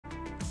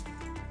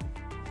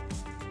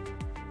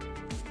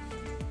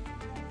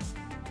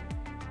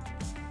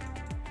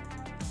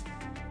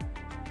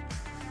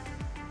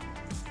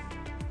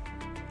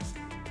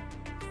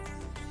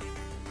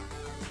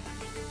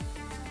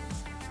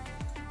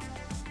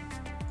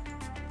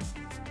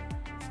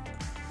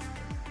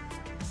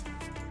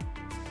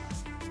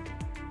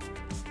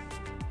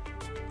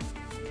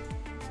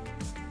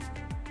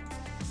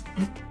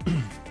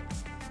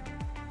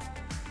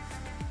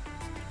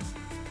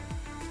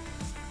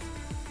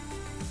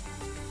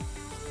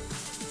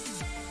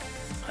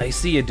I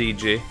see a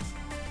DJ.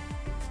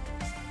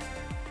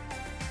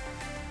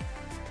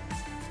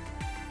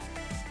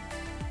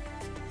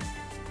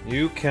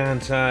 You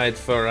can't hide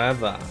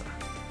forever.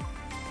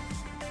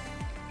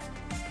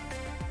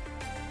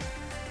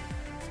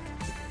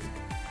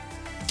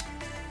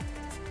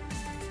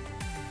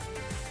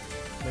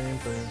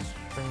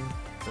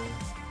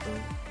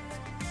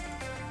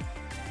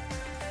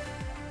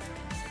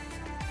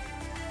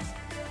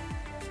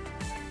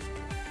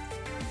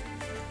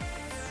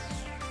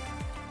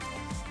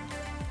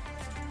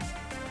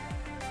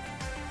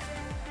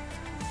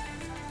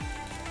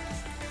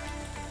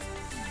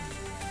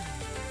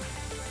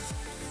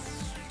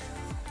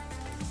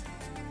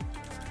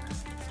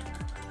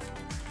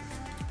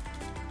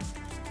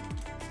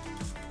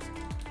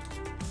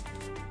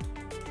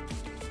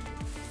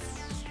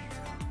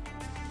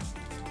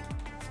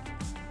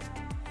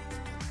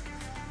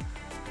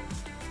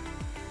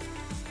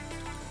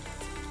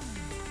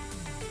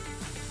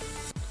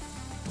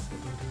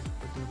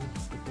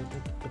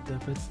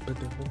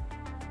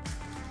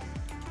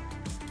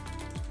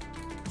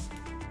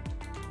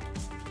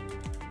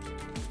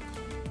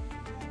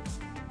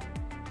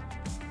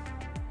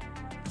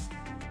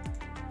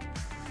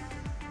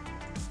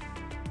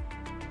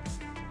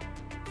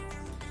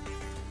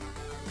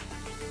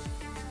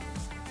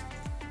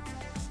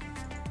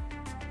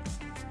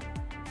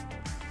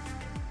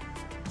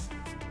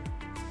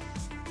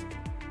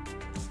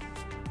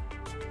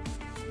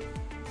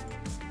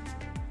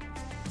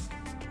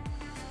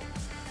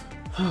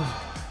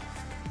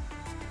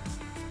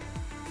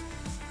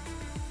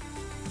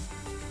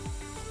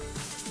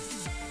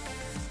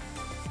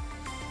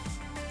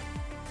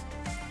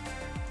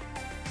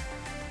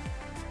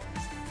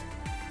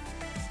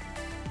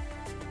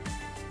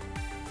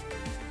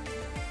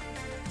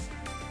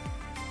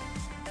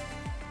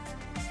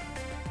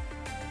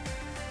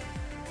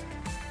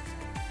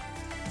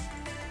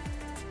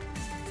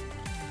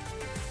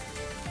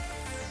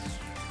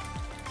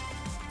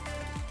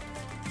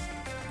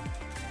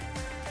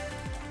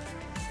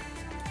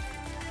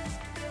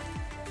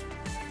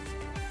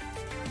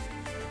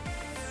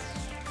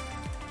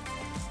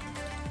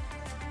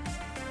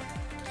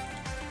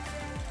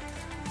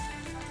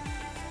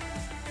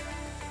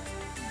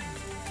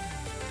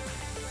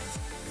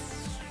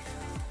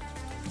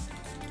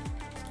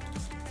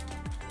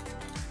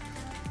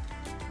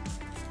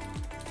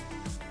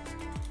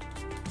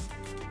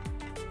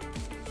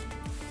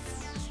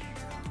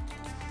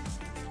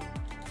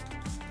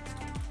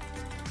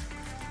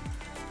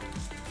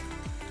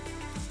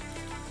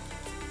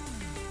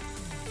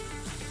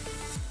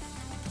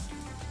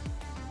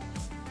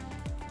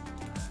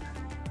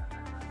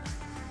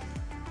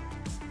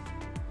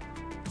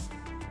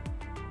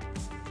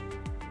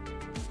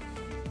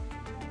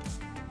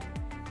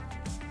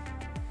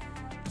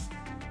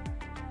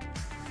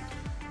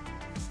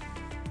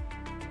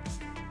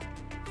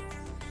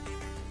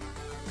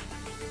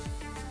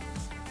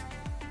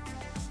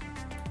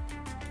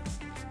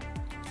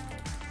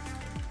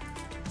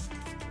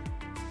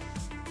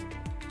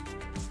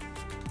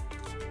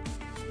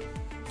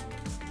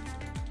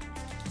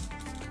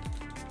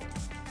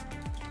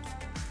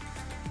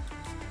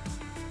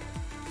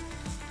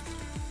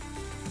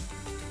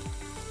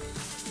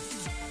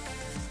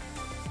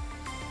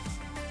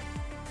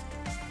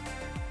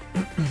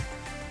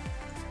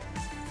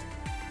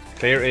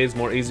 Claire A is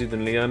more easy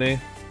than Leon A.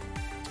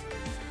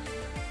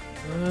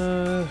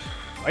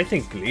 I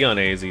think Leon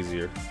A is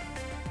easier,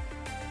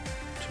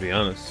 to be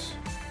honest.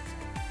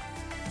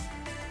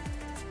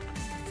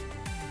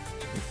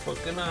 To be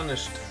fucking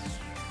honest.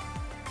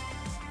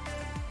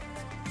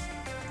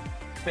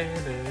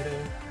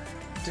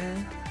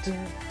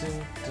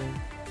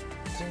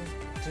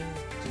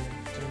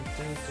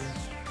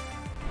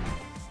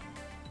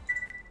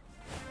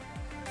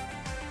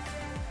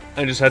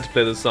 I just had to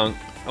play this song.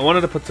 I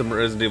wanted to put some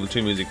Resident Evil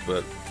 2 music,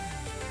 but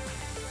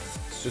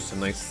it's just a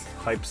nice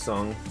hype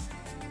song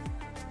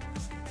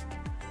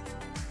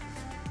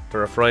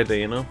for a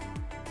Friday, you know?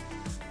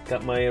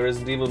 Got my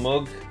Resident Evil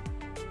mug.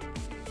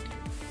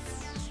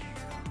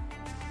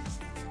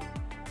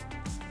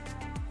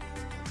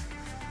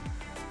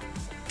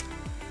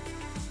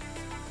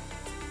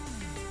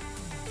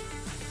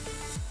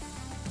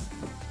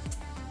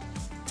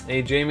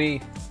 Hey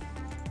Jamie.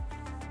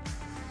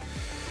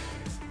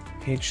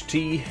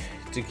 HT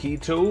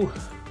Taquito.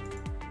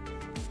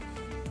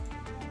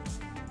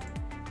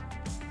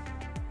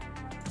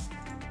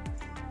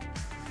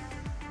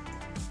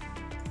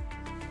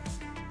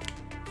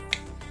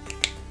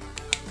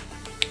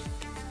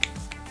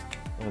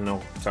 Oh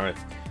no, sorry.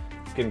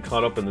 Getting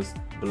caught up in this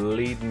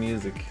bleed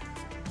music.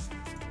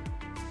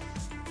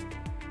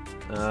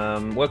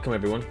 Welcome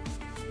everyone.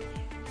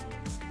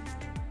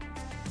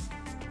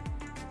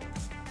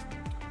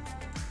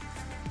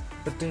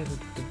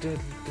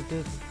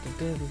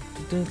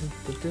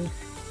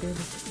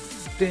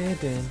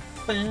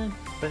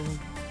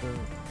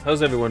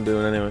 How's everyone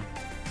doing anyway?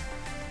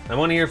 I'm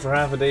only here for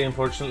half a day,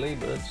 unfortunately,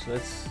 but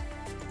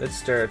let's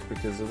start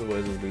because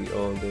otherwise it'll be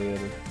all day.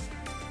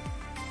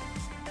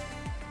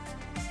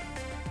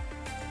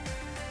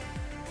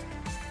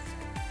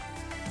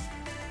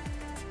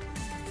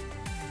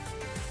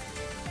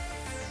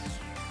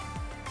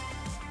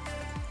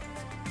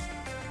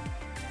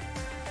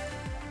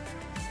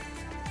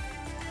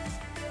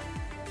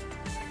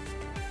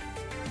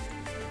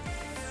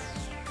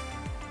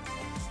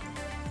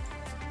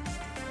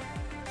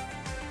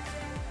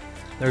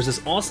 There's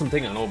this awesome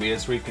thing on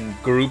OBS where you can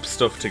group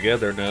stuff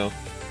together now.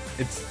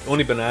 It's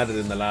only been added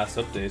in the last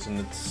update and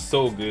it's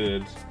so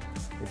good.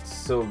 It's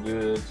so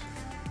good.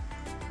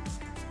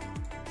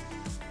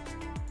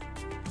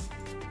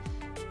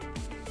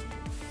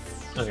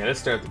 Okay, let's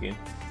start the game.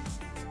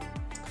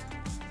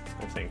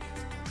 I think.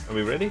 Are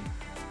we ready?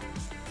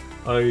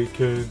 I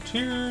can't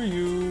hear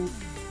you.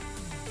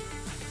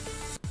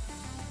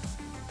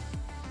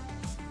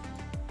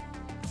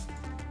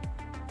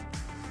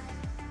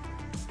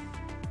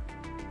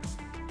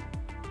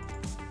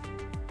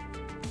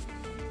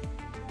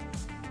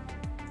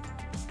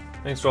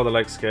 Thanks for all the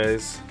likes,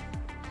 guys.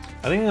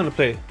 I think I'm gonna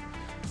play.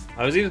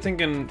 I was either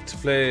thinking to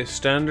play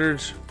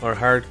standard or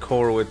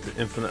hardcore with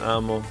infinite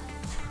ammo.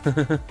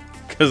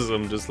 Because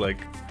I'm just like,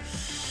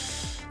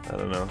 I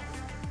don't know.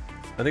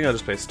 I think I'll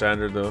just play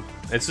standard though.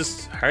 It's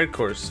just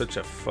hardcore is such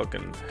a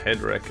fucking head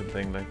wrecking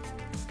thing, like,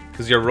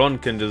 because your run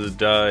can just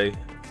die,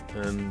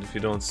 and if you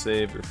don't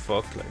save, you're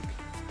fucked. Like,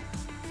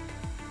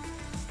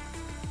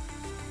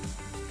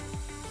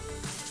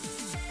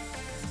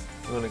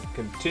 I'm gonna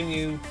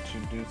continue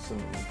to do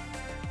some.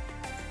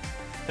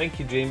 Thank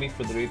you, Jamie,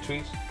 for the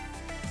retweet.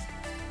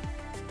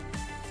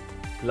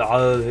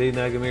 Hey,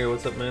 Nagamir,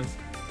 what's up, man?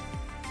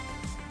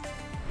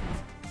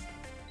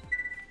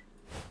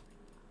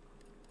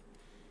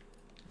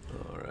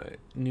 Alright,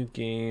 new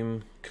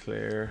game,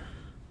 Claire.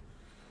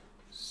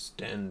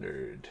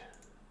 Standard.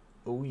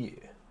 Oh, yeah.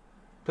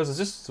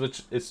 Plus,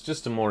 it's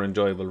just a more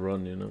enjoyable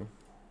run, you know.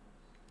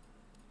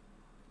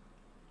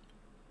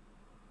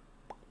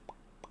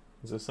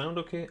 Does it sound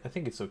okay? I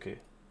think it's okay.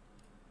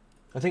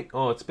 I think,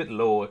 oh, it's a bit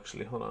low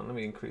actually. Hold on, let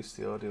me increase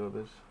the audio a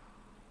bit.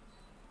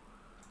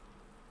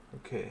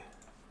 Okay.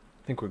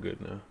 I think we're good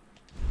now.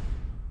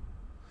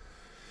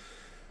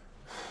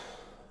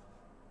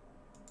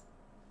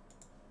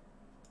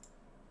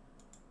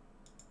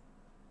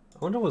 I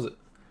wonder,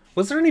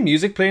 was there any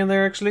music playing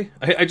there actually?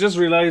 I just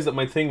realized that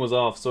my thing was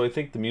off, so I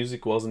think the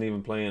music wasn't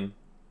even playing.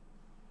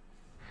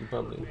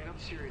 Probably. Man, I'm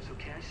serious,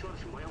 okay? I saw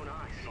this with my own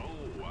eyes.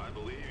 Oh, I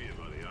believe you,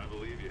 buddy. I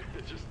believe you.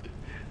 Just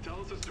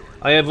tell us a story.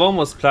 I have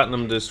almost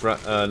platinumed this,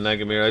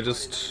 Nagamir.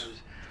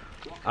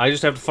 I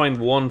just have to find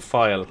one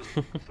file.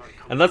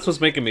 And that's what's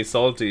making me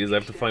salty, is I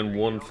have to find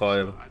one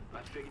file.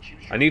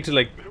 I need to,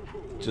 like,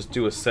 just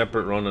do a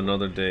separate run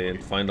another day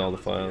and find all the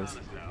files.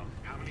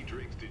 How many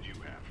drinks did you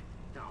have?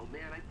 No,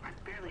 man, I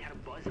barely had a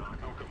buzz on.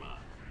 Oh, come on.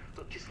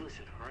 Look, just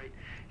listen, all right?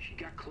 She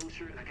got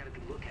closer, and I got a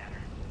good look at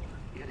her.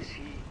 You gotta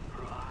see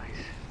her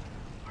eyes,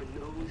 her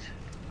nose,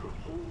 her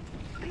whole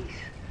face.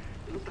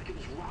 It looked like it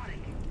was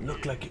rotting.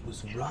 Looked like it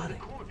was rotting.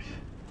 Like a corpse.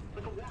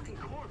 Like a walking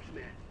corpse,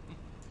 man.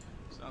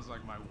 Sounds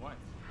like my wife.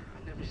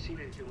 I've never seen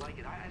anything like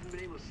it. I haven't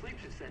been able to sleep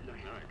since that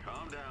night. All right,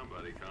 calm down,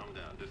 buddy. Calm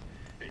down. Just,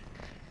 hey,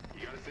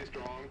 you gotta stay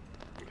strong,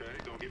 okay?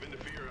 Don't give in to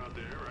fear out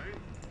there, right?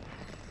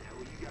 Yeah,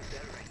 well, you got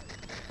that right.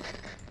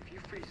 If you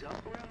freeze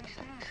up around these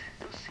things,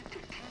 they'll sink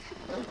their teeth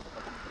in you.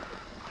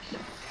 I should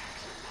attack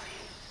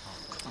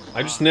somebody.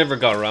 I just never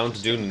got around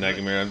to doing the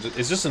Nagamir.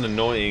 It's just an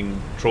annoying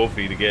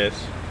trophy to get.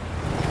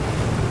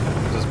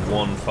 Just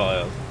one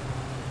file.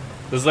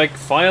 There's like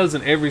files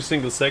in every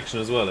single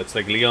section as well. It's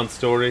like Leon's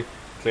story,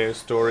 Claire's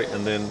story,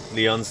 and then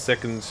Leon's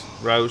second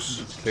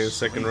route, Claire's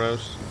second route.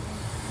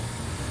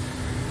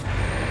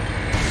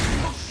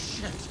 Oh,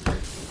 shit.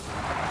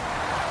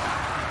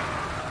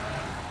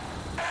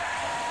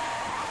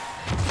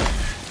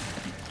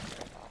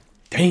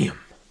 Damn.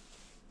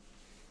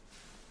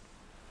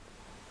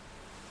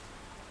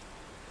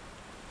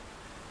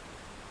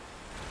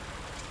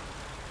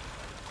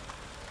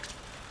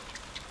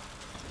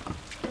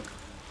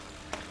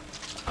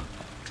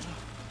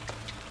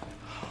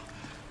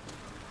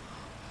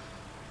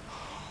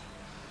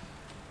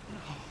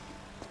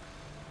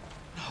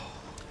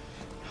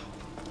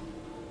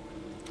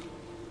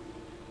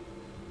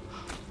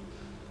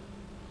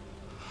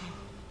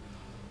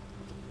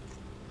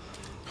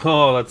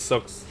 Oh, that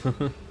sucks.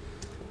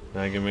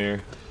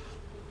 Nagamir.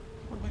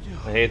 What do I do?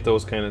 I hate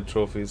those kind of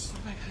trophies.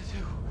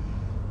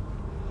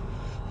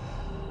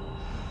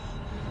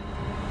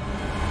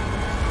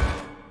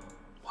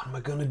 What am I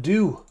gonna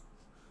do?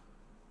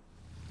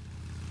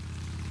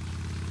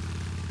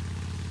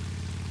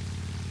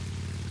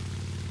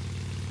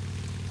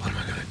 What am I gonna do? What am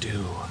I gonna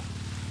do?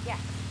 Yeah,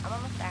 I'm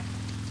almost there.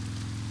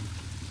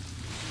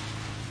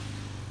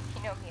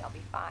 You know me, I'll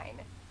be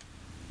fine.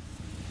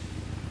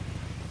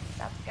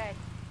 Sounds good.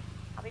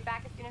 I'll be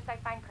back as soon as I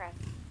find Chris.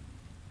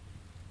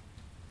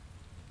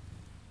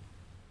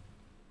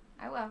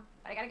 I will,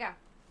 but I gotta go.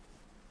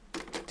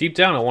 Deep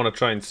down, I want to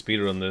try and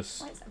speedrun this.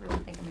 Why does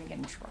everyone think I'm gonna get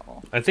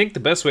troll. I think the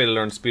best way to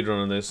learn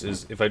speedrun on this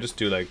is if I just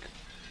do like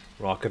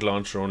rocket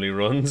launcher only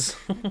runs.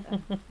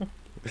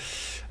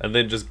 And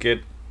then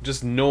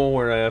just know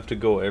where I have to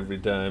go every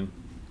time.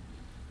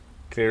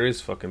 Claire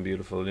is fucking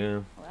beautiful,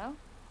 yeah. Hello?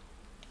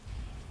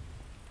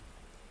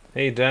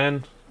 Hey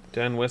Dan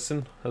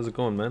Wesson, how's it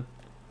going, man?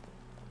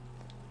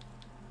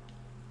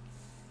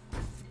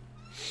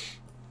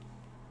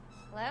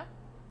 Hello?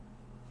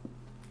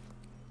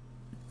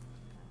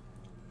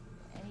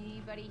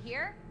 Anybody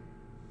here?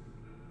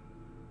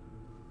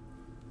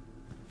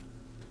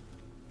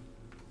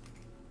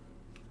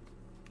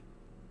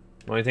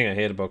 The only thing I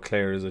hate about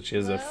Claire is that she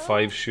has a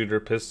Hello? 5-shooter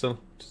pistol,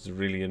 which is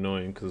really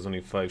annoying because there's only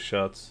 5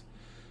 shots.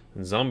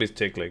 And zombies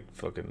take like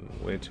fucking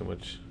way too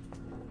much.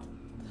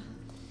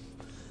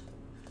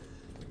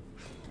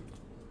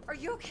 Are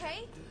you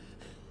okay?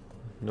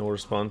 No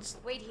response.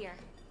 Wait here.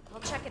 I'll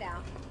check it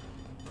out.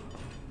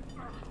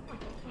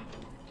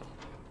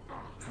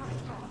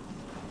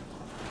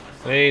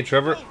 Hey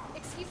Trevor.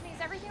 Excuse me,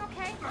 is everything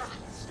okay?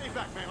 Stay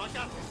back, man. I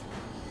got this.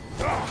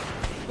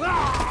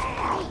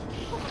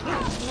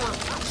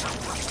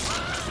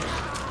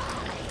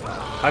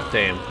 Hot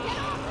damn.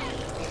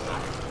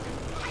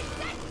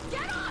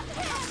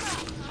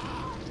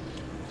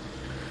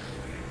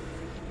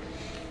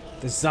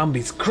 This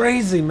zombie's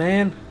crazy,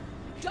 man.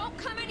 Don't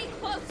come any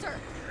closer.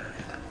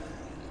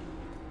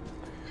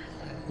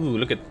 Ooh,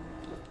 look at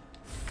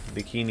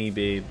bikini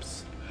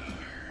babes.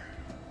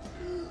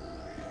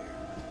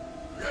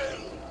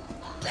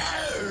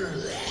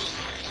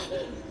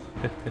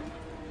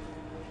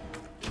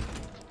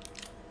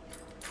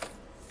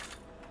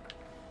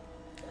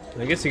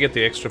 I guess you get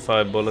the extra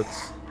 5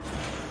 bullets.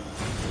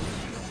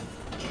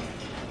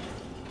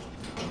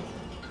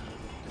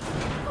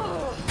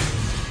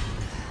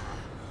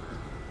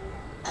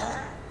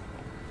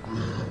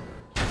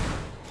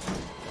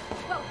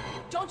 Whoa,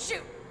 don't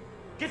shoot.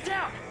 Get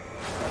down!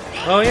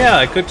 Oh yeah,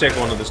 I could take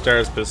one of the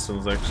Stars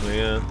pistols actually,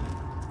 yeah.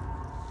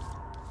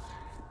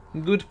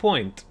 Good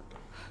point.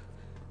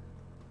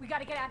 We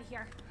gotta get out of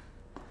here.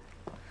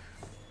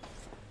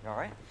 You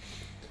alright?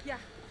 Yeah,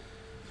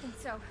 I think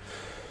so.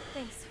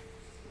 Thanks.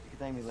 You can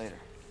thank me later.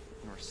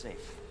 When we're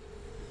safe.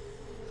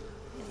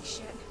 Really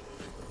should.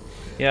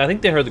 Yeah, I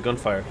think they heard the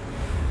gunfire.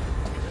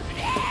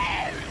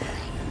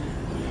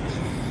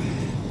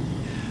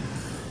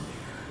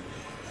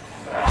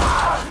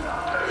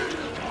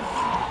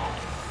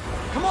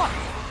 Come on!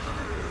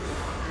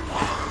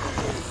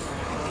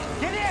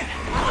 Get in!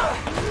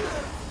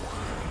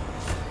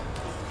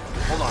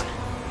 Hold on.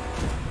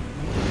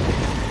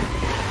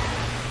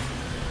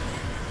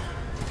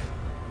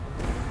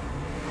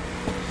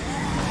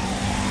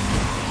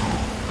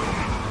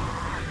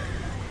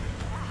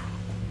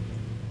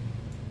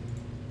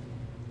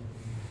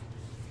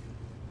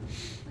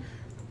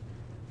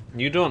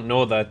 You don't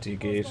know that, What's going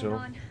Gato.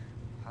 on?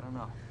 I don't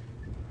know.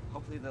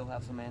 Hopefully they'll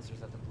have some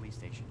answers at the police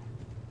station.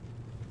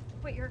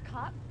 Wait, you're a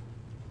cop?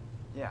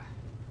 Yeah,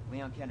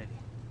 Leon Kennedy.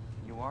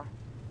 You are?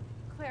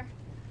 Claire.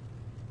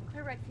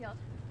 Claire Redfield.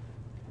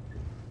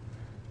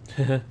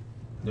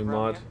 New Around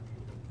mod. here?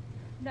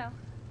 No.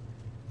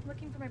 I'm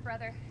looking for my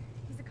brother.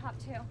 He's a cop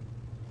too.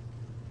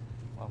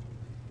 Well,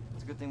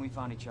 it's a good thing we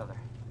found each other.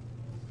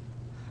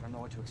 I don't know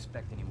what to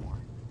expect anymore.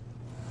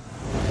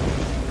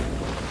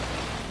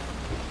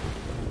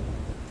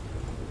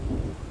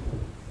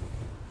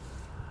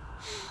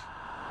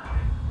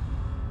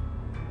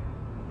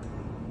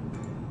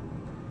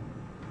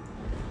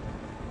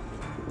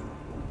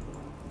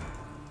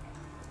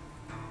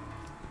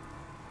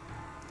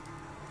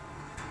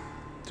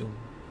 Dum,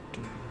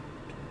 dum,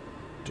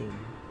 dum.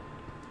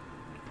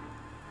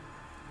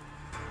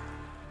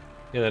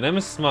 Yeah, the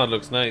Nemesis mod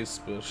looks nice,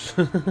 but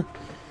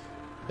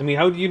I mean,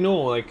 how do you know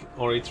like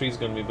RE3 is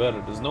going to be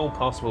better? There's no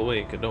possible way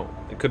it could know.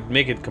 It could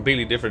make it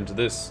completely different to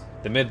this.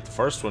 They made the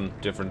first one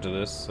different to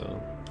this,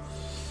 so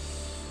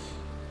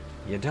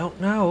you don't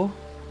know.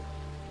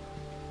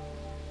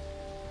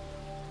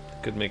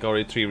 They could make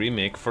RE3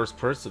 remake first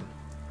person,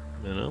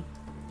 you know?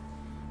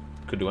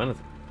 Could do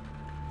anything.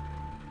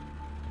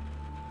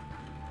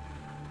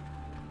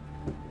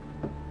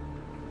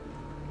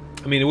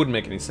 I mean, it wouldn't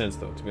make any sense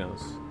though, to be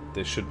honest.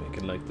 They should make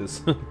it like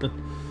this.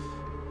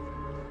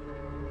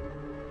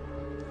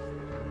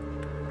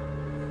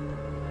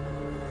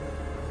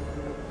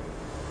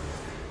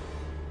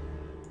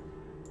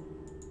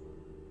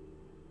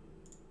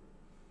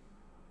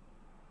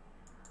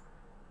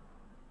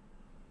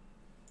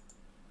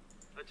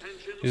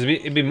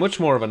 It'd be much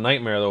more of a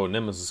nightmare though with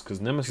Nemesis,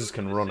 because Nemesis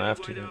can run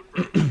after you.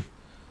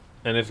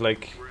 And if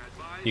like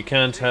you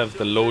can't have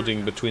the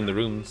loading between the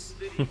rooms.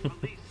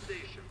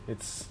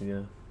 It's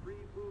yeah.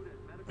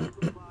 God,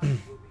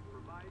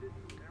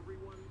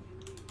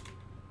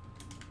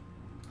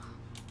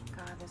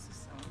 this is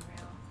so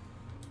unreal.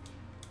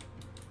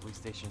 Police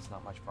station's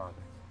not much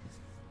farther.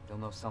 They'll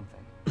know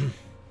something.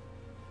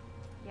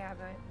 Yeah,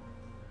 but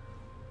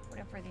what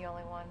if we're the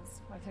only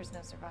ones? What if there's no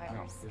No,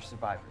 survivors? they're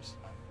survivors.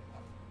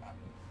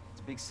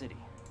 It's a big city.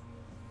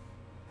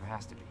 There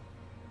has to be.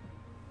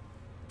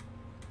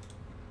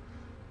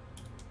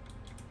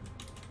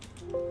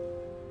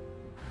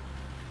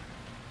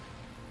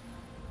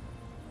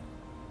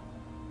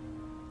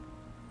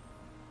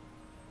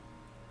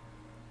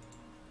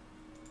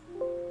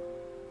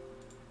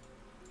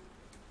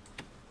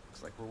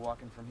 Looks like we're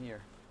walking from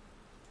here.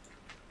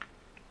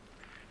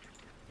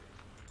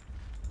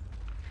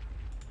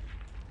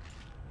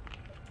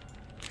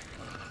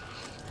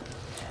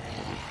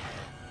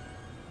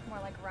 More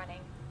like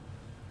running.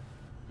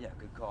 Yeah,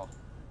 good call.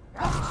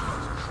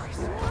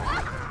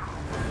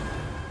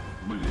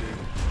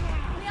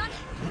 Leon,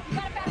 you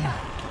gotta back up.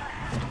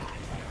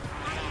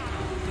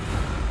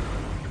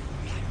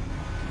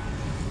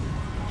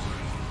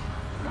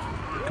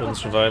 Gun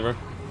survivor.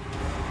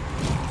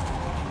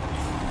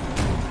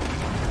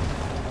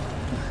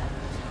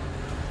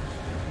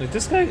 Like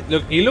this guy,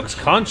 look, he looks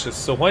conscious,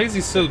 so why is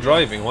he still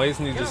driving? Why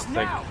isn't he just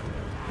like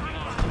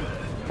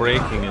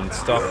braking and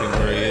stopping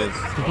where he is?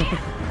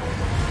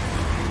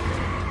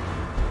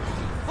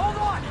 Hold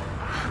on!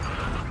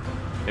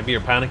 Maybe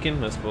you're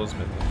panicking, I suppose,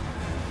 maybe.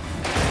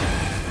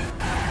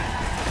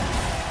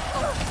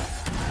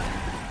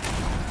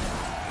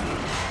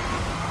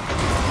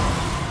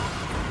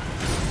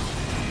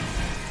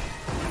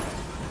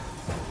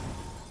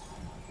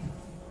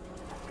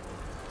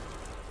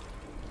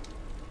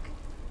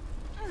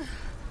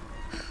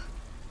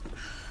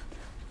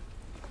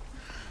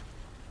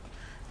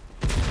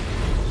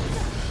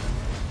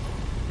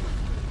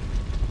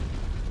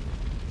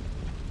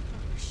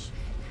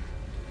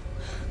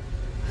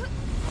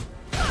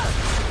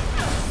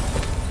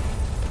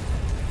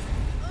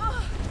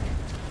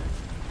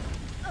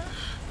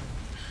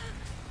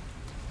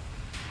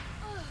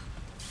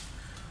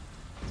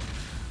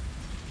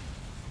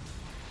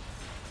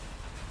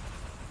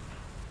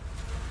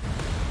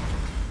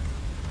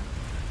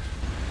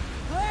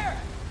 Claire!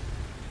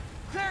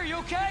 Claire, are you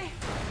okay?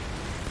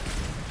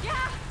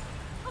 Yeah,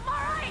 I'm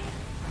alright.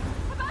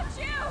 How about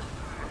you?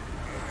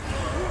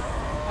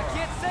 I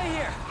can't stay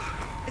here.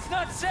 It's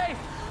not safe.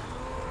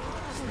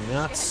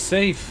 Not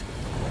safe.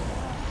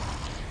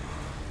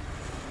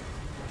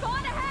 Go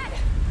on ahead.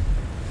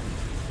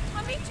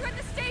 I'll meet you at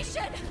the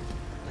station.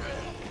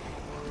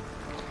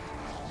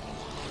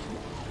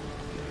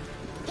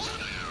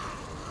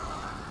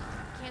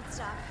 Can't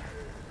stop.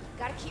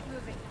 Gotta keep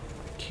moving.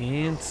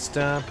 Can't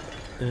stop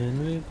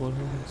and we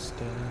won't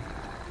stop.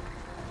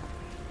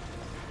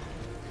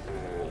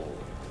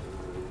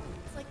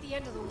 It's like the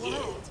end of the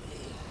world.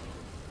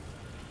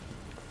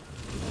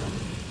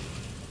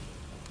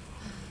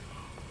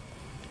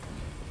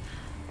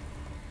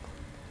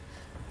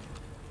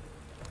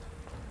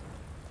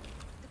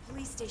 The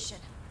police station.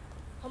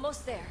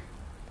 Almost there.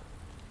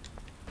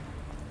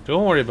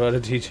 Don't worry about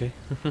it, DJ.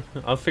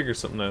 I'll figure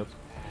something out.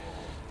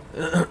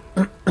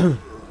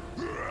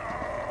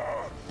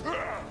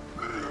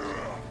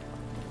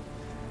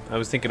 I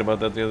was thinking about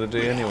that the other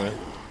day anyway.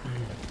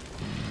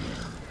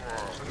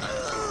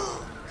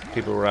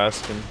 People were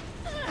asking.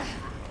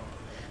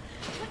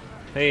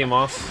 Hey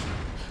Moss,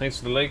 thanks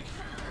for the like.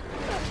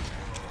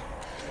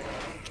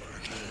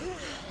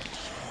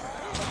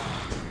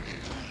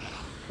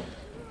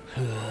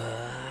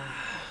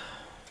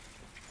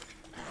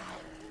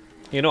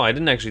 You know, I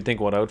didn't actually think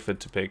what outfit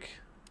to pick.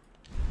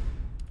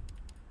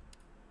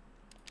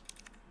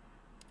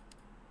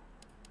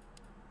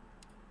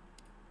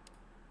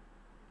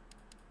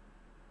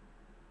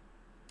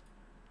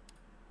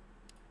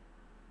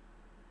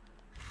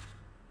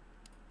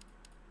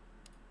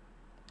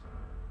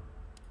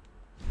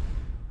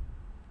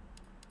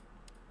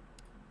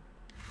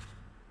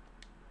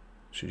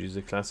 Should use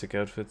the classic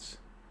outfits.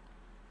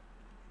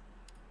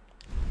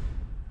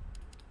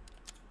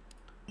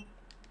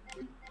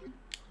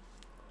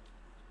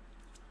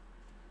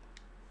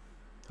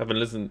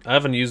 I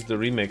haven't used the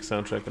remake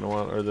soundtrack in a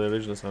while, or the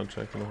original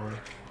soundtrack in a while.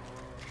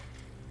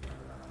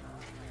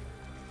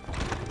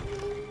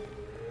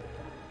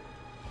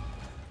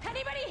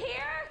 Anybody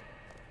here?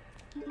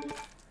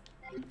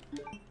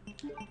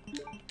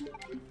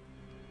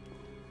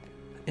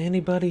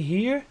 Anybody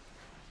here?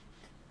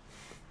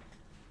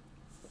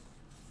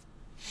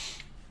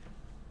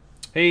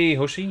 Hey,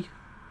 Hoshi.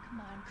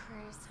 Come on,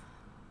 Chris.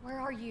 Where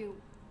are you?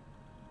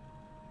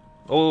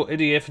 Oh,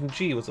 Eddie F and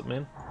G, what's up,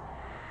 man?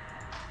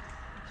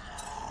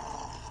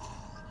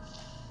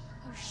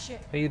 Oh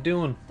shit. How you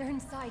doing? They're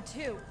inside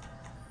too.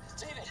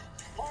 David,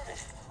 Marvin,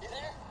 you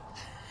there?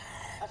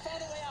 I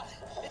found a way out.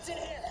 It's in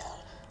here.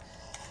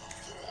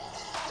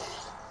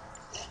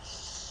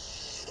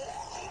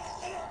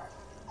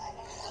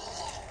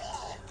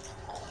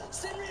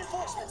 Send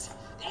reinforcements.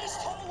 East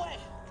hallway.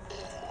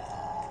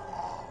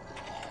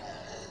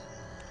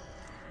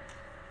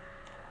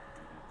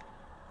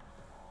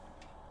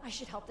 I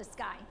should help this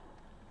guy.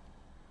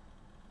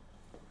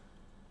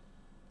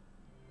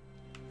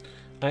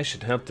 I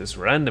should help this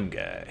random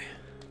guy.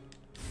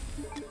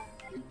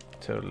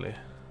 Totally.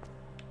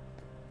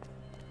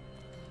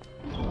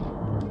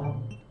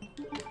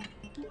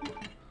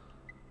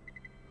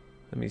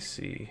 Let me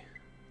see.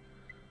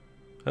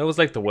 I always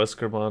like the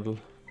Wesker model.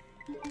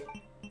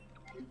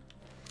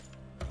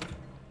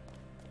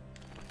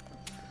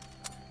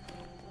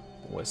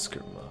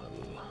 Wesker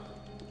model.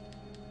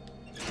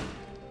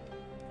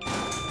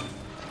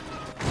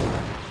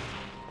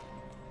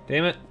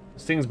 Damn it,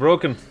 this thing's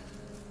broken.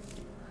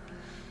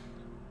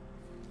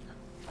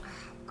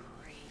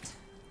 Great.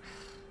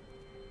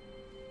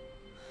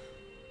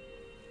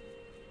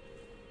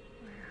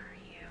 Where are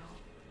you?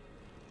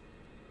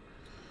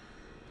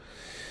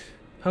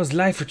 How's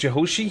life with you,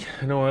 Hoshi?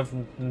 I know I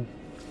haven't been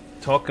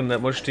talking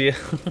that much to you.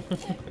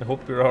 I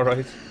hope you're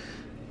alright.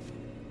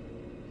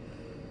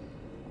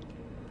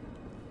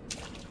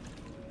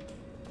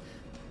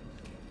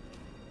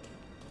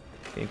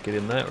 Can't get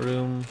in that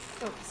room.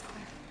 Focus,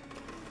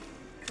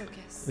 Claire.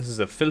 Focus. This is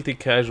a filthy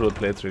casual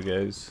playthrough,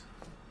 guys.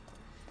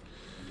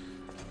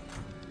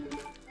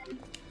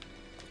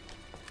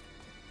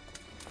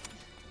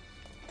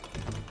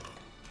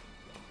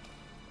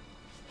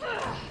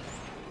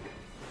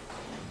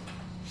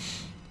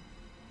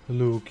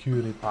 Hello,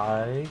 cutie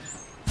pie.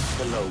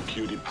 Hello,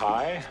 cutie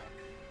pie.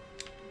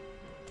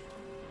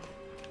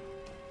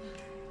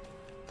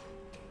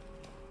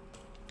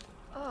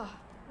 Oh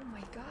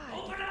my god.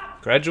 Open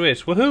up! Graduate,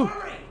 woohoo!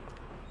 Hurry!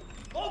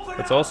 Open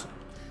That's up! awesome.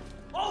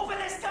 Open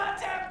this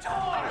goddamn door!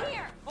 I'm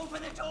here.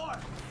 Open the door!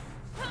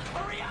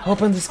 Hurry up!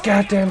 Open this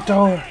goddamn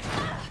door!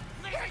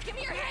 Claire, give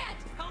me your hand.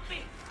 Help me!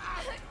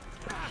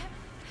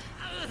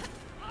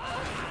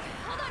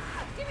 Hold on.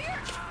 Give me your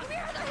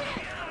other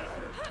hand.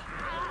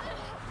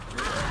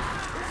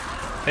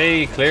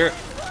 Hey, Claire.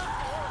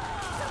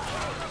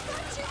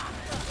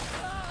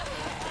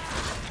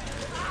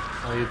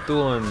 How you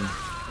doing?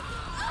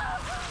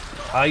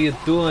 How you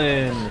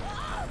doing?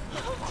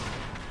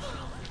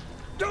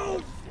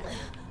 Don't!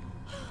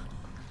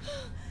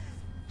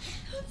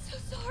 I'm so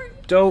sorry.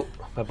 Dope.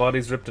 My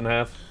body's ripped in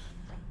half.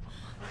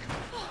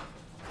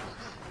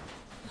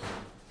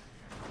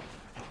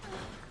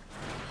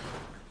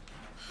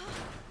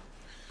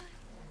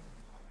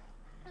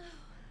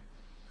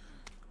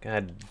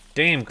 God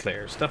damn,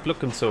 Claire. Stop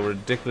looking so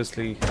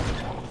ridiculously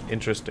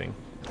interesting.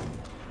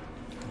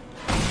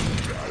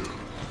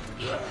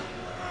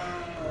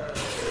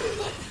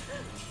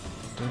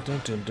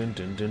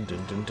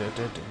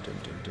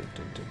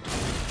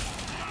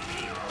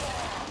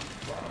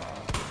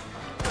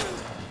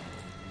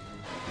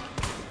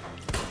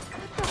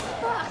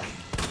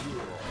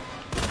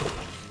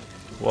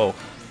 Whoa.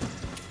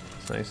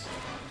 That's nice.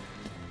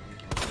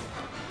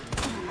 What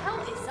the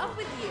hell is up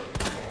with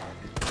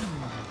you?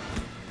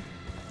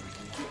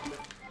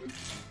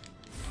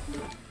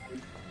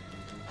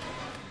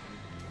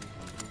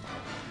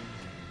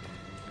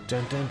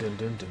 Dun, dun, dun,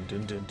 dun, dun,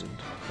 dun, dun, dun.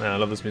 Man, I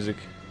love this music.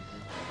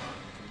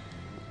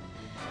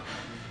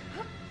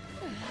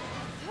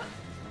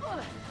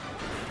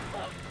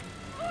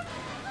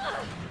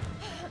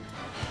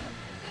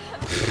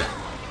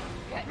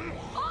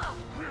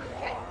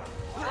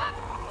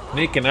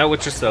 Making out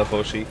with yourself,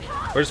 Hoshi.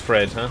 Where's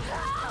Fred, huh?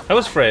 How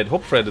is Fred?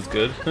 Hope Fred is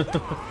good.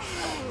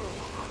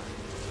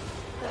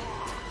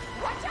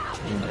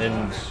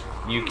 and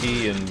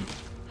Yuki and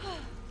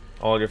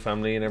all your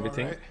family and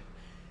everything. All right.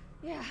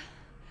 Yeah.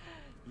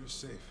 You're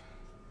safe.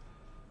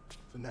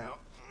 For now.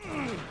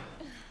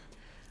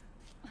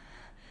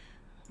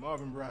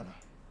 Marvin Browner.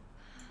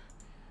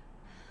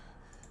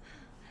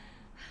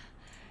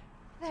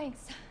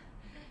 Thanks.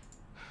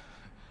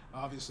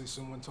 Obviously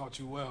someone taught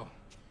you well.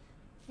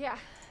 Yeah.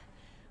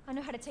 I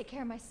know how to take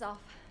care of myself.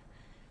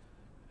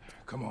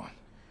 Come on.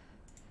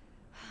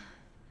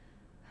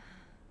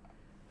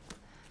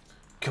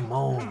 Come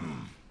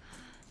on.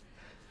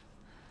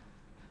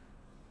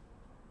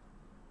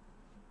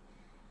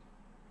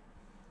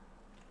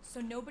 So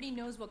nobody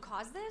knows what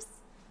caused this?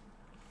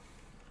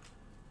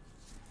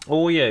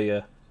 Oh yeah,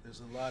 yeah.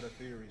 There's a lot of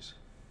theories.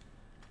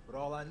 But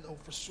all I know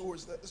for sure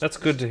is that That's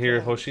good to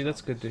hear, Hoshi.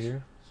 That's good to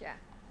hear. Yeah.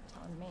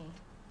 On me.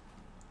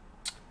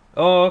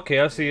 Oh, okay.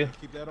 I see you.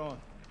 Keep that on.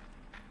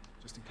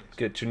 Just in case.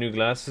 Get your new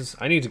glasses.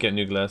 I need to get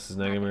new glasses,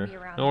 Not gonna Nagamir. be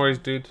around No worries,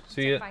 long. dude.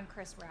 See Once I ya. find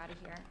Chris, we're out of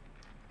here.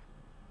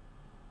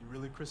 You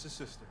really Chris's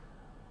sister?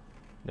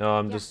 No,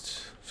 I'm Yeah. just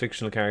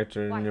fictional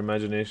character Why? in your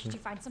imagination. Did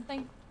you find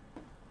something?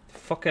 The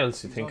fuck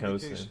else you He's think on I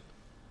was vacation. saying?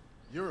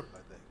 Europe, I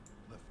think.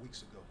 Left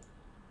weeks ago.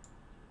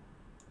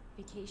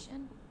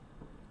 Vacation?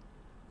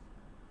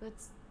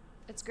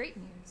 That's great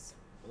news.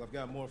 Well, I've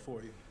got more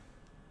for you.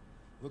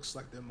 Looks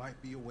like there might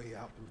be a way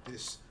out through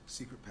this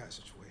secret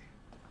passageway.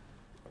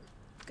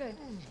 Good.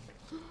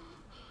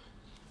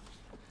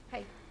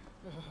 Hey.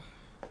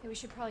 Hey, we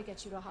should probably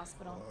get you to a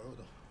hospital. Oh,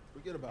 no.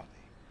 Forget about me.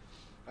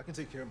 I can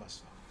take care of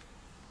myself.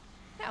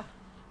 No.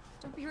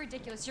 Don't be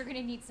ridiculous. You're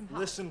gonna need some help.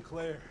 Listen,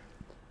 Claire.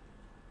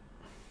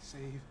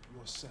 Save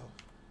yourself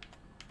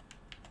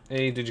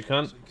Hey, did you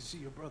cunt? so you can see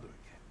your brother again.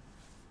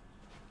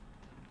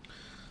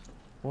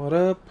 What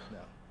up? Now,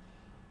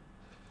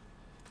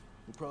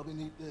 we'll probably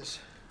need this.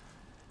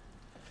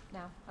 No,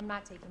 I'm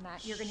not taking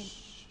that. You're gonna...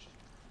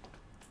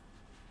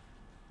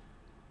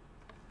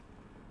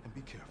 And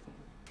be careful.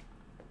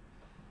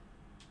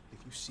 If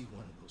you see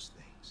one of those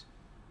things,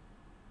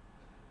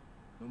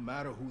 no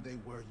matter who they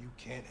were, you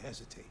can't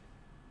hesitate.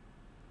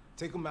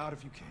 Take them out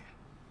if you can.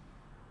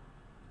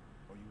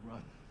 Or you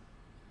run.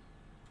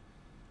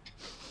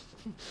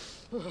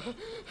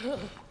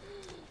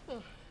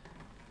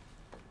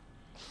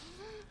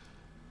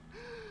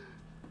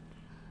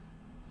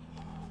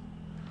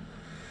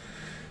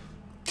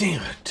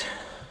 Damn it.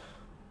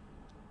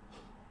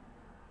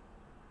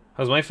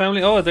 How's my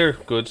family? Oh, they're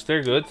good.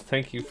 They're good.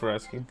 Thank you for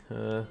asking.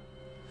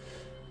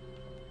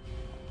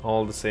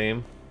 All the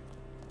same.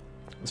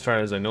 As far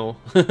as I know.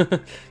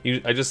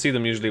 I just see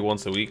them usually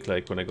once a week,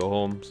 like when I go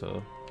home,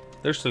 so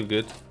they're still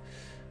good.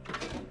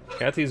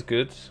 Kathy's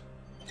good.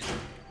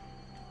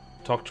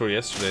 Talked to her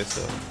yesterday,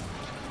 so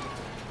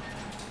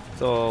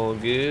it's all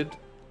good.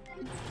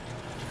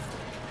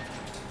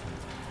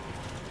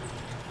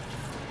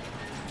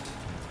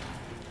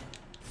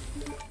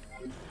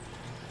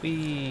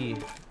 Whee!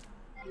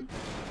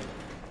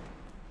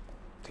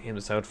 Damn,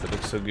 this outfit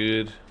looks so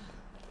good.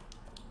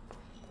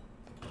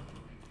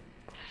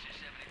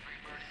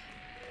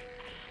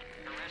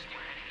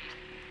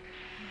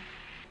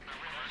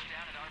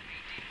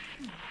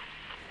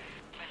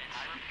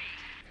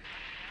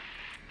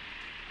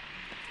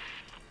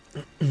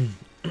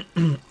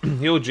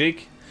 Yo,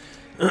 Jake.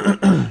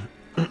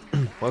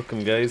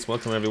 Welcome, guys.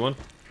 Welcome, everyone.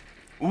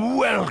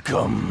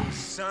 Welcome,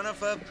 son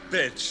of a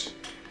bitch.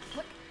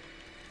 What?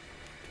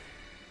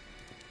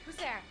 Who's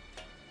there?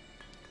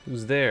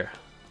 Who's there?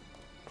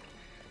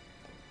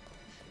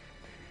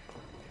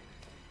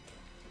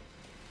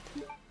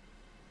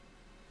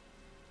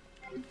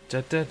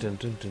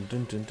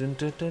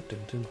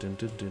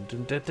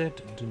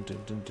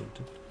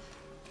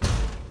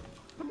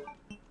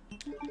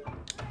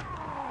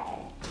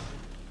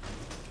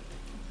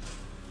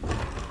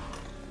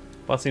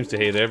 Bot seems to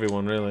hate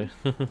everyone, really.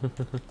 I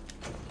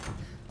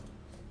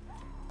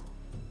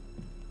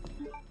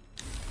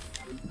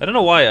don't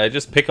know why, I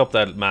just pick up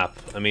that map.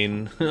 I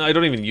mean, I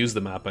don't even use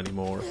the map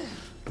anymore,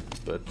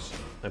 but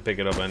I pick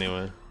it up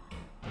anyway.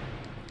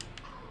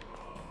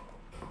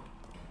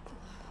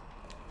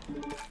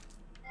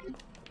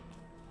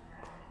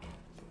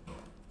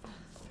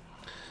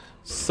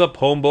 Sup,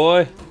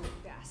 homeboy?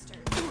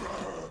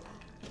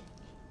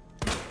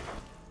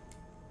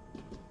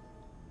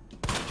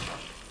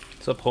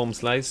 Sup, home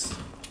slice?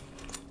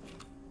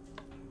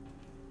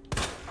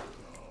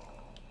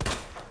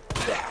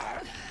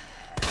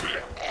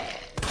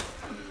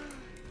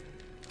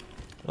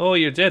 Oh,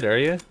 you're dead, are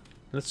you?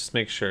 Let's just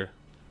make sure.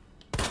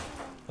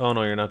 Oh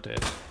no, you're not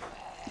dead.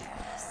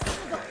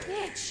 Son of a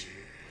bitch.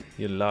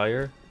 You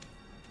liar.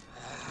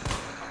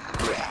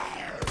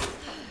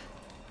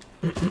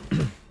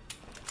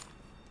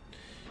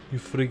 You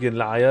friggin'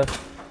 liar.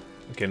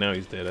 Okay, now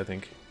he's dead, I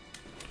think.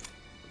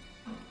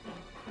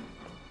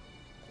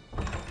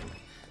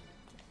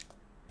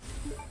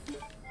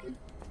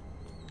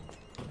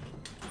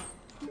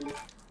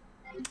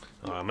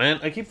 Oh man,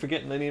 I keep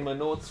forgetting I need my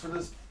notes for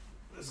this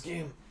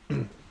game.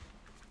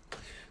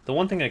 The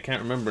one thing I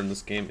can't remember in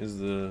this game is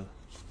the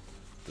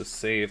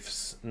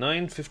safes.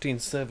 9, 15,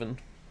 7.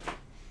 I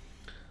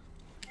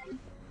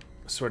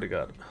swear to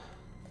God.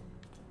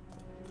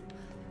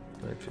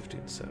 9,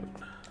 15, 7.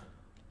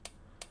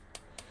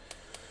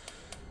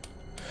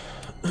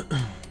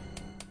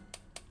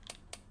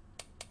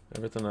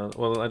 Everything else.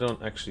 Well, I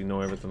don't actually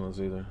know everything else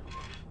either.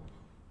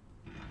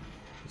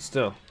 But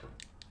still.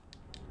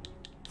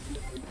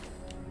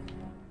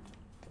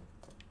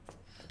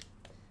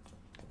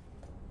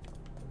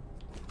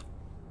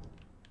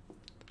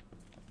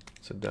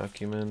 It's a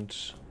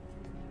document.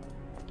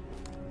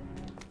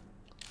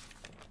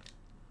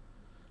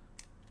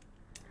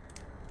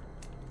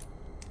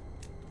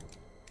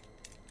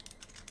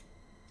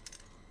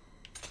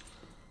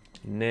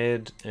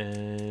 Ned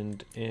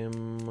and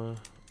M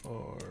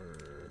or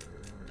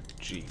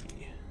G.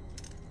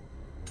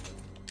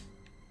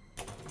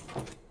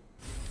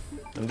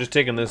 I'm just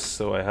taking this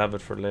so I have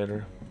it for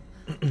later.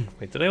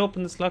 Wait, did I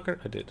open this locker?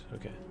 I did,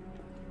 okay.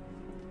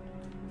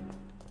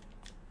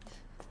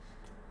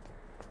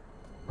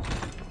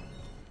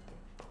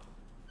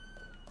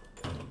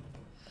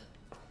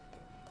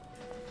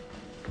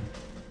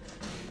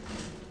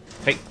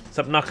 Hey,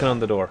 stop knocking on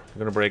the door. I'm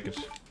gonna break it.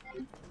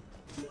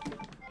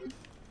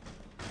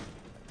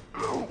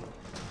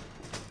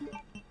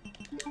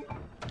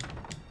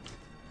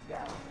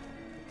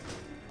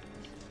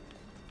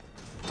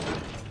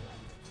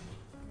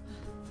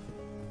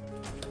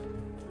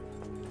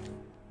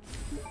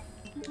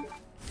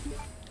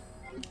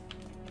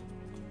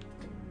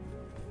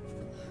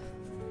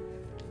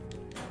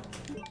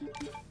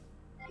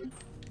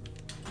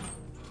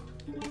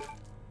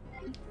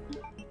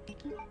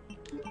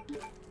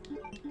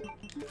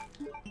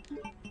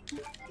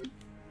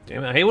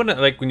 Damn it, I hate when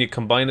when you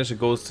combine it, it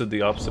goes to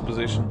the opposite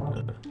position.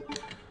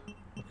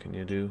 What can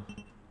you do?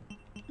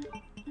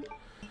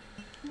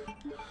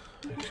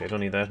 Actually, I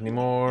don't need that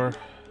anymore.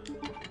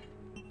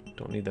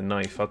 Don't need the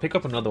knife. I'll pick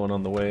up another one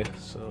on the way,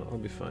 so I'll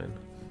be fine.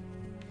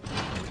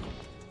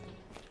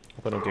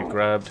 Hope I don't get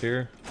grabbed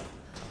here.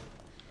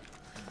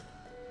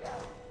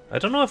 I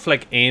don't know if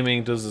like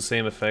aiming does the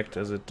same effect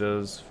as it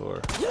does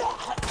for...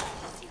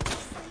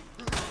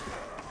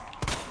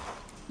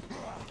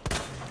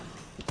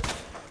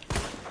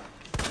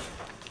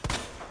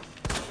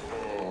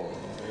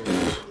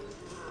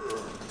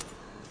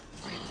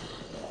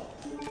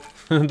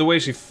 The way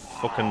she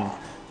fucking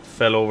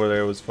fell over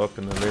there was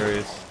fucking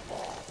hilarious.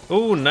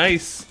 Oh,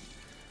 nice!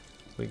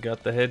 We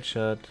got the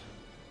headshot.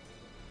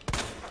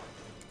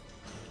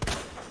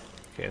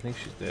 Okay, I think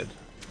she's dead.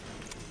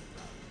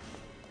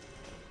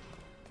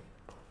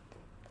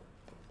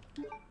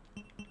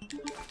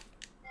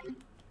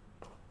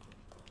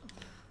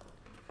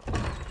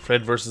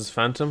 Fred versus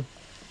Phantom.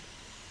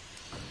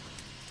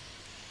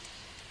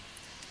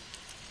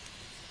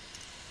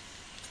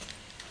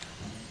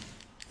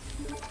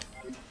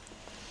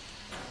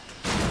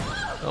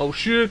 Oh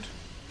shit!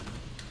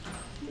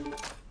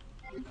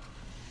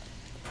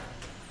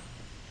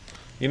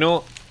 You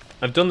know,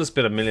 I've done this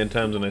bit a million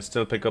times and I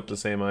still pick up the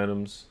same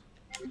items.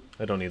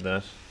 I don't need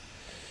that.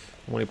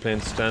 I'm only playing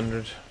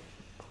standard.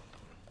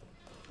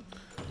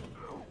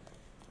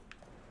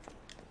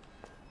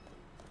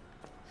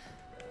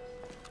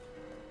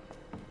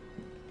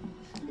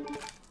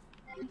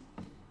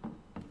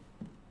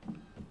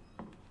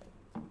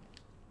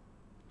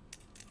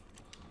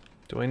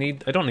 Do I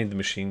need... I don't need the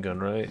machine gun,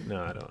 right?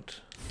 No, I don't.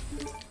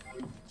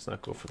 Let's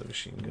not go for the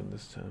machine gun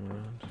this time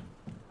around.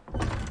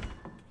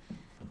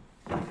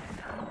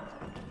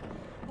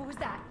 What was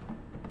that?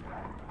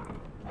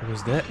 What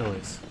was that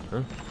noise?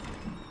 Huh?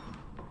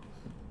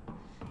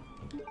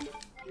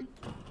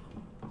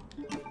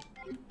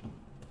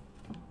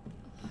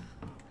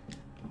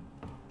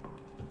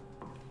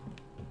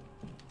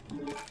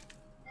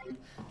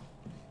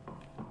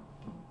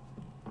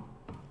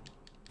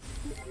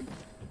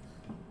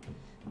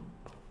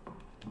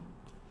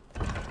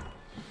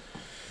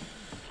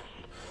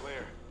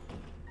 Claire,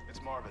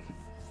 it's Marvin.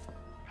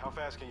 How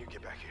fast can you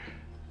get back here?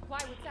 Why?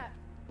 What's up?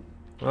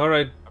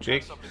 Alright,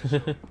 Jake.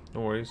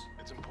 No worries.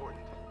 It's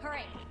important.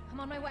 Hurry, I'm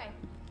on my way.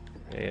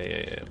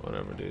 Yeah.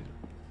 Whatever, dude.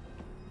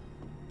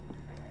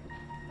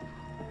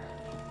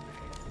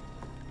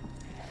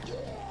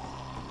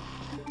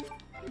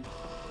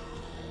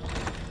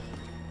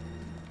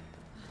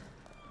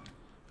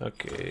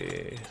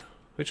 Okay.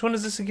 Which one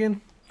is this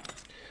again?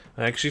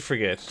 I actually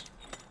forget.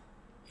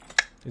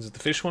 Is it the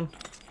fish one?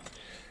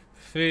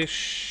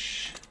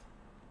 Fish.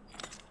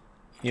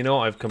 You know,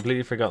 I've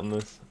completely forgotten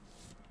this.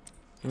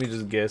 Let me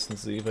just guess and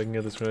see if I can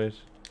get this right.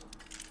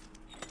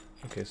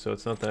 Okay, so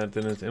it's not that,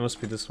 then it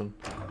must be this one.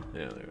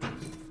 Yeah, there it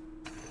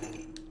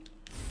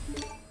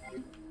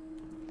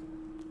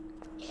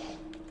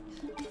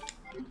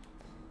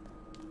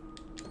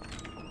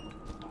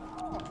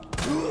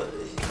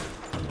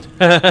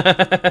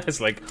is. It's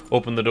like,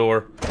 open the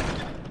door.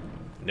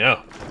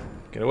 No.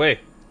 Get away.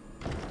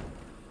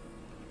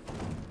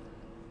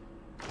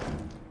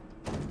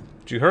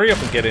 Would you hurry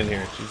up and get in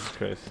here? Jesus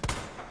Christ.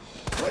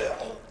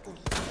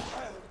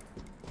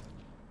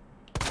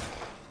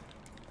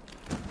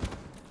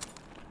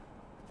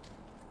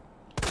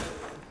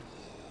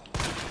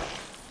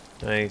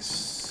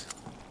 Nice.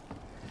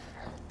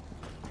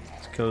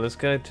 Let's kill this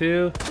guy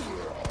too.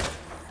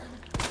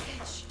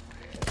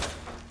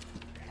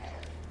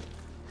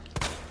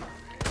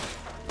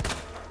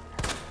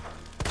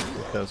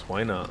 Because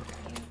why not?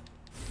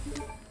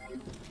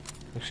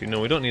 Actually, no,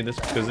 we don't need this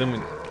because then we.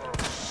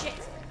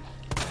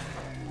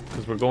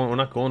 Because we're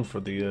not going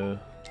for the.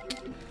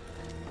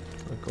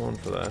 Not going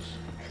for that.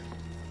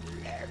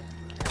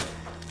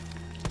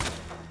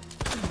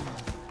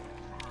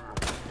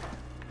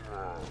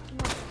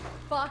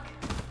 Fuck.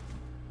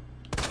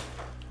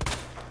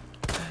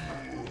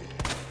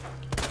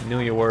 Knew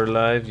you were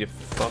alive, you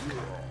fuck.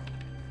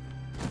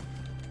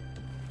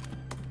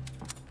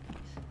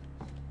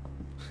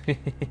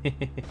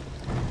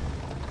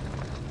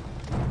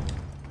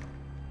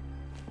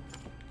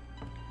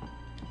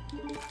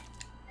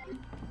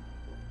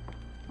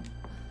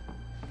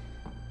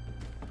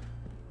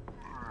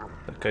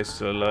 That guy's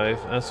still alive,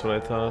 that's what I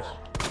thought.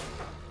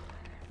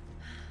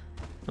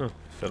 Oh,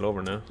 fell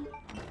over now.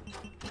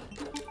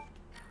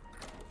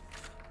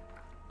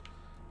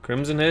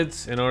 Crimson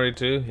Heads in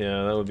RE2?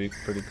 Yeah, that would be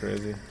pretty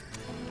crazy.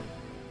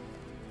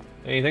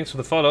 Hey, thanks for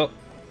the follow.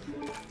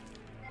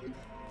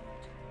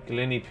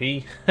 Glenny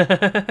P.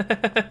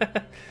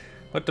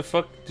 What the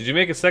fuck? Did you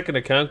make a second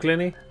account,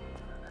 Glenny?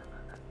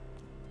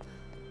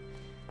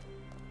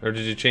 Or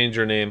did you change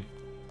your name?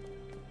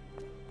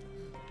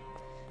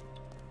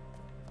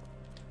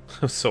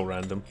 So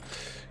random.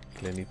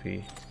 Glenny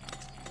P.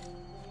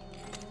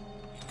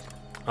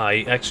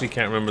 I actually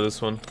can't remember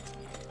this one.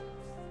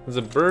 There's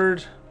a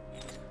bird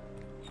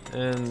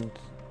and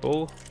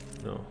bull?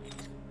 No.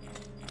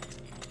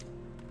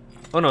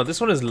 Oh no, this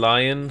one is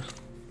lion.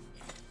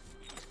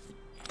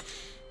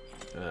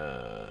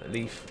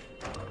 Leaf.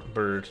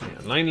 Bird. Yeah,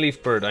 lion,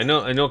 leaf, bird. I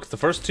know, because the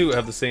first two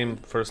have the same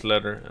first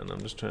letter, and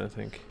I'm just trying to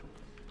think.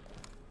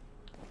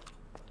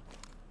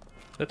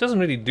 That doesn't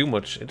really do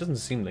much. It doesn't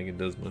seem like it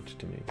does much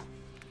to me.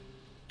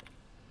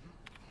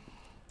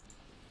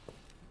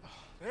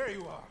 There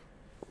you are.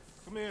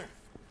 Come here.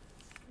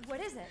 What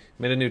is it?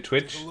 Made a new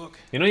Twitch.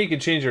 You know you can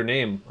change your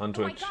name on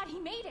Twitch. Oh my god, he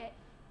made it.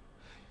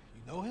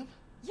 You know him?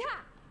 Yeah,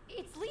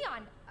 it's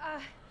Leon.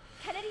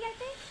 Kennedy, I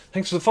think?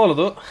 Thanks for the follow,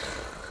 though.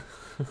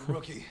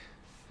 Rookie.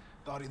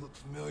 Thought he looked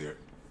familiar.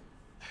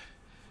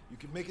 You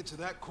can make it to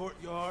that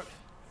courtyard.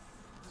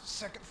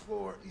 Second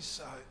floor, east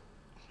side.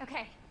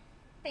 Okay.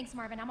 Thanks,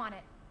 Marvin. I'm on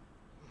it.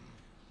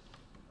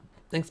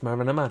 Thanks,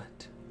 Marvin. I'm on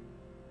it.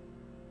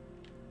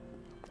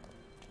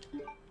 So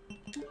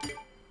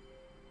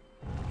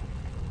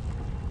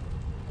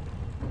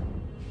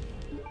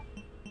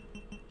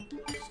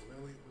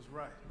Elliot was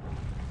right.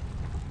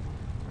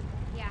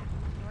 Yeah,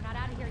 we're not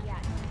out of here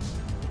yet.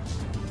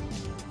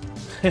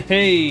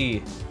 Hey!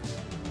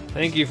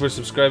 Thank you for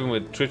subscribing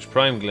with Twitch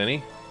Prime,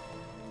 Glenny.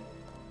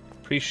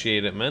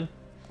 Appreciate it, man.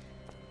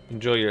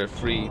 Enjoy your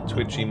free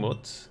Twitch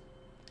emotes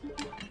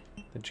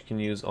that you can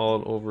use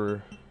all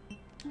over,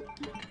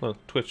 well,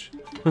 Twitch.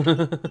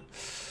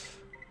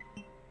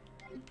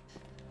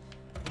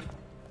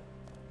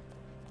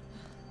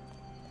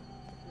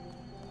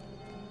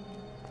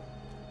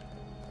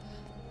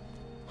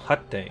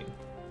 Hot dang.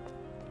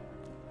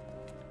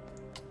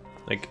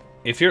 Like,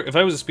 if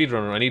I was a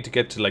speedrunner, I need to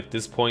get to like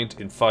this point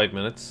in 5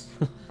 minutes.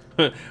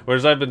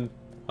 Whereas I've been,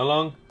 how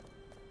long?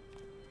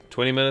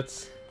 20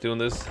 minutes doing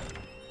this.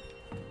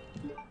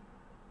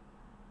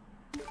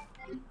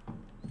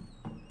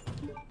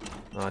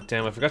 Ah,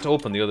 damn, I forgot to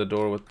open the other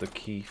door with the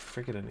key.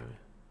 Frick it anyway.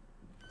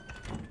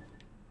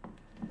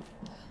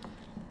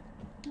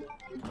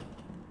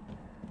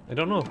 I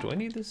don't know, do I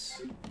need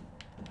this?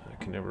 I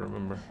can never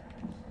remember.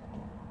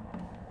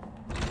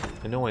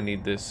 I know I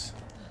need this.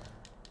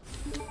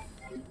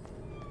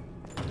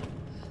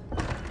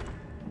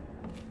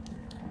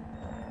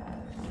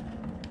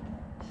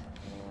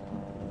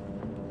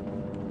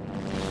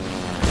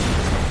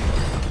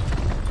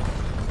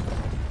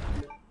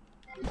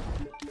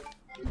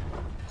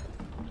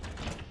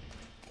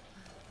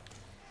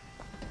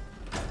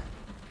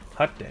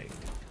 Hot day.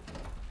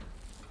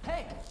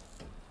 Hey.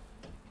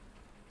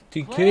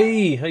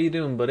 TK, how you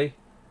doing, buddy?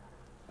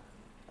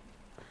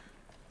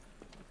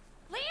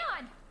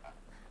 Leon!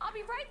 I'll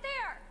be right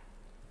there!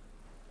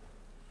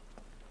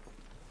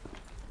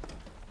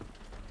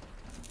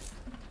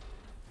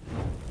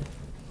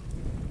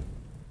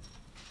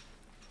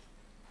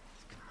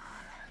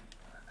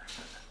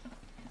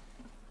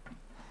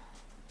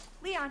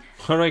 Leon.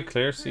 Alright,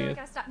 Claire, see We ya.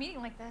 gotta stop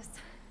meeting like this.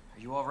 Are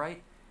you all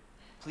right?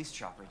 Police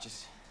chopper, it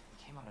just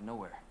came out of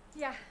nowhere.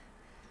 Yeah,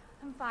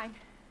 I'm fine.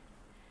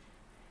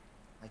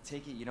 I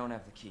take it you don't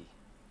have the key.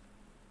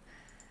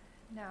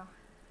 No,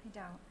 I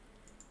don't.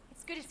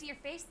 It's good to see your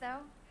face, though.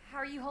 How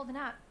are you holding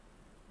up?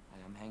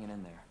 I'm hanging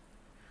in there.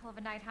 Hell of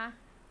a night, huh?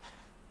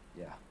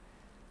 Yeah.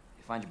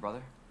 You find your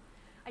brother?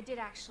 I did,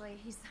 actually.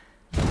 He's...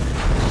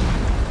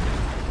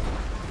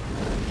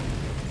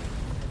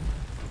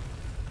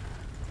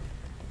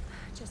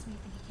 Just me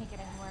think he can't get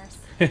any worse.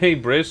 Hey,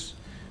 Briss.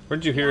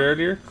 Weren't you here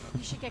earlier?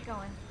 You should get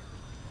going.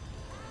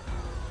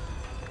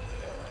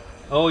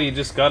 Oh, you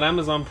just got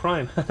Amazon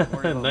Prime.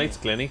 Nice,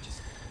 Glenny.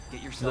 Just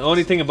get The yourself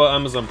only thing about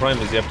Amazon Prime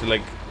is you have to,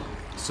 like,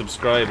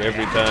 subscribe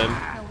every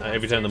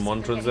time the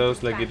month runs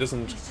out. Like, it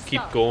doesn't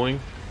keep going.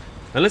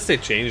 Unless they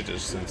changed it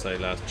since I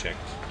last checked.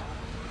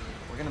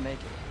 We're gonna make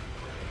it.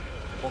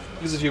 Both of us.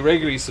 Because if you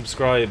regularly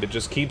subscribe, it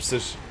just keeps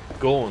it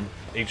going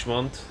each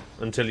month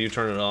until you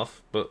turn it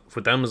off. But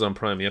with Amazon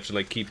Prime, you have to,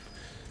 like, keep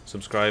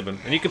subscribing.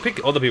 And you can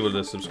pick other people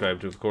to subscribe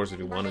to, of course, if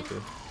you wanted to.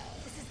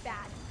 This is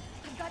bad.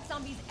 I've got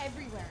zombies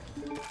everywhere.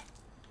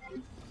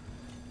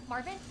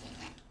 Marvin?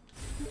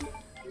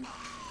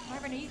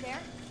 Marvin, are you there?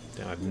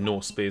 Damn, I have no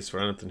space for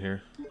anything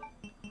here.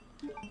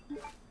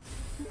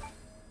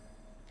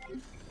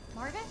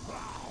 Marvin?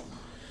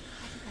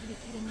 You gotta be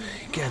kidding me.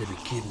 You gotta be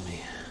kidding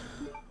me.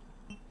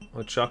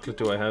 What chocolate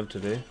do I have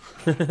today?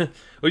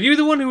 Were you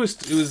the one who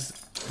was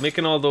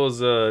making all those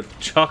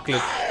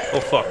chocolate? Oh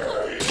fuck!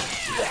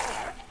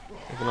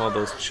 Making all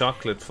those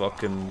chocolate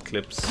fucking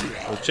clips.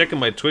 I was checking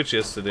my Twitch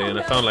yesterday and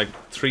I found like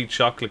 3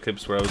 chocolate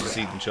clips where I was just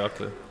eating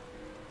chocolate.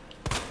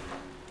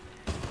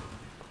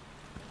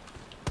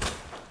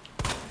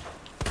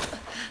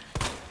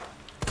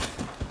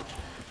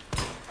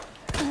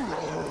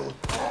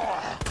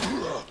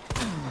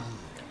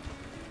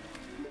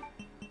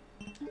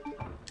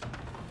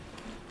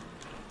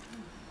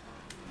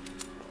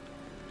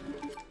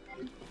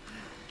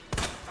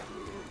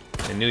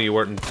 I knew you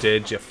weren't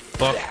dead, you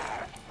fuck.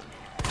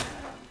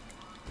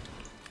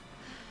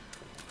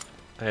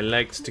 I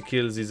likes to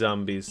kill the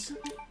zombies.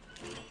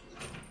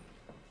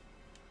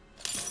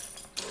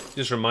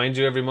 Just remind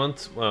you every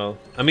month? Well,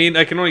 I mean,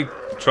 I can only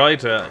try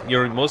to.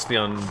 You're mostly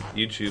on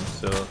YouTube,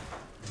 so.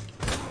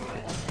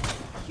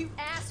 You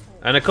asshole.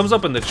 And it comes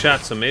up in the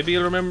chat, so maybe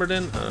you'll remember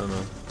then? I don't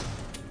know.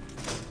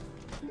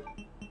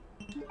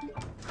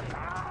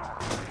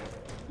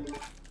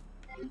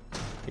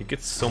 You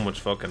get so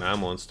much fucking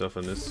ammo and stuff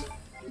in this.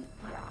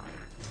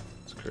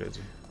 It's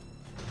crazy.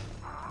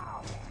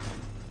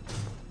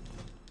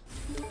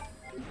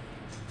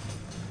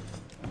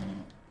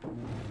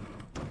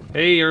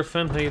 Hey,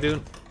 Irfan, how you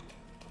doing?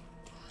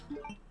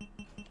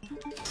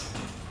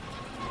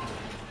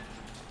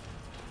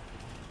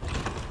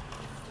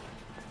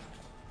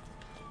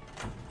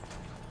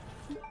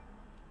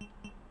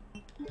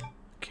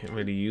 Can't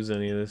really use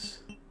any of this.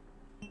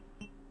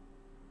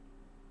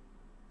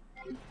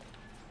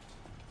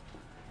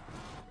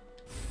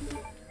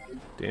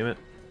 Damn it.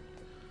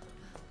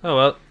 Oh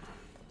well.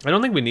 I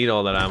don't think we need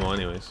all that ammo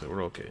anyway, so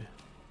we're okay.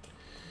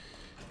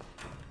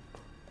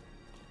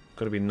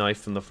 Gotta be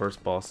knifed from the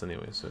first boss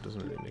anyway, so it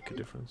doesn't really make a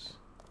difference.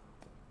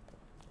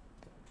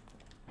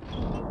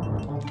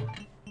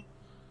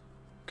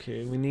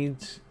 Okay, we need...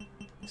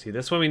 See,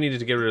 that's why we needed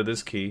to get rid of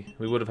this key.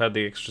 We would have had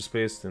the extra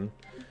space then.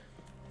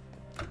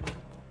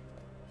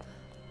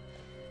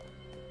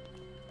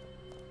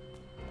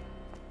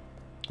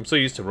 I'm so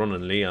used to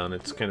running Leon,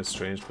 it's kind of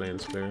strange playing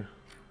this player.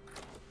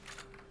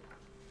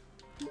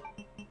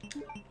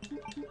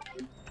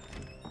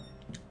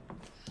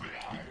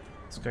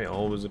 This guy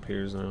always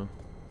appears now.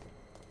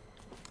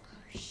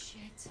 Oh,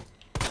 shit.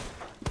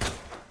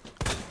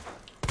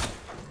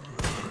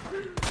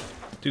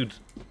 Dude,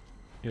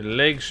 your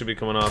legs should be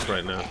coming off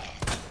right now.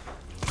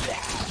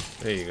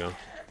 There you go.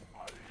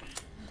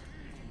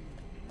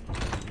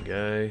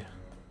 Guy.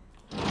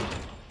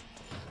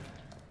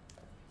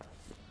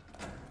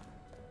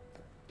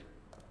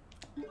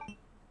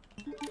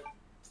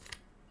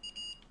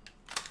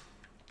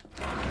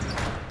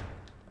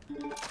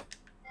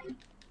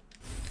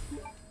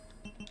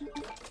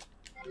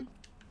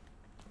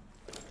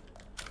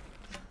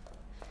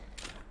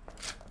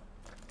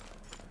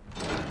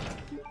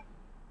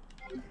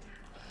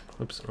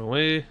 Oops, wrong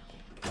way.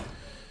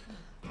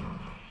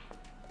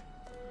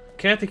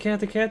 Cathy,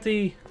 Cathy,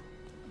 Cathy!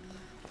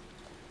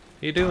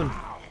 How you doing?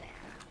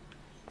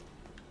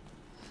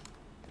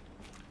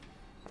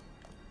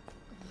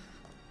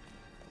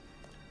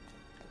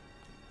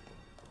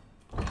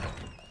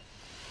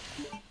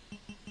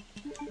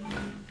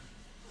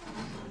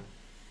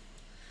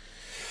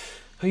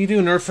 How you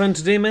doing, Nerf fan,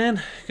 today,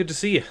 man? Good to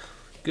see you.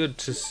 Good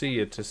to see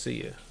you,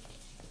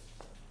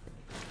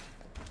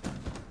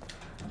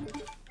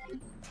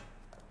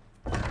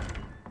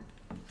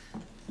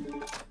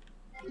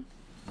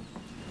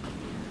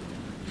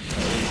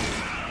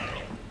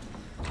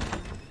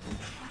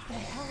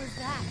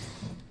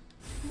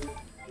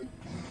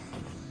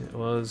 It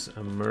was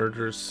a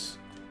murderous...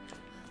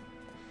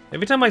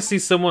 Every time I see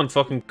someone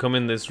fucking come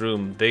in this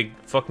room, they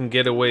fucking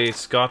get away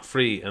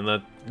scot-free and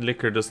that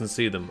liquor doesn't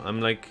see them. I'm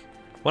like,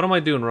 what am I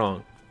doing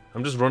wrong?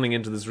 I'm just running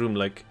into this room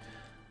like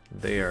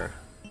they are.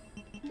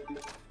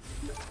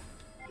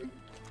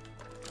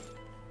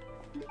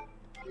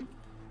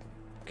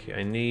 Okay,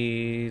 I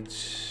need...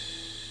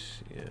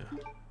 Yeah.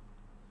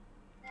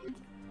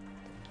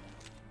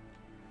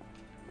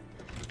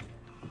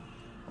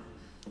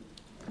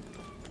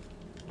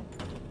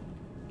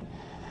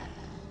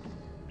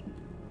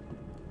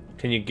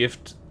 Can you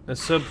gift a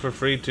sub for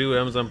free to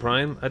Amazon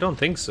Prime? I don't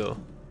think so.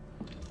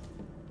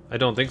 I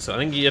don't think so. I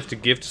think you have to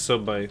gift a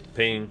sub by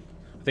paying.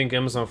 I think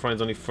Amazon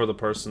Prime's only for the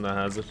person that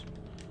has it.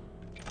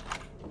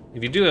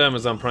 If you do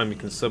Amazon Prime, you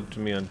can sub to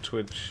me on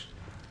Twitch.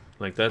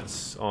 Like,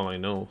 that's all I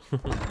know.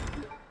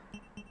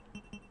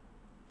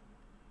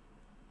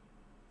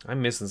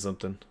 I'm missing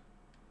something.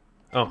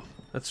 Oh,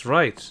 that's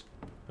right.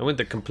 I went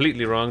the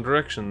completely wrong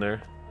direction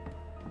there.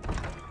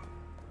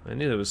 I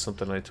knew there was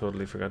something I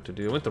totally forgot to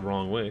do. I went the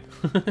wrong way.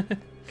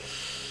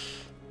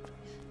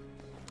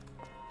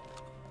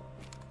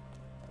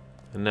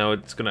 And now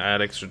it's gonna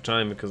add extra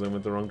time because I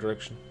went the wrong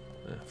direction.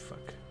 Ah, fuck.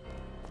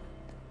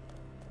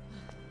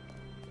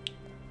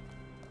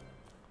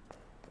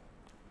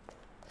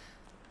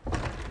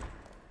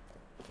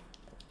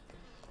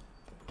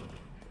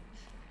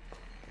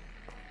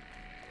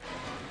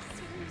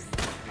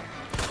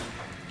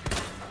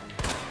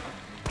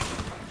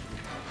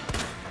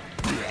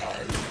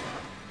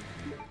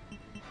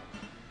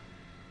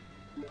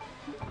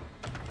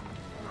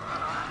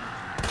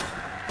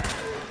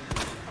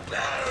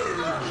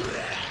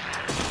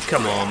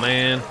 Come on,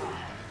 man.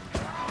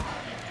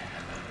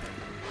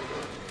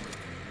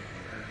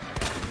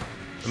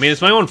 I mean,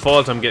 it's my own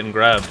fault I'm getting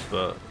grabbed,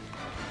 but...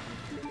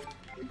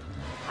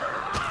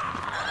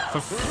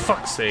 For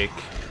fuck's sake.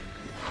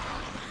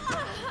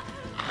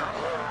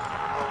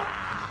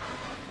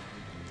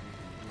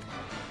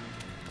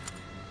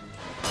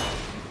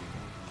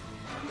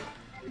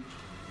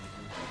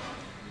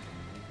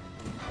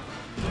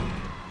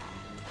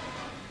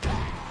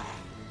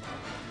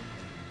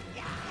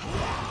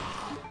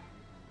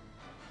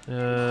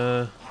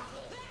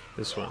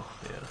 This one,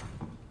 yeah.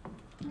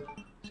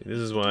 See, this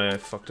is why I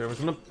fucked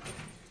everything up.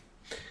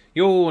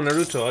 Yo,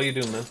 Naruto, how you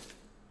doing, man?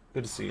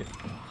 Good to see you.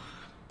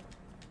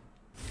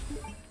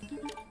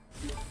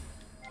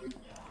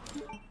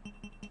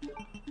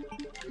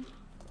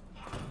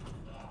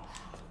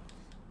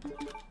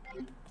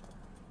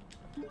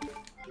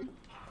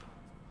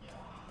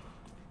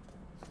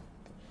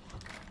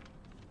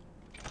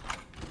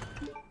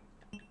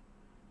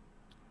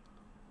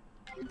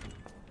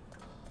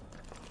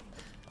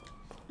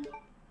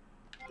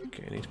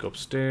 Okay, I need to go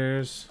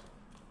upstairs.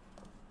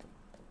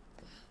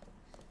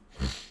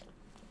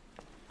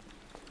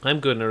 I'm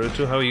good,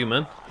 Naruto. How are you,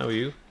 man? How are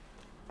you?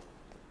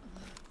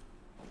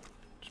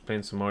 Just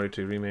playing some Mario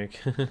 2 Remake.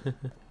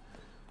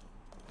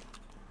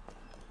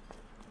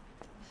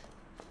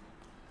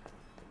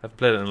 I've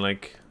played it in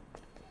like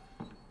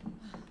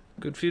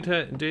good few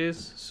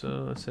days,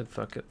 so I said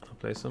fuck it, I'll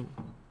play some.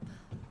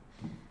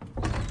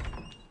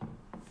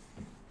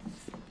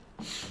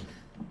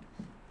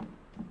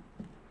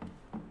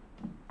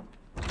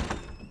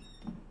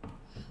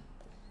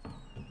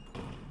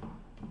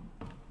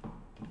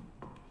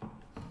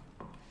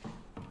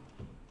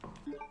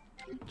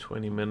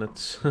 $20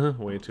 minutes,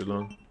 way too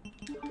long.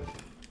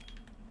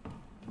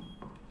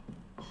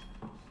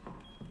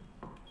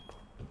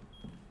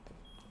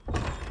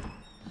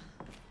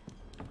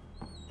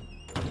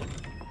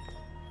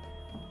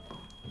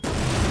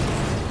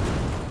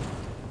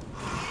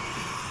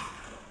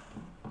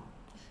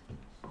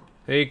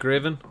 Hey,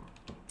 Graven.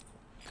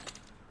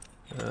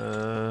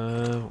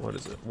 What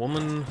is it?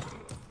 Woman,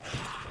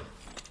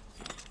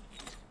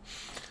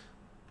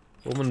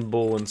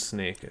 bow, and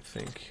snake, I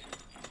think.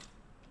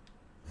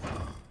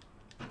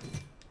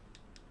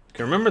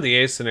 Can remember the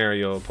A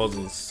scenario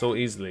puzzles so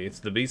easily. It's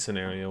the B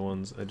scenario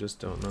ones I just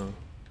don't know.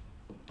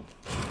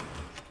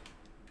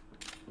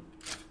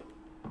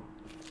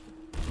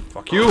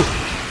 Fuck you!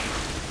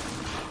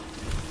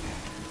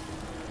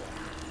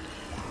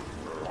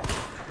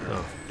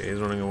 Oh, okay, he's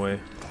running away.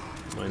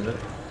 Mind it.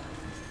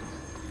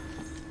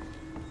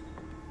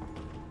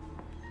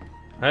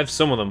 I have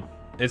some of them.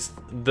 It's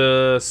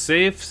the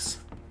safes.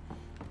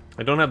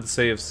 I don't have the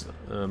saves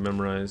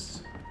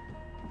memorized.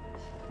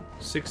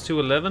 6 to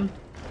 11?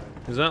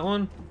 Is that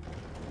one?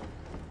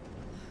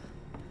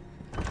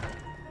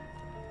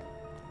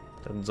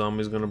 That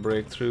zombie's gonna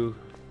break through.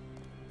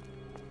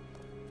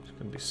 It's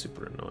gonna be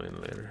super annoying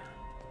later.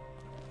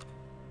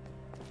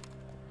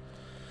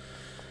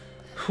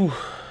 Whew.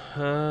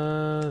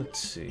 Let's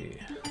see.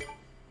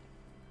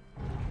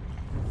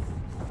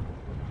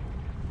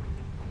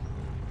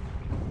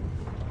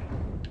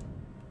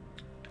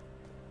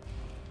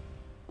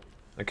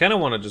 I kind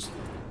of want to just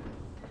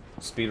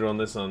speedrun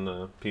this on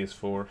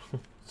PS4.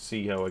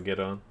 See how I get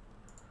on.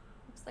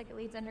 Looks like it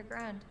leads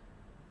underground.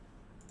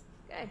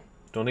 Good.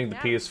 Don't think the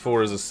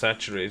PS4 is as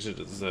saturated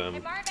as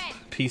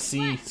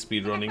PC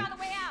speedrunning.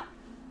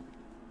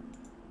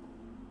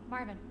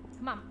 Marvin,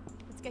 come on.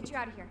 Let's get you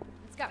out of here.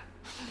 Let's go.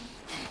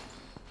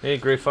 Hey,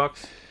 Grey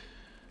Fox.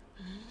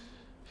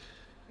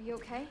 Are you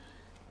okay?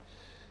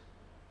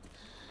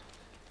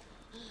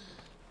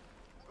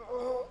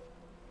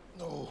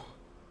 No.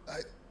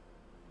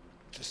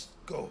 Just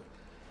go.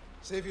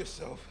 Save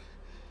yourself.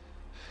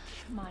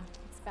 Come on.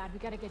 It's bad. We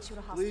gotta get you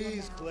to hospital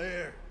Please, now.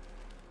 Claire.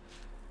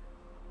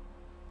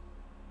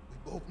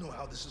 We both know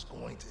how this is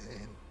going to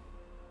end.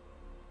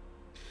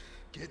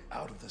 Get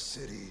out of the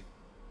city.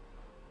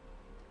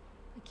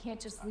 I can't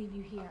just leave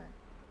you here.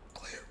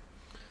 Claire,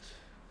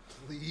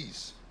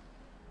 please,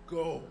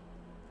 go.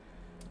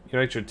 You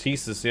write your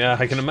thesis, yeah.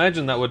 I can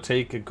imagine that would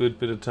take a good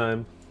bit of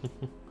time.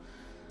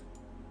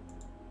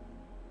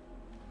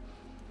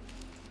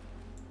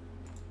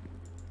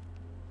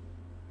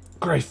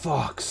 Grey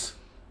Fox.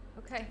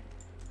 Okay.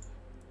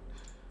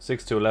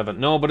 6 to 11.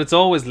 No, but it's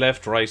always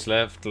left, right,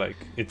 left. Like,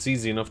 it's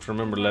easy enough to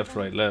remember left,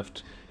 right,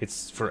 left.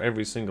 It's for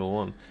every single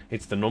one.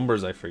 It's the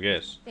numbers I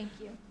forget. Thank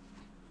you.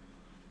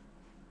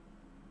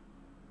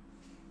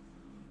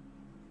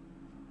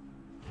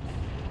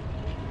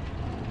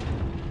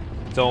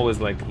 It's always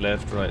like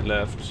left, right,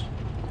 left.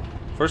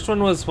 First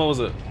one was, what was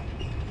it?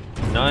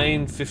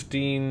 9,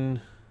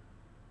 15...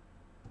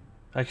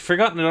 I've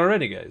forgotten it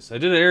already, guys. I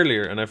did it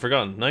earlier and I've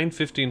forgotten. 9,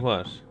 15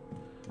 what?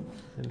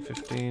 9,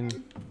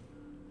 15...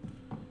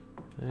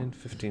 9,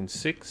 15,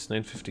 6,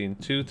 9, 15,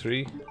 2,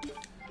 3.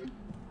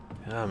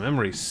 Ah,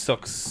 memory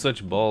sucks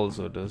such balls,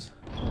 so it does.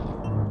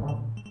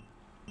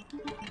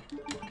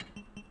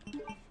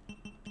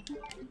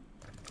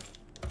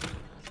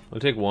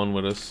 We'll take one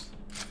with us.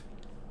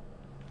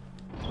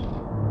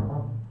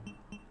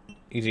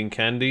 Eating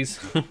candies.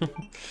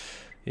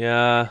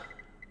 Yeah.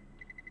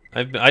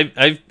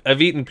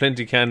 I've eaten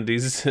plenty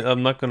candies.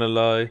 I'm not gonna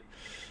lie.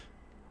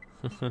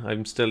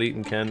 I'm still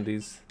eating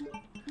candies.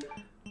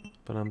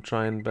 But I'm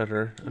trying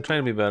better. I'm trying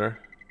to be better.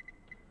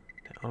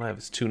 All I have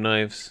is 2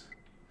 knives.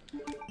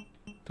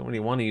 Don't really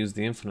want to use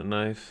the infinite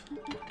knife.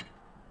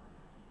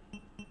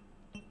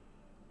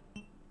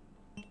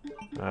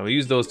 We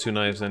use those 2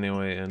 knives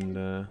anyway,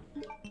 and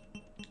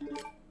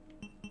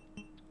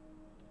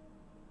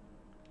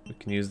we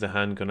can use the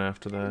handgun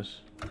after that.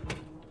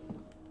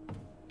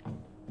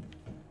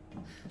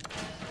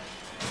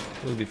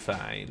 We'll be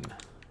fine.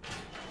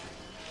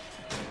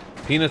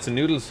 Peanuts and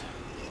noodles.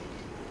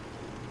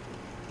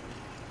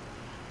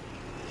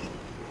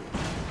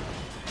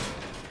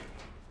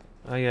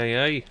 Ay, ay,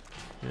 ay.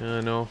 Yeah,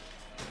 I know.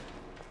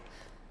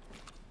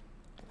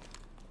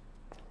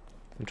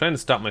 I'm trying to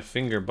stop my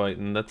finger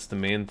biting, that's the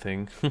main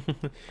thing.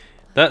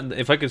 That,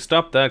 if I could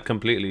stop that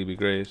completely, it'd be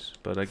great.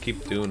 But I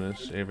keep doing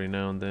it every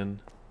now and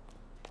then.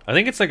 I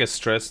think it's like a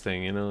stress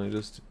thing, you know?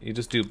 You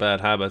just do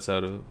bad habits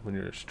out of when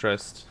you're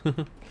stressed.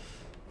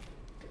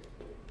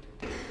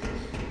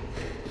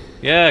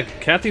 Yeah,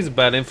 Kathy's a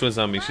bad influence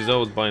on me. She's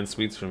always buying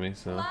sweets for me,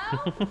 so.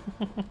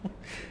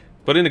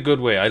 But in a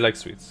good way. I like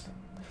sweets.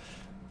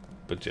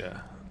 But yeah,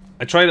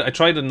 I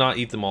try to not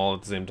eat them all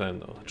at the same time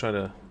though. I try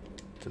to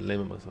To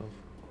limit myself.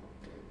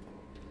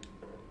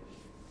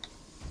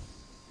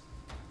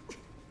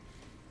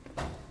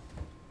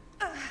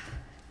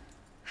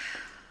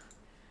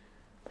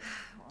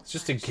 It's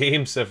just a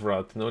game,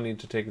 Sephiroth. No need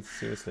to take it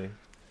seriously.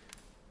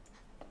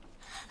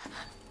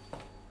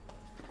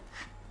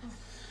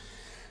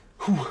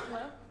 Whew.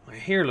 My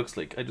hair looks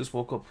like I just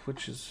woke up,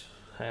 which is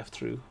half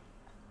through.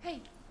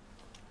 Hey.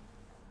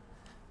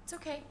 It's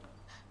okay.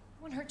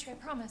 Won't hurt you, I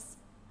promise.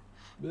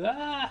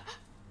 Ah!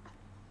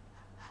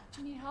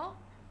 Do you need help?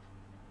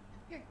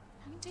 Here,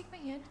 you can take my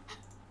hand.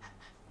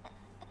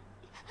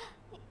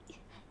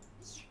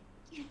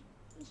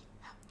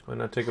 Why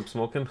not take up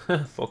smoking?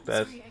 Fuck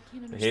that. Sorry, I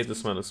can't I hate the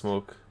smell of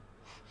smoke.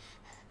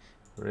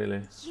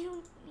 Really.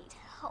 You need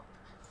help.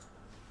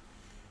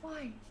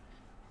 Why?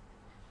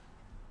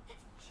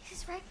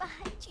 He's right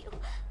behind you.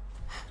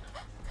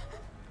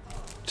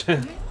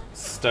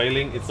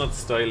 Styling? It's not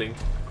styling.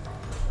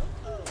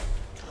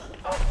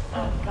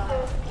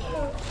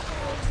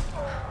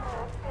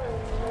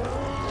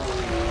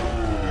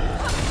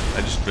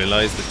 I just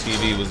realized the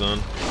TV was on.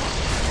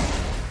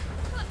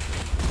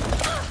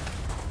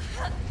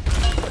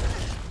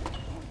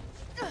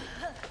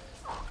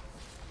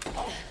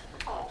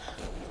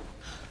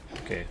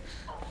 Okay.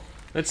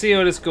 Let's see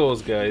how this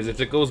goes, guys. If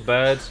it goes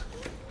bad,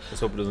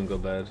 let's hope it doesn't go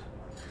bad.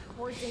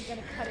 Cords ain't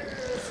gonna cut it.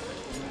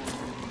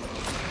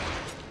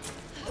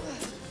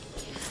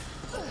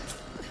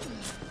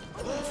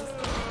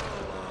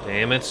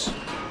 Damn it.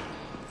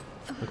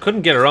 I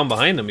couldn't get around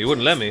behind him. He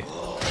wouldn't let me.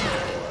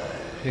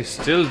 He's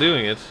still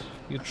doing it.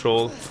 You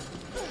troll.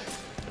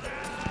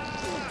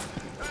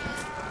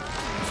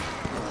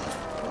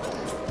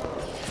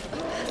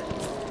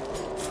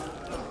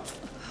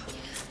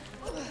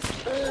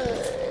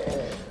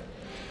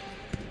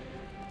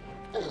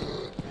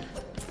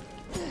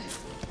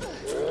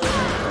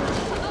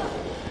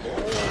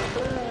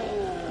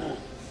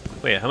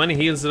 Wait, how many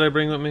heals did I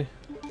bring with me?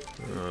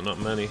 Oh, not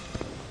many.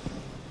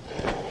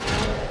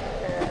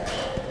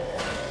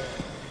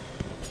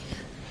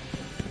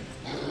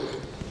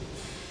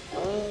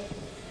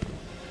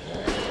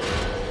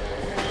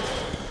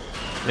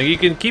 Like, you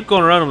can keep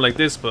going around him like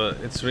this, but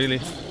it's really...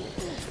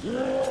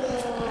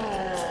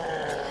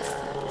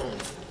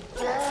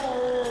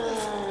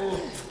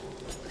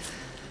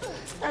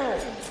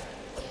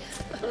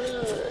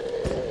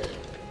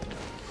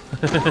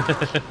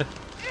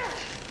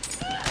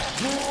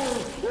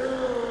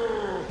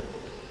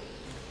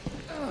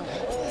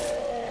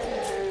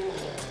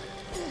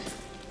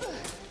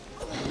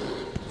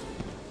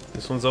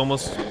 This one's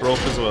almost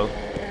broke as well.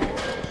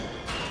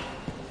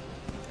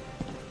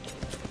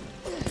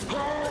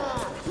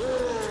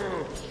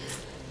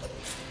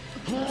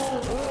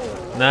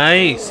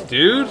 Nice,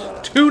 dude!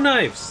 2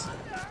 knives!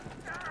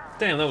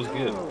 Damn, that was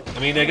good. I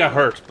mean, they got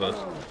hurt, but...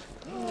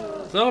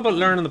 It's all about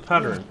learning the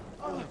pattern.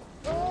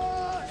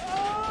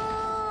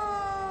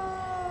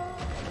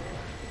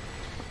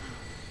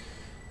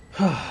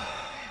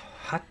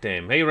 Hot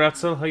damn. Hey,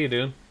 Ratzel, how you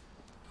doing?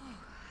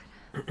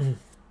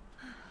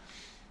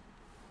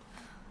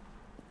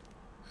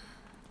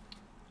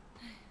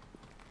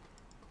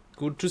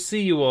 Good to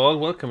see you all.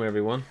 Welcome,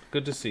 everyone.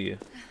 Good to see you.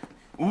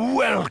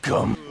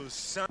 Welcome.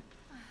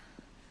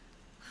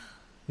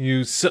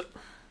 You so...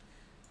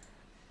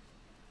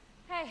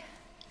 Hey.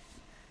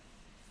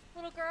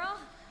 Little girl.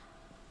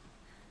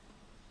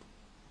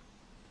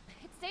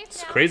 It's safe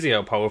It's now. crazy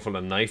how powerful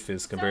a knife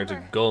is compared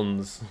to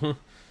guns.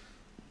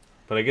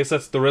 But I guess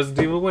that's the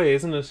Resident Evil way,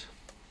 isn't it?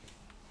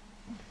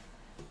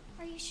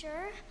 Are you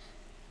sure?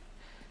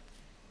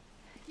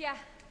 Yeah,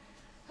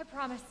 I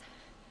promise.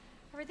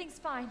 Everything's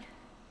fine.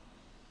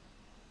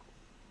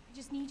 I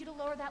just need you to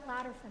lower that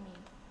ladder for me.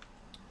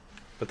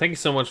 But thank you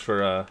so much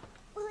for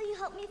Will you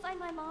help me find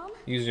my mom?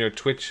 using your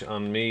Twitch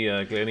on me,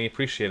 Glennie.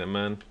 Appreciate it,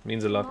 man.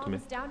 Means a lot to me.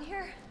 Mom is down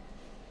here?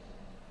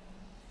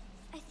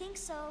 I think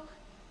so.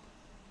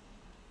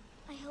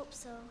 I hope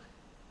so.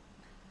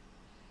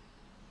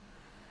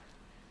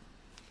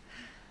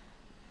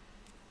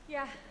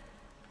 Yeah,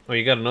 Oh,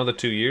 you got another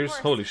 2 years?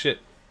 Holy shit.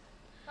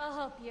 I'll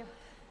help you.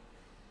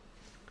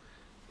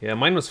 Yeah,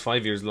 mine was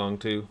 5 years long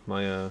too,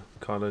 my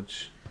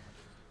college.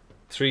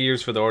 3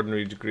 years for the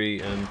ordinary degree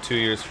and 2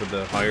 years for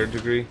the higher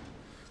degree,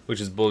 which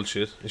is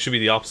bullshit. It should be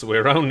the opposite way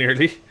around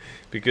nearly,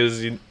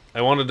 because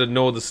I wanted to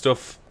know the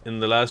stuff in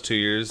the last 2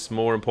 years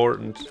more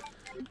important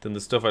than the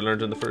stuff I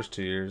learned in the first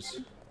 2 years.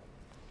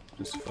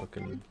 Just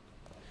fucking,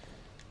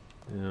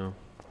 you know,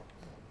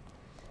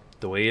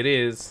 the way it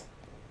is.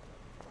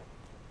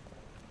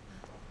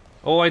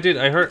 Oh, I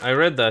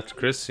read that,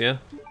 Chris, yeah.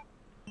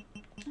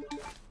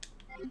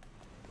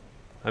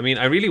 I mean,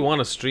 I really want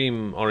to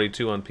stream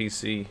RE2 on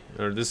PC,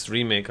 or this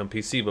remake on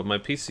PC, but my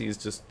PC is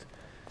just...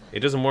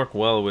 It doesn't work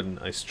well when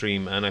I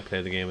stream and I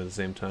play the game at the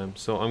same time.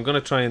 So I'm going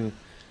to try and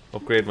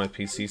upgrade my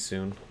PC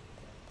soon.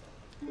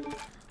 Well,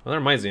 that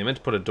reminds me, I meant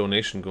to put a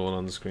donation goal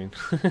on the screen.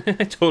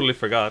 I totally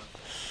forgot.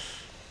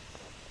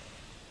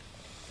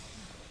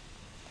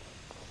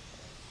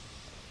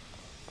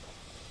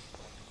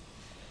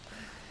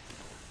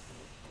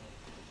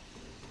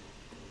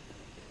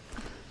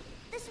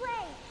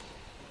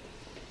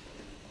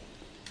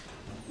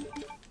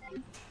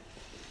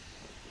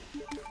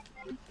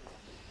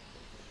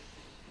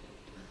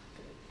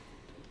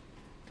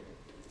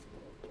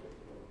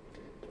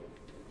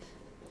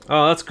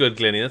 Oh, that's good,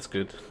 Glennie. That's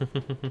good.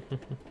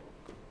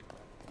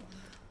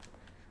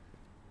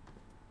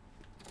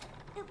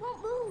 It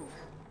won't move.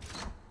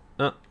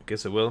 Oh,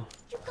 guess it will.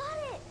 You got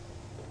it.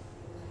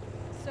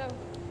 So,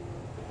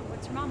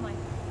 what's your mom like?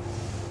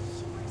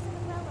 She works at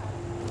Umbrella.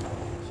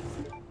 She's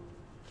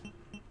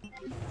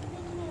making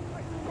an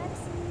important new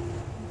medicine.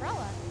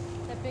 Umbrella?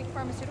 That big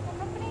pharmaceutical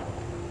company?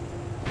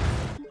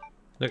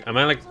 Look, I'm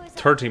at like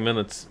 30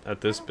 minutes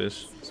at this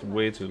bit. It's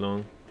way too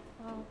long.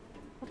 Well,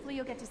 hopefully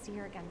you'll get to see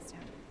her again soon.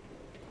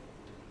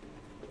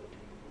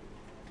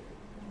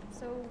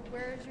 So,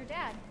 where's your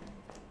dad?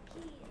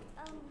 He,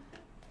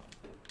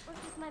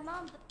 works with my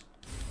mom,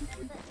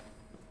 but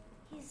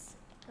he's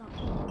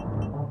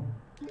gone.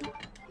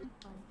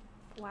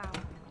 Wow.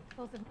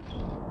 Both of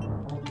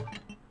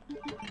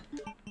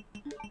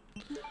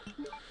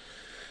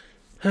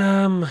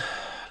La,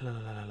 la,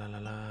 la, la, la,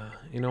 la.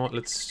 You know what?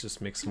 Let's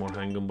just make some more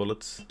handgun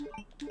bullets.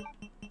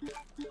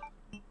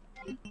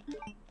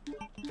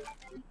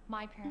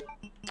 my parents.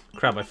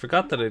 Crap, I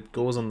forgot that it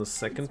goes on the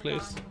second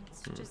place.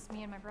 It's just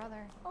me and my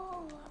brother.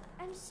 Oh,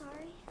 I'm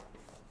sorry.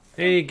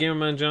 Hey,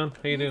 Gamerman John.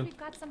 How you doing? We've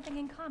got something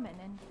in common,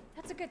 and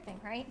that's a good thing,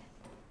 right?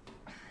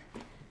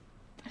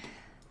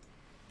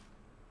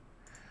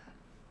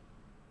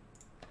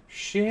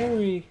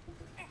 Sherry.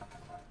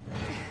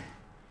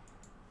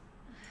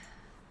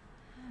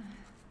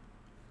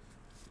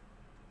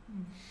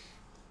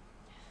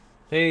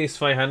 Hey,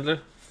 Spy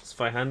Handler.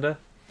 Spy Handa.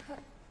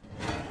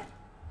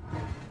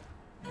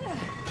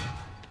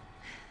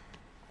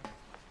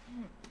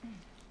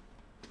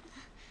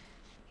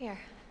 Here.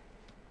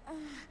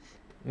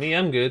 Me,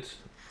 I'm good.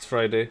 It's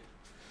Friday.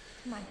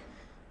 Come on.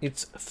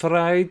 It's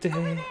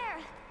Friday,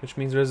 which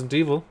means Resident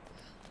Evil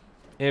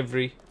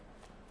every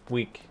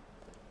week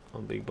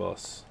on Big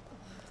Boss.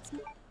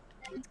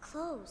 It's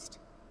closed.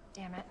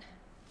 Damn it.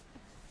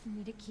 I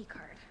need a key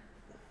card.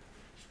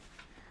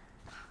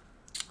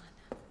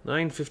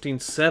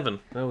 9:15:7.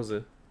 That was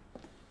it.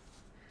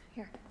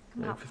 Here,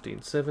 come out.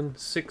 9:15:7.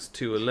 6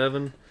 to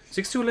 11.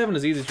 6 to 11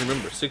 is easy to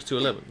remember. 6 to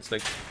 11. It's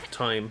like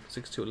time.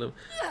 6 to 11.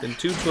 Then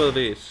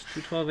 2:12:8.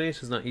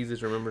 2:12:8 is not easy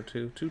to remember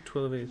too.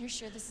 2:12:8. You're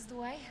sure this is the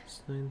way?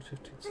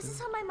 9:15:7. This is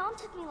how my mom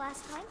took me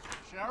last time.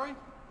 Sherry?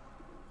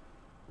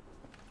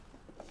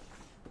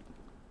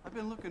 I've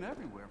been looking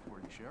everywhere for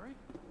you, Sherry.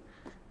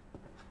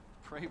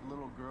 Brave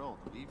little girl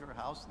to leave your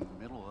house in the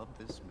middle of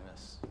this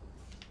mess.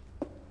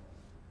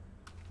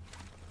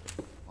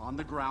 On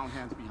the ground,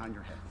 hands behind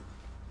your head.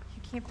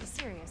 You can't be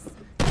serious.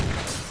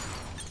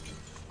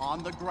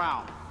 On the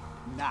ground,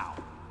 now.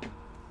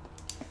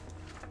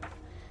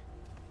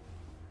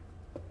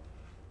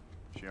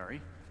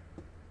 Sherry,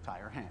 tie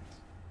her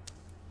hands.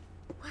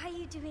 Why are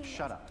you doing this?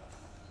 Shut up.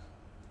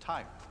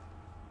 Tie her.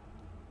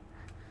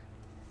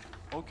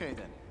 Okay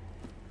then.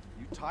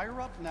 You tie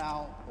her up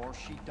now, or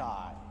she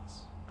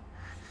dies.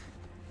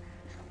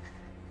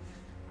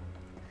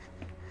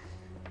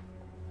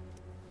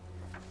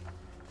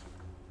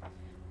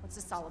 What's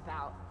this all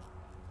about?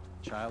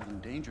 Child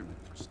endangerment,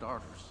 for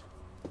starters.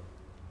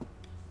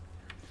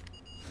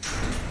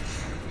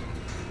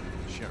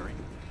 Sherry,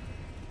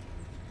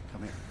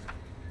 come here.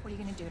 What are you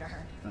gonna do to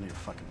her? None of your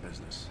fucking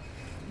business.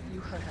 If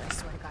you hurt her, I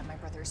swear to God, my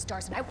brother is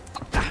stars and I will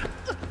fuck.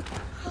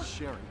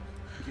 Sherry,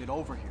 get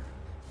over here.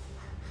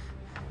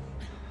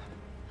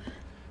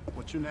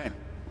 What's your name?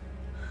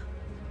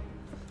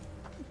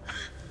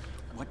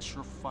 What's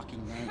your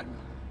fucking name?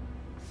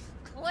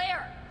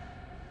 Claire!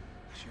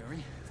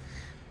 Sherry,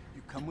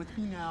 you come with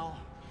me now,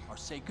 or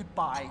say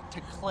goodbye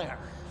to Claire.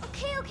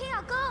 Okay,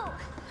 I'll go.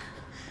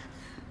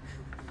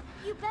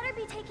 You better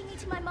be taking me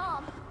to my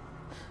mom.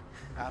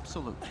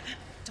 Absolutely.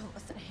 Don't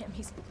listen to him,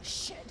 he's full of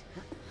shit.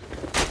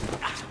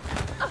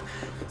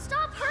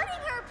 Stop hurting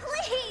her,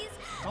 please!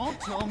 Don't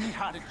tell me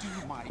how to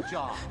do my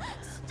job.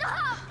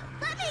 Stop!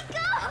 Let me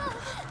go!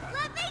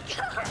 Let me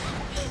go!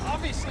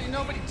 Obviously,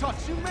 nobody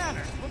taught you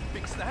manners. We'll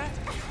fix that.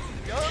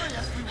 Oh,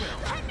 yes, we will.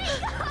 Let me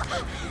go!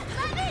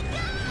 Let me go!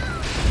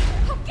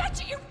 I'll get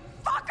you, you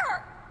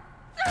fucker!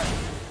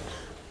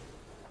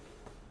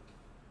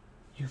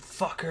 You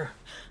fucker.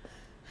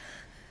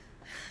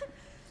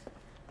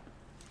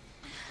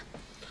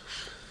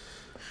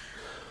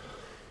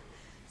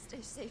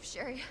 Stay safe,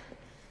 Sherry.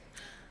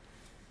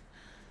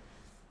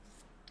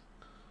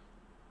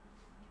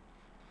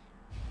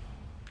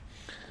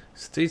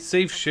 Stay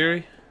safe,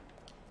 Sherry.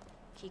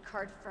 Key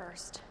card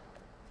first.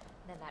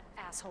 Then that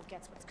asshole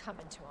gets what's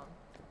coming to him.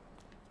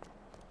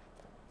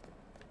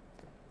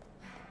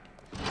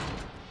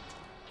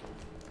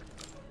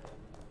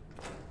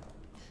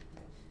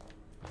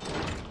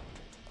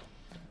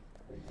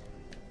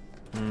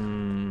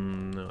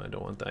 No, I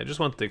don't want that. I just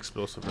want the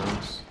explosive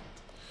rounds.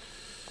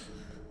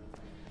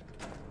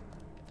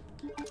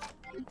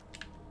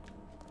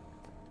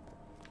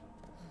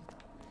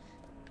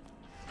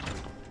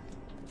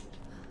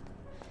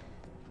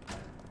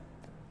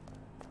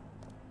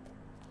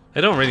 I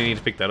don't really need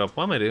to pick that up.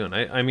 What am I doing?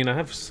 I mean, I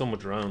have so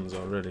much rounds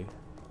already.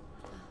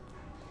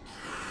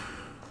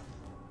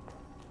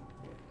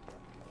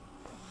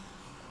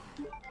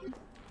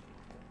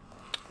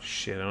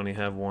 Shit, I only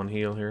have one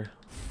heal here.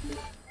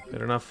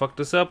 Better not fuck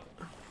this up.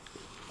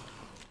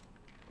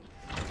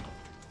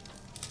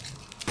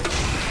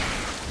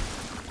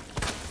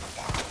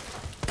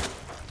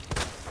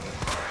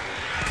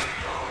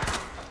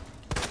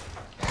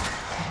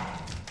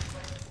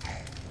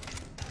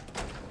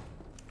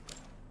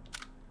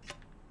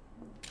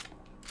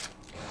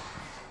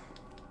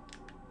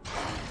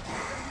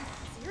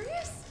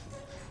 Serious?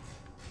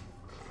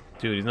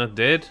 Dude, he's not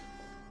dead?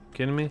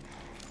 Kidding me?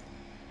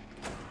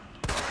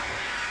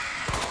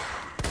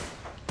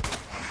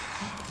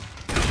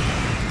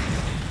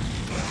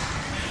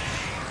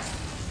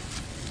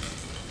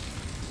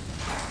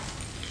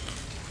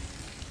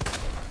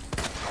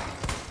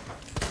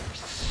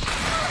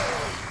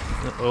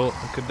 Uh-oh,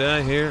 I could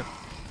die here.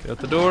 Get out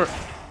the door.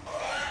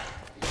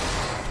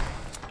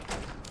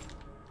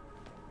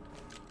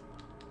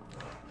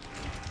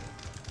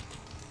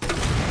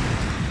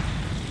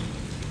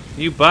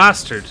 You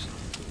bastard!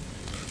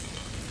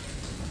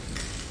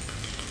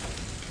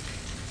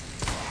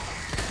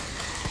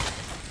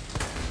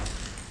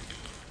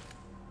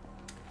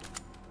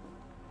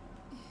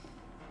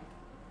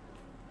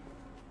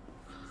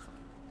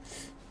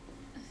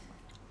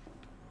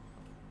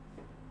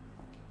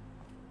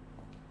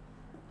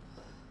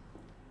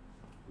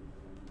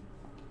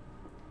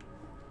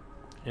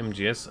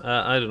 MGS?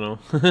 I don't know.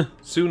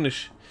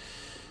 Soonish.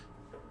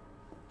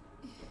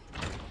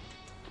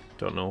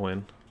 Don't know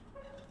when.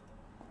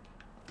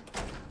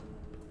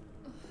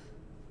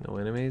 No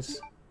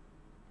enemies?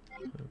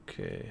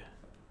 Okay.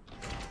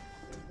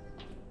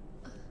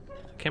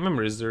 Can't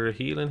remember, is there a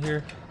heal in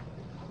here?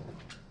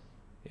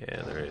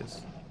 Yeah, there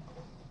is.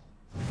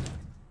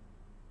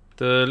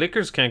 The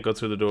lickers can't go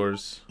through the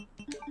doors.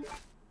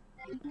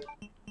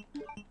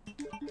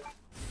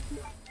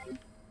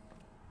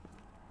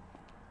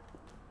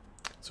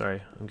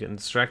 Sorry, I'm getting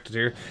distracted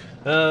here.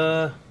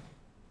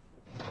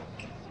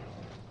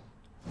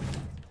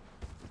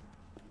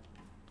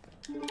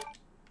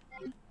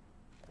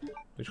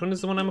 Which one is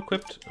the one I'm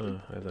equipped?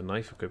 Oh, I have the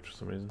knife equipped for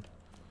some reason.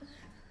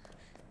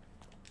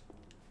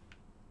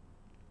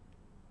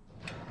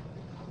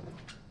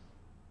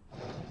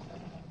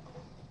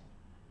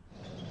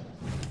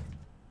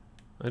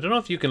 I don't know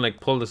if you can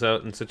like pull this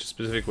out in such a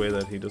specific way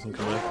that he doesn't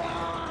come out.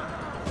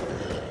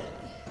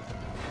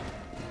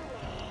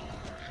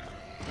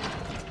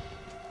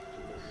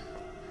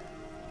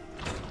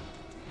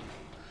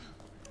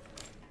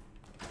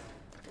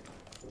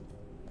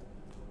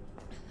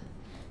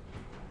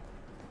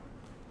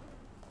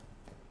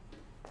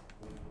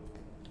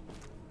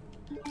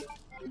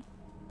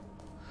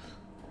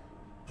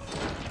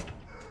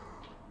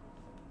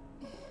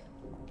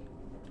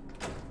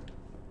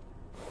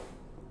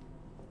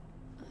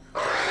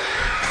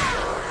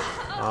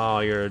 Oh,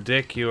 you're a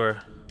dick, you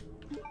are.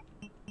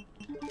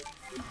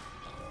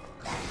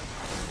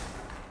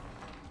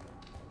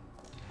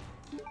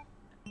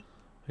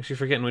 Actually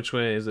forgetting which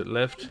way. Is it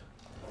left?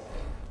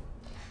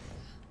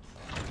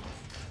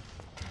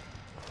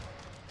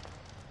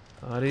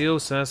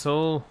 Adios,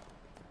 asshole.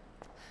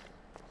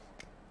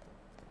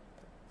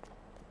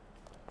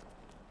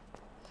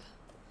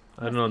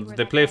 I don't know, did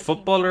they play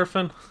football or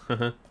fun?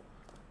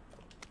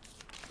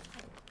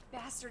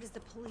 Bastard is the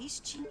police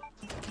chief.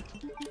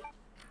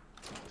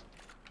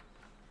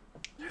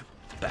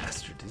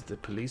 Bastard is the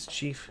police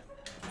chief.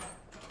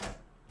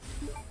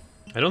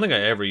 I don't think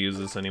I ever use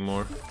this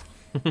anymore.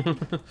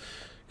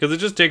 Because it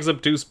just takes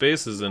up 2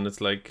 spaces and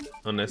it's like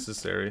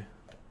unnecessary.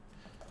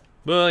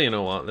 Well, you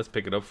know what, let's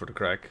pick it up for the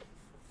crack.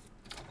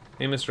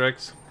 Hey, Mr.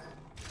 X.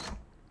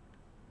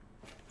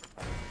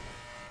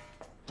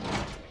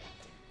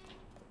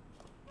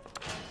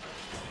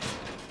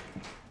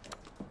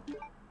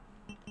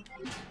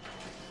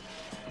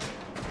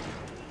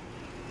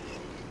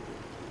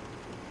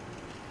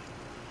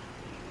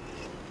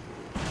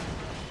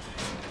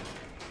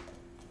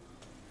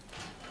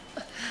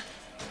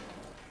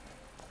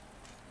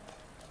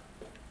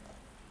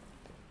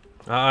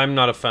 I'm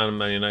not a fan of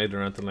Man United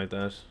or anything like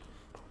that.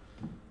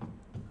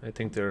 I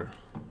think they're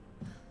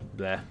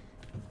bleh.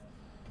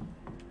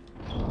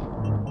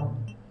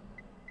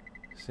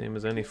 Same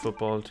as any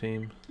football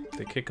team.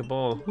 They kick a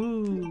ball.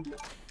 Woo!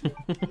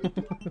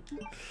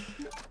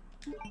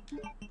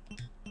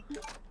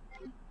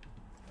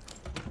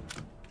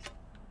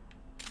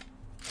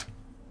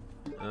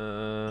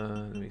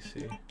 Let me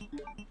see.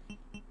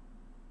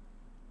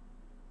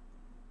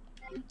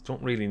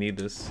 Don't really need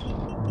this.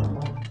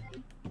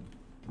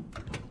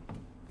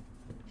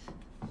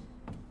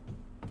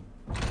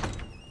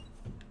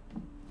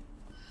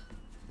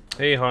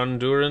 Hey,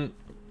 Honduran.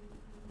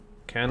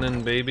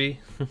 Canon,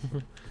 baby.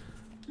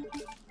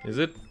 Is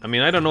it? I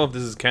mean, I don't know if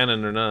this is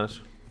canon or not.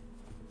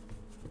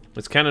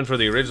 It's canon for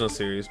the original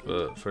series,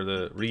 but for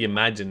the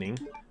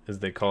reimagining, as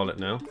they call it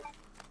now.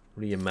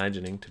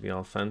 Reimagining to be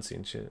all fancy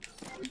and shit.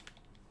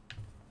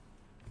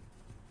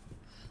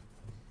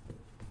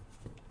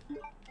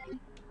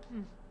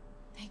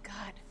 Thank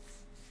God.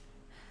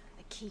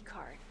 The key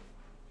card.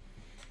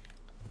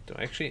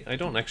 I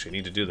don't actually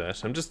need to do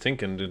that. I'm just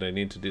thinking, did I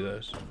need to do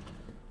that?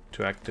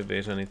 to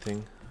activate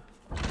anything.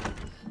 I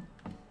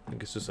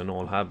think it's just an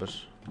old habit.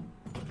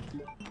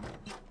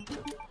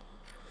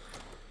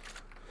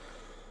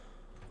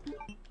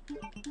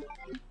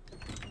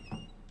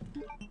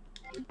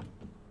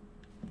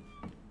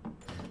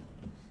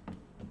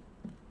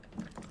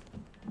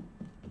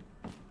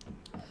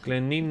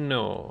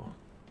 Glenino.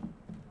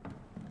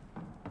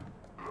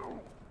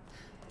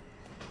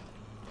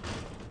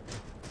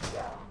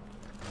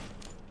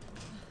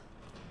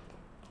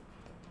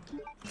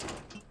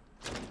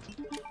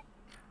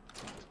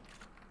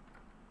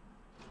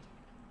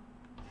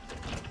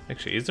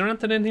 Actually, is there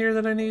anything in here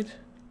that I need?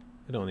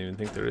 I don't even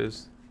think there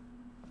is.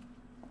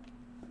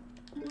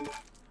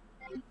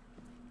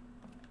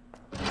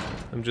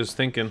 I'm just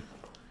thinking.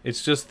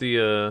 It's just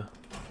the,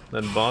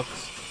 that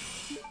box.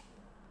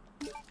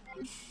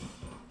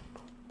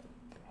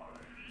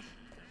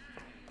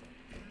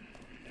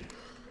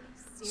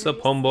 Sup,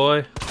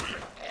 homeboy?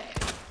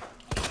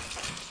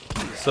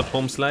 Sup,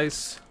 home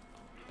slice?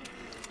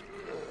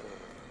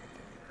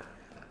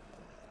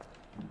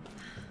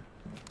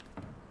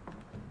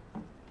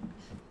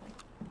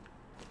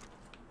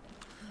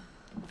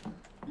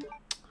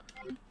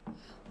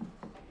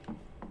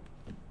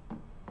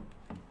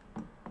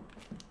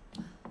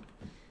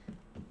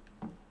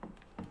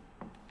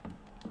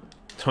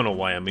 Don't know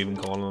why I'm even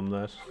calling them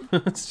that.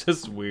 It's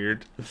just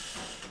weird.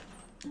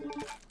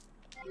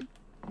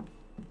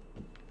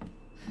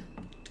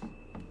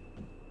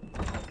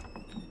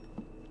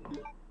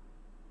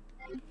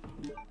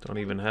 Don't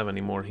even have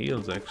any more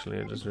heals, actually,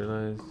 I just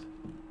realized.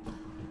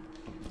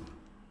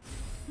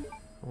 I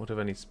won't have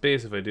any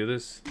space if I do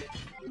this.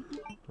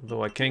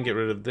 Although I can get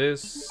rid of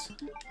this.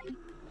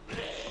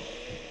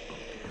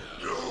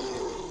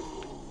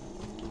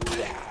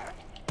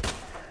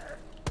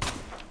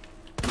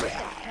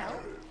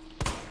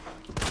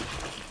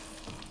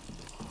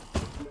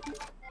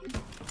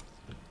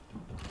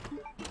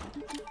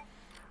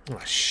 Oh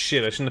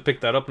shit, I shouldn't have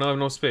picked that up, now I have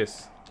no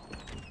space.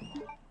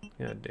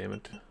 God damn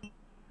it.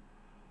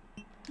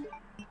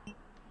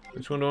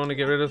 Which one do I want to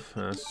get rid of?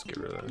 Let's just get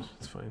rid of that,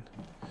 it's fine.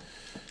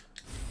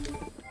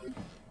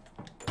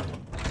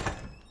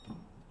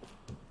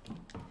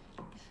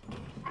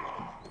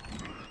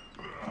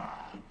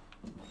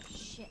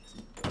 Shit.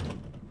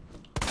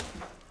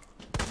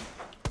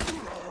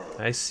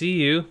 I see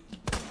you.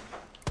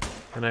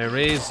 And I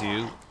raise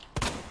you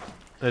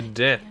a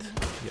debt,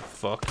 you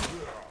fuck.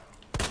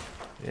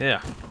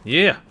 Yeah,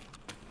 yeah.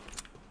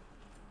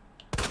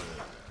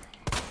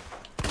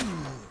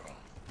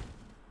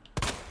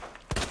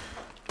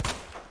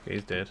 Okay,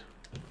 he's dead.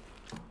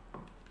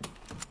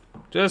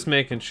 Just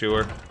making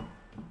sure.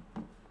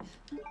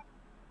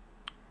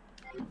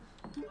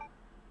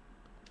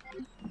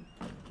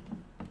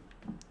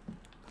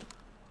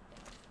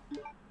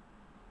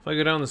 If I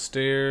go down the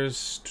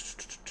stairs,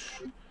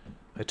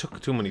 I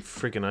took too many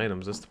freaking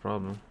items. That's the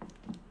problem.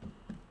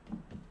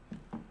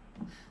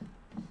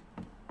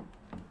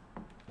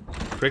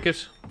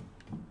 Cricket?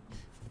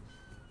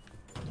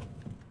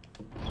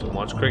 Don't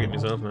watch cricket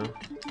myself, man.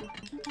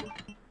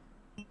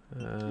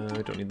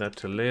 I don't need that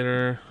till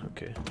later.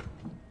 Okay.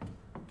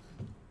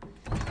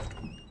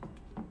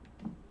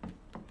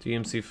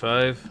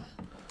 DMC5. I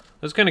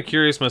was kind of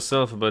curious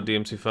myself about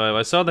DMC5.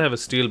 I saw they have a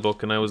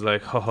steelbook and I was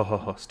like, ha ha ha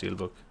ha,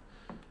 steelbook.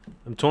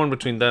 I'm torn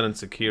between that and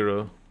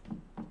Sekiro.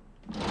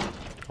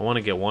 I want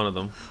to get one of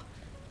them.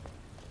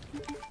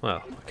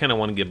 Well, I kind of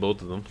want to get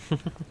both of them.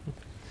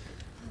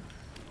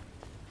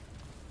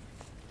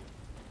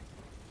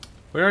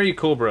 Where are you,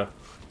 Cobra?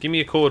 Give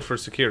me a code for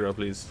Sekiro,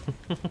 please.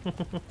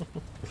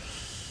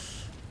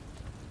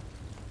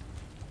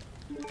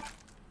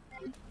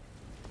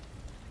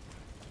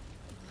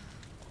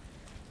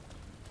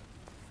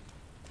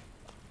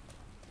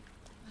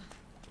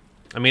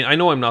 I mean, I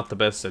know I'm not the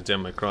best at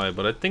Devil May Cry,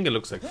 but I think it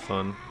looks like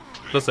fun.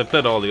 Plus, I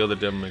played all the other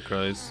Devil May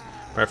Crys,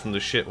 apart from the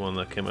shit one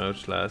that came out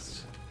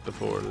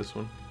before this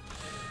one.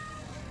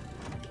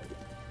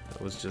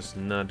 That was just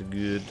not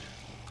good.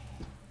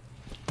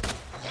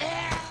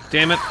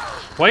 Damn it.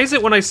 Why is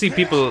it when I see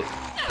people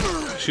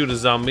shoot a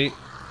zombie,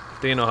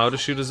 they know how to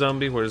shoot a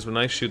zombie, whereas when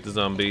I shoot the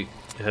zombie,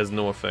 it has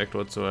no effect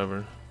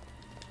whatsoever?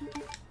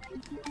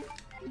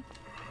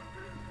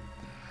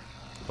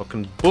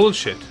 Fucking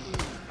bullshit.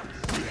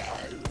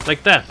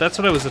 Like that. That's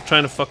what I was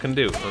trying to fucking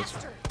do.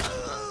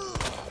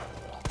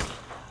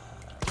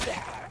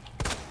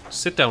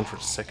 Sit down for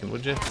a second,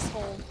 would you?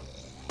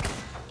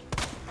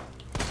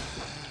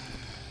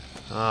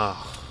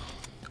 Ah.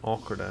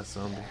 Awkward ass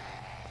zombie.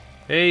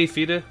 Hey,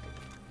 Fida.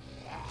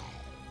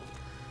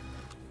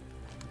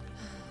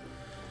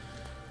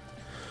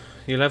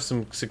 You'll have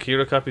some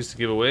Sekiro copies to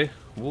give away.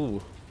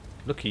 Ooh,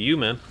 look at you,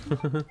 man.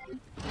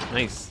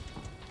 Nice.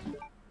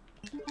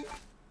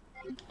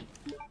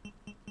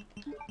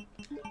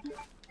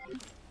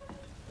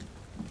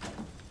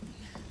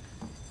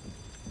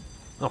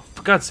 Oh,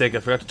 for God's sake, I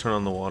forgot to turn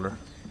on the water.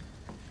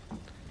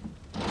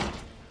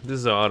 This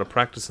is how out of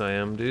practice I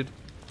am, dude.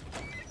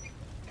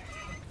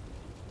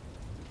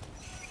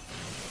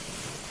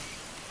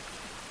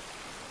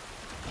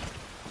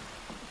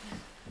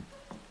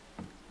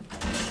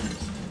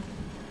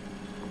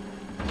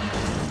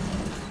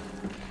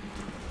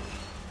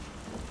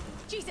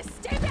 Jesus,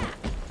 stay back!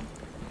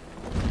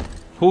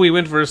 Oh, he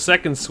went for a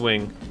second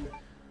swing.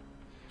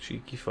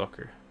 Cheeky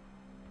fucker.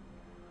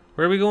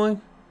 Where are we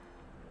going?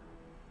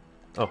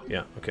 Oh,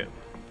 yeah, okay.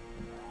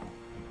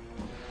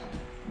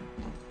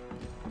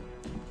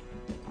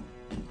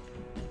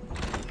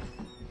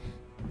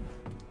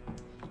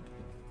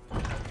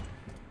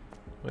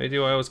 Why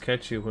do I always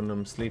catch you when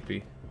I'm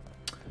sleepy?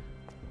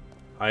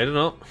 I don't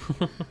know.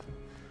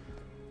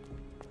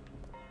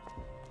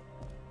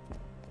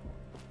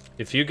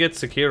 If you get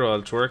Sekiro,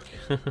 I'll twerk.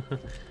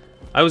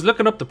 I was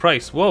looking up the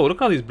price. Whoa, look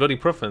at all these bloody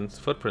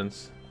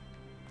footprints.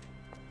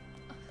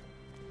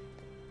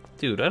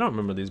 Dude, I don't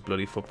remember these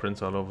bloody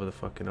footprints all over the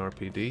fucking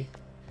RPD.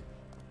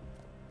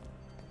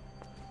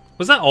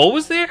 Was that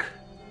always there?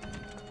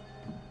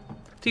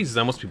 Jesus,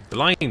 I must be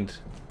blind.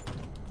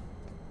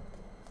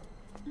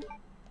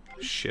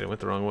 Shit, I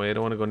went the wrong way. I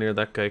don't want to go near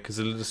that guy because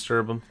it'll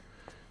disturb him.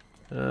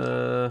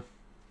 Where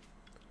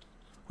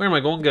am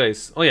I going,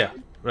 guys? Oh yeah,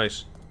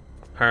 right.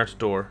 Heart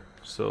door.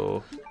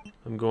 So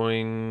I'm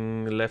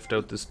going left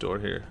out this door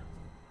here.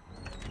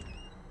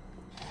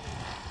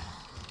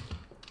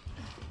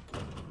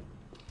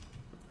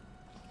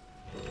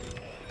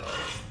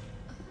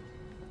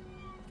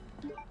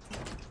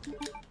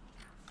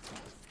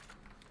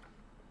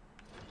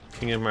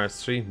 Kingdom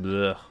Hearts 3.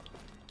 Blech.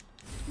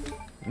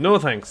 No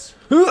thanks.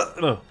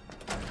 No.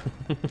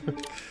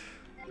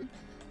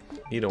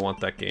 You don't want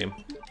that game.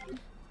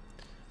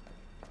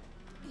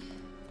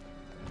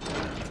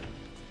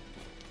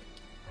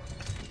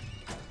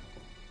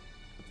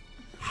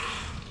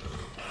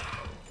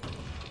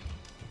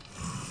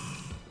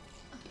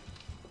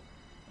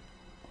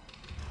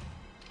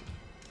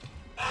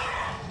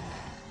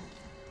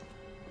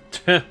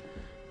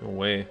 No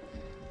way.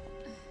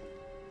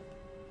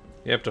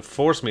 You have to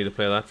force me to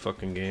play that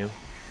fucking game.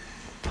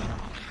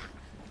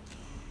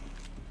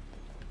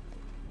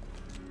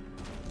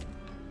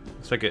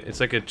 It's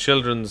like a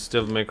children's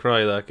Devil May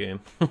Cry, that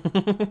game.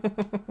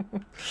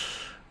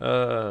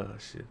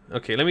 Shit.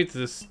 Okay, let me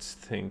just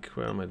think.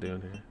 Where am I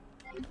doing here?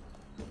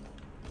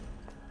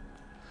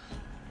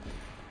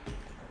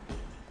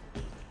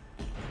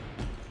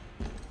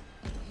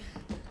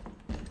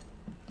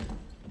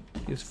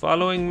 He's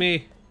following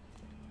me.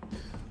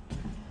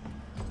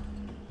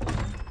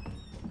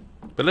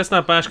 But let's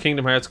not bash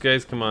Kingdom Hearts,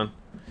 guys. Come on.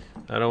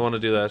 I don't want to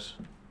do that.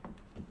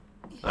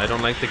 I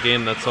don't like the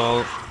game. That's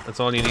all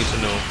you need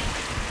to know.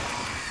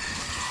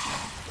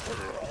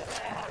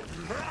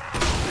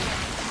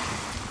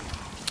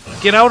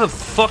 Get out of the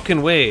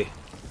fucking way.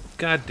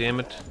 God damn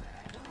it.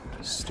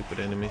 Stupid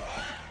enemy.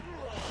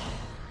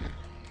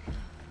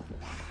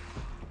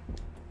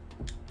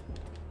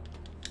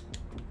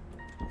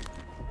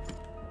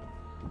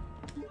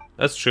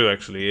 That's true,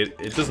 actually.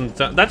 It doesn't.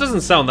 That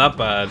doesn't sound that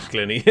bad,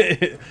 Glenny.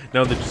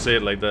 Now that you say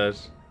it like that.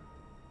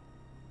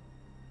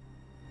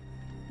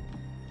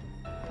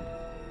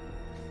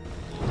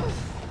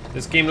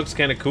 This game looks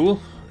kind of cool.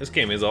 This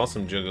game is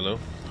awesome, Juggalo.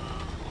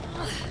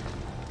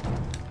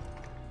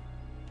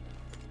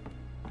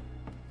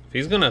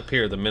 He's gonna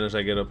appear the minute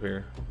I get up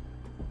here.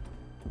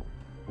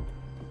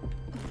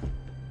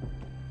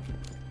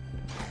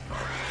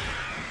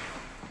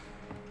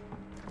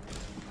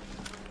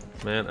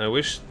 Man, I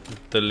wish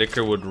the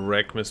liquor would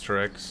wreck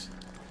Mr. X.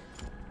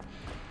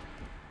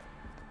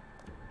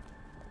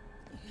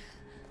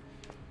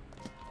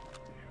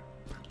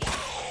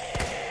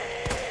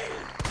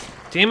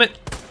 Damn it!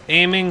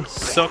 Aiming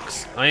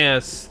sucks.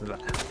 Yes. Get him,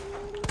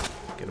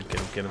 get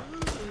him, get him.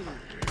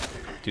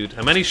 Dude,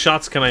 how many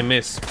shots can I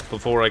miss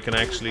before I can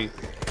actually...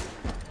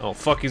 Oh,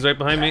 fuck, he's right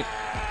behind me.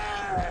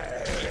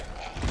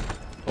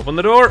 Open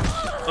the door!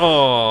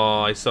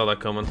 Oh, I saw that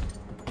coming.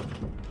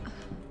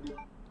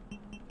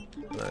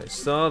 I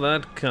saw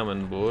that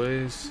coming,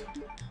 boys.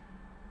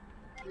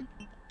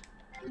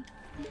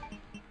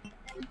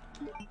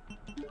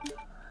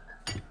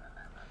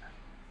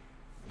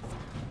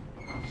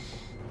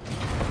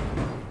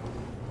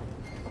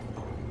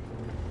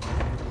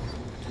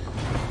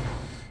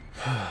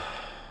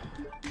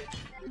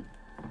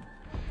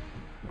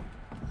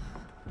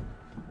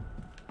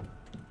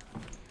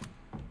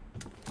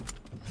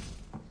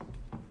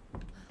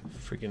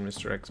 Freaking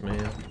Mr. X,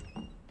 man.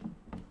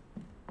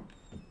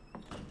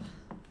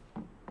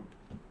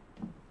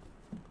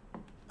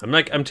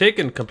 I'm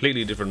taking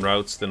completely different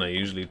routes than I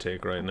usually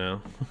take right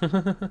now.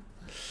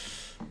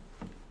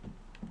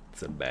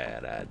 It's a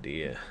bad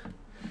idea.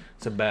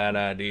 It's a bad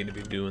idea to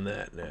be doing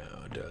that now,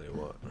 I tell you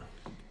what.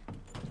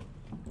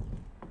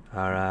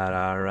 Alright,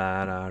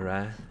 alright,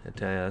 alright. I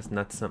tell you, that's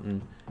not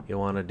something you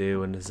want to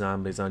do when the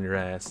zombie's on your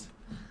ass.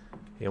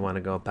 You want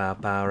to go pow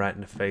pow right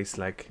in the face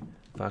like,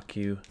 fuck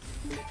you.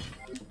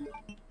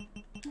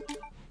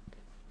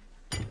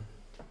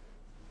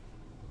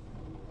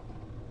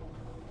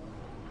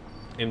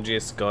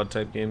 MGS God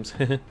type games.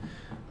 Yeah,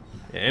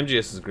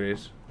 MGS is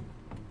great.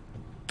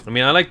 I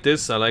mean, I like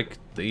this. I like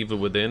The Evil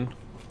Within.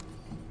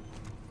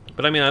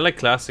 But I mean, I like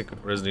classic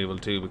Resident Evil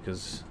 2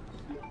 because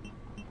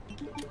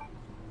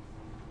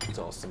it's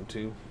awesome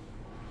too.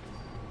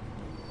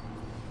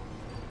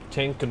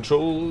 Tank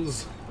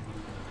controls.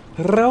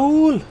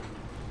 Raul!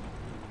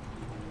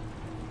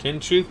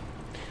 Tenchu?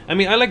 I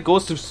mean, I like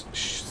Ghost of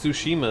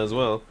Tsushima as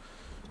well.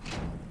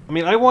 I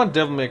mean, I want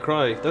Devil May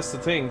Cry, that's the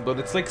thing, but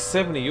it's like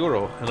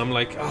 €70, and I'm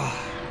like,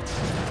 ah.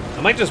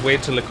 I might just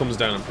wait till it comes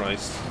down in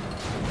price.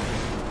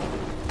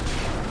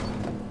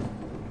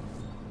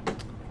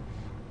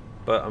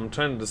 But I'm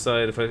trying to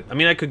decide if I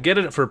mean, I could get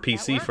it for a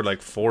PC for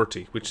like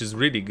 40, which is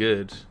really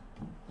good.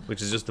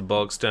 Which is just the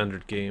bog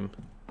standard game.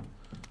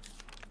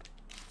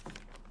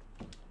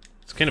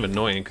 It's kind of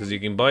annoying because you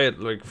can buy it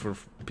like for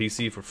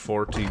PC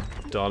for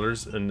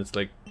 $40 and it's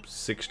like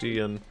 60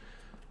 on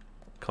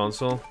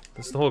console.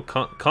 That's the whole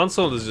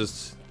console is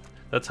just,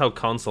 that's how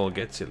console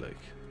gets you, like.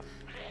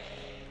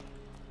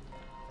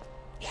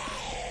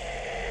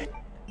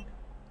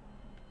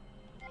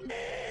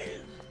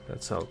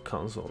 That's how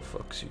console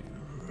fucks you.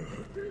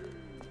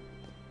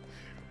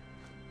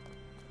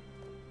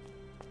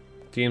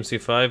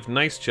 DMC5,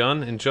 nice,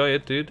 John. Enjoy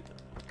it, dude.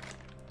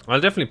 I'll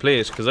definitely play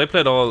it because I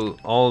played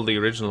all the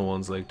original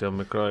ones, like Devil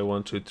May Cry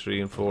 1, 2,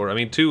 3, and 4. I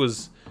mean, 2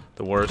 was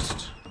the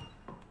worst.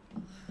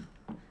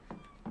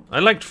 I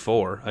liked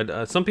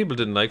 4. Some people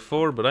didn't like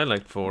 4, but I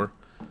liked 4.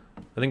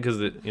 I think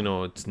because you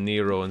know, it's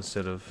Nero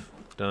instead of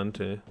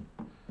Dante.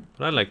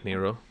 But I like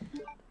Nero.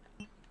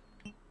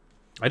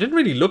 I didn't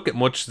really look at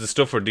much of the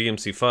stuff for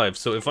DMC5,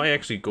 so if I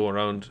actually go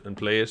around and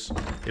play it,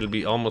 it'll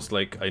be almost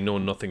like I know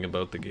nothing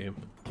about the game.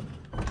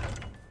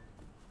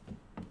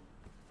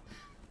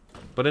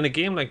 But in a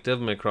game like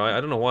Devil May Cry, I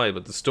don't know why,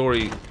 but the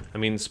story, I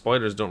mean,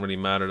 spoilers don't really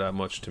matter that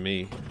much to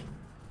me.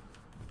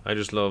 I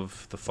just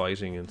love the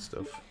fighting and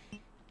stuff.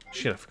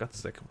 Shit, I forgot the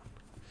second one.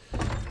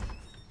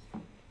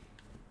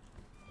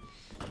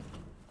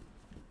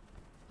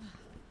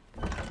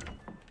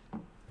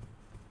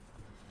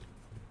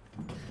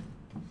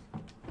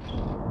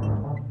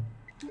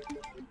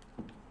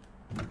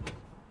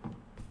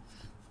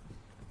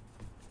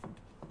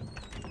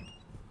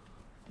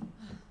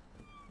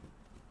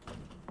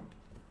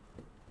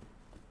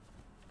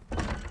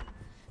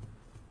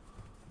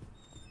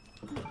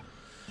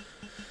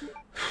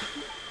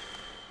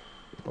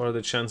 What are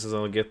the chances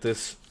I'll get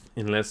this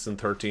in less than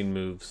 13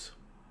 moves?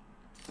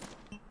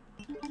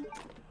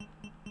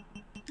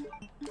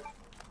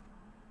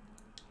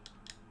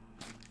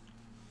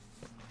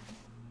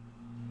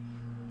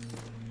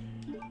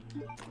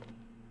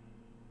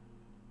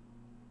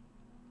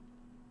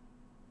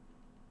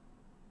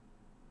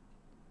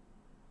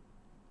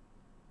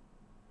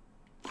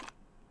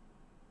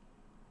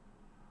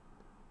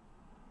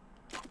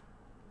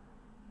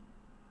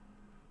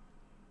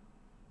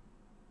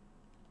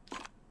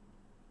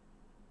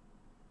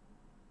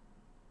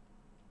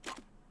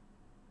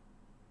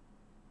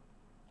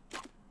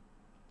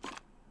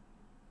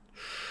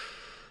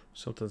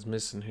 Something's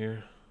missing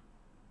here.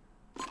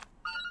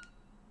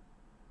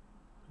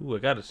 Ooh, I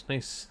got it.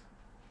 Nice.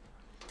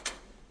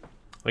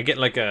 I get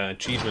like a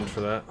achievement for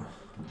that.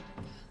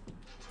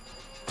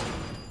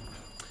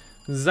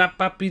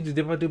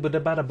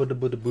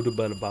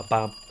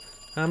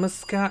 I'm a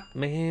Scott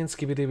man.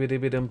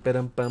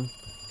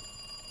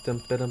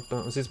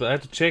 I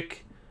have to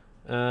check,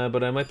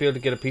 but I might be able to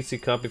get a PC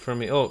copy from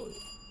me. Oh,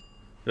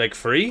 like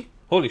free?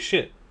 Holy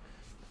shit!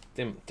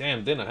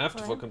 Damn, then I have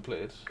to fucking play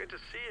it. Good to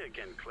see you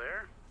again,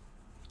 Claire.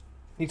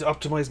 Need to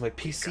optimize my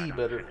PC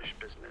better.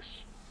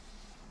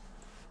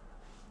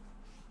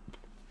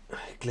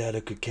 Glad I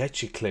could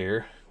catch you,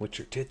 Claire, with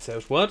your tits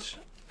out. What?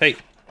 Hey,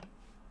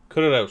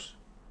 cut it out.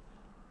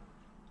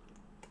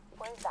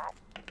 Where's that?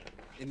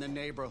 In the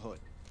neighborhood.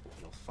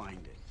 You'll find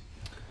it.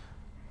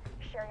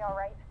 Sherry all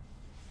right?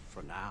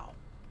 For now.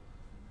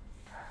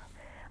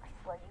 I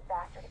swear, you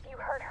bastard, if you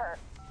hurt her.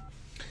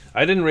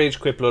 I didn't rage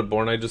quit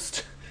Bloodborne. I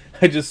just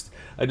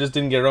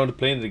didn't get around to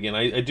playing it again.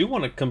 I do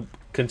want to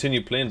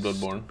continue playing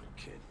Bloodborne,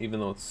 even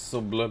though it's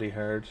so bloody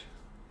hard. If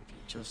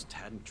you just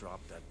hadn't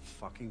dropped that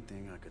fucking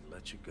thing, I could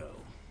let you go.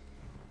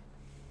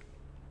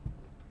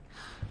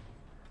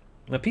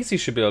 My PC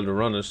should be able to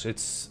run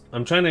it.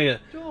 I'm going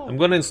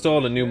to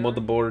install a new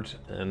motherboard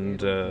and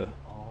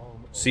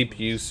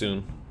CPU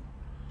soon.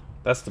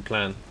 That's the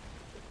plan.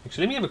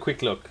 Actually, let me have a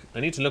quick look. I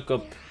need to look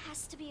up. There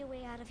has to be a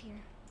way out of here.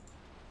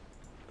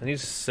 I need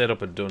to set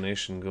up a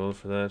donation goal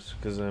for that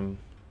because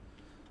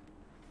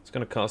it's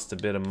going to cost a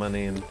bit of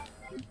money and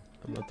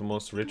I'm not the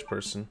most rich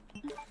person.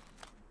 I'm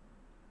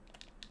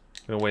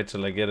going to wait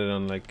till I get it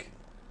on like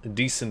a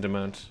decent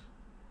amount.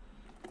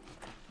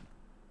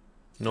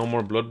 No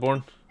more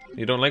Bloodborne?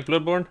 You don't like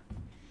Bloodborne?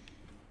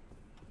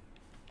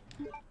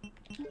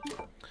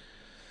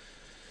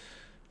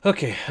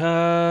 Okay,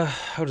 how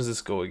does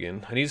this go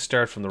again? I need to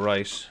start from the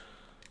right.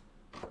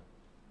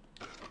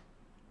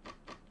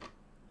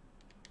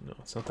 No,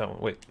 it's not that one.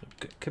 Wait,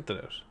 cut that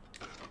out.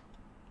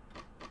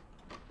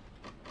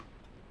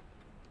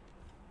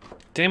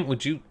 Damn,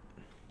 would you...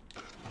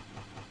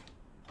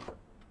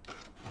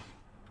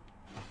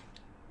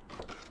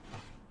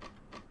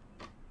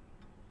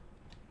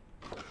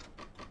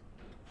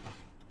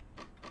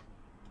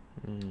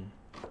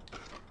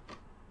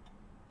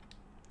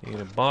 You need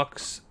a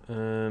box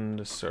and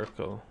a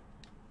circle.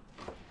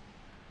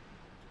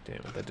 Damn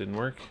it, that didn't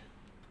work.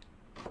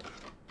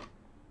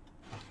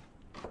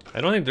 I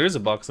don't think there is a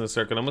box in the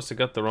circle. I must have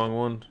got the wrong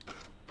one.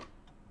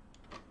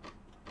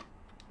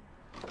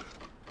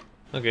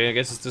 Okay, I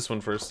guess it's this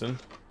one first then.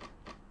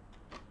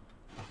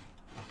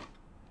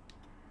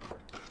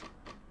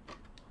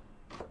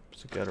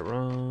 So got it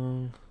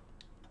wrong.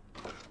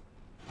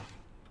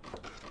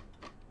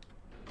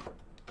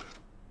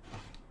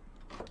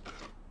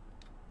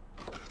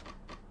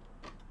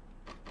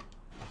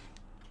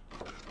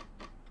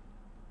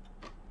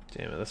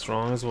 Damn it, that's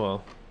wrong as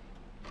well.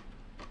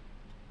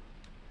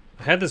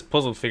 I had this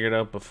puzzle figured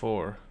out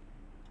before.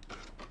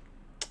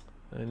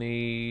 I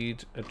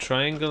need a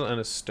triangle and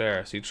a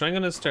star. See, triangle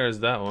and a star is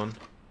that one.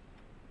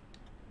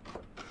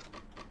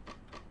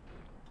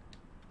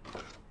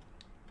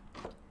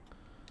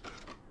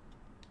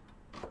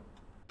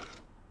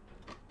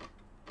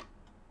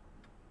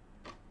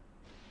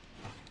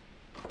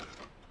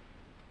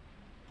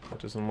 That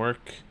doesn't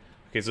work.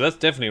 Okay, so that's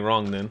definitely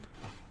wrong then.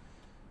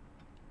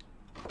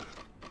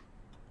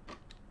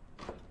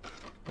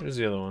 Where's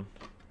the other one?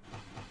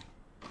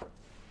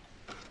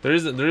 There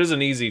is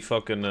an easy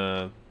fucking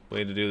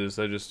way to do this.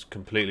 I just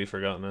completely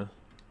forgot now.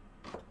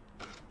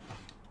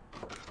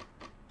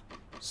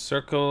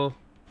 Circle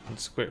and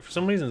square. For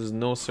some reason, there's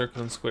no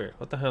circle and square.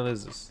 What the hell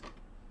is this?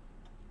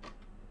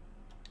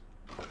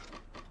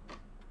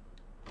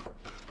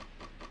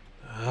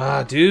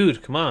 Ah,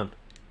 dude, come on.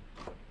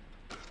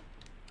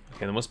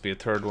 Okay, there must be a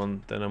third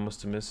one that I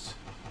must have missed.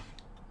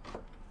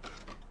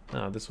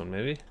 Ah, this one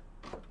maybe.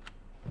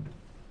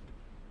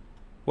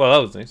 Well,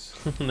 that was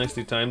nice.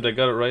 Nicely timed. I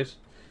got it right.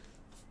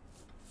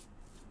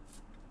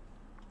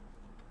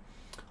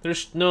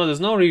 There's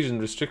no region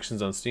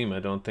restrictions on Steam, I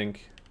don't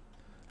think.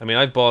 I mean,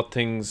 I've bought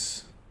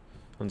things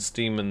on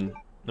Steam and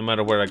no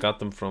matter where I got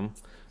them from.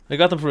 I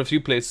got them from a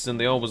few places and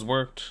they always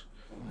worked.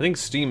 I think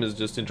Steam is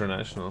just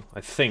international.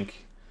 I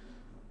think.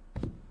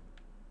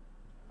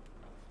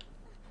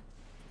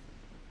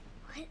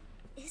 What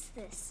is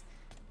this?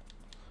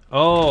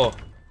 Oh,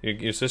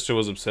 your sister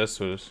was obsessed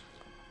with it.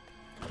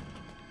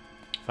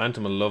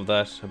 Phantom will love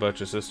that about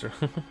your sister.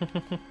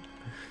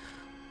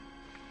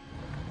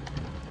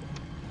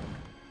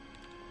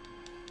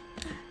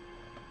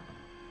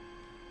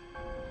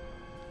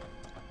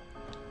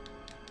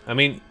 I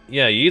mean,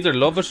 yeah, you either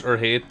love it or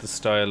hate the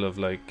style of,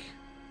 like,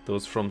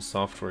 those From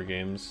Software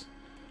games.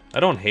 I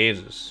don't hate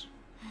it.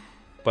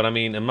 But, I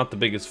mean, I'm not the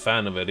biggest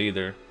fan of it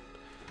either.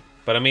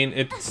 But, I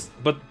mean,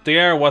 but they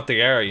are what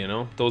they are, you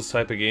know? Those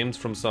type of games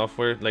from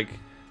Software, like,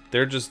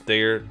 they're just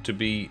there to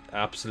be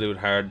absolute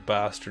hard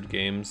bastard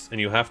games. And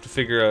you have to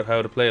figure out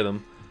how to play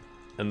them.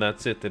 And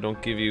that's it. They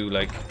don't give you,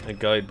 like, a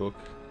guidebook.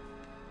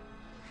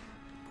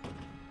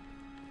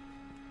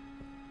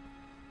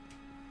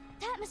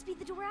 That must be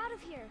the door out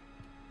of here.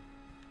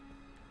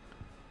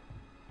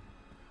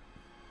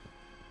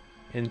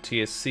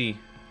 NTSC.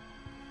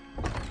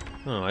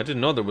 Oh, I didn't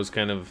know there was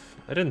kind of...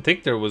 I didn't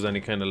think there was any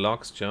kind of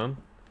locks, John.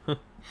 Huh.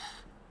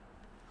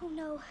 Oh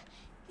no,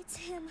 it's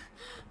him.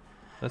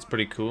 That's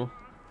pretty cool.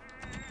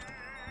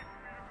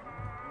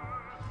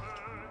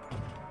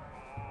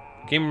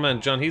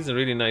 Gamerman John, he's a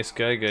really nice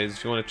guy, guys,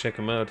 if you want to check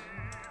him out.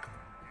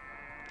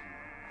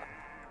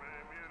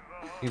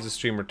 He's a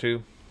streamer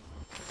too.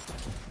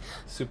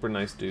 Super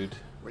nice dude.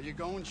 Where you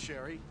going,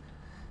 Sherry?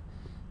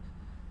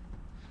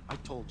 I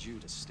told you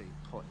to stay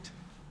put.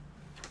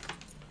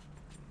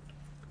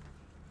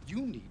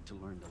 You need to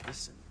learn to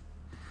listen.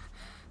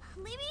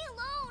 Leave me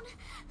alone.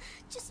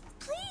 Just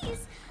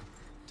please.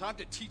 Time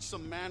to teach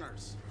some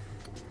manners.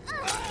 You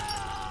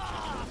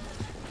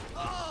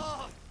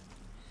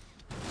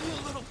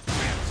little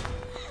bitch!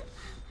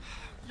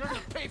 You're gonna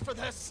pay for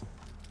this!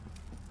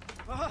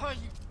 You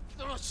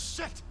little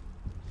shit!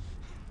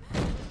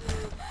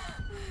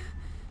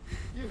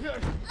 You hear?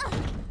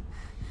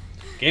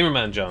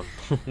 Gamerman John,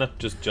 not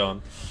just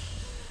John.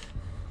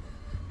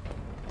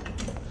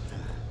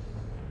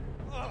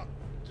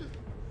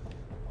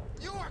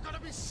 You are gonna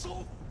be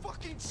so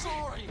fucking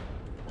sorry!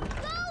 Go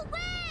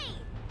away!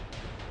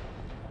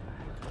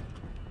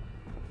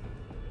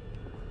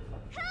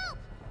 Help!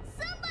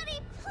 Somebody,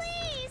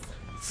 please!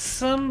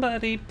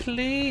 Somebody,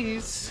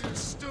 please! You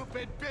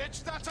stupid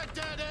bitch! That's a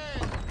dead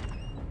end!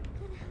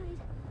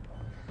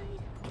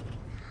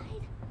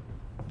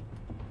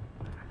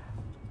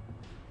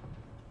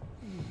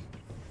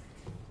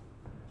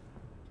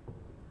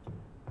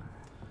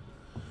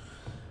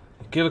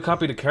 Give a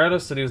copy to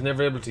Carlos that he was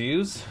never able to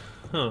use?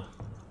 Huh.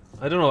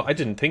 I don't know, I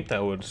didn't think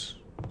that would...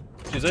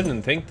 Jeez, I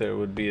didn't think there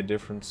would be a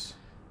difference.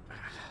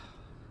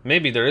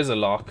 Maybe there is a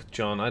lock,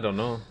 John, I don't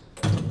know.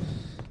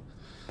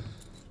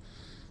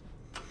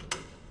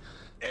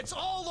 It's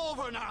all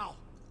over now!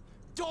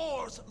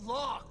 Doors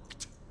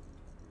locked!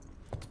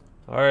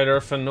 Alright,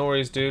 Irfan, no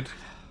worries, dude.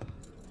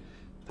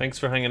 Thanks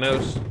for hanging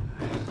out.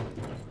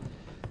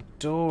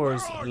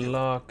 Doors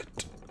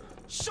locked.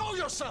 Show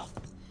yourself!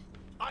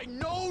 I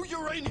know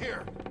you're in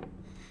here!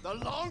 The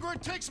longer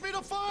it takes me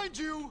to find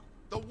you,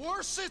 the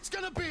worse it's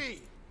gonna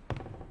be!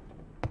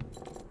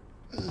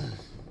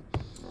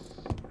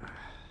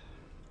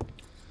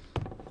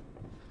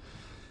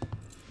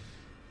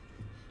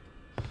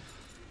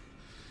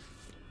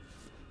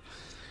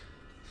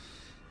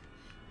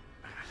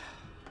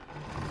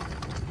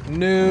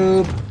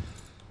 Noob.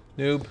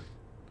 Noob.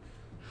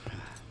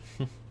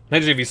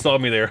 Imagine if he saw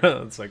me there.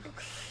 It's like,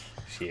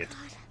 shit.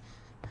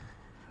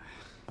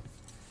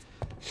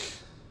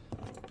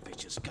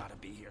 Bitch has gotta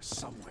be here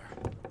somewhere.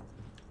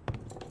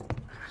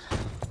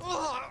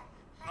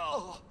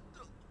 Oh.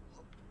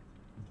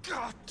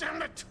 God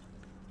damn it!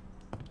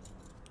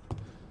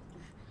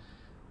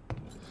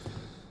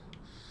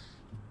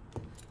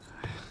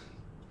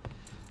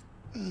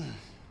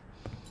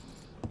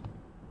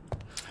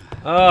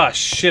 Ah,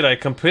 shit, I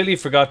completely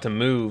forgot to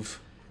move.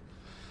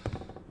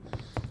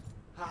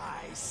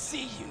 I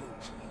see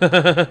you.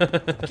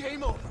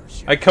 Game over.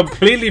 I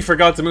completely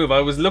forgot to move.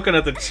 I was looking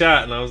at the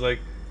chat and I was like,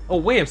 oh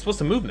wait, I'm supposed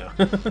to move now.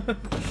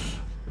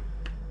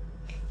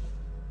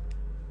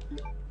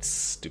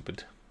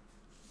 Stupid.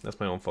 That's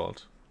my own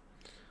fault.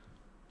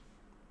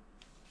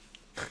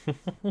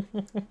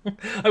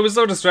 I was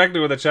so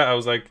distracted with the chat, I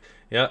was like,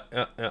 yeah.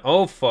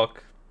 Oh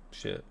fuck.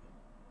 Shit.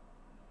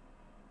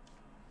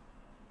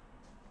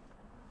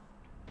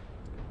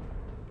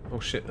 Oh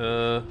shit,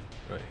 right,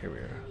 here we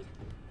are.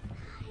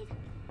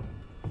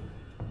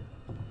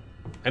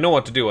 I know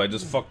what to do, I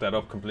just fucked that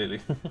up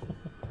completely.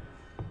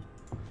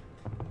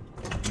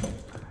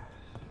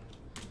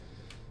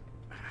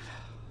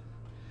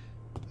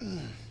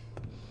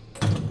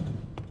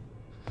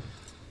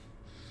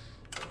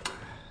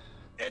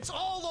 It's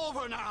all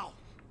over now.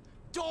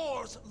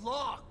 Doors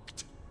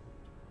locked.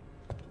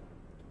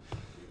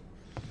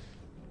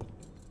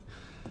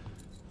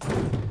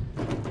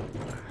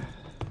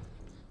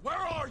 Where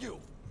are you?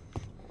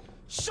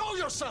 Show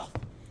yourself.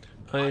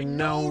 I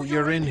know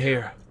you're in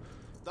here.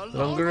 The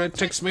longer it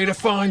takes me to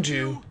find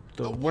you,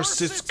 the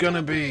worse it's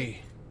gonna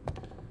be.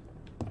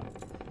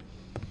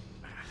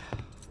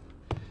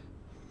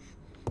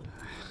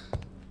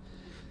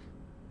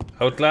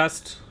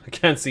 Outlast? I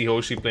can't see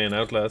Hoshi playing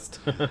Outlast.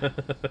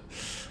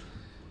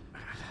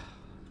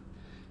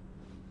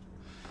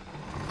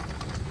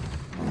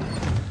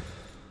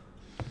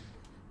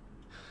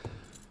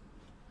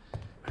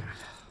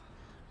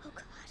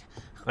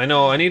 I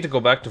know, I need to go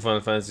back to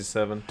Final Fantasy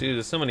VII. Dude,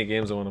 there's so many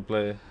games I want to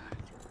play.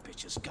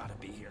 Bitch has gotta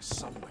be here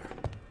somewhere.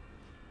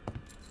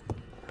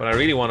 But I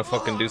really want to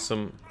fucking do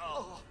some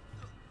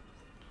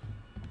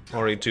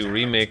RE2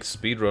 remake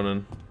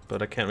speedrunning.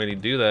 But I can't really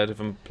do that if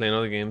I'm playing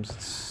other games.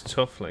 It's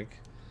tough, like.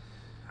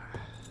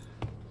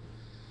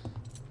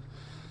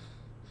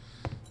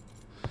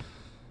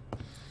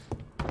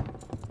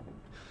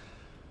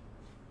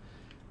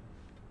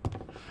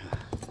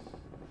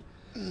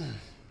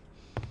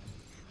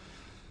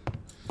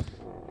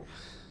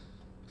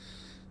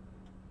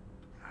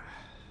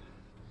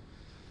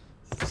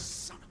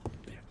 Son of a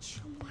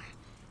bitch. More,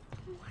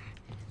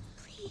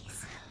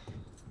 please.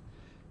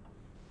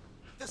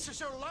 This is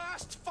your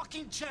last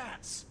fucking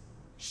chance.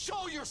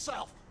 Show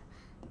yourself!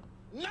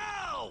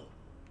 Now!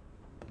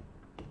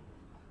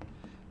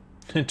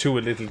 To a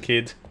little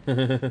kid.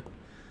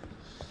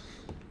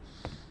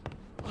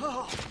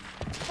 Oh,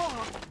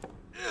 fuck!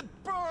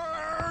 It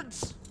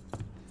burns!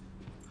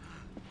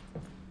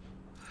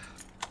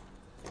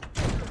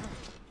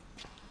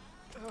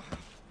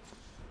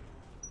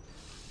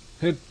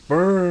 It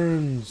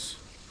burns.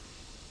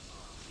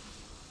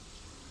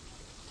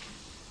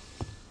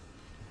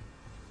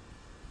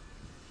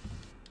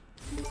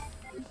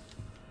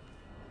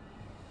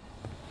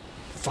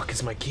 Fuck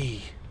is my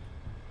key?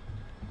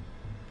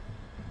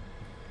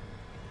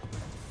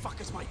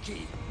 Fuck is my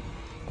key?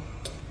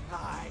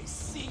 I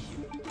see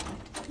you.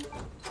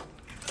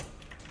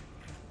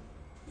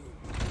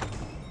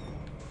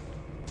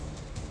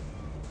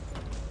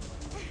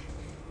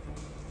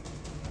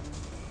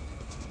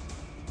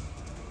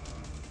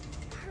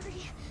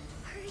 Hurry,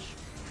 hurry,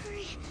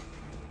 hurry.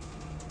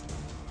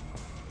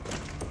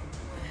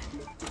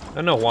 I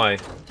don't know why.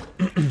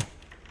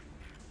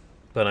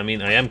 But I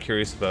mean, I am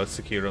curious about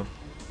Sekiro.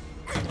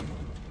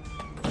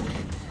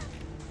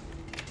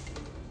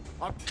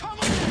 I'm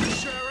coming,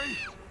 Sherry!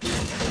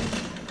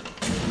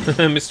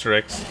 Mr.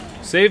 X.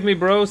 Save me,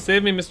 bro.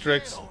 Save me, Mr.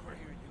 X. Over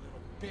here,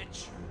 you little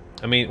bitch.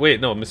 I mean, wait,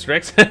 no, Mr.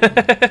 X?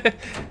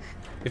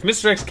 If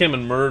Mr. X came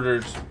and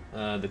murdered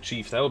the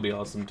chief, that would be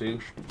awesome, too.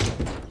 The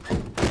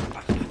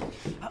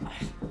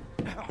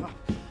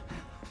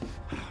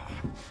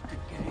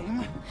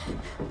game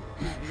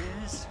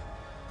is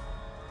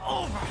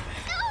over.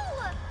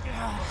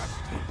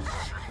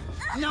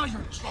 Now you're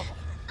in trouble.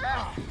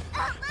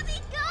 Let me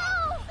go!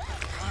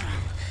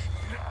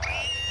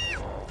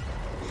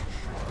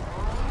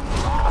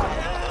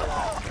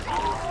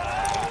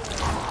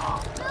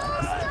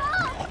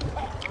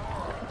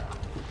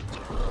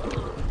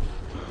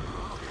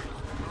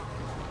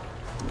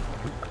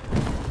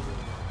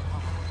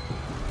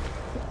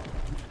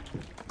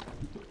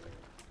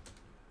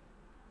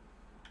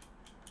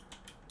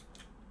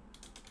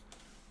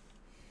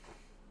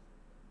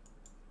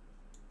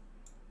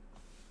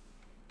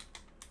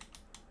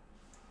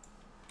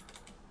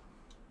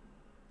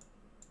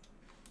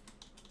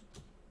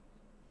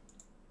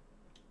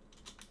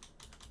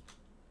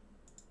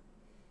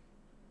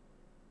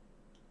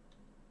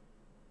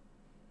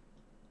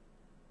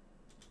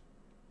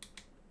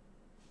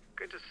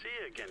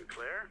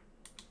 Claire,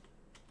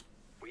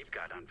 we've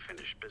got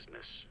unfinished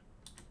business.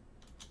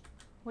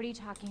 What are you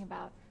talking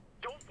about?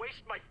 Don't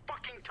waste my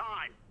fucking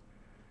time!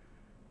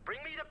 Bring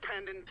me the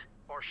pendant,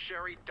 or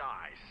Sherry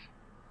dies.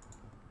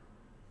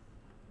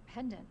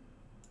 Pendant?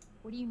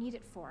 What do you need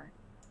it for?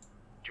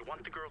 Do you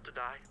want the girl to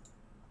die?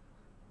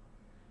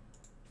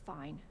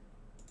 Fine.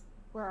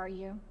 Where are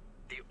you?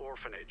 The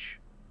orphanage.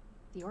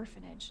 The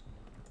orphanage?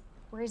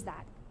 Where is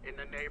that? In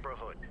the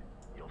neighborhood.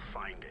 You'll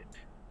find it.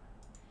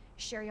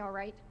 Sherry all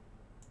right?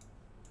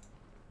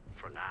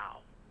 For now.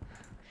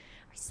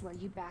 I swear,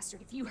 you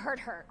bastard, if you hurt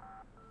her...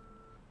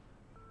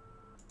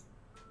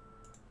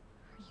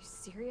 Are you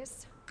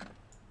serious?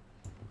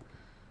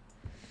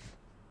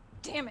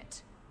 Damn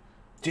it.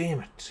 Damn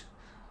it.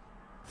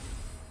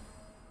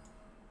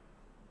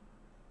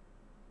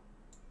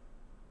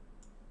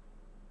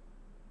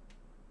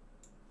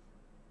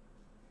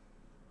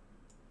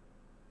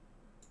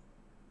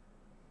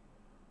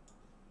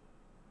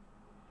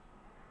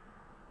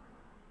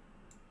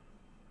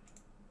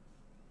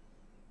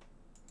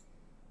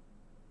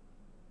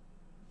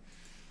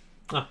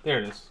 Ah, there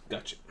it is.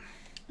 Gotcha.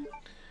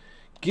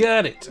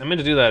 Got it. I meant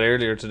to do that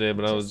earlier today,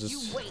 but I was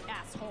just... You wait,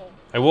 asshole.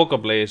 I woke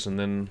up late and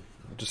then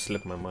it just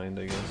slipped my mind,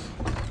 I guess.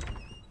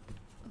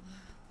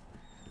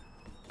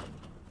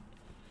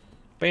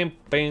 Bam,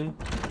 bam,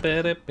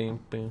 bada, bam,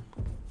 bam.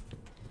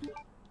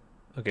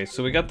 Okay,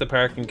 so we got the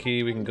parking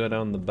key. We can go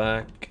down the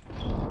back.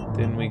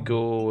 Then we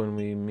go and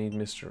we meet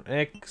Mr.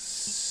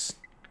 X.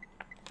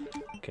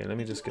 Okay, let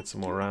me just get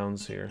some more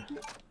rounds here.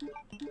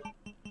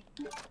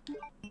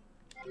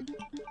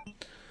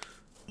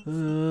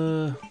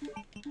 Is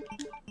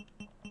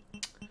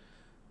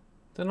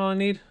that all I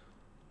need?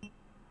 Do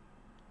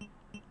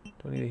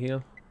I need a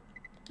heal?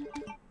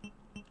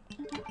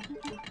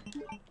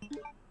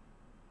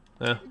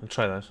 Yeah, I'll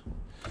try that.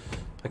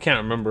 I can't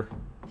remember.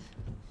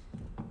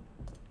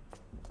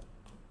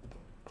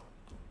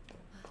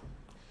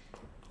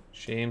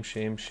 Shame,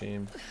 shame,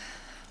 shame.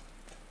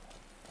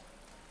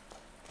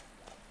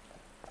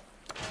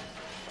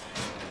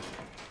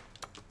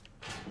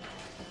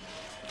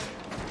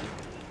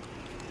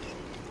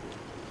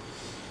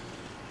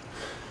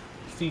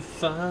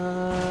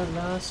 FIFA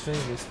Las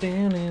Vegas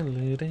down and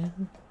looting.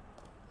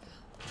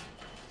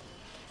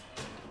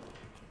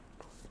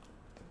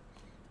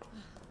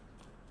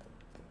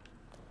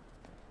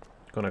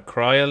 Gonna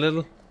cry a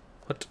little?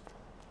 What?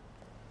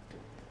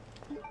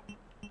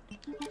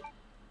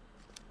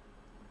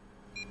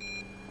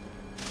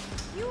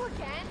 You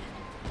again?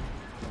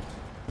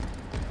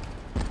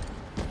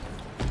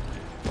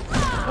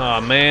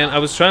 Oh man, I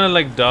was trying to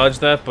like dodge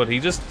that, but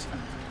he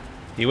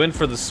went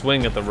for the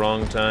swing at the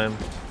wrong time.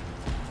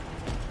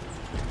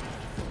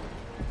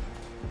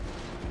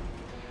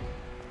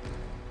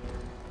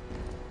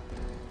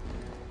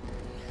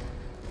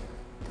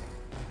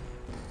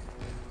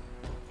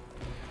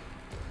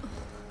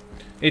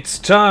 It's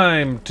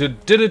time to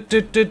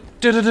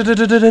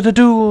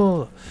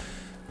duel.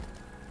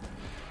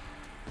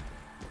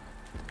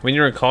 When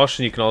you're in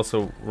caution, you can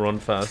also run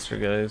faster,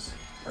 guys.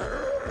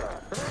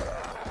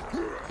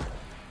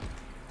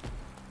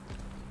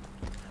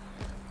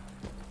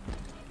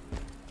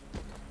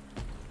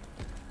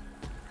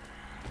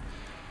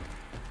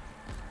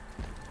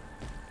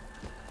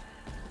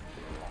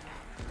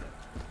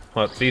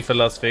 What, FIFA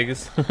Las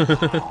Vegas?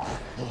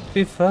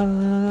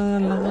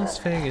 FIFA Las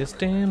Vegas.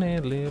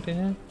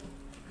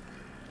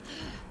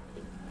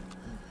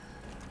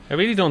 I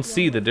really don't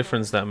see the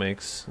difference that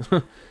makes.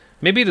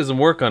 Maybe it doesn't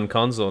work on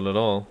console at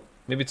all.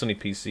 Maybe it's only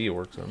PC it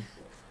works on.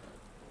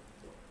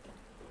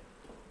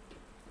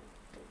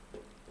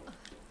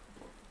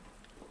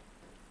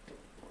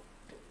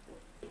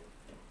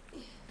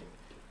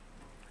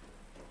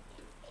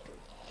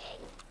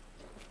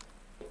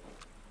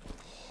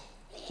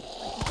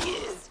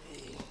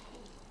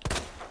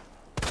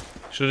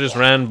 Should have just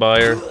ran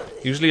by her.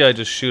 Usually I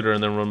just shoot her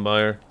and then run by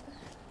her.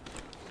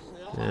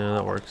 Yeah,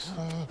 that works.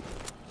 Son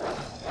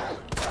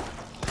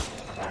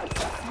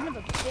of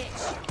a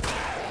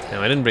bitch.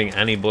 Damn, I didn't bring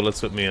any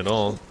bullets with me at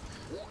all.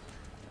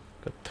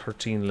 Got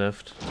 13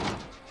 left.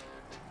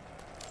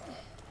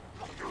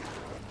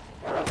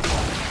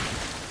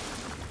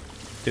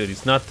 Dude,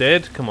 he's not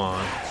dead? Come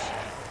on.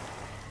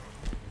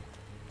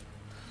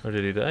 Or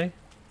did he die?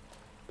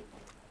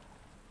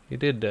 He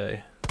did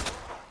die.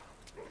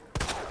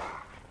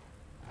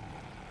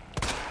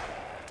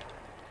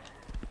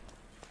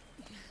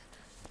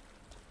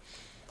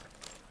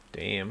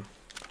 Damn.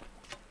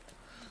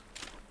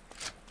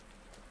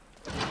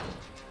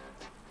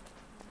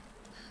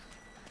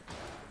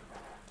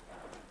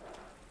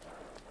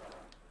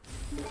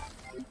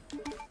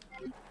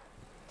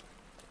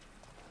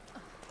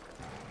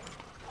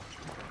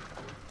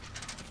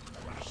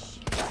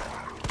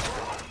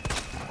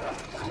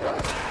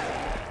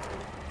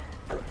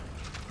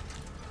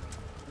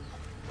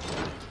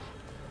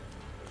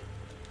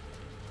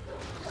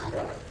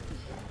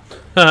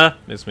 Haha,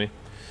 missed me.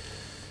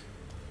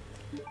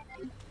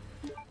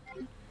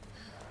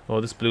 Oh,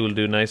 this blue will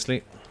do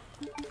nicely.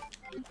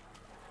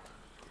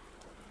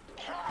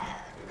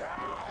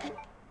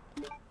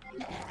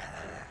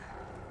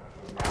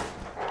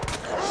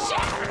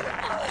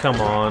 Come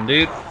on,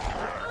 dude.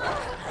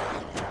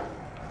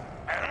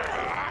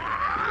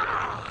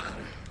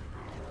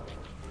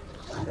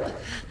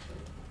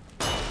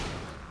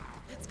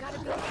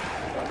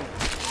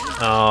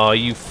 Oh,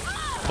 you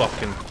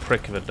fucking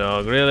prick of a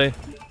dog, really?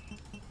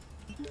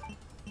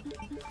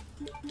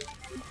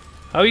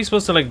 How are you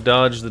supposed to like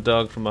dodge the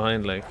dog from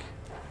behind, like?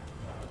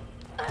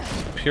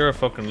 Pure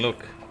fucking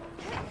look.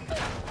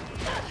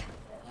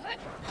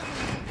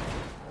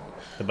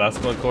 The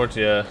basketball court,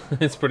 yeah.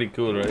 It's pretty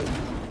cool, right?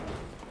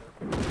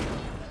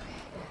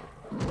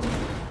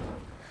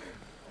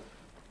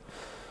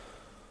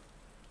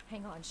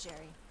 Hang on, Sherry.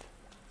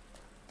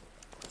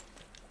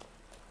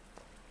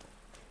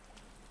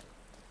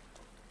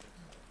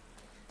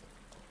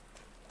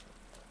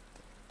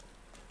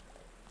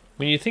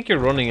 When you think you're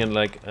running in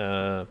like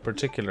a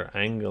particular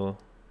angle,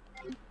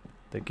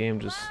 the game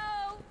just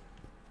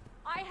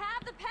I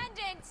have the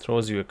pendant.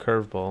 throws you a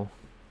curveball.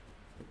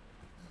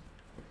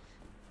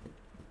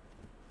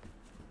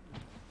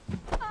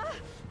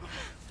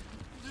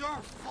 Your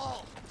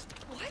fault.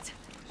 What?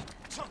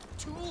 Took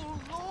too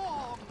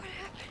long.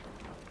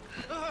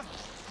 Oh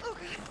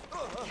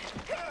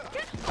God!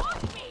 Get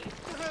off me!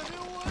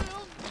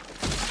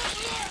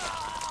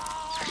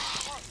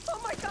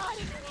 Oh my God!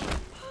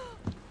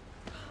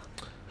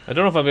 I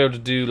don't know if I'll be able to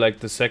do like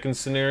the second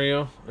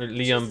scenario, or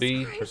Leon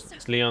B, or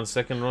Leon's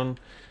second run,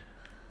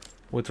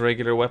 with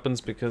regular weapons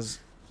because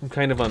I'm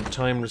kind of on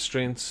time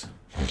restraints.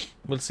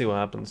 We'll see what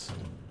happens.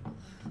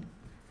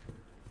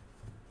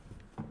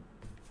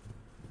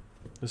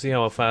 We'll see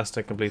how fast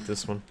I complete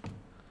this one.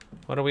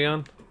 What are we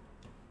on?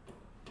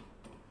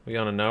 We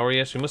on an hour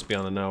yet? We must be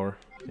on an hour.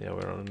 Yeah,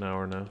 we're on an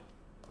hour now.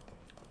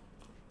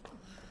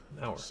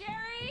 An hour.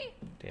 Sherry!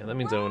 Damn, that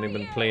means I've only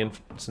been playing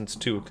since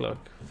 2 o'clock.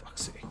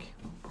 Fuck's sake.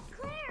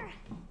 Claire!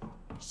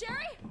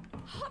 Sherry!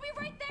 I'll be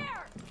right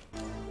there!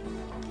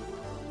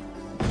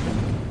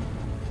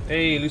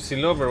 Hey, Lucy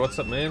Lover, what's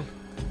up, man?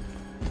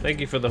 Thank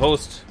you for the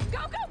host. Go,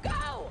 go,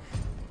 go!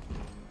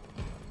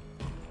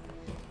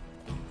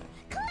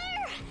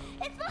 Claire!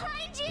 It's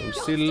behind you!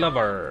 Lucy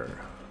Lover.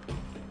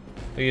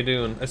 How you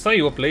doing? I saw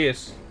you up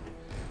late.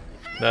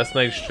 Last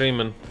night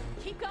streaming.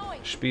 Keep going.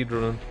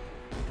 Speedrunning.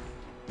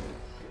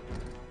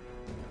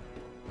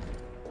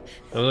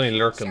 I was only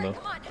lurking though.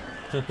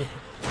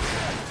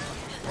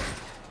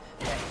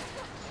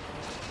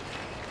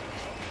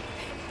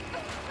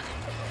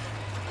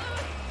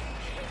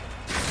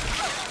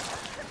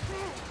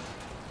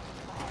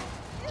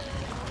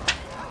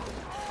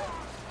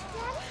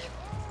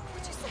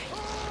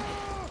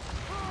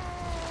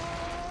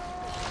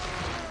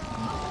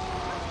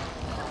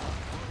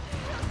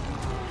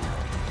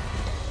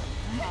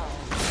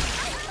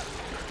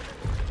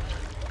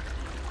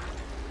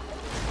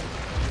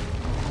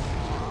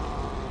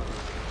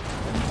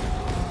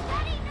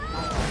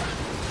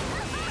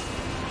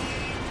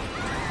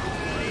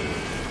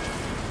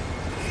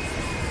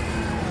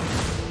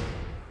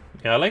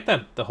 Yeah, I like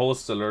that the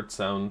host alert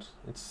sound.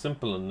 It's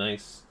simple and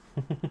nice.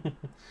 Claire,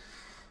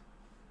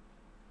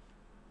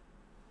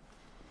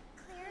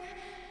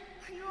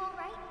 are you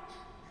alright?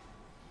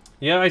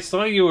 Yeah, I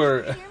saw you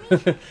were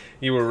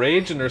you were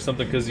raging or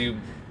something because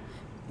you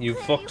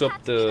fucked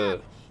up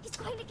the. He's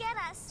going to get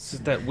us. It's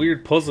just that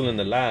weird puzzle in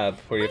the lab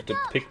where you have to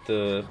pick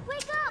the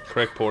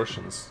correct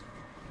portions.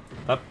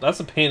 That's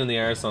a pain in the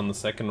arse on the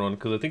second run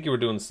because I think you were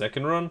doing the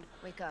second run.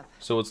 Wake up.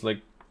 So it's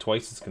like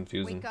twice as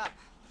confusing. Wake up.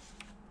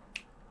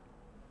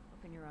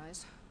 Open your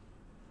eyes.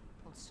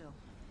 Hold still.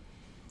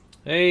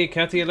 Hey,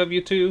 Kathy, I love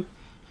you too.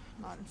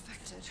 Not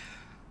infected.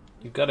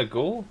 You gotta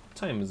go? What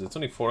time is it? It's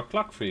only 4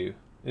 o'clock for you.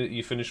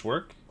 You finish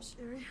work?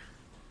 Sherry.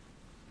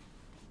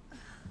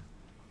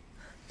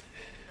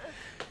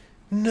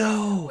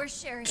 No!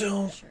 Where's Sherry?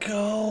 Don't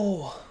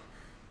go!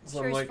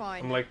 So Sherry's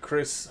fine. I'm like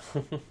Chris.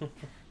 Do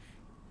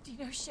you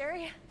know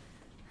Sherry?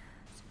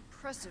 It's an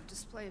impressive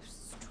display of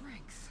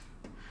strength.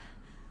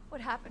 What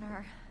happened to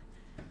her?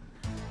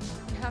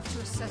 We have to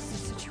assess the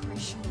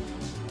situation.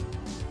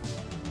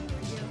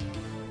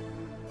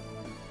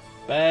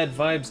 Bad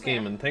Vibes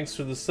Gaming. Thanks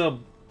for the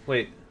sub.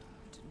 Wait.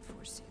 Didn't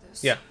foresee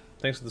this. Yeah,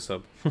 thanks for the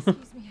sub.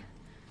 Excuse me.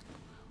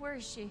 Where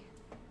is she?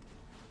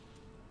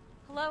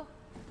 Hello?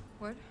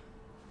 What?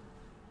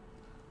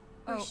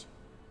 Where's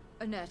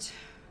Oh, Annette.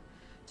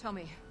 Tell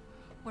me,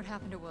 what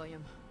happened to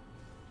William?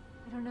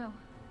 I don't know.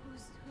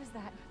 Who's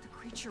that? The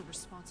creature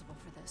responsible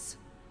for this.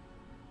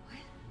 What?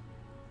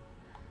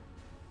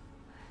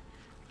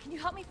 Can you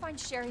help me find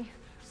Sherry?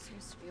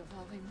 Seems to be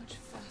evolving much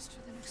faster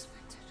than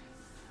expected.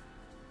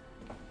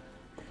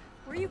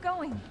 Where are you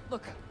going?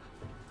 Look,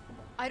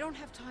 I don't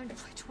have time to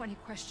play 20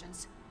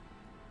 questions.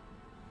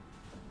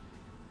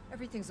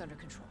 Everything's under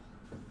control.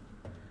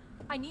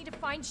 I need to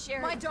find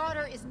Sherry. My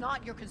daughter is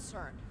not your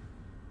concern.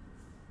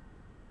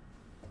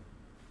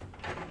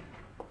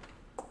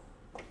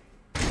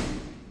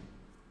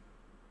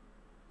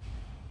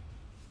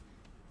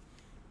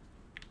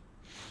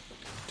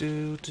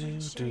 Do.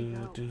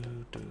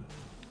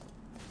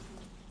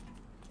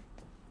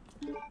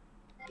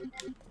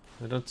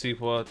 I don't see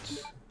what.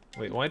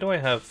 Wait, why do I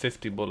have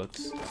 50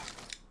 bullets?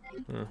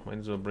 Might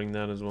as well bring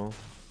that as well.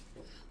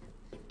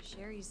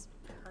 Sherry's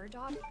her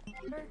daughter?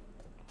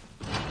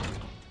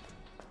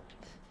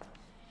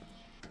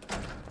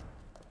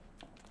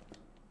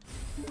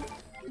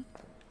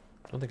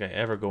 I don't think I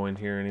ever go in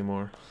here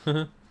anymore.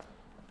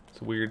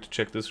 It's weird to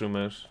check this room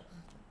out.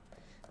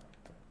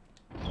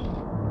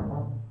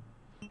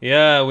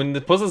 Yeah, when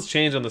the puzzles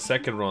change on the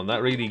second run,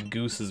 that really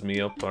gooses me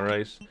up,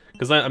 alright?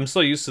 Because I'm so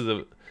used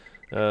to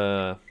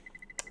the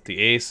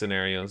A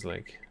scenarios,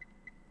 like.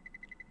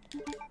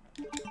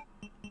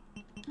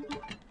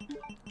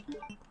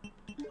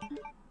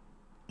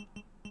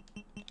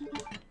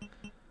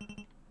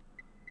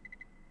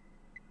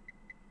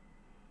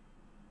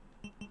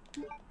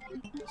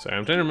 Sorry,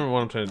 I'm trying to remember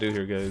what I'm trying to do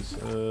here, guys.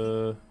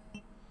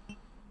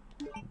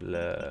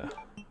 Blah.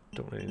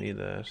 Don't really need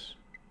that.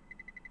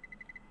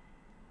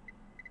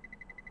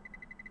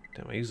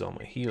 Damn, I used all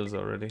my heals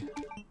already.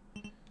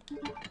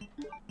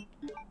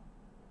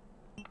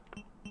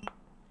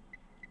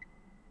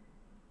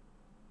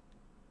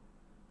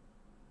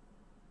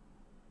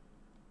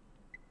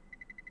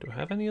 Do I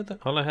have any of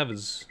that? All I have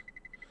is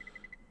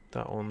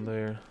that one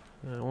there.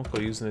 I won't go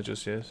using it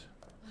just yet.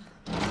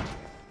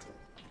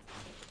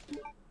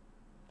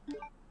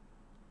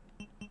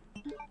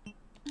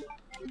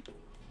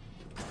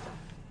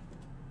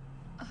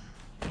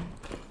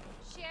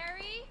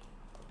 Sherry?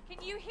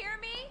 Can you hear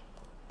me?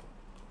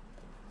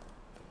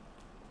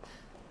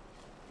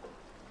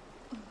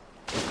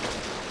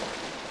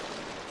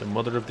 The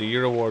Mother of the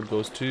Year award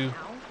goes to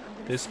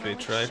this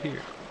bitch right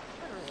here.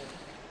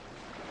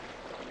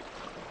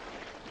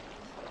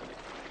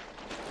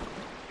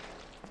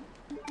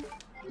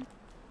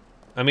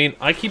 I mean,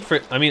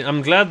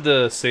 I'm glad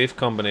the safe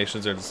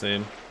combinations are the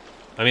same.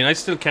 I mean, I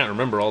still can't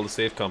remember all the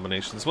safe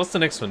combinations. What's the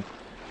next one?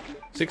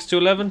 6 to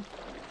 11?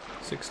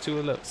 6 to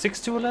 11.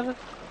 6 to 11?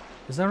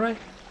 Is that right?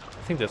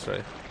 I think that's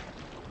right.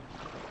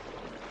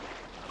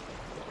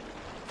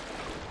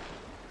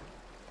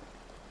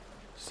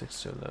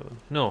 Six to 11.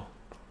 No,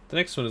 the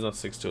next one is not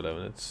 6 to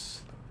 11.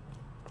 It's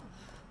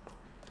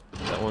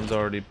that one's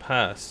already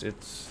passed.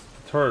 It's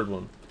the third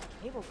one.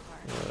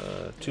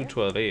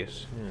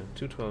 212-8. Yeah,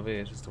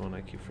 212-8 is the one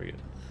I keep forgetting.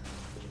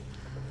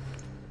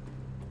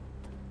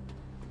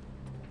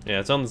 Yeah,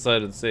 it's on the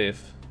side of the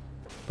safe.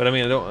 But I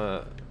mean, I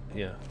don't.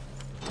 Yeah.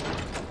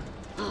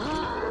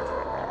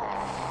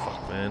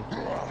 Fuck, man.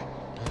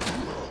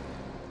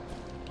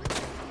 What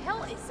the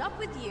hell is up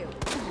with you?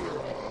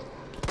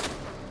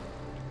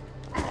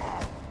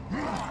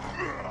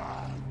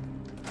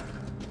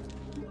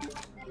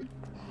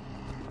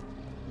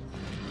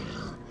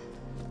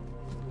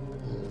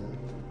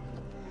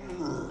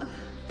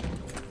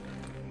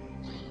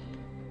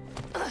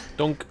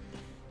 Dunk.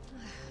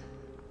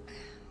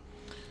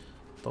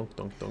 Dunk,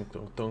 dunk, dunk,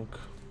 dunk, dunk.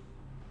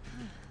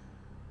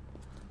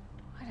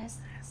 What is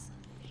this?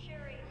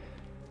 Sherry,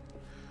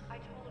 I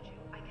told you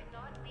I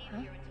cannot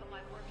leave here until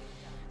my work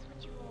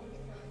is done.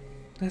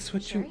 That's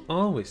what you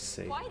always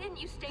say. Why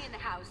didn't you stay in the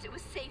house? It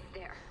was safe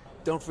there.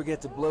 Don't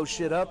forget to blow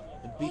shit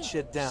up and beat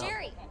shit down,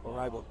 Sherry. or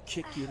I will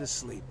kick you to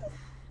sleep.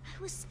 I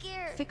was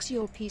scared. Fix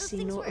your PC, Those not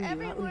things were in your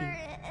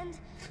everywhere, and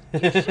You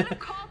should have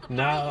called the police.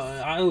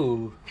 No,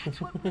 oh. That's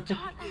what we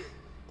taught you.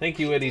 Thank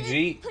you, Eddie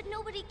G. but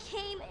nobody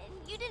came, and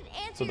you didn't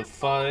answer For the your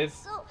phone, 5.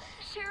 so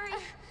Sherry,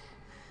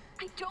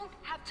 I don't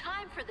have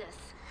time for this.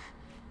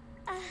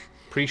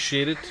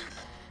 Appreciate it.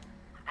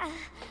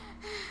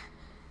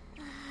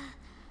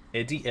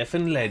 Eddie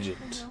effing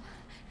legend.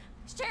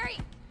 Sherry!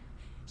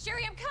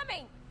 Sherry, I'm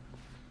coming!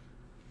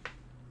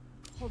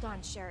 Hold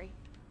on, Sherry.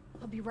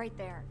 I'll be right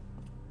there.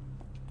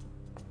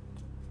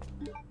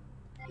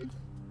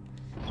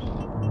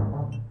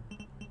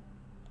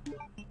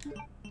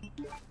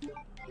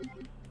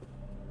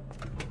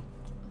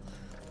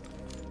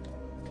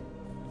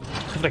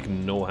 I have like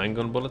no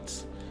handgun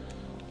bullets.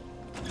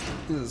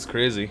 This is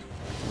crazy.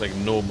 Like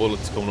no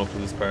bullets coming up to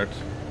this part.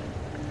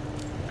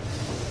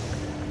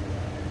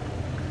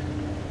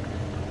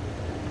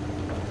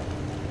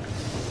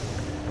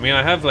 I mean,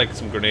 I have like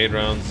some grenade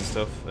rounds and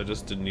stuff. I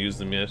just didn't use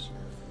them yet.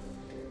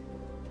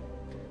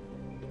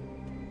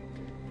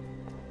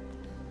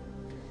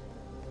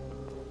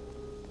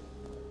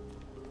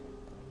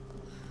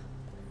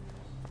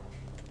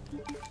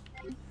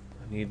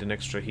 I need an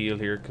extra heal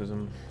here because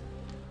I'm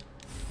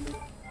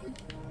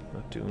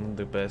not doing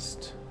the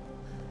best.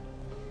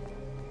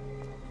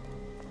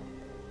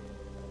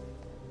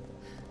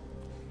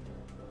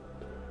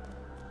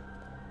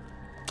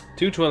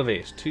 Two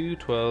 12-8,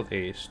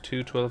 2-12-8,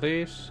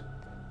 2-12-8,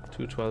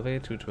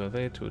 2-12-8,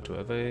 2-12-8,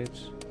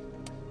 2-12-8.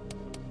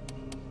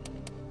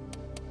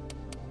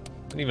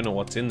 I don't even know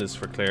what's in this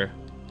for Claire.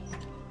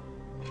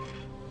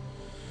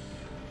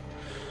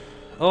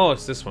 Oh,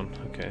 it's this one.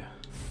 Okay.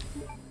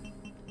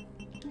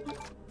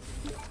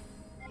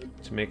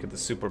 To make it the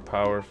super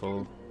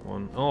powerful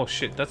one. Oh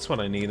shit, that's what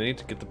I need. I need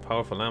to get the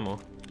powerful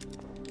ammo.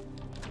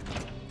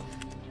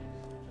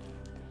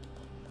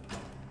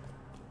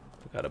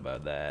 Forgot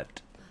about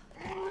that.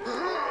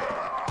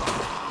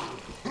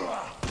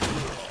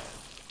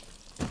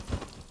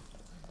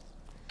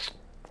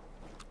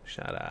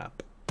 Shut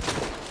up.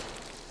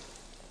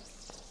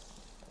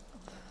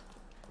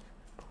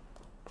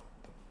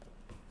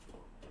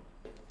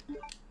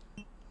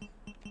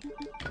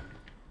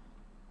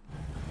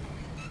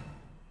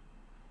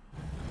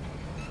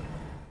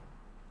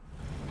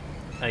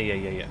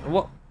 Yeah.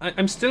 What?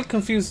 I'm still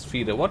confused,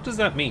 Fida. What does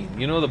that mean?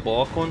 You know the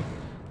balk one?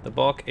 The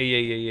balk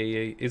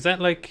A. Is that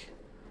like...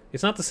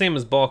 It's not the same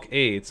as balk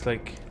A. It's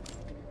like...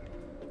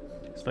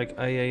 It's like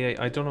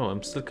I don't know.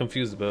 I'm still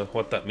confused about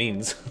what that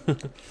means.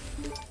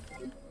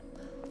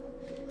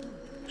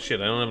 Shit,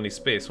 I don't have any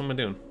space. What am I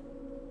doing?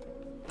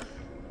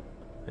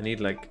 I need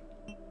like...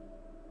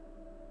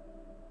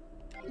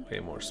 way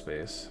more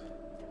space.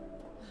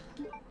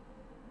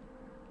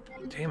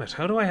 Damn it,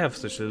 how do I have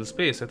such little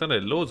space? I thought I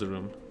had loads of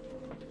room.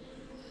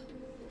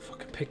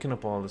 Fucking picking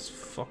up all this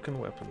fucking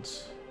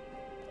weapons.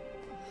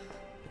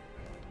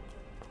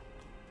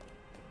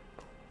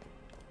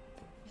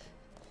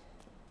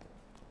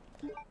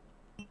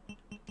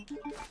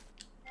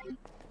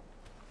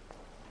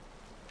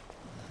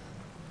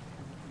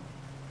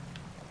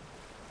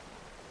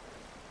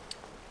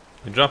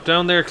 You drop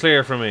down there,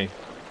 clear for me.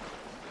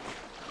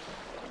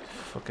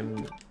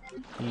 Fucking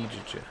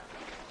needed you.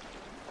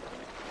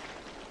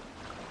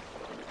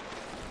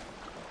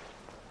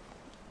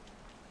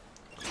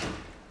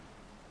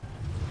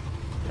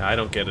 Yeah, I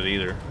don't get it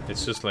either.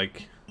 It's just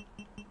like,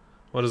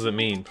 what does it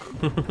mean?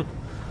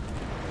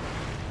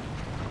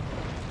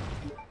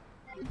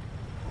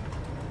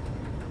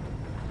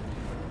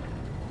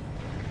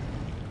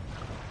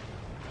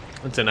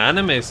 It's an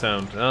anime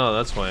sound. Oh,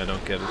 that's why I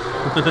don't get it.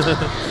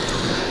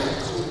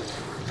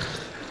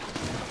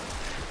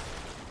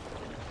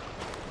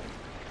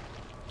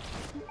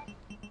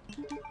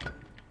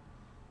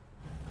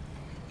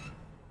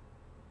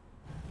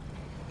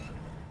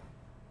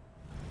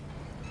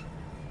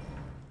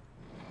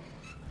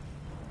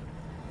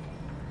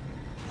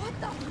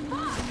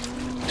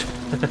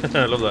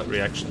 I love that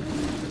reaction.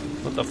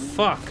 What the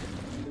fuck?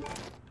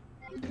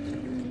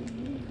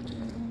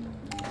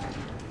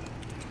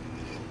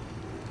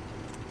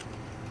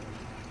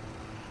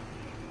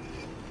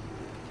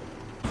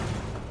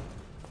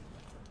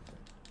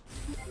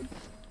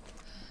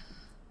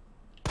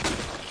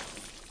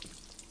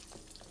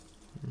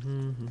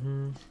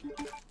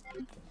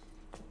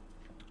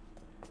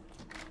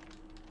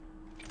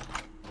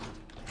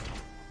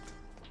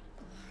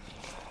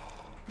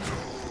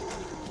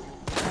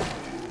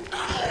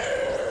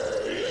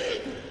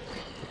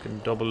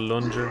 Double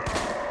lunger.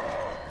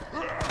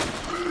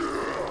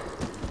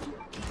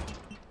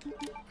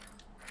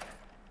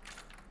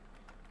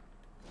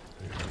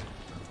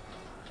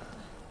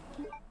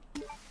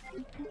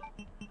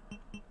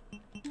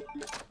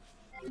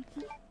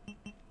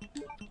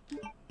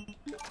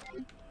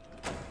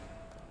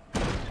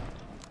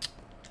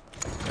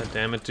 God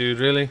damn it, dude,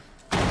 really?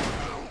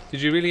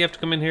 Did you really have to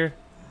come in here?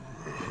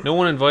 No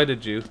one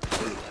invited you.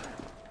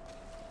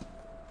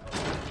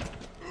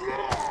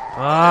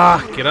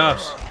 Ah, get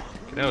out.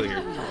 Get out of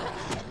here.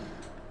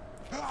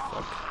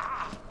 Fuck.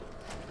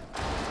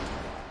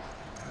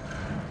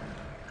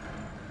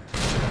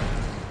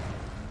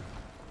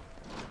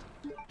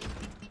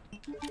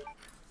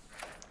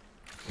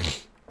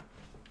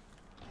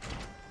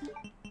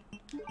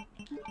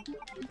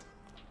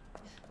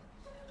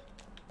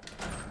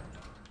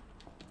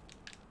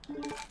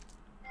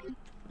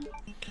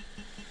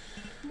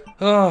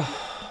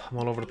 Oh, I'm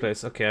all over the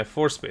place. Okay, I have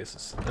 4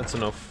 spaces. That's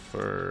enough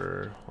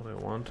for what I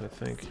want, I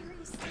think.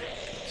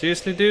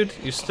 Seriously, dude?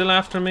 You still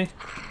after me?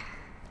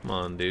 Come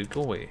on, dude.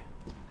 Go away.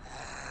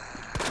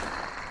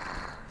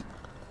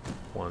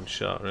 One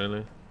shot,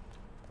 really?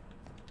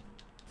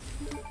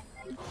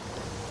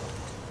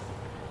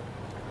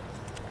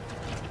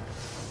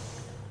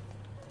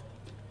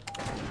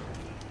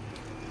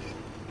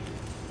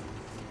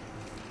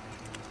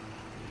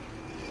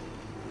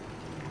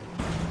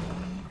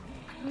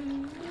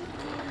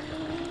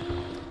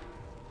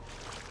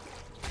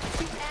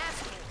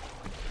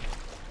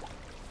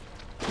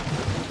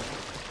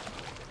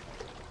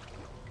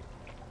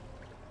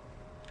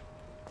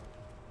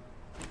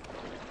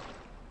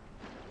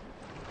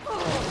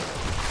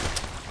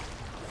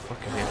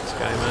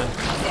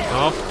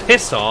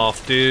 Piss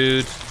off,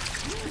 dude.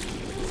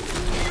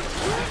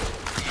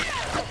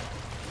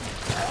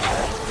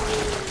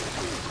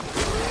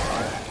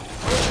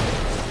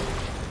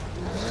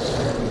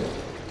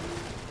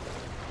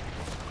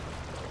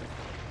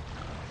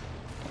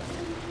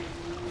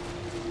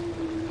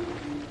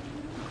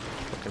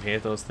 Fucking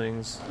hate those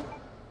things.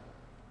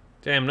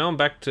 Damn, now I'm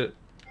back to...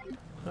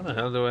 How the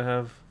hell do I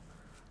have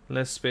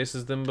less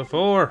spaces than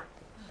before?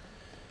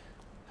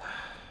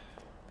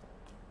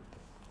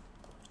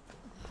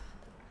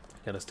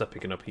 Gotta stop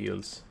picking up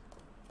heals.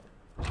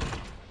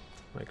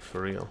 Like,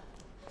 for real.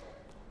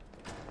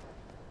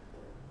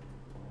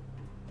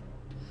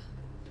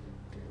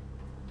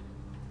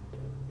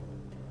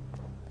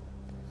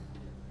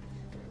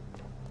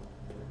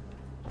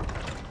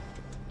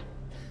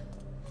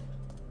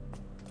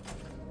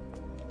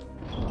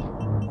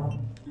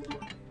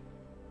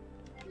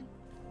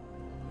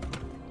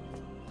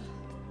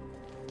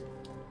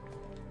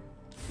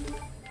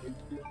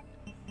 Wait,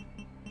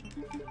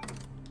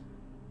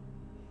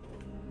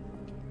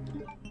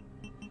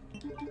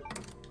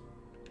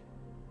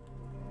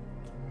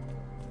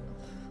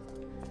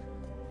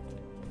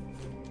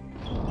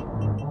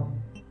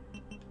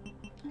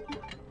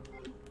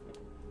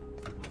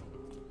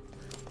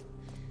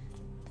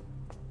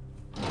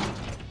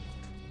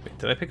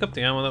 did I pick up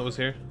the ammo that was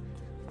here?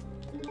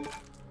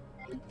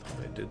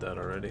 I did that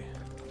already.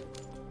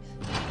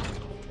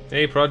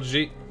 Hey,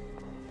 Prodigy.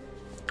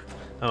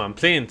 Oh, I'm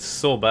playing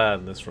so bad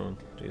in this run.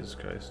 Jesus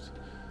Christ.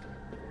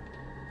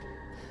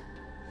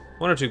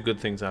 One or two good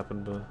things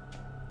happened, but...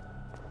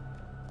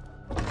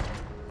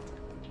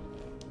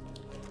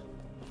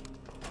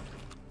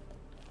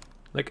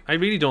 Like, I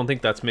really don't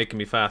think that's making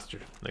me faster.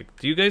 Like,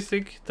 do you guys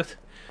think that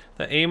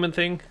the aiming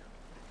thing?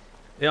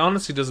 It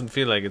honestly doesn't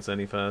feel like it's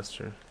any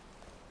faster.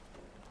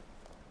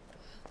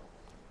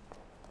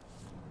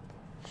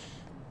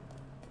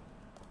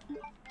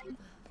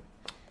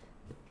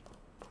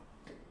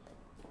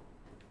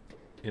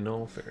 In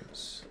all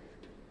fairness.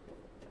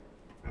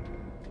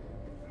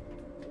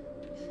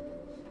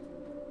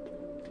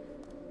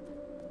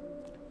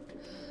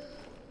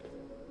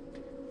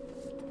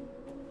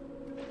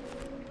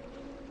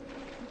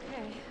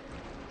 Okay.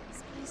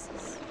 This place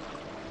is...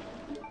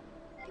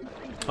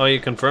 Oh, you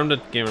confirmed it,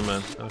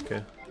 Gamerman.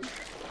 Okay.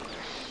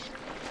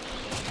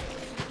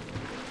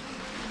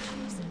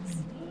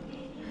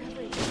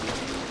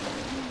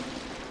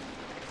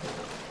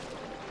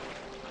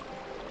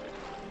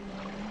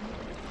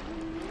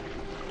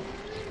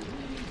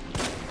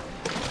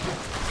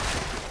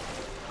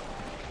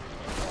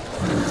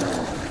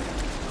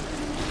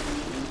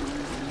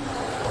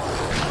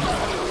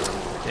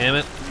 Damn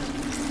it.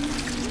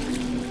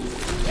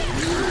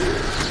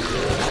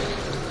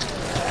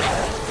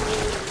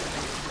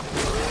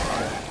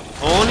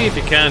 Only if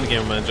you can,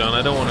 Gamerman John.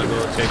 I don't want to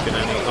go taking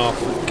any. Oh,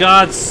 for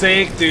God's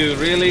sake, dude,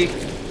 really?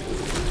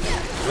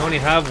 You only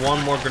have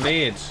one more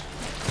grenade.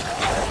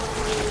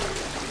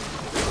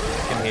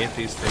 I can hate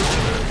these things,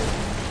 man.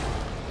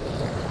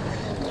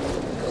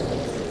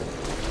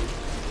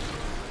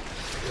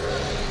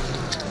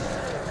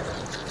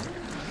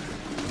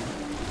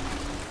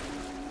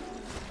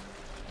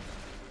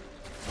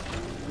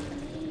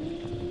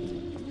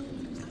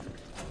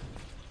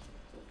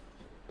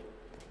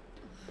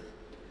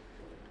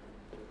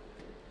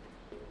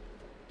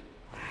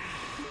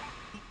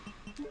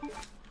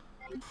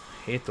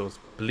 Hate those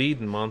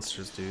bleeding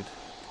monsters, dude.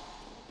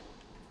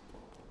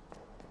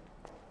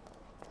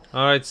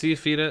 Alright, see you,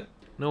 Fita.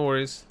 No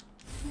worries.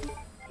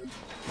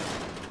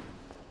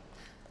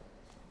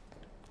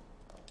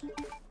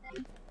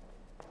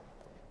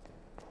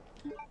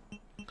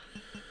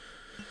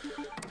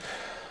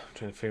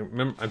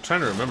 I'm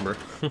trying to remember.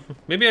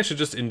 Maybe I should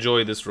just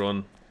enjoy this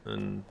run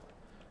and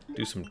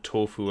do some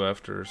tofu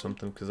after or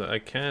something, because I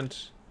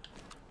can't.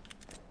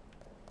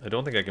 I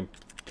don't think I can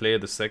play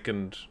the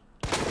second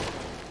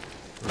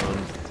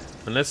run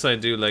unless I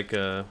do like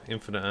a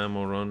infinite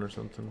ammo run or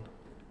something,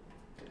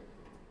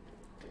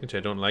 which I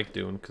don't like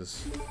doing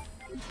because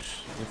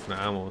infinite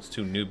ammo is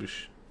too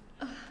noobish,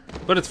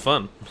 but it's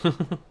fun.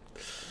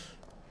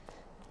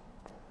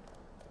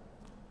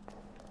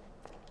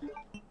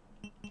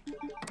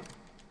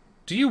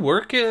 Do you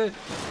work in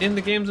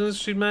the games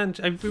industry, man?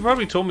 You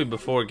probably told me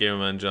before,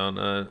 Gamerman John,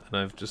 and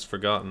I've just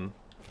forgotten.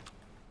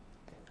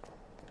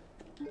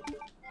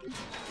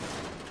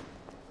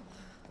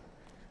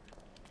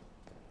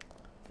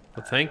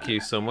 Well, thank you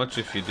so much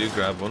if you do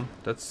grab one.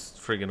 That's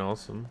friggin'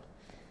 awesome.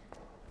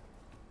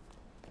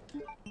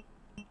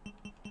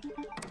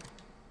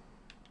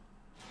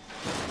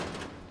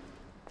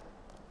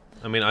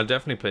 I mean, I'll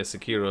definitely play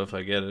Sekiro if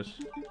I get it.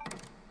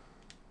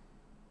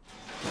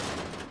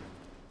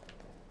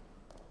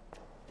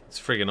 It's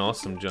friggin'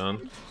 awesome,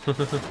 John.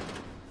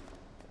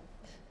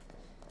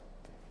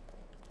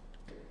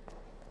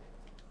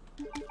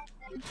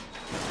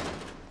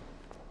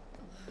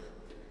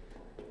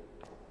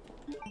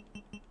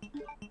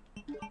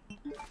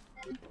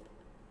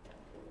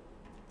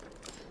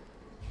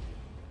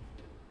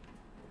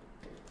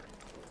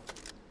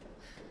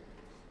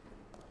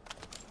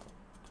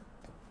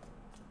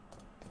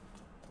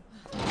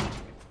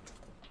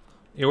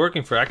 You're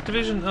working for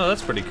Activision? Oh,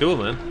 that's pretty cool,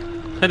 man.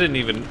 I didn't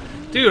even...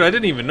 Dude, I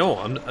didn't even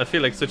know. I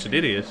feel like such an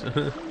idiot.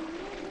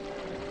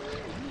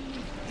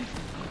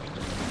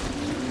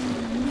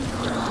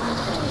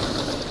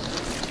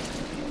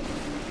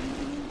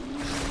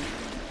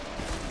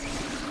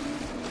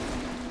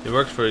 You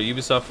worked for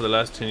Ubisoft for the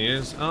last 10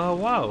 years? Oh,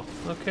 wow.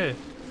 Okay.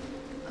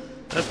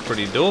 That's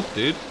pretty dope,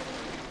 dude.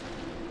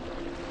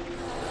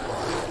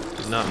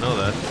 Did not know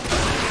that.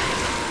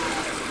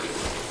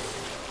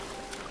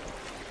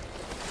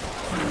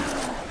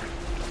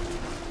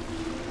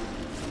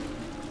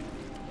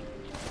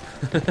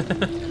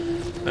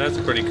 That's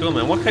pretty cool,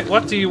 man.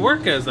 What do you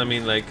work as? I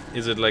mean, like,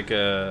 is it like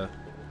some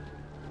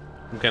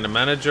kind of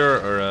manager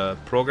or a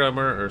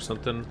programmer or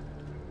something?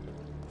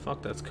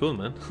 Fuck, that's cool,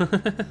 man.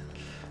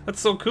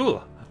 That's so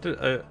cool.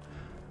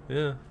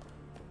 Yeah.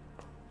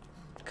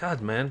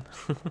 God, man.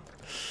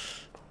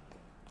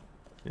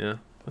 Yeah,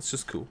 that's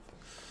just cool.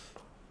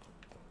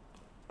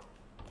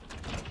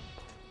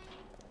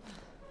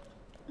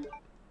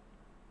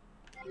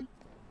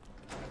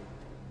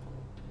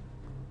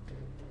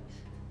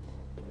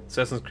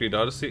 Assassin's Creed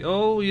Odyssey.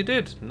 Oh, you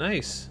did.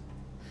 Nice.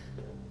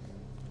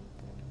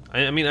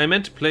 I mean, I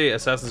meant to play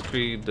Assassin's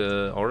Creed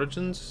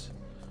Origins.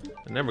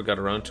 I never got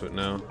around to it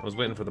now. I was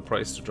waiting for the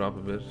price to drop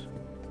a bit.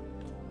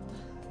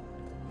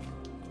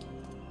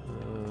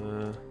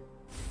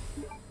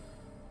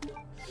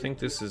 I think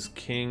this is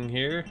King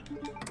here.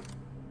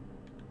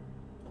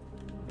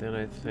 Then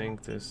I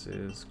think this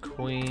is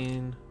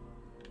Queen.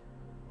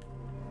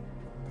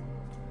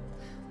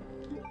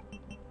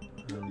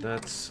 And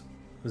that's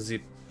the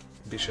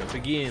Bishop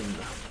again.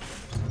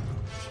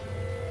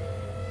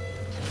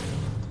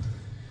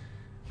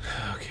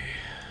 Okay.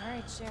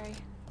 Alright, Sherry.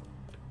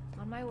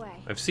 On my way.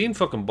 I've seen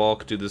fucking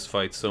Balk do this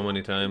fight so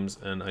many times,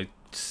 and I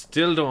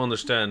still don't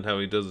understand how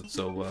he does it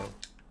so well.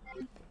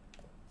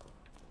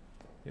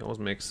 He always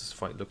makes this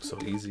fight look so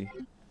easy.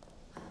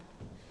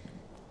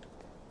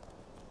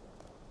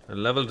 A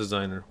level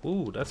designer.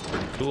 Ooh, that's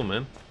pretty cool,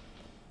 man.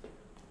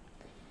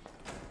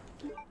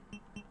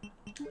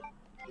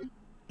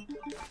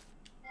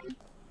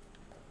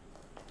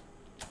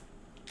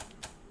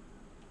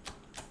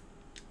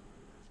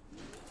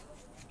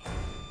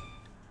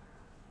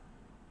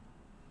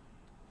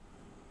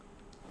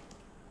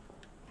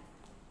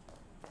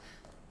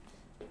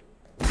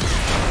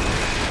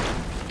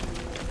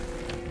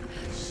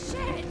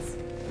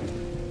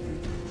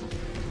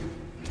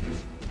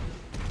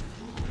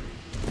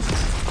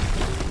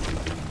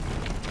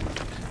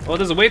 Oh,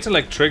 there's a way to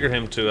like trigger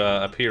him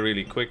to appear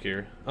really quick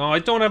here. Oh, I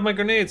don't have my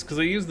grenades because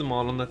I used them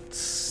all on that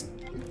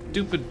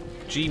stupid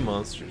G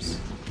monsters.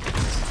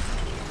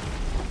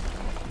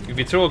 If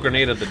you throw a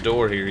grenade at the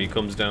door here, he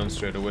comes down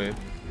straight away.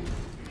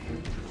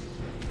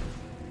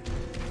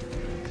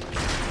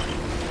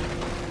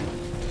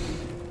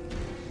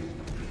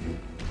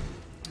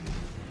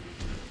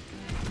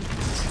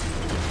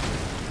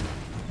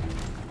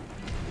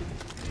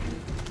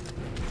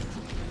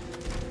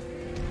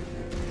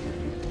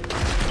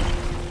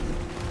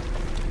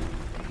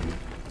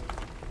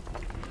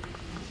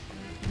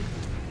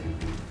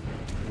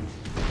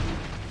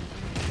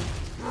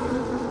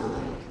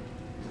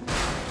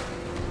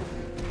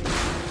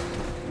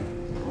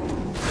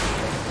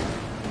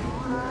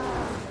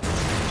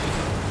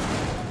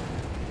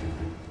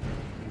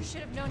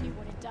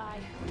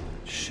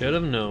 Should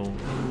have known.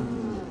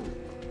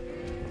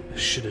 I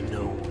should have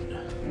known.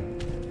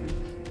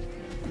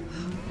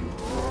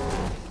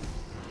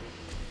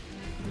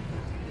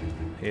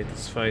 Hate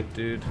this fight,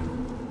 dude.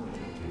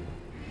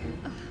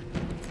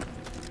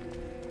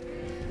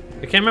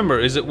 I can't remember.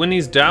 Is it when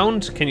he's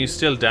downed? Can you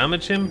still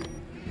damage him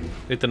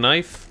with the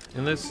knife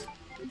in this?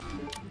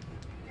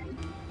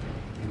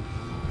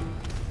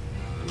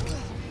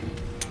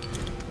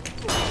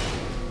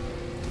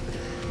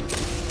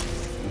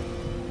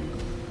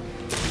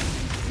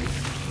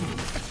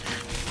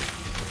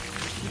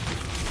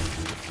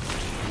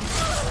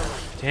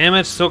 Damn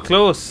it, so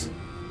close.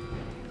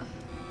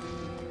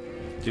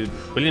 Dude,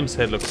 William's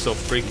head looks so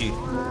freaky.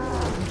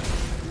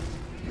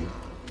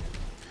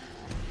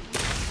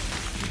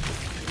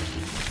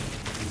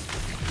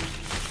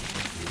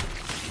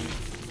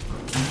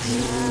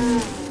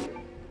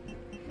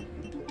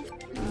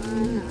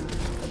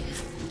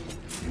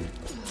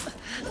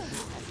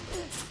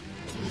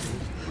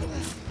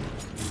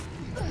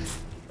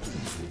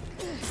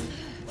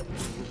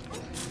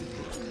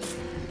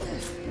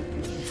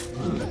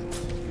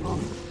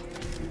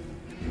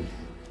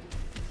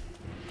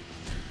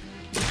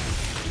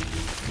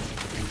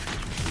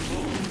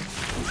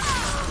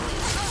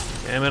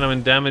 Damn it, I'm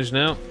in damage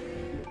now.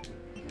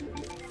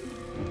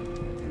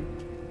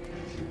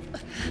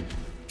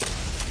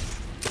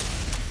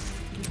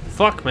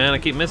 Fuck, man, I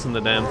keep missing the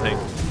damn thing.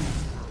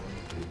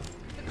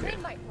 The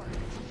crane might work.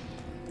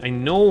 I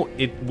know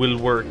it will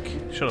work.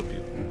 Shut up, you.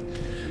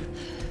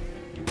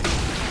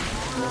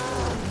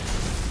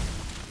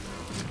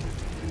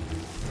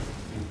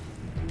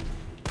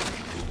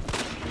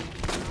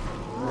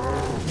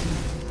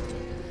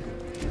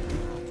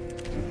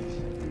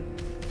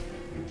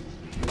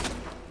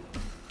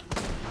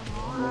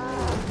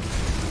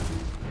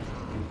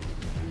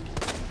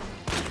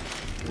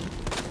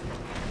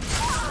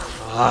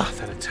 Ah,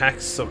 that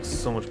attack sucks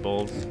so much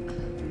balls.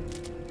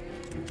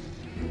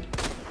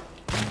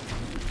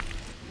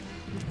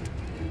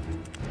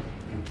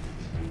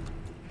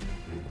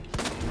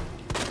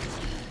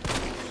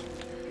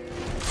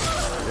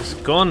 This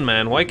gun,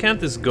 man. Why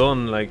can't this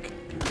gun, like...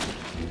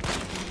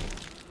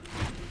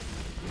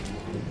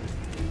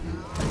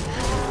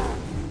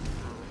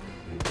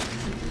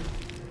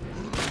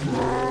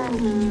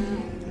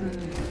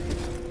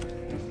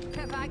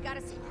 Have I got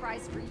a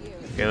surprise for you?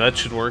 Okay, that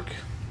should work.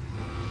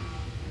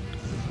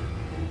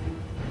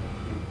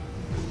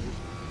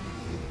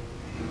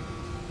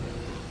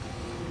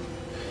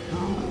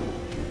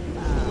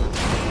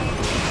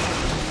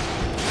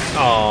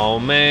 Oh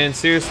man,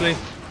 seriously?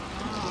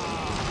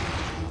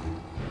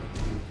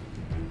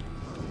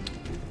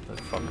 That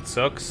Fucking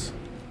sucks.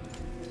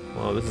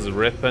 Well, this is a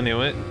rip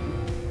anyway.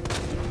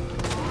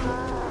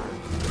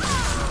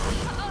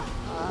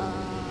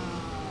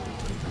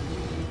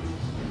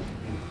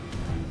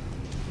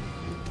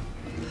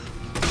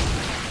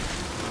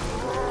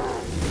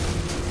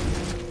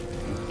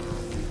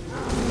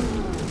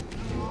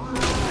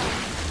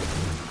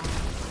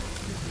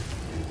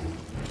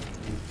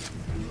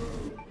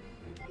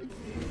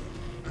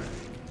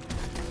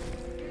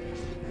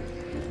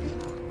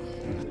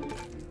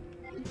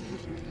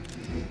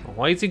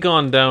 Why is he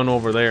gone down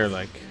over there,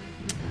 like?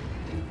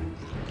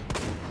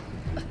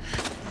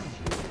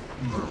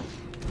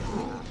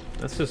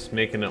 That's just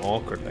making it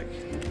awkward, like.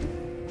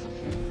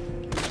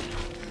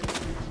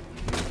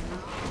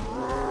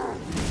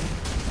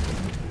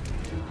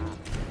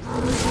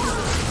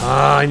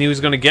 Ah, I knew he was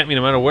gonna get me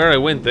no matter where I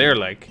went there,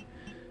 like.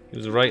 He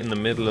was right in the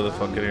middle of the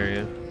fucking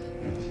area.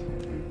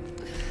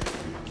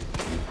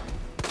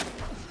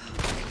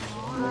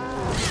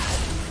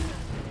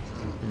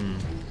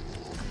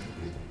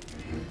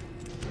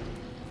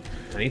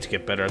 I need to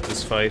get better at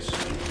this fight.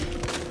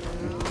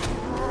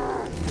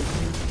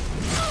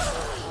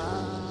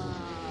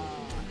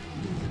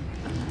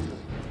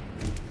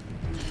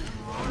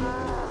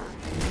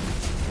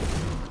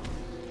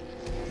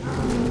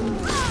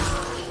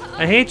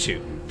 I hate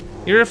you.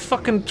 You're a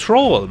fucking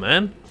troll,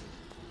 man.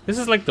 This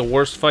is like the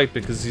worst fight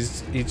because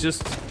he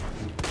just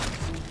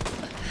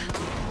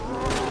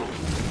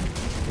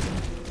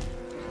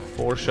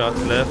 4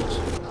 shots left.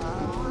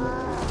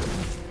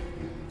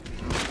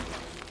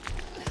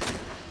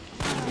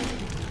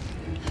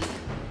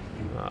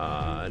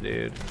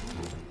 Dude.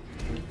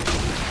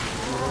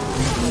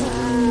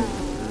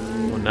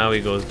 Well, now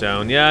he goes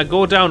down. Yeah,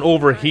 go down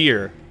over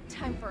here.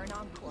 Time for an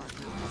encore.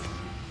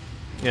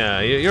 Yeah,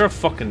 you're a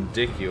fucking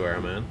dick, you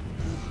are, man.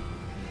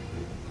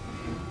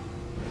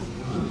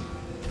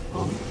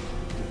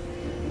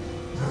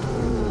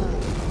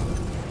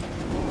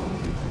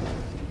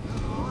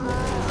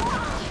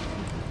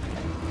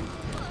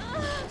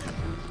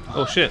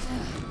 Oh shit.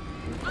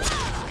 It's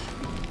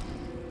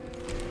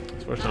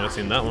the first time I've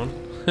seen that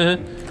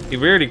one. He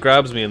rarely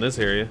grabs me in this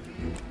area.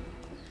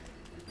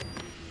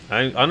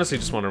 I honestly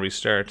just want to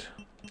restart.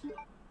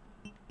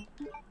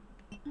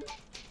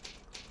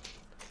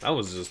 That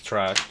was just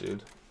trash,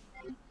 dude.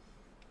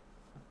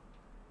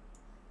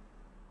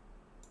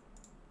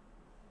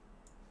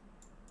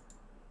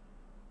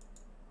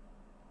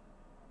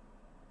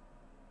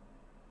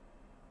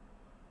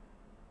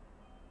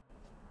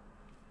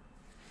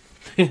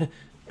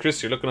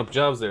 Chris, you're looking up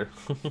jobs there.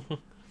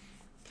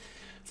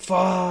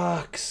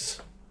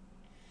 Fox.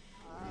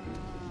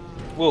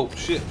 Whoa,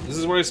 shit. This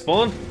is where I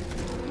spawn?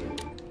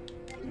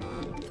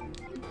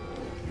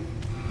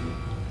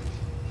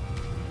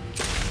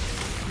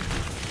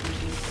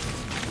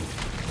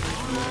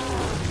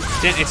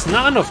 Damn, it's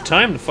not enough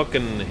time to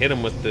fucking hit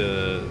him with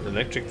the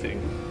electric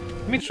thing.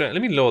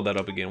 Let me load that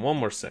up again. One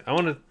more sec. I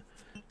wanna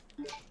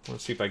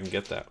see if I can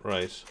get that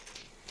right.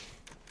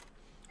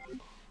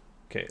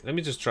 Okay, let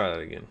me just try that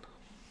again.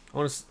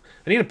 I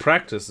need to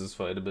practice this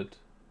fight a bit.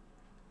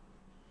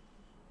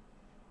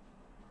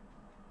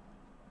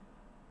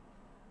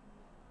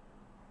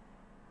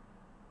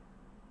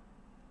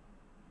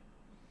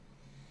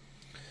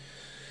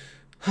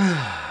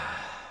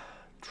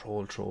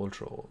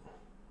 Troll.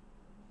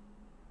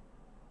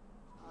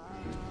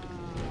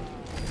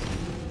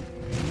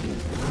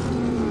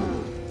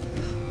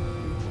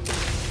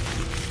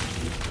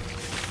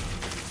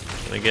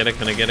 Can I get it?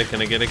 Can I get it?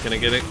 Can I get it? Can I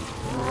get it?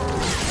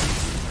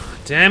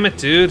 Damn it,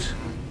 dude.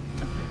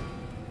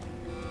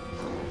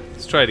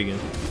 Let's try it again.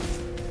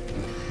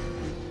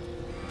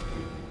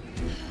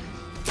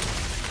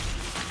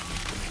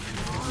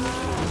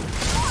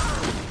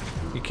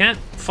 You can't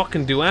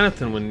fucking do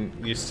anything when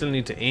you still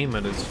need to aim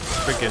at his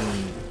freaking.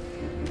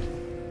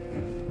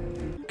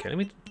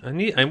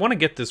 Okay, I want to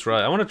get this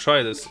right. I want to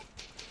try this.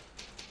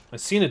 I've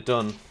seen it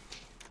done,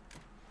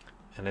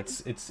 and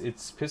it's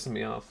pissing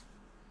me off.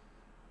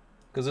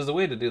 Because there's a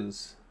way to do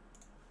this.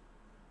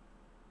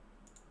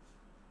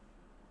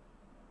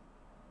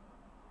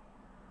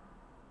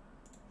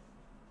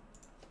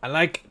 I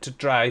like to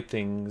try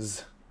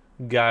things,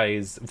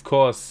 guys. Of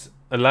course,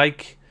 I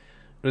like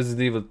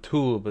Resident Evil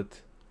 2,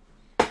 but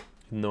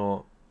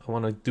no, I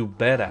want to do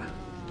better.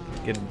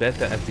 Get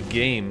better at the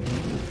game.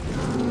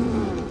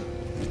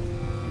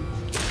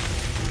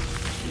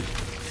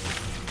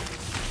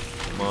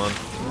 Come on.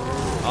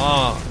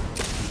 Ah,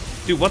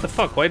 oh. Dude, what the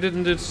fuck? Why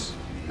didn't it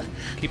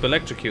keep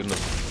electrocuting them?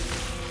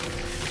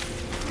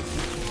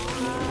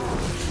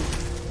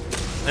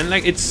 And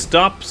like, it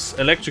stops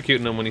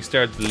electrocuting him when he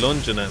starts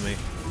lunging at me.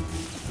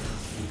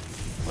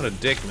 What a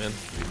dick, man.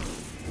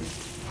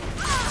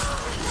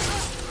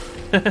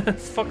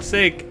 Fuck's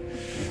sake.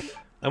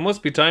 I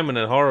must be timing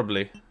it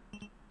horribly.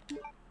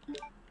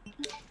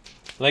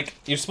 Like,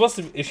 you're supposed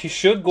to, if he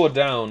should go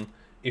down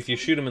if you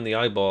shoot him in the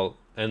eyeball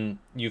and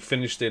you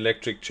finish the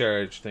electric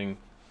charge thing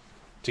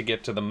to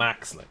get to the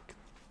max, like.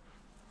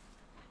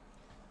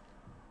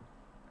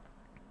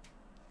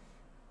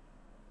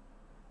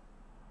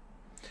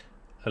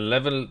 A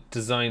level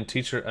design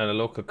teacher at a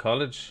local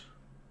college.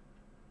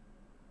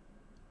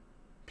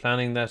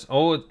 Planning that.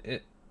 Oh,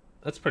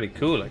 that's pretty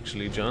cool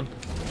actually, John.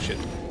 Shit.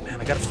 Man,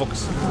 I gotta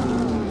focus.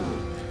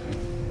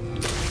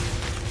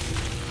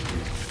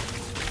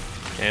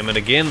 Damn it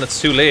again,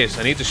 that's too late.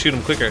 I need to shoot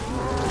him quicker.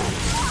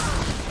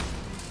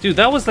 Dude,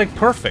 that was like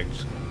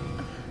perfect.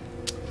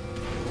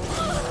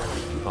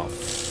 Oh,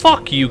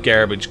 fuck you,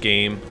 garbage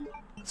game.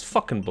 That's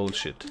fucking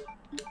bullshit.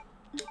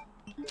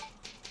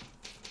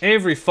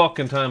 Every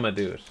fucking time I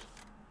do it.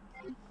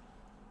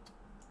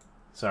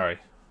 Sorry.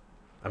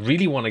 I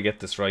really want to get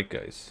this right,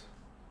 guys.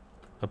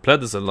 I've played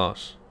this a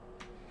lot.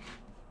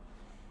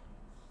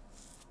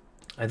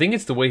 I think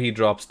it's the way he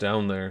drops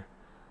down there.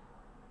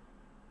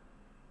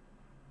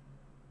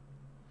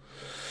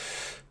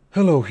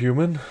 Hello,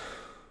 human.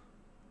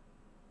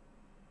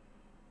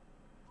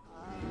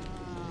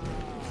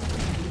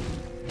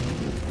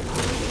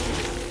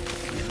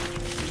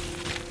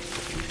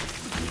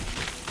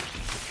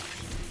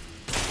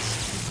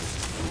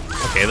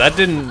 Okay, that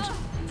didn't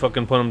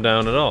fucking put him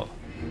down at all.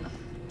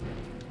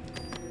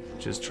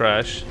 Which is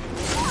trash.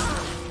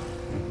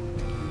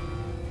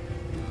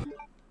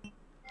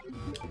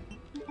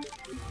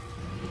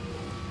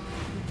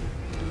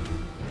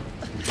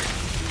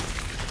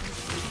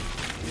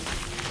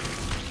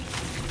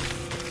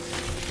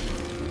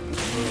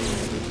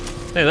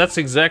 Hey, that's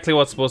exactly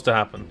what's supposed to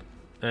happen.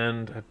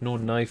 And I have no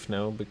knife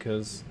now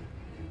because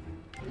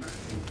I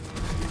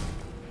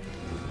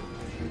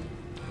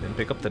didn't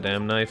pick up the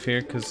damn knife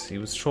here because he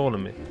was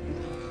trolling me.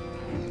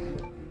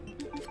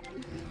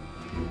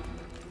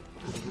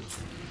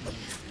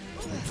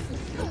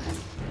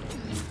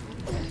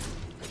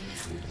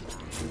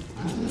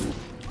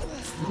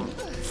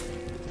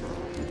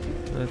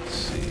 Let's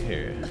see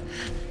here.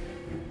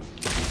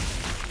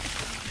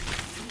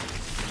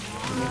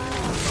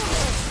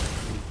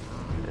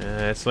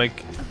 It's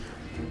like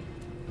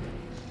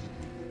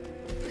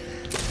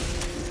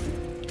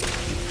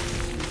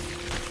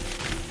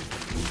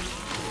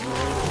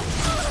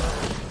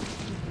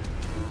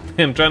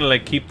I'm trying to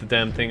like keep the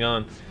damn thing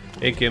on.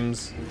 Hey,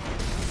 Kims.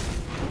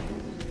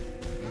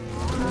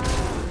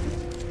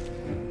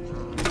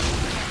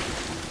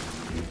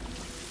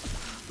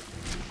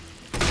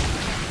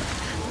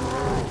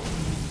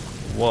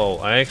 Whoa,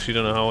 I actually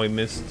don't know how he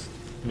missed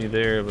me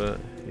there, but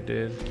he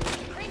did.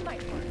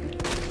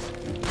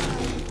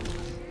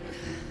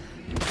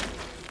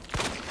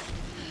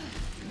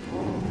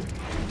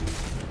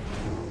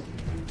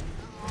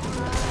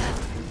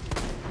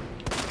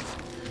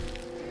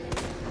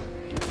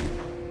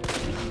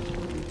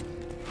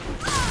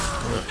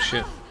 Oh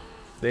shit.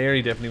 There,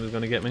 he definitely was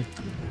gonna get me.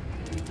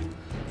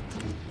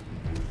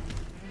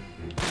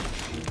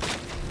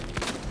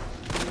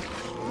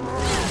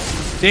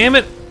 Damn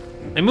it!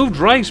 I moved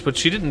right, but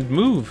she didn't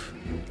move.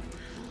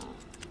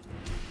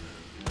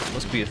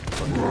 Must be a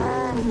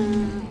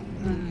fucking...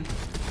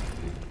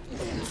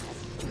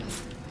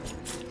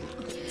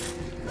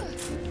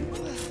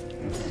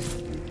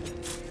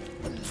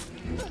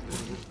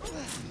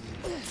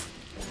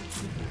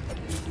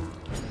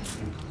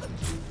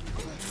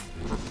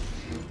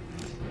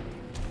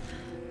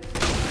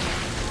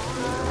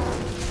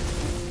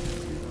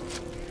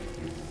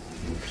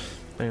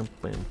 Bam,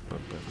 bam, bam,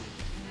 bam.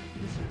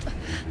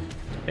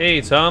 Hey,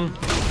 Tom.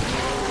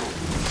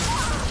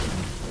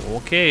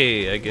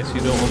 Okay, I guess you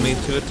don't want me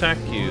to attack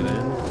you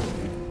then.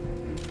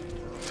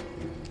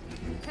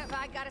 Have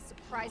I got a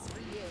surprise for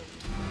you?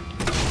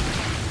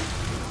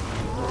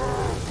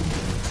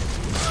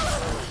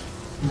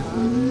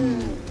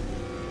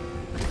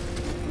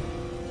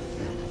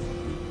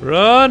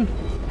 Run!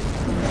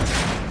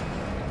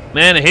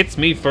 Man, it hits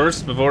me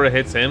first before it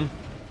hits him.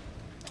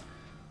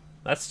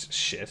 That's just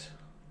shit.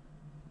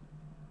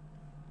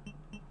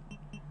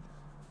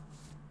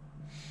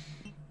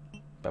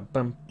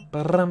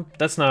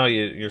 That's not how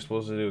you're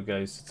supposed to do it,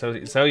 guys.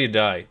 It's how you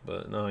die,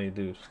 but not how you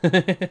do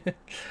it.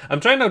 I'm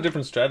trying out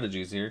different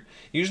strategies here.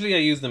 Usually I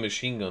use the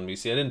machine gun, but you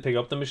see I didn't pick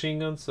up the machine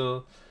gun,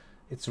 so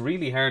it's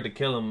really hard to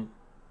kill him,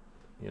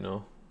 you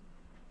know.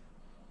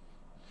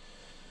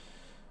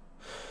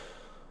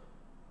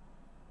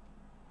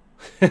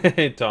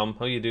 Hey Tom,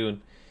 how you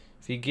doing?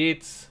 V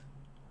Gates.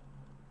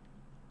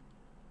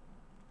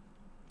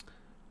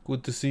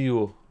 Good to see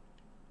you.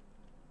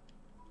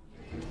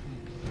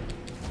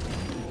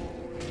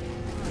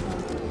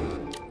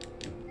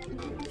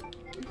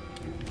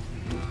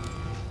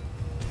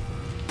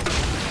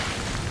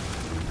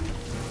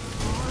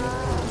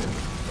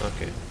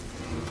 Okay.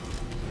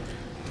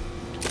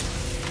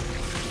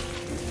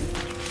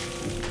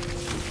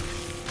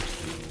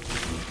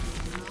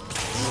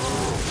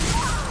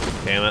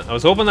 Damn it. I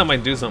was hoping that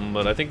might do something,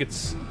 but I think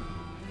it's...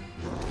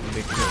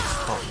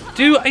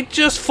 Dude, I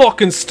just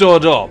fucking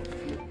stood up!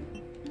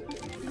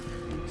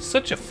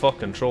 Such a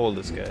fucking troll,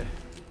 this guy.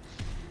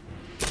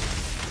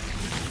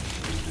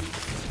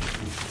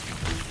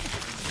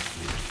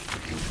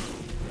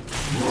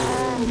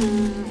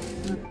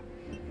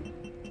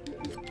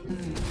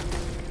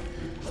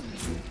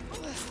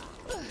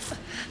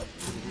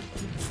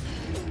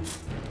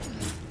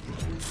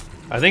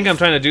 I think I'm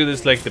trying to do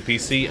this like the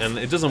PC, and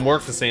it doesn't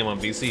work the same on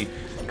PC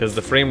because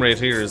the frame rate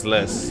here is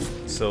less,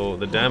 so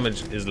the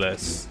damage is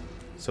less,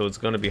 so it's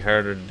going to be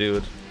harder to do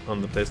it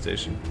on the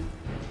PlayStation.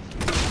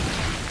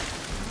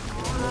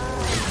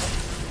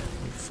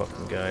 You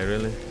fucking guy,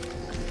 really?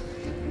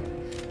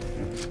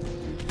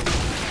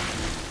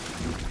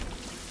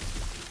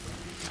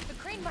 The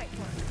crane might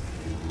work.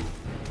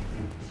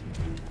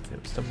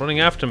 Stop running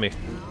after me.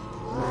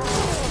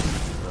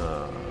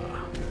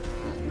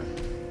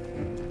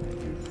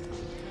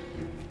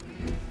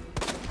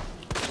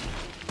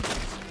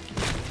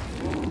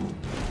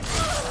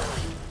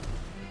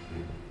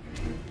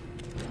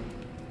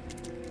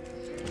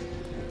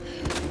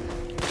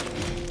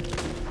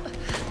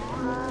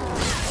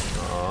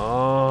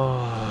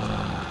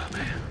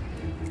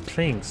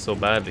 Playing so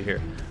badly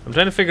here. I'm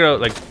trying to figure out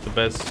like the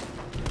best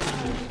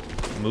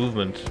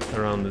movement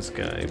around this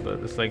guy, but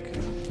it's like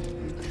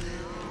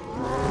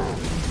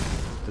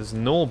there's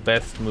no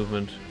best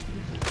movement.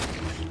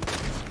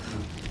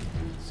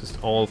 It's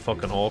just all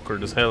fucking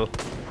awkward as hell.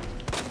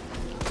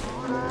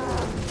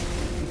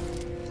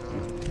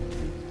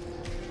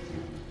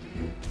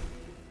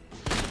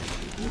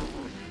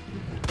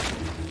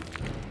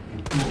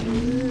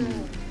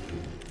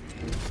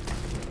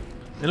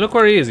 And look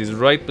where he is, he's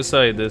right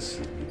beside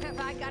this.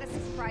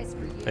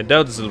 I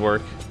doubt this will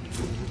work.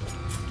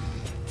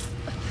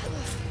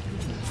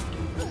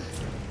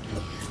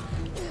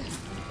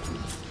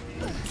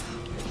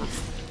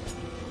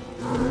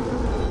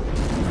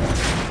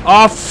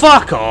 Oh,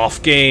 fuck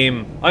off,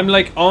 game! I'm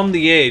like on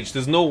the edge.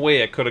 There's no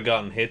way I could have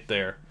gotten hit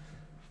there.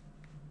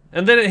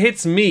 And then it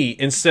hits me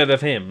instead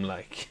of him.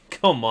 Like,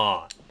 come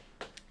on.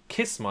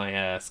 Kiss my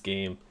ass,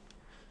 game.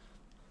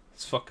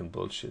 It's fucking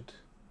bullshit.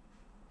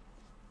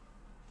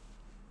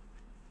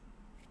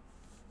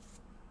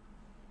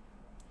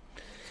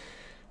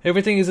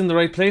 Everything is in the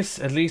right place,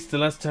 at least the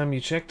last time you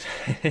checked.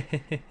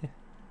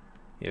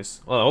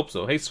 Yes, well, I hope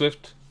so. Hey,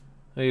 Swift.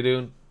 How you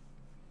doing?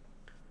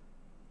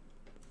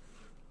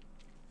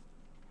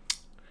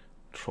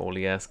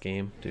 Trolly ass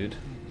game, dude.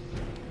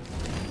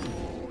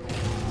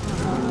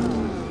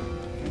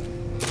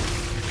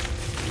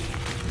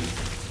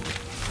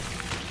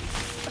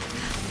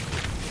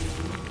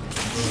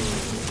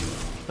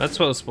 That's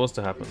what was supposed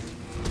to happen.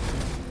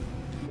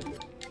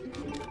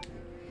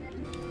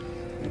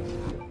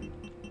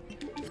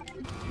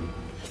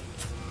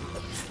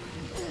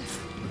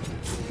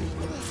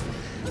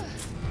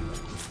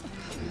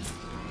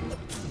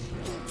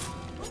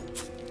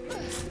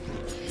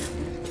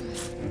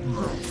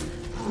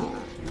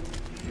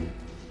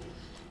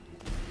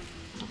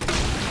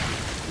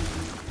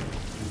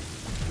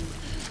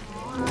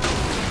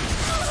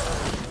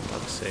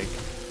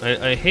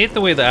 I hate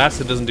the way the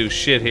acid doesn't do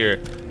shit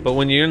here, but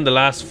when you're in the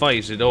last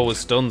fight, it always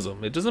stuns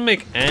them. It doesn't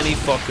make any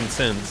fucking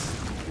sense.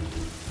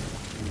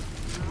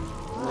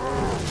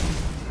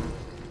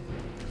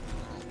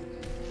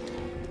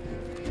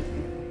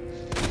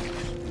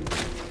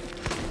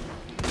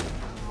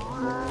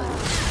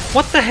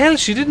 What the hell?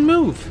 She didn't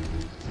move.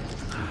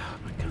 Oh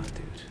my god,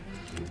 dude.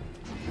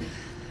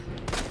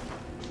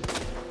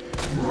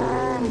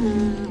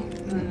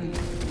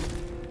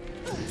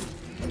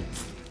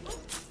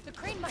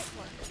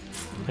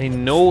 I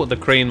know the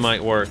crane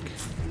might work.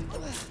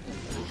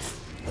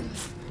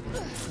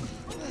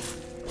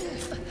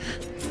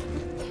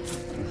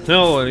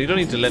 No, you don't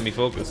need to let me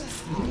focus.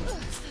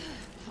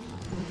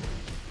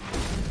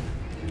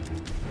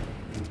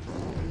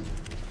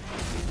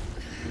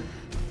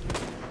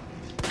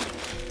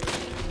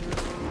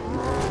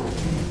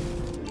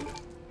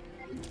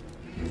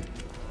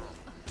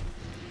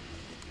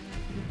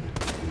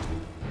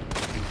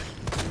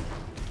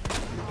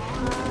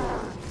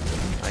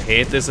 I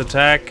hate this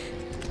attack.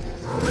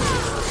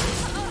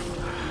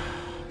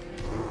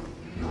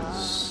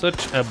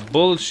 Such a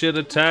bullshit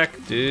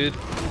attack, dude.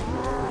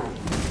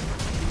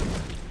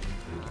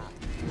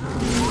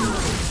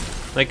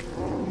 Like,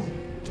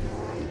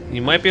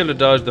 you might be able to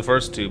dodge the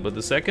first two, but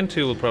the second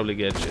two will probably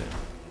get you.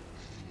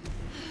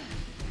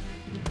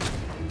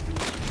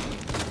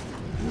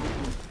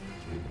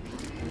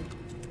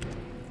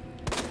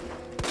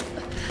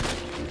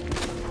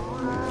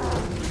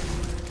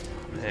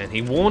 Man,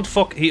 he won't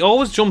fuck. He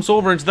always jumps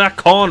over into that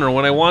corner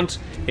when I want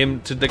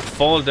him to like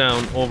fall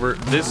down over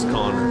this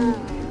corner.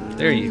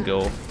 There you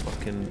go.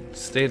 Fucking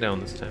stay down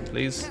this time,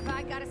 please.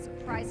 I got a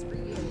surprise for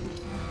you.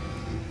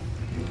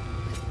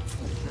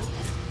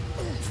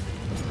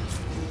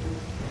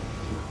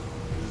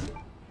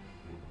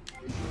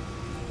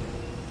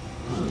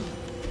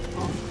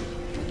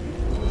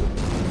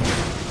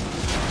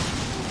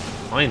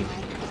 Finally.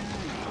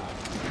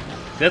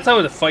 That's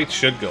how the fight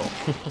should go.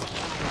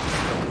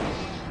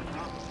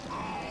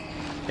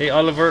 Hey,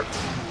 Oliver.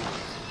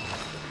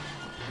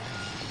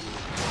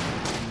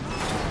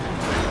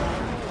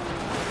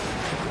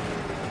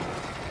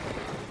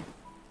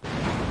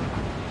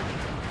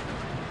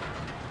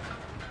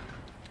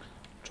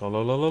 I'm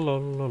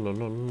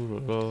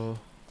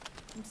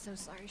so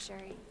sorry,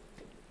 Sherry.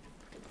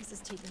 This is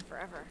taking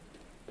forever.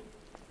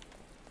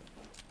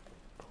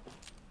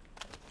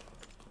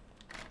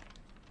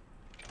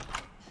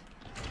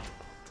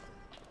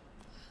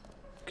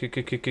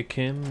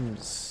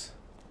 Kims.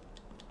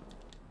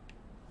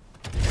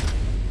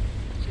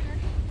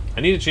 I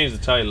need to change the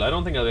title. I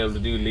don't think I'll be able to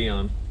do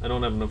Leon. I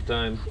don't have enough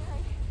time.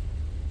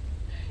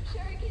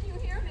 Sherry, can you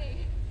hear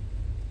me?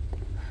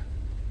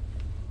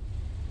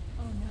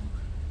 Oh no.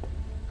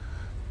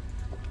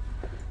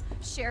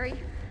 Sherry?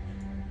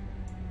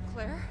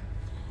 Claire?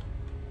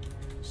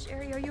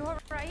 Sherry, are you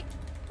alright?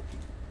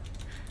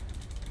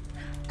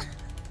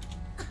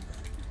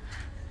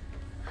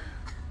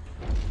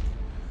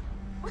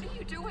 What are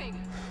you doing?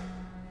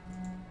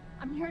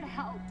 I'm here to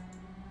help.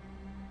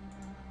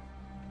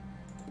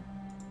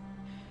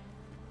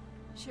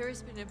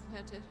 Sherry's been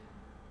implanted.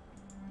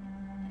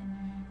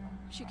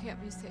 She can't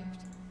be saved.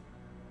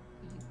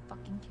 Are you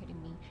fucking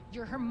kidding me?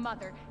 You're her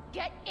mother.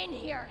 Get in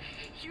here!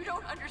 You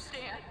don't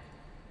understand.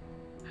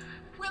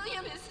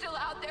 William is still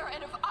out there,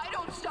 and if I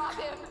don't stop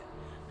him...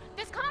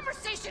 This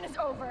conversation is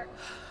over!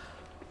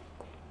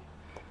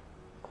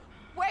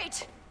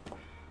 Wait!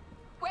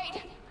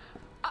 Wait!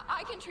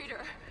 I can treat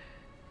her.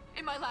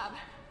 In my lab.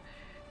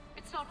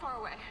 It's not far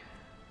away.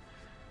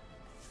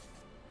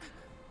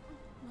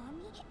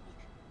 Mommy?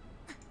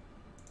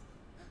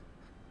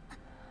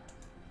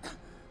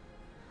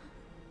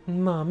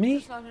 Mommy?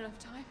 There's not enough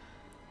time.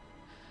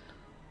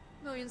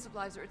 Millions of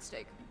lives are at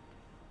stake.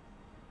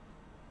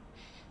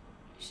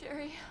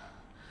 Sherry,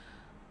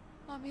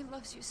 Mommy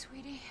loves you,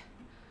 sweetie.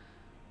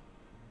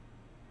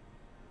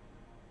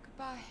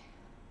 Goodbye.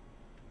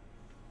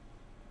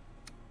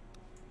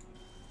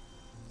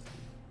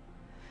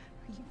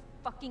 Are you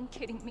fucking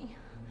kidding me?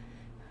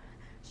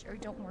 Sherry,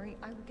 don't worry.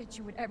 I will get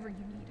you whatever you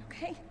need,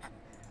 okay?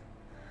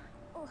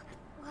 Oh,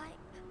 why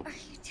are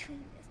you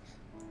doing this?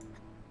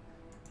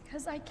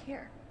 Because I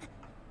care.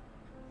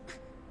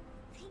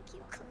 Thank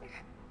you,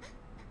 Claire.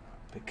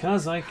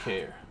 Because I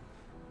care.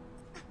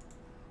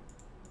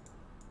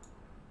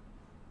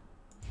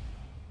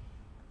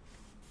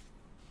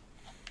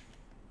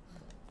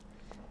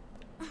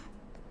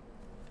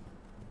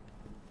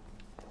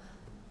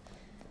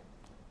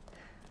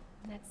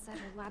 Ned said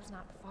her lab's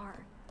not far.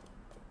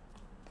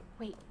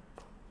 Wait,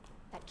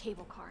 that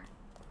cable car.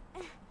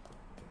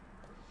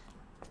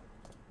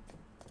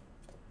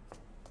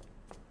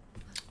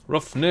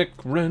 Roughneck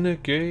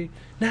Renegade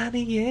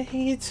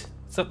 98.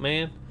 What's up,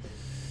 man?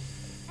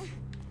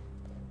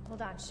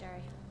 Hold on,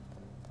 Sherry.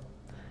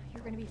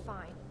 You're gonna be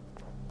fine.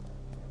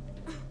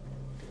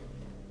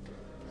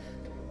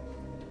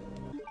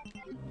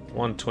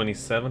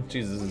 127.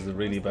 Jesus, this is a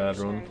really bad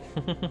run.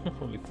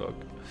 Holy fuck.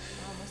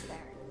 We're almost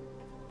there.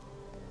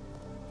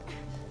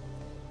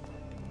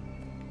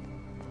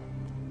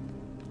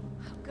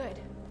 Oh, good.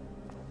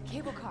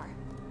 Cable car.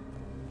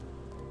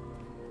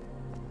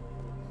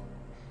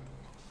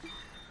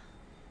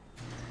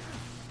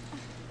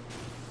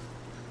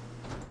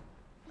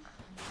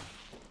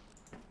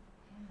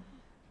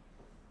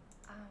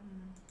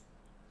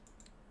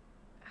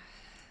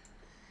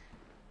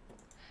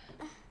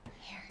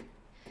 Here.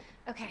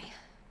 Okay.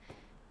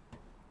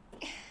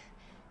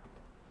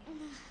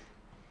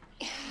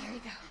 There you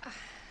go.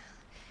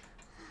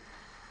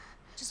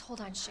 Just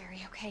hold on,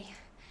 Sherry, okay?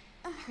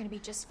 You're gonna be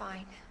just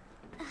fine.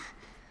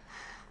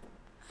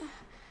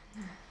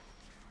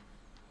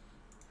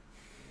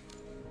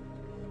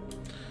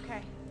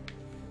 Okay.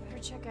 Better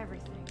check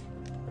everything.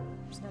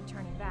 There's no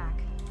turning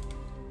back.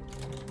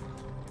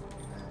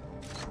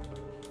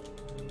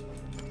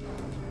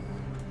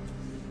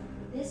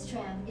 This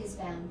tram is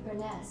bound for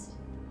Nest.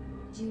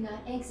 Do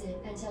not exit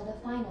until the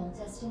final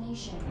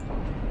destination.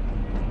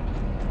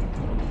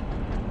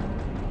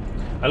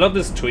 I love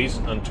this tweet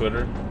on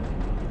Twitter.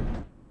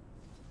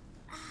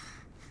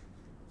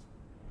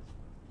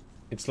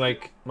 It's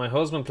like, my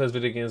husband plays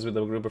video games with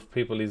a group of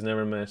people he's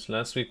never met.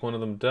 Last week one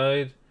of them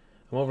died.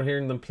 I'm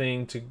overhearing them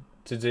playing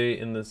today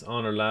in this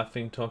honor,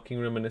 laughing, talking,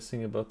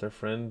 reminiscing about their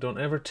friend. Don't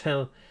ever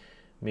tell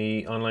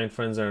me online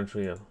friends aren't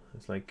real.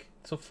 It's like,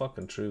 it's so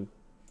fucking true.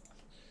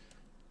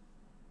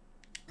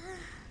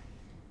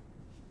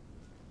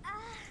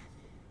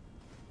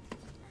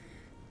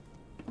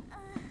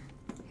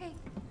 Hey.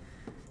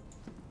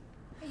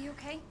 Are you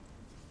okay?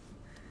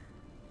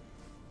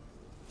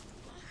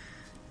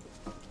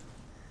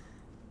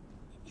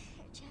 Your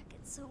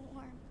jacket's so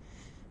warm.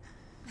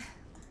 My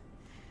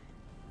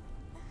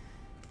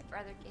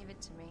brother gave it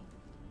to me.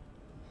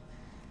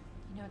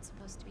 You know it's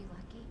supposed to be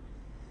lucky?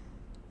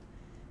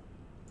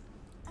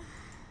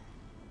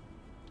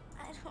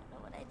 I don't know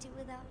what I'd do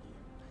without you.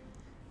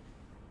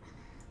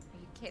 Are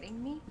you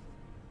kidding me?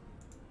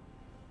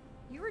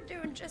 You were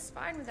doing just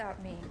fine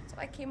without me, so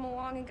I came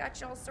along and got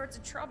you all sorts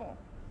of trouble.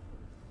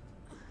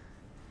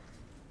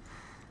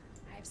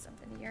 I have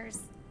something of yours.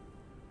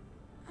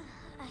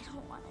 I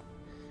don't want it.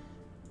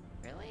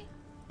 Really?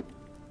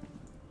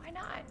 Why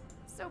not?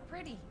 It's so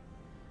pretty.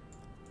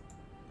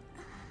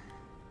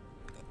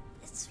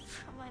 It's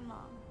from my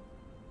mom.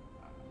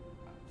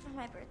 For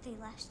my birthday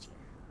last year.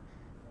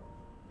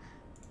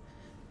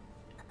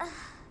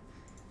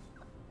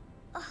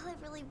 All I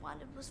really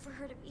wanted was for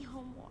her to be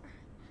home more.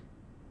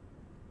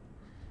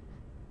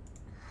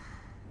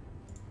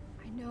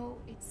 I know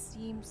it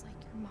seems like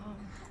your mom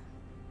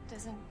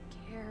doesn't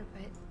care,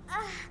 but...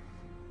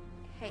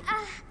 Hey.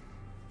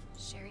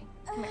 Sherry,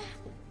 come here.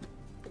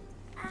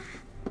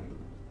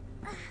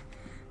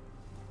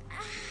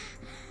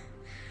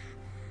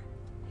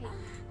 Hey,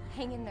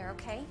 hang in there,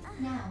 okay?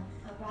 Now,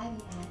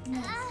 arriving at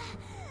Nest.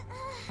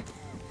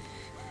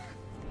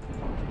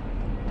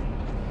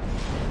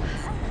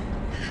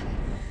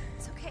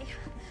 It's okay.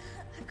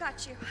 I've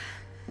got you.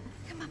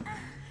 Come on.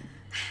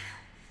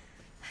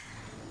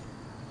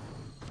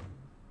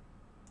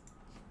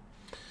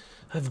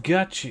 I've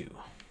got you.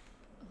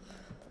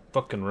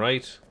 Fucking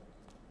right.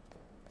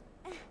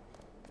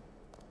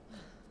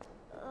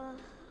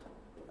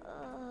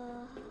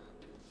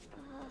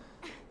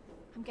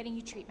 I'm getting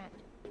you treatment.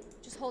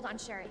 Just hold on,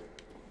 Sherry.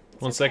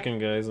 It's One okay. second,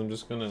 guys. I'm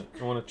just gonna...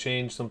 I want to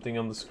change something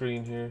on the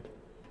screen here.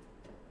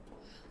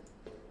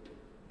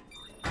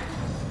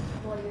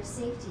 For your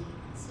safety,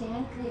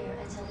 stand clear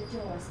until the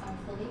doors are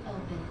fully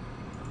open.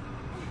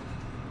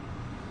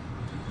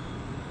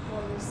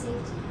 For your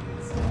safety,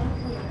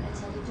 stand clear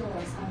until the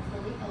doors are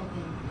fully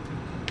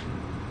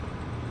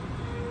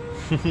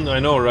open. I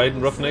know, right?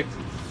 Roughneck?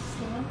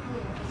 Stand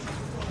clear until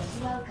the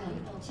doors. Welcome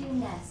to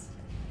Nest.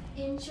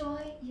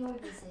 Enjoy your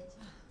visit.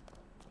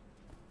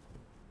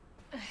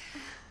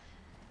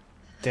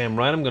 Damn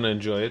right I'm gonna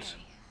enjoy it.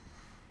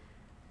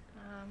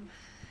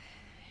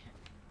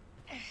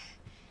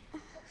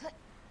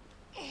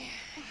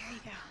 Here you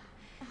go.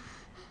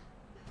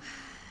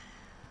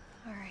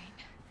 All right.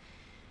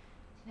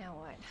 Now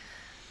what?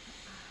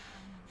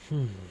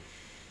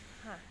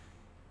 Huh.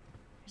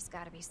 There's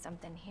got to be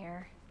something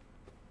here.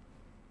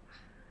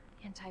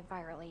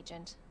 Antiviral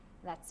agent.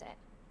 That's it.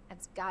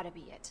 That's got to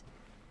be it.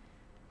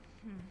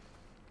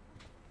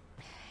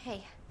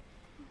 Hey.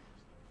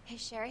 Hey,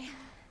 Sherry.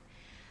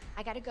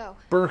 I gotta go.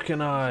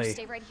 Birkeneye. You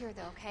stay right here,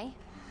 though, okay?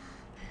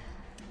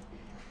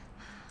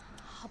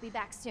 I'll be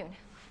back soon.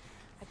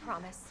 I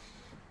promise.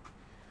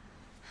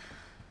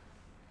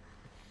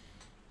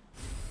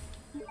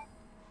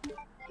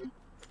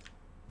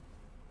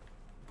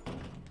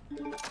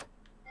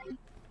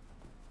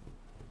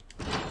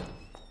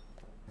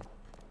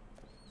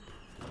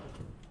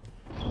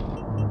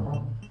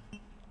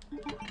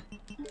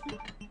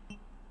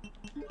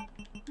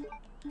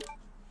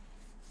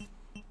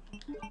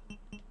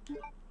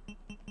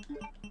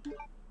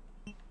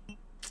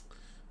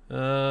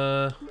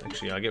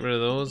 Actually, I'll get rid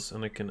of those,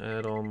 and I can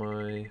add all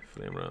my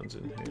flame rounds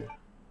in here.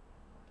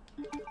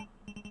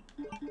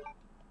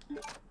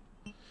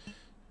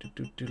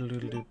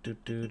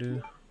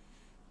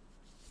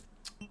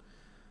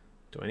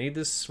 Do I need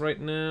this right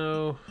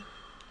now?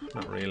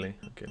 Not really.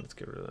 Okay, let's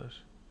get rid of that.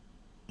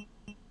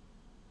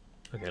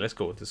 Okay, let's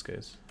go with this,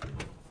 guys.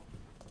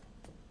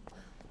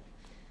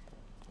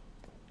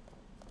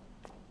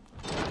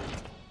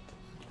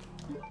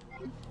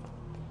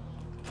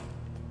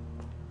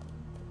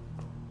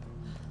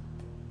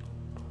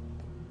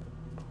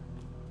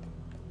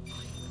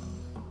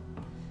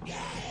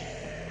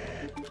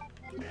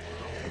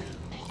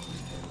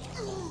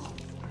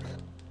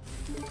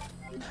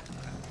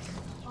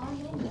 Our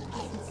menu is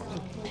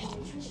designed for the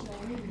nutritional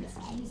needs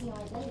using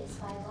our latest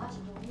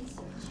biological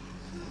research.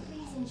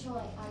 Please enjoy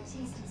our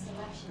tasty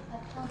selection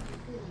of healthy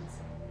foods.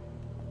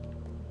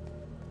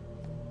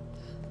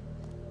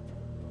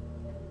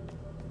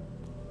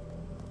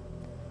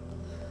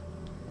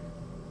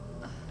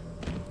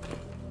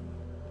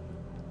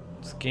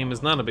 This game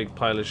is not a big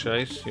pile of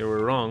shite. You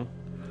were wrong.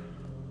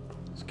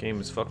 This game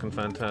is fucking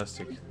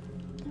fantastic.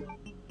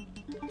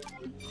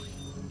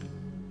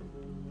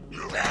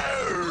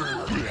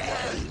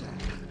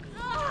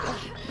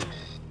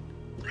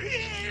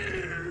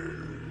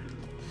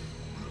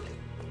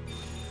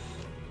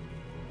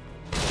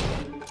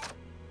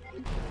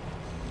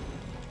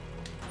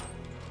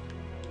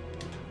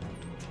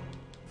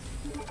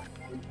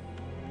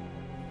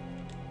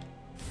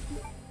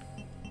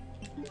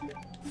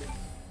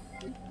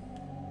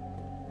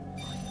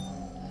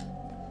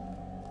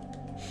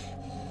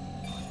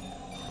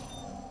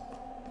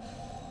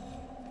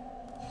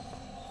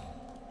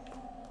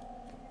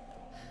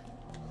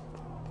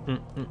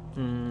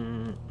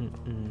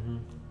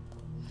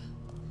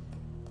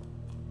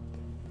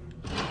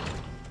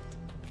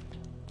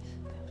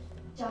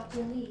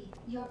 Dr. Lee,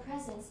 your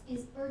presence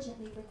is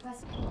urgently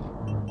requested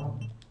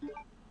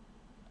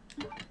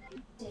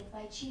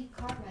by Chief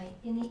Cartwright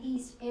in the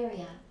East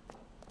area.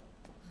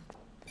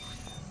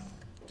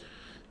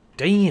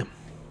 Damn.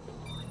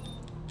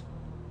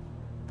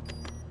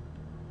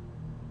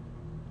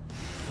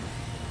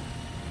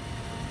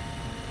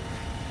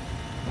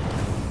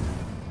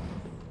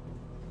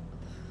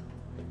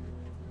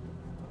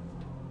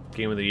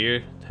 Game of the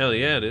year? Hell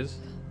yeah, it is.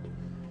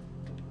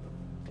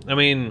 I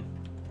mean,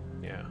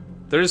 yeah.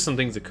 There's some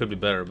things that could be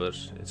better, but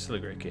it's still a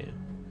great game.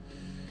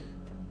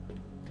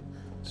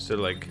 Still,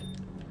 like,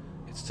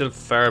 it's still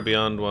far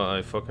beyond what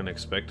I fucking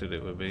expected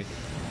it would be.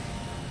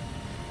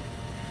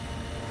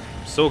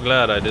 I'm so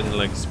glad I didn't,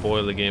 like,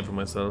 spoil the game for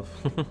myself.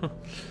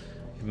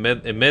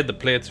 it made the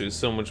playthrough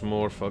so much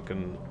more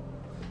fucking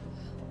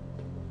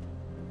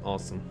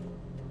awesome.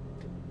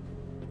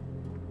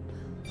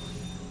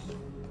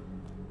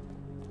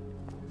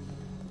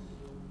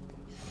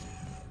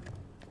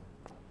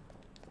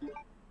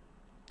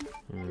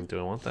 Do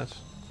I want that?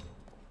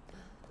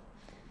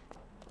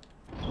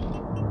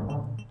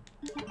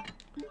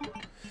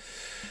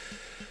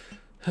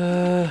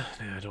 Yeah,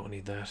 I don't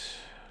need that.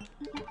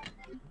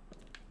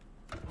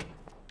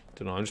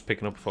 Don't know, I'm just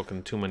picking up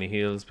fucking too many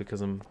heals because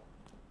I'm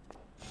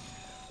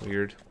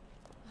weird.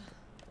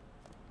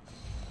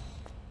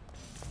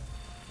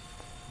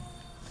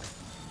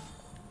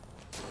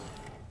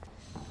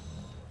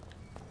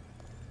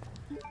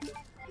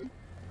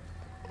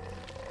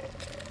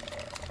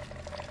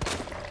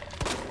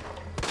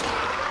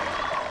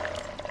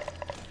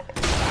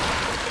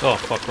 Oh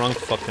fuck, wrong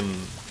fucking...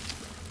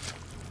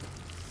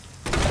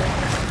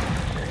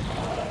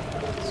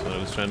 That's what I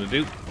was trying to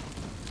do.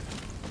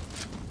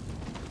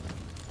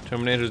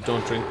 Terminators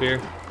don't drink beer.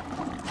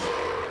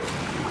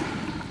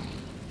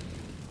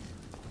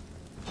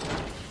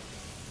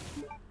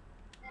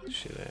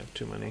 Shit, I have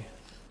too many.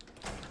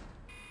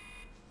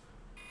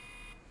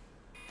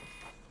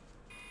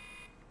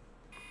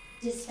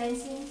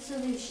 Dispensing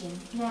solution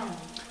now.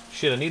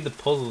 Shit, I need the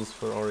puzzles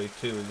for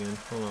RE2 again.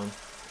 Hold on.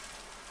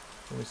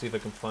 Let me see if I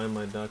can find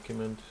my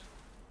document.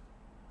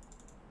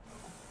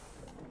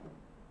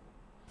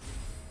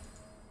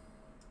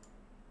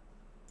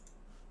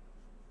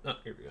 Oh,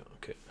 here we go.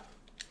 Okay.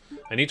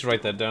 I need to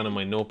write that down in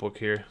my notebook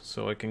here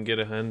so I can get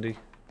it handy.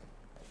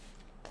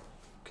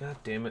 God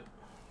damn it.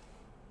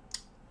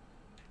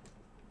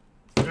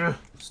 Ugh,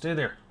 stay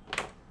there.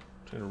 I'm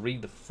trying to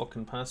read the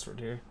fucking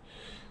password here.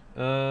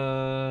 Which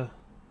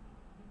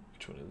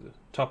one is it?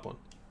 Top one.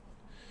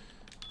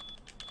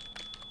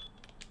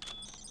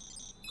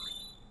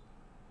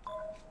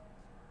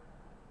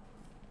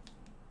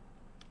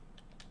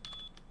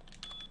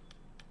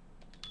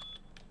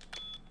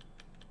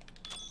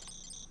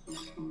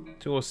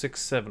 Two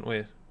 2067.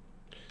 Wait.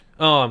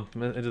 Oh, I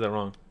did that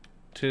wrong.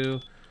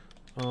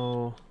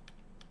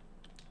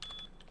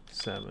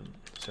 207.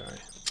 Sorry.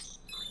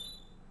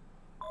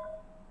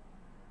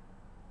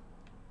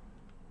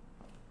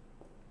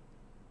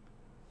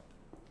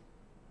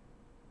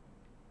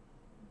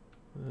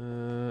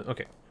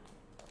 Okay.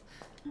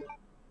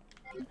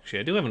 Actually,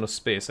 I do have enough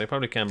space. I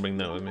probably can bring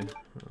that with me.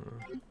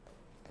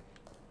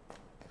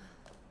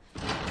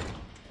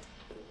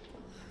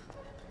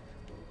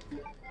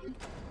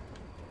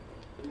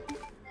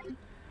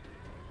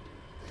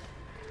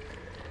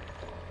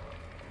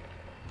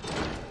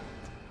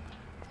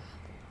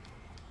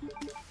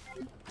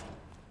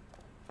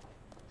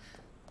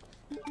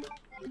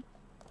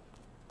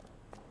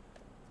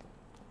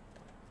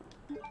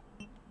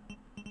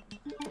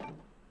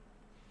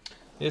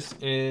 This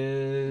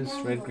is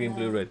red, green,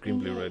 blue, red, green,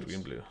 blue, red,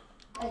 green, blue.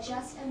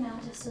 Adjust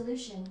amount of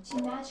solution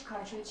to match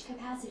cartridge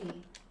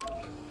capacity.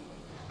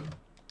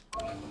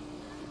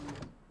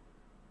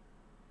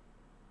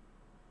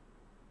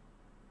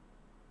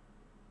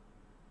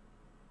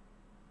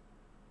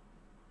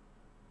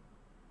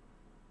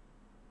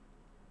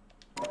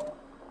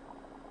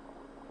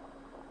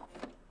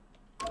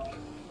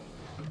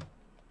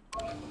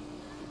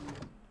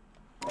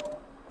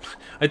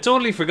 I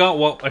totally forgot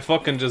what I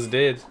fucking just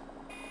did.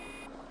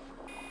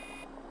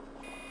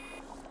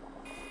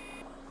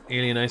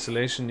 Alien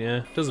isolation,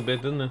 yeah. Does a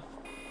bit, doesn't it?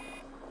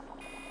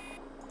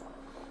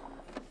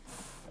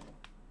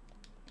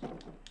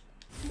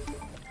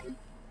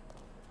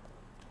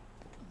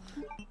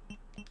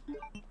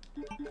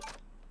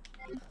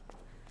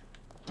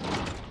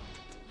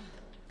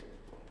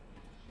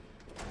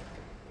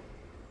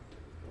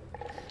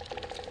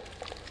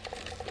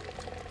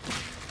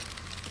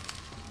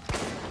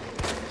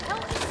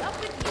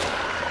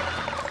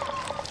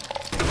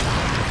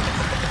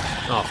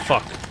 Oh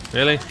fuck.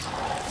 Really?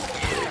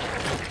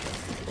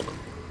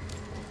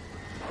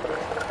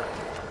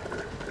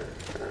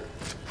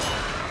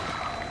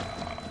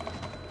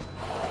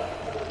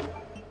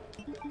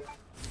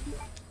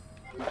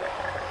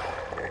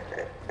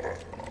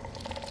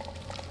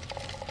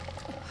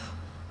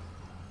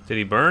 Did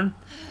he burn?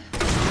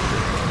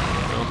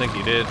 I don't think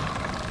he did.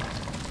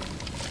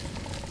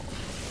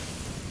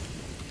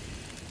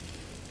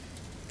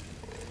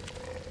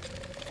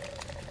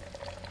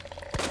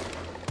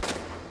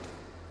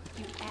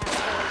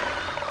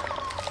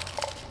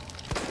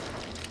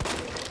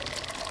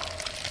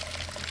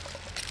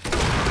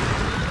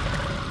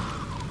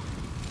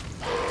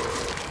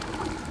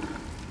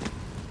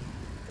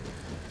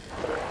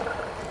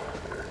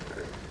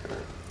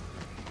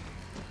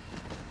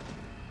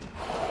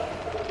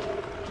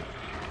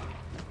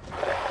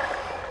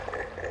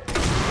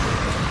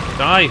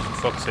 Die,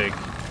 for fuck's sake.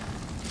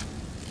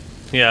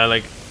 Yeah,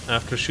 like,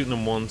 after shooting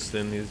him once,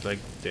 then he's, like,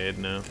 dead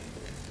now.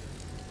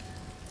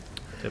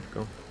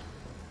 Typical.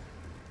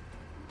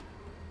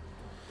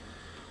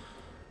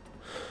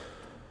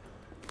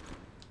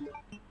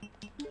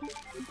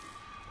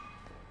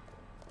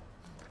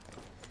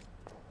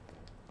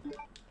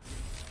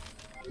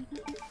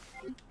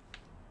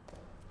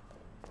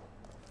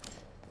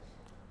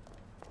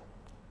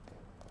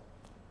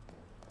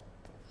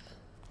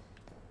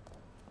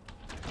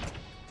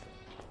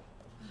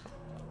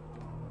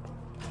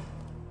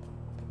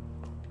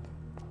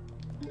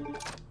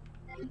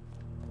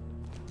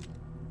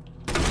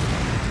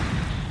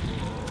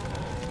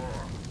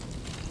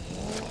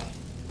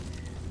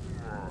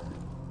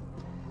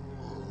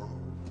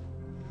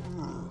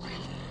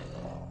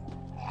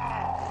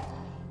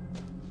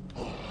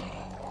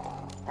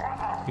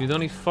 You the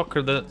only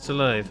fucker that's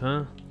alive,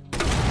 huh?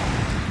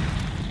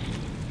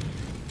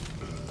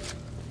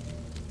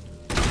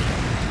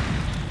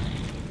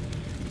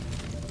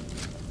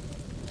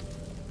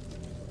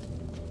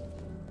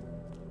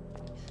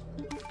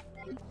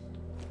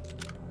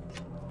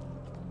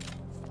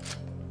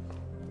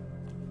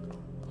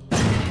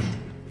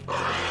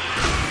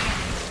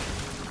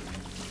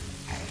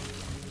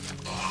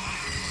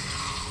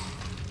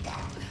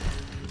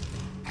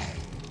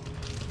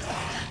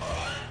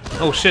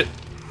 Oh shit.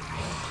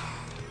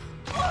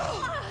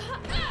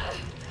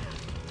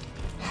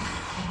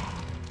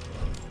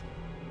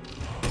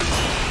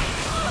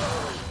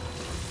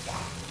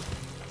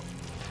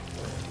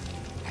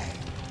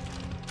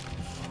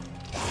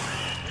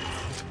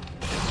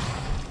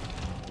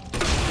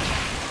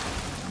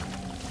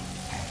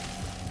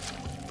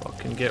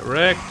 Fucking get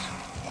wrecked.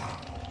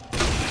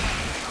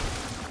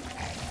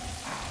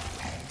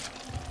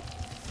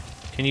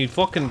 Can you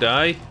fucking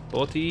die,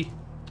 both of you?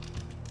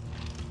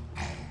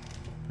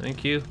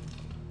 Thank you.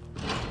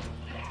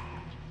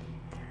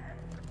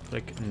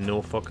 Like,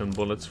 no fucking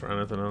bullets for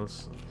anything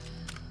else.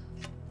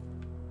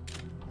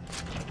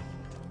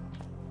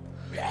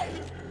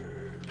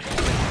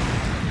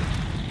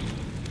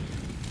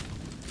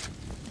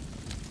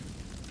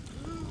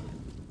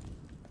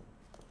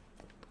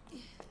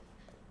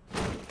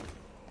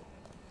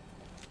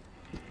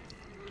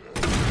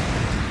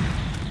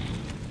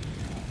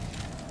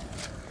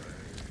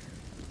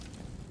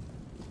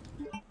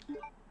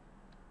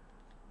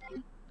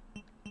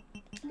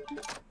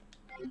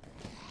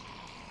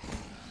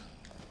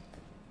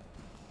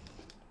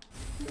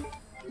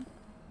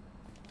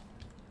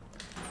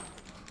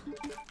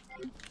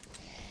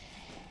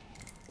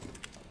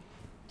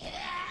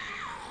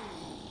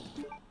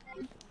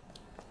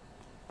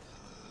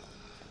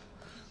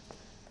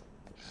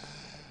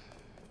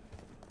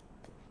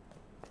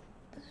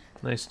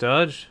 Nice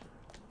dodge.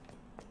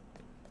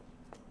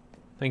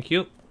 Thank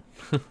you.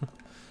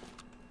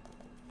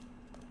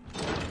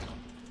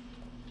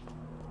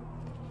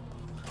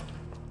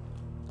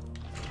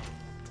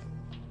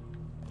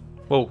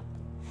 Whoa.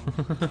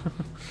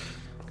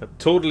 Got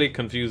totally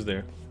confused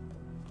there.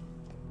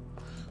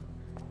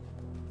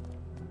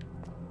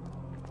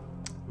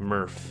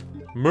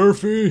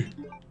 Murphy!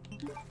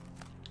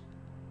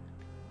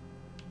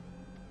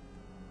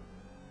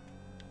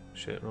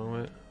 Shit, wrong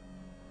way.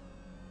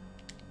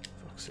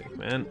 Fuck's sake,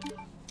 man.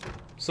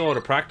 So out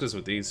of practice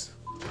with these.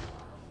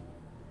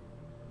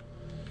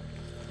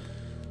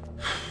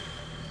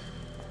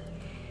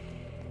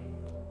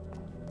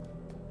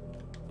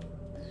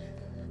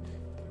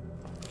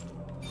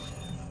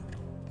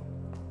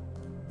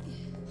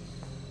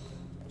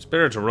 It's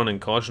better to run in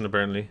caution,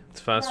 apparently. It's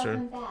faster.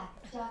 Welcome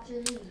back, Dr.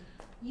 Lee.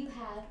 You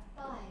have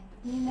 5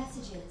 new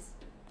messages.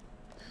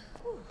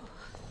 Whew.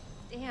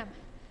 Damn.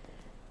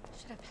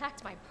 Should have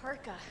packed my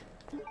parka.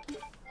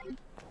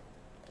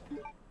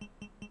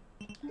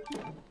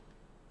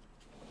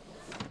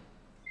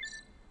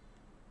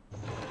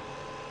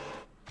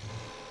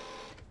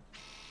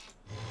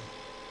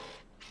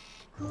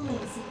 Cooling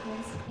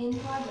sequence in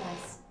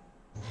progress.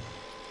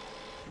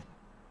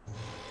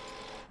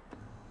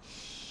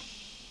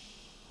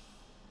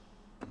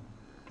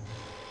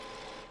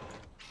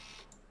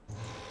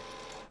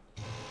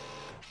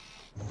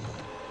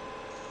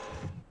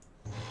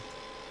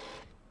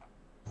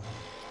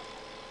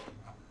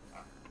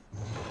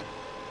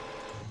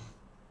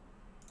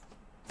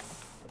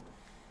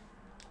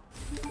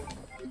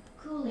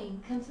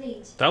 Cooling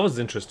complete. That was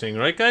interesting,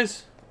 right,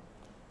 guys?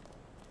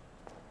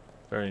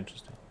 Very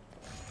interesting.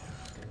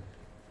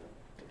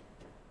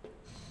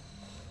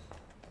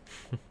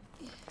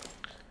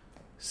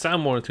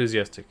 Sound more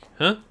enthusiastic,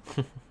 huh?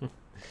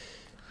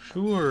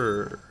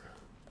 Sure.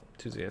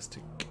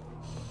 Enthusiastic.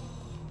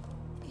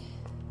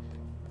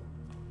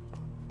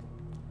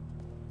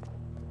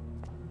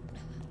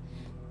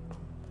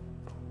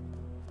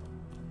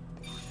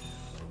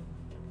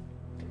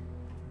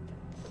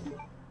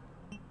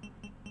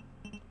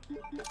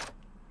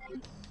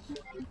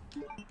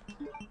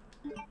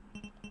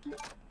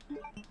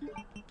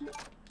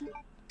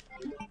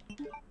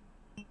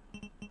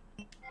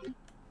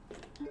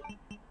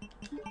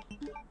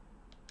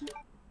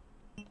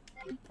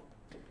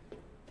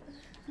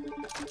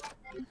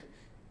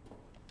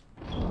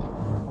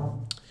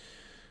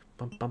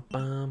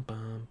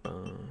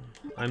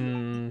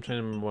 I'm trying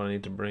to remember what I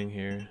need to bring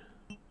here.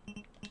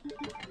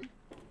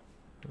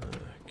 I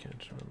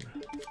can't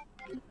remember.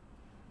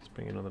 Let's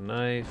bring another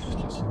knife,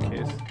 just in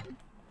case.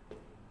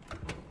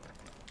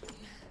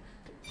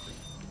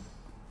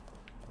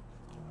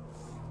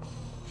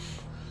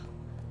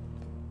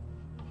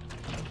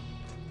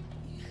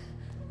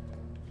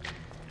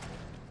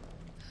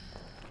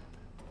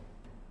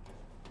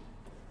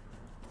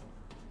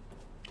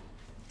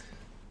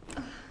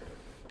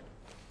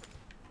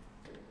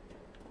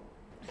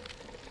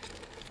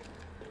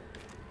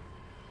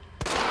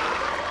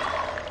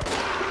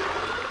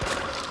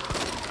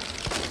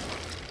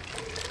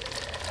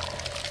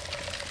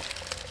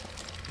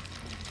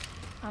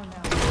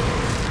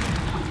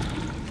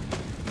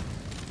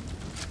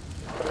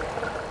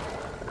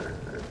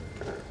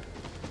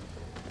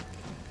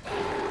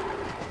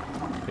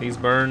 Please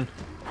burn.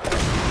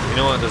 You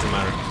know what? It doesn't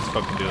matter. Just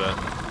fucking do that.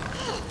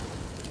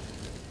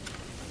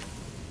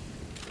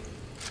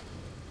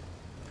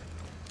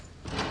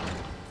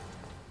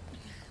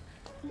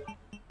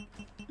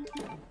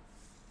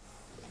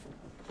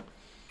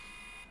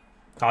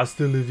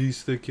 Hasta la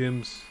vista,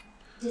 Kims.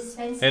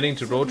 Heading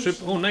to road trip?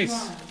 Oh,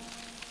 nice.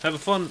 Have a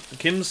fun.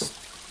 Kims,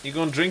 you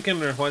going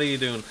drinking or what are you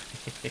doing?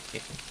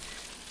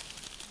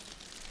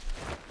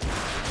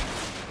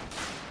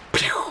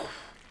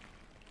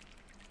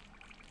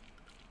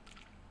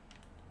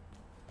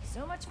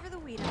 So much for the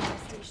weed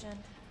infestation.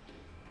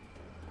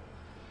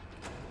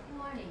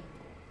 Warning.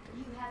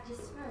 You have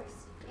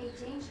dispersed a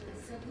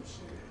dangerous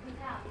solution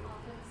without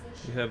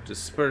authorization. You have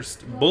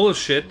dispersed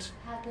bullshit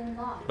Have been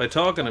logged. by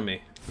talking to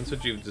me. That's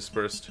what you've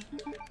dispersed.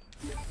 You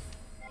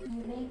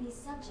may be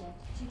subject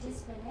to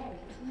disciplinary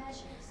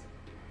measures.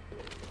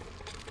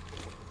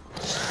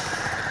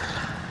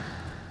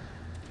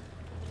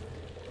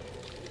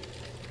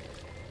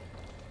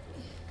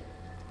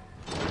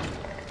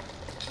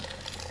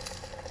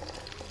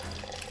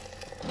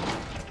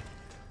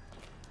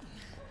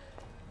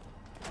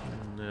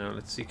 Now,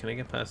 let's see. Can I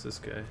get past this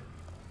guy?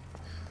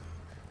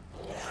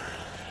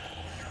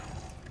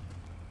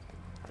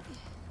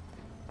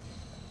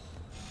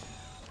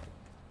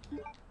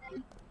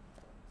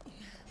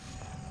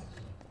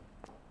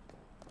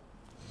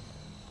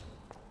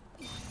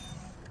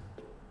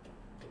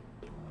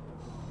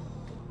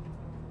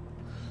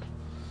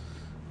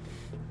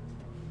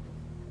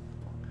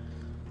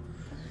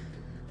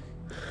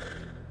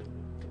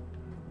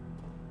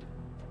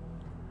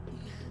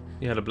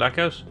 You had a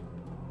blackout?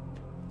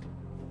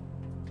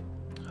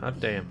 Hot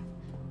damn.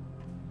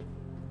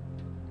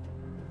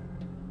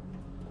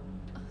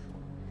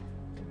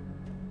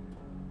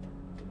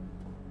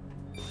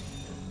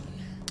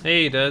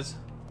 Hey, Des.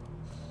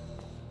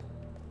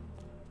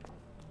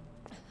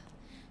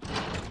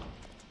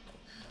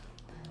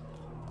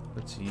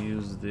 Let's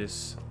use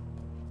this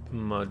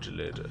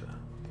modulator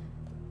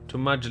to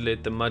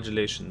modulate the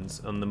modulations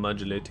on the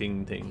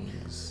modulating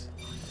things.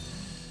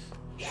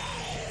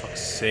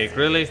 Fuck's sake,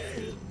 really?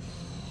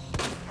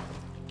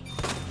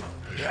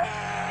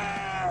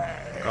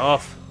 Fuck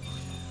off.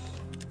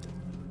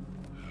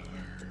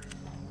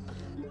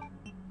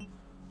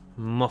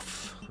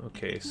 Muff.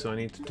 Okay, so I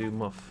need to do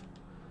muff.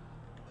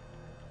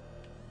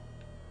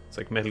 It's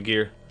like Metal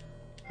Gear.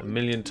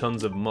 1,000,000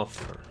 tons of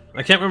muff.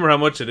 I can't remember how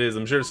much it is.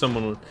 I'm sure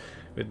someone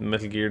with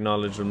Metal Gear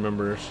knowledge will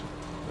remember it.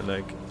 But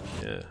like,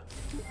 yeah.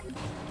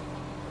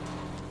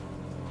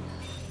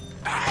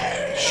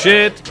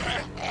 Shit!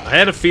 I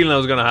had a feeling that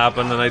was gonna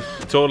happen and I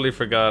totally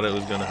forgot it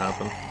was gonna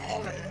happen.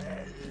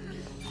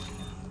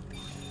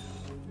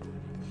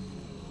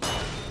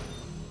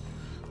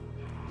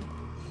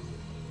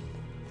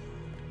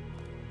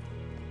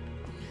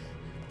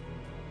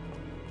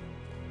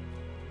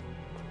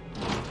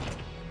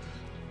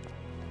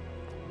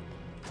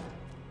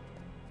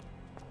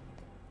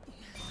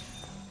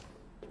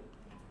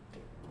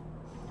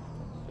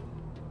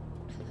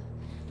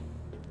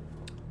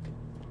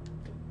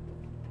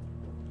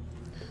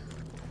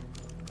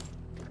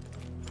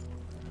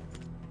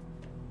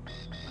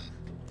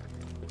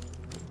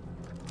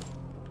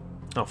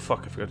 Oh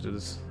fuck, I forgot to do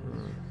this.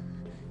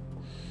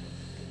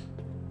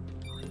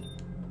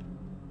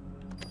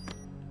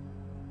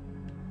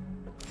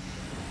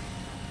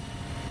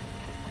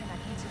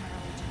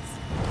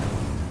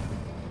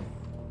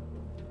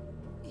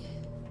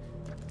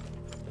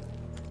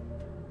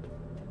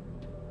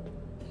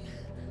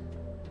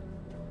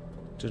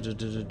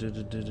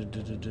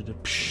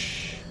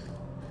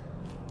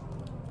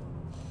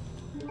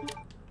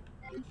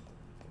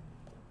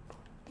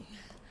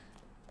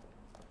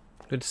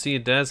 Good to see you,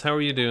 Des. How are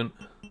you doing?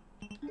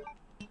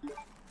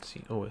 Let's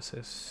see,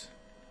 OSS.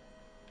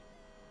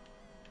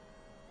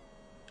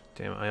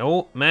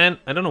 Damn, man,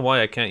 I don't know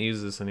why I can't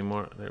use this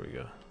anymore. There we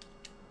go.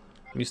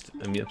 I'm used to.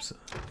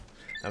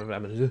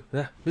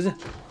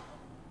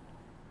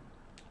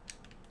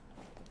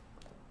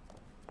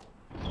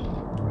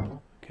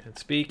 Can't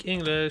speak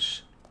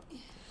English.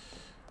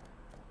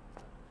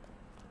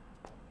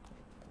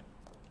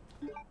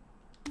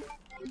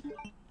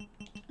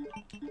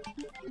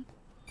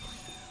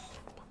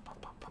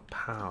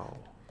 Pow.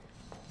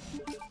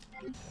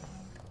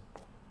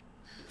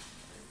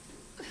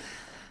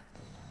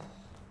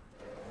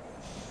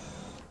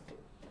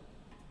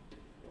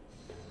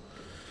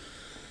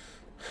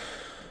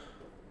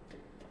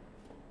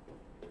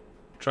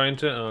 Trying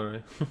to?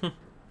 Alright.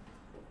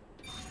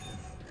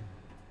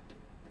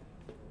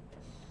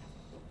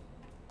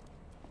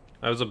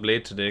 I was up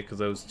late today because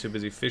I was too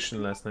busy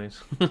fishing last night.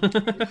 Damn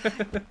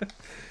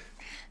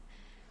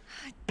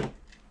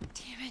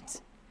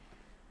it.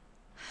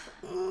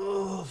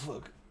 Oh,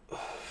 fuck.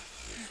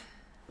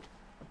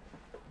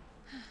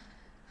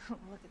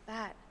 Look at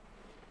that.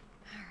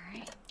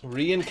 Alright.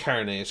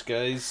 Reincarnate,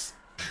 guys.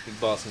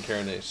 Big Boss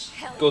Incarnate.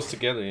 Goes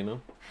together, you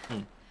know?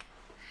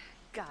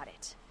 Got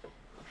it.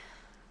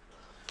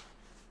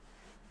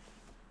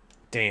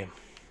 Damn.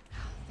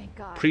 Thank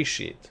God.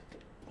 Appreciate.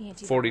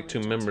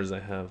 42 members I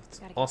have. It's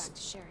Gotta get awesome.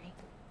 back to Sherry.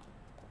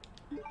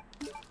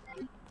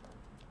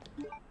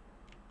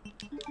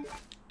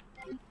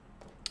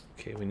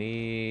 Okay, we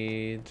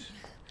need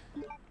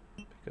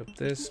pick up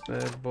this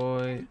bad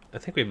boy. I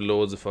think we have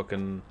loads of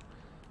fucking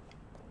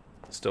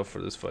stuff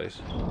for this fight.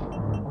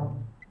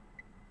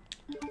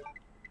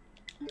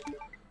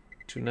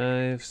 2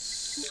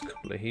 knives,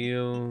 couple of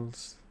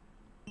heals.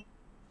 I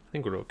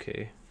think we're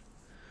okay.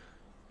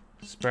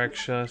 Spark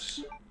shot.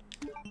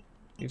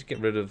 Need to get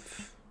rid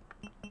of.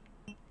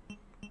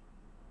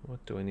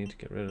 What do I need to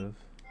get rid of?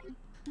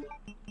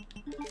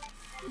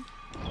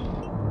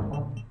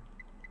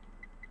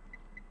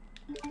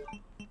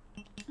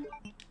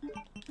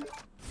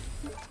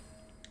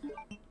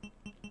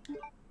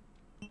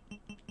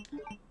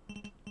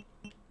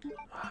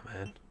 Ah,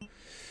 man.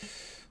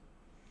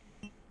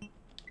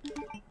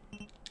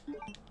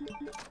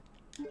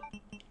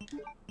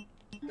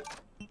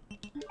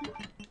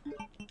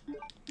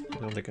 I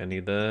don't think I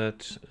need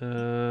that.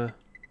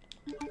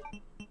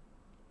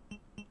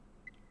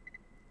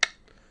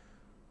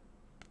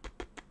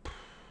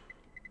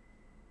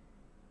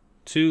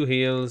 2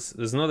 heals.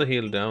 There's another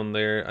heal down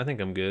there. I think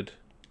I'm good.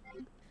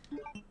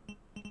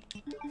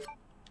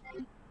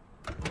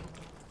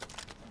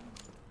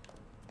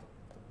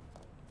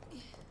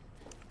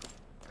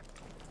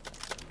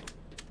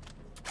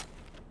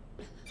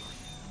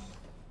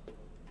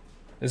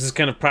 This is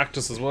kind of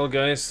practice as well,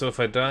 guys, so if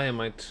I die I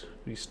might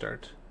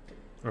restart.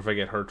 Or if I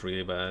get hurt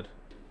really bad.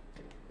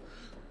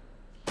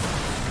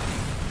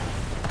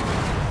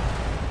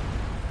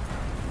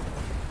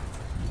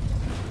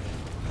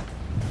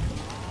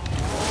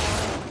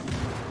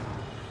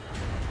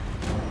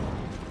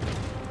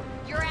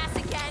 Your ass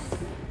again.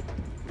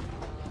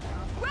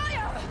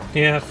 William!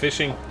 Yeah,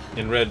 fishing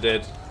in Red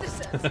Dead. This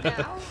ends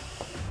now.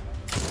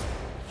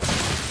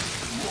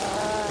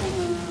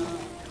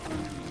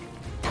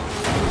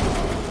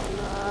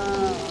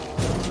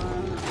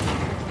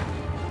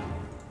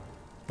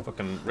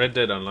 Fucking Red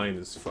Dead Online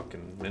is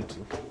fucking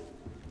mental.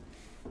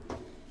 What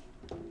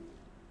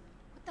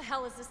the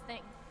hell is this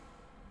thing?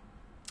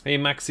 Hey,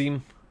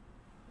 Maxime.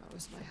 That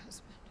was my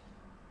husband.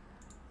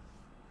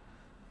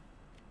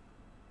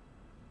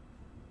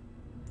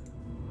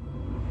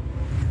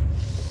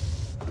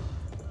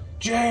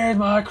 Cheers,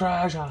 my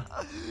creation.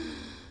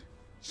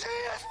 She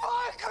is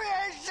my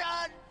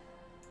creation!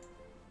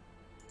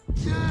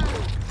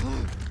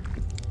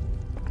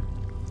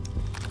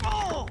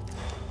 Oh!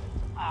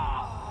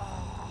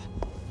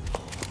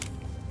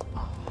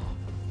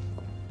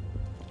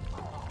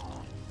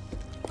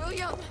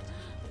 William!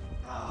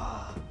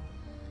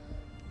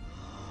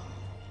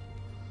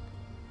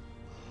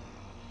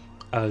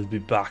 I'll be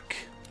back.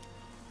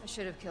 I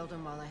should have killed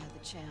him while I had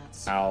the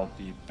chance. I'll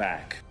be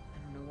back. I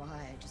don't know why,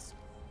 I just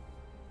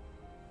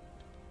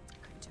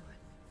couldn't do it.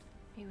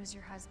 He was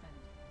your husband.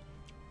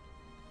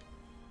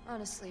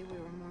 Honestly, we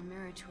were more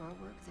married to our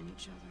work than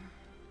each other.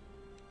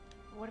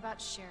 What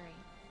about Sherry?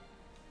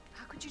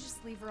 How could you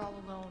just leave her all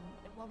alone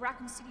while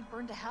Raccoon City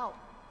burned to hell?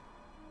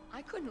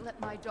 I couldn't let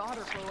my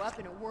daughter grow up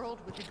in a world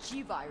with a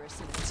G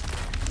virus in it.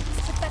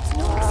 But that's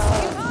no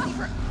excuse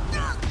for...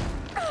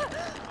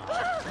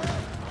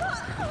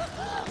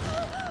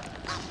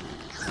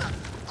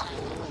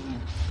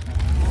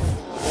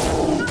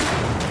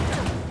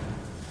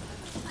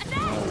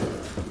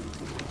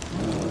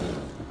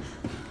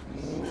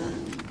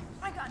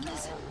 I got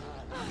this.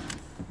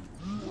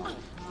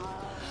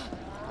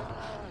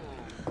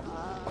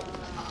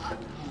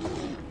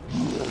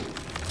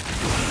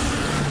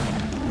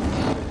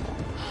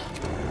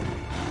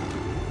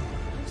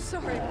 I'm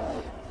sorry.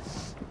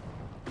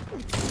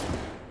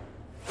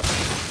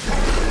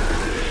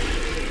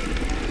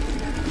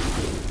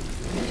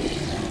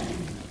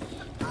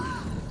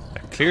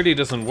 Clearly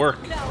doesn't work,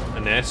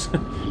 Annette.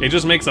 It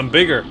just makes them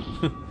bigger.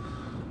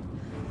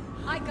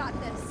 I got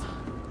this.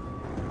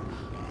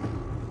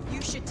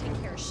 You should take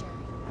care of Sherry.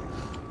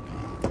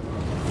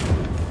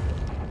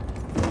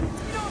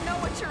 You don't know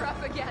what you're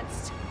up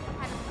against.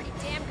 I have a pretty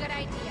damn good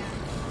idea.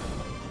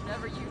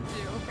 Whatever you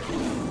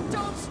do,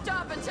 don't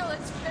stop until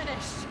it's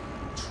finished.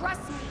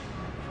 Trust me.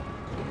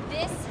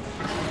 This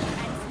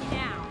ends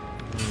now.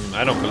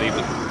 I don't believe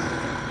it.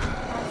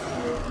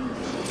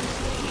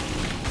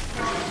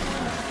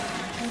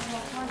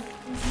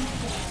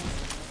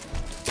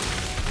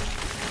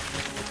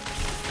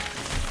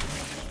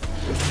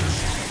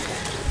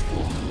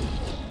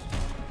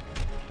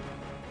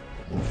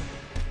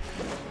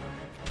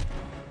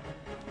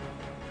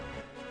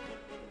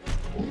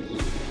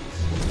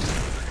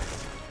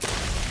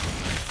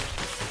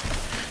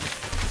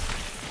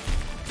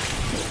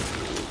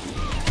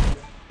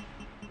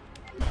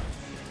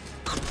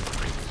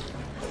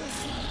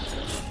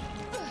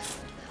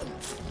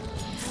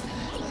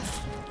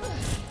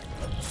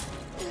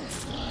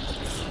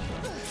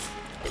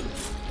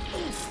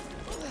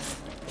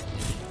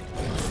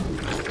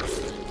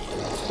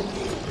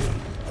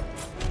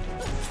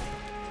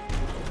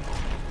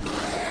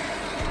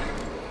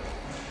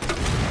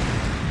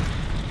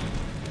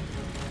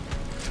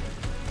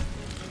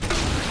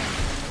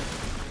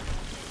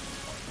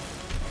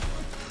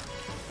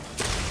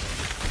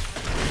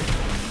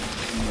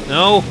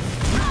 No!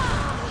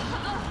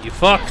 You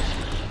fuck!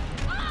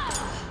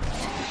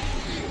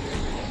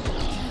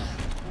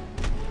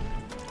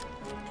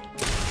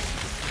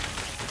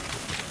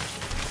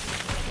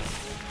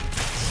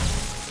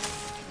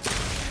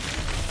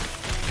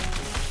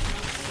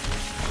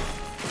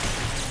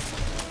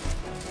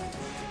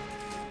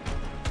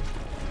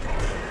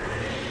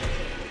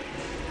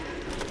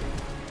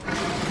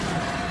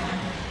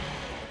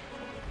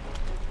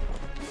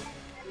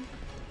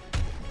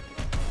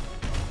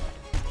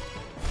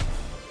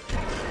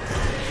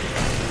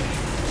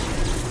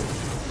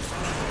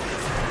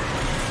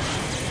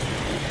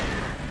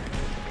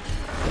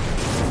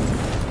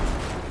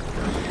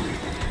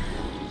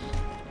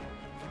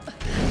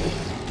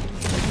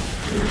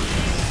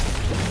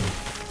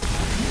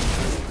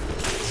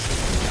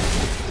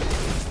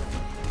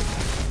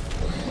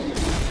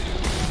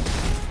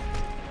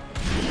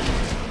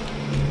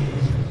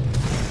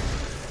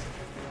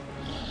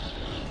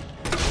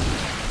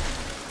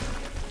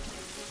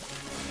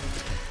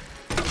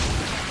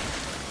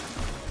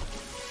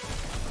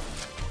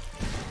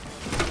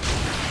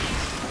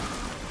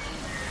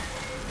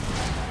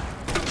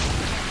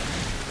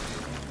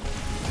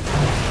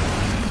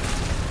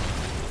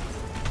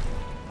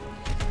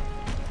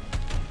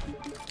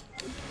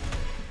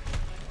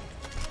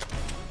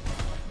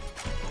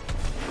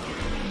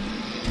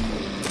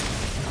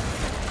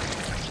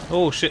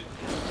 Oh shit.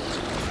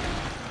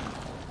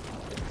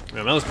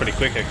 Man, that was pretty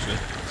quick actually.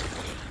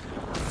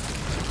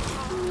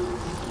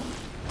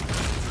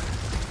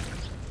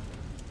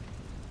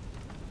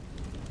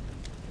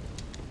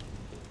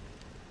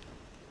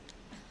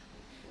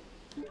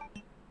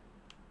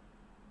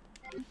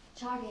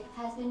 Target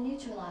has been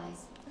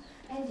neutralized.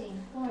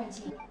 Ending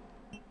quarantine.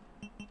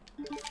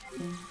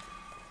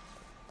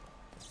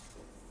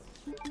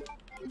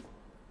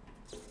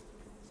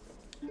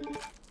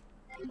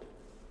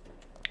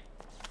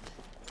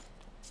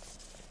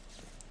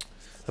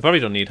 I probably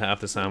don't need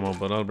half this ammo,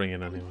 but I'll bring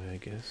it anyway, I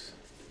guess.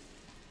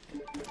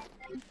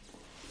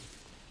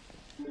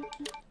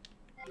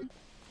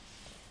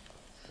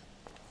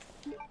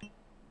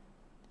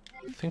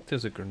 I think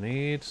there's a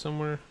grenade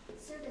somewhere.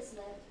 Service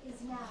lift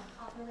is now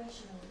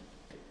operational.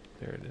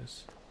 There it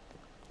is.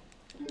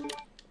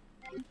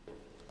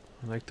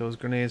 I like those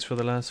grenades for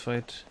the last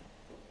fight.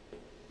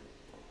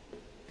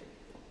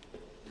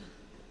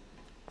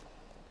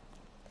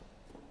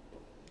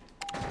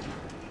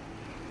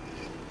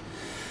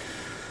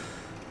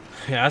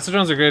 Yeah, acid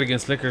rounds are great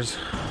against lickers.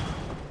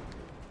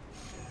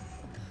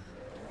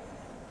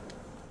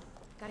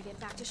 Gotta get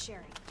back to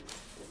Sherry.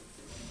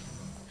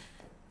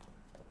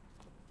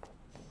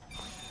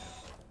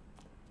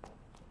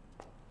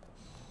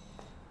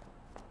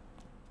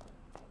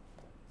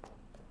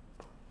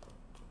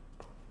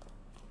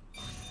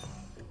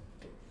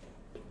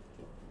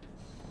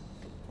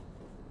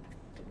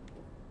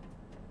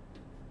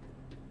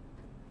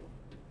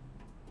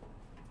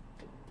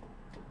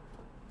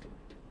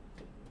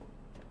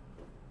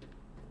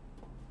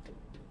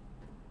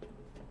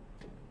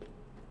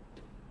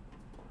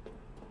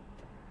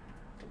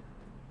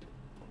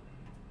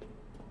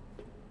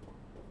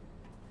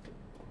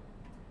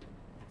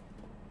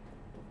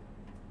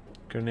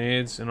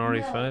 Grenades in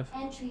RE5.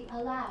 No entry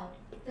allowed.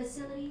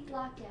 Facility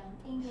lockdown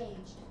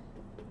engaged.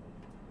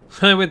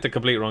 I went the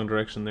complete wrong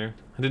direction there.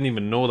 I didn't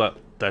even know that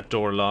that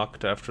door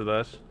locked after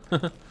that.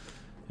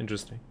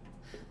 Interesting.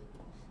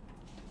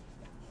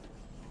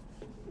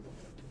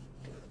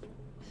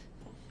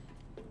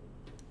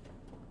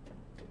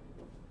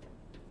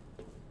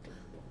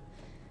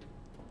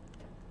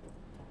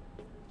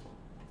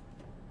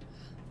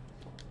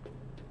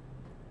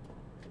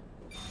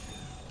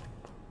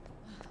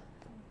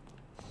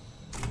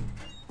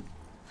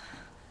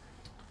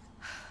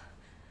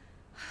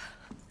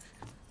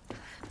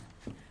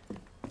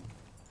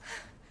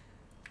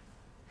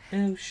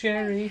 Oh,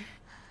 Sherry.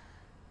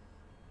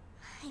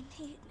 I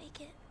knew you'd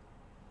make it.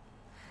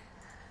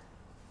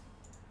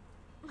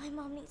 My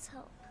mom needs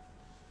help.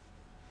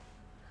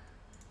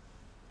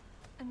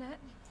 Annette?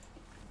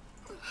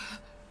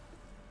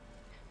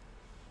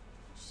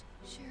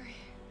 Sherry.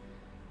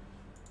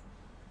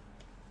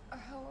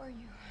 How are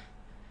you?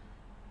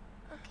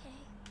 Okay.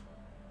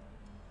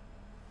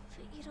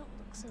 But you don't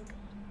look so good.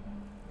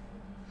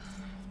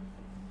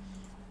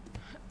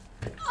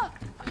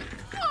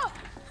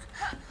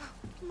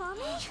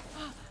 Mommy?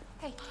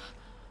 Hey,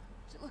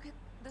 look at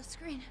the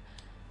screen.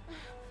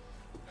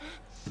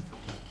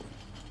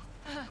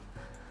 Oh,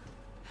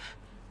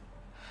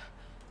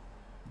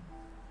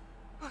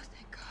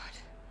 thank God.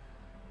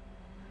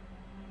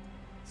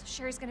 So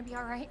Sherry's gonna be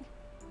all right?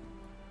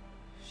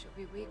 She'll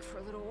be weak for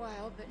a little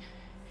while, but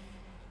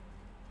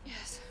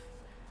yes.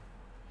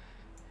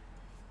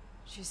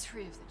 She's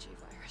free of the G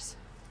virus.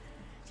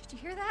 Did you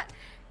hear that?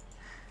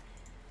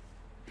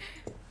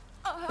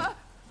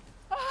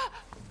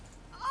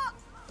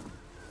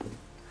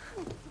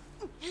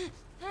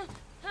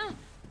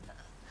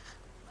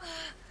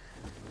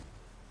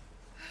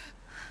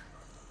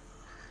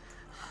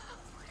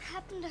 What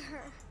happened to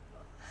her?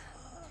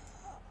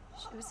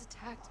 She was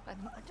attacked by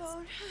the monks.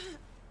 Don't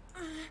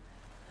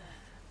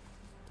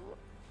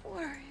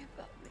worry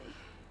about me.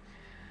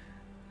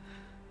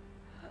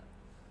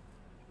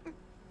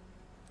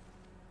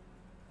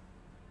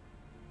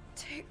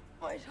 Take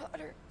my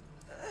daughter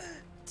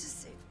to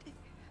safety.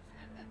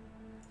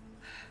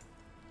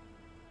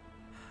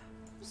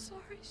 I'm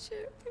sorry,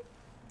 Sherry.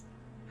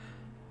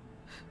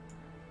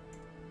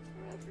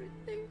 For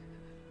everything.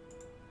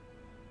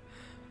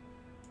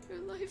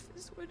 Your life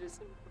is what is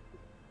important.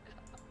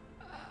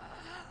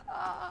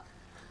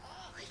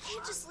 We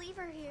can't just leave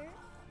her here.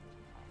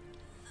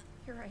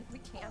 You're right, we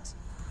can't.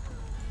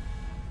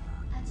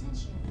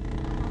 Attention.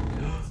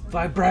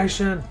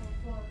 Vibration.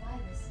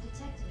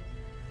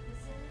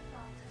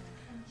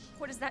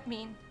 What does that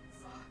mean?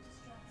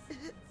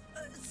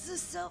 It's a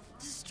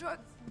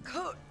self-destruct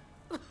code.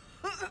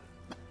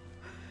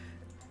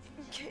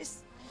 In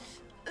case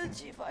the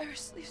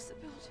G-virus leaves the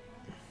building.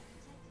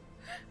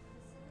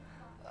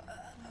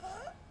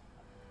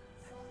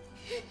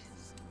 Please.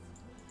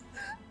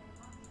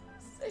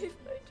 Save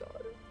my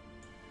daughter.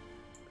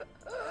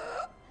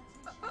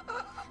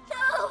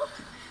 No!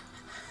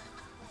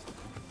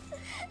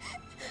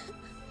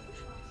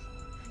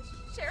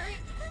 Sherry?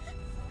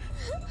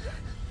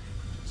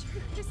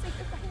 Sherry, just say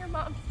goodbye to your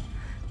mom.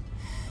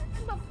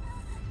 Mom,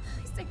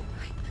 please say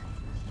goodbye.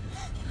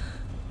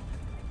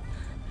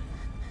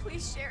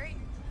 Please, Sherry.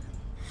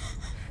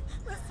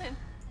 Listen.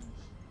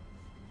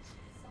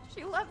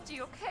 She loved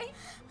you, okay?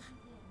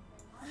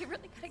 You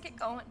really gotta get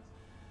going.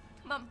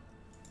 Come on.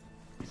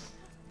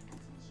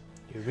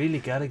 You really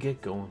gotta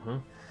get going, huh?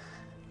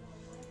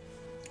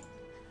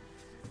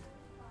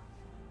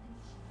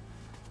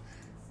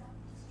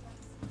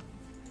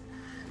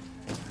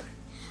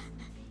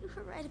 You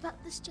were right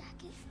about this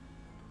jacket.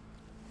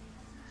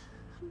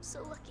 I'm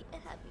so lucky to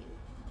have you.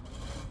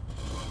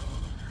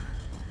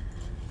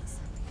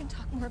 We can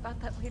talk more about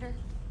that later.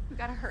 We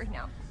gotta hurry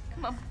now.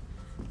 Come on.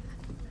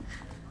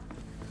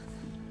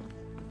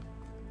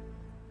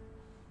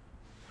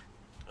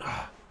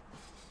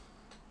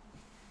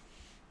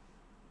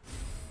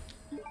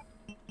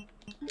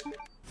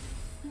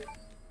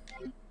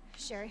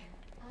 Sherry,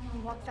 can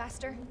you walk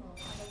faster? I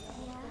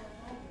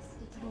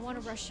don't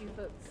want to rush you,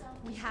 but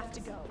we have to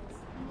go.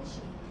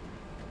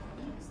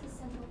 Use the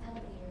central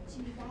elevator to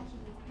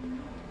evacuate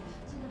immediately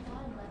to the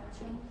bottom level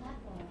train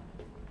platform.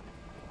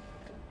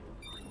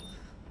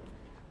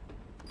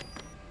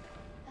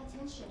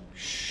 Attention.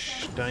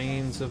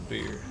 Steins of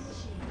beer.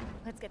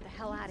 Let's get the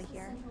hell out of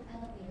here. Central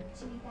elevator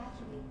to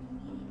evacuate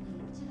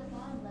immediately to the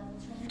bottom level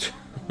train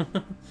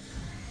platform.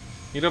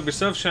 Eat up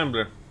yourself,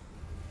 Shambler.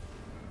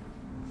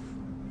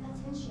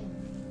 Attention.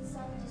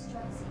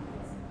 Self-destruct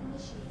sequence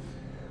initiated.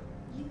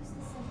 Use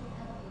the central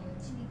elevator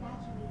to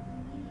evacuate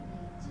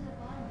immediately to the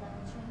bottom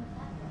level train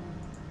platform.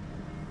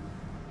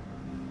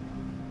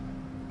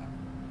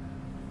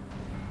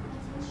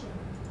 Attention.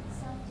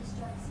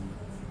 Self-destruct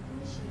sequence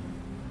initiated.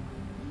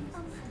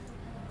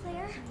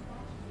 Claire?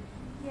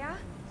 Yeah?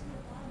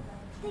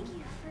 Thank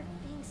you for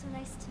being so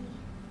nice to me.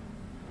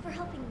 For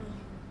helping me.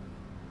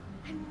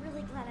 I'm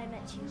really glad I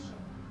met you.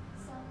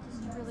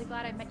 I'm really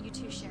glad I met you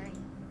too, Sherry.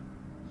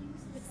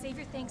 But save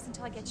your thanks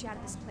until I get you out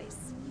of this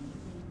place.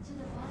 To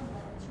the bottom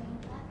level train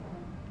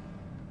platform.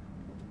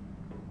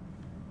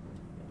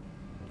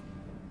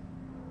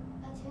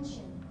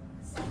 Attention.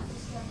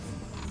 Self-destruct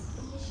sequence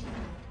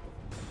initiated.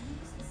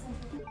 Use the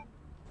central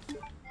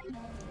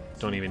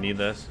elevator Don't even need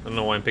that. I don't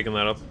know why I'm picking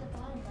that up. to the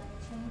bottom level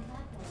train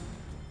platform.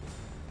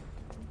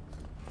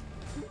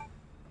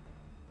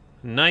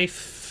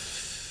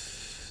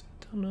 Knife.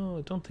 Don't know.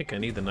 I don't think I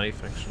need the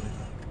knife actually.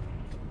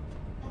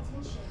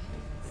 Attention.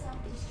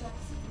 Self-destruct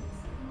sequence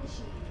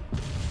initiated.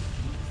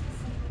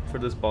 For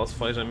this boss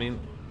fight, I mean.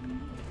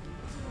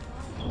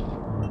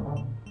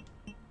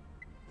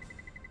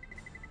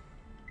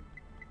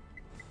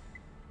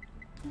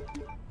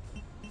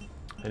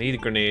 I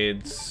need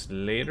grenades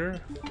later,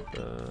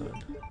 but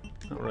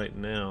not right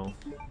now.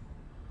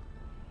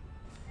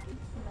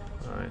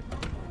 Alright.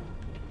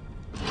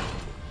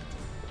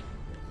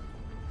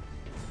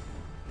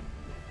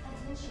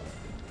 Attention.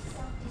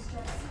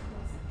 Self-destruct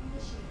sequence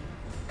initiated.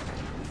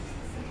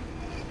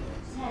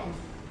 10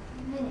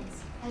 minutes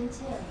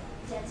until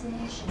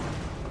detonation.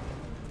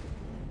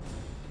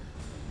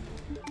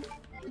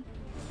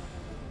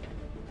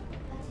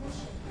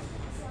 Attention.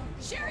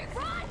 Sherry,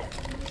 run!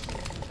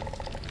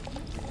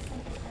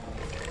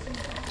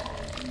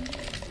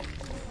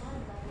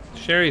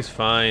 Sherry's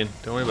fine.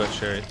 Don't worry about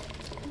Sherry.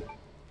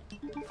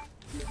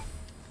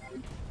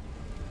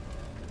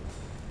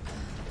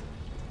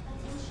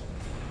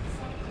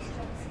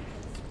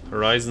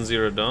 Horizon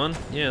Zero Dawn?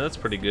 Yeah, that's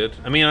pretty good.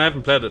 I mean, I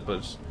haven't played it,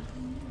 but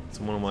it's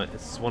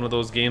one of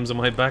those games in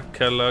my back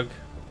catalog.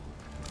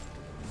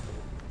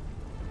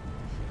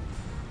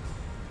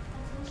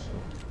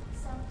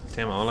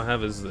 Damn, all I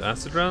have is the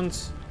acid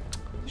rounds?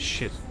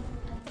 Shit.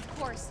 Of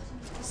course.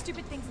 The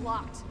stupid thing's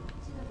locked.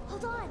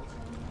 Hold on.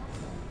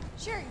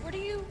 Sherry, what are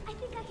you... I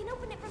think I can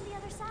open it from the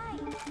other side.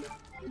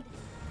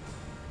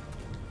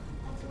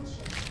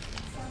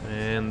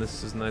 Man,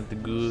 this is not the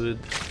good.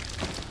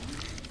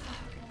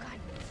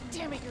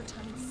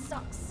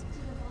 sucks.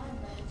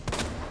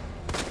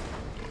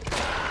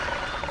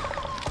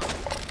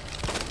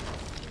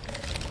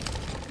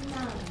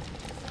 9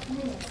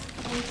 minutes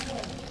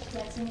until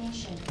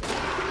detonation.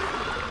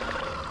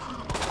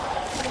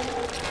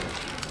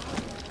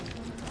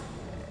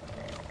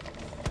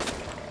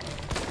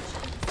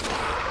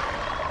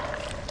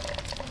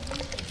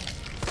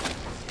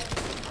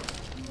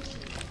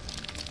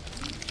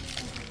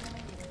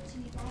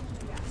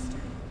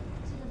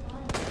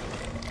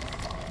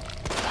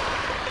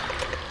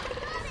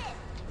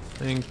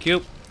 Thank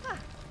you.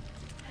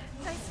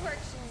 Nice work,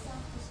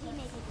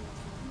 Sherry.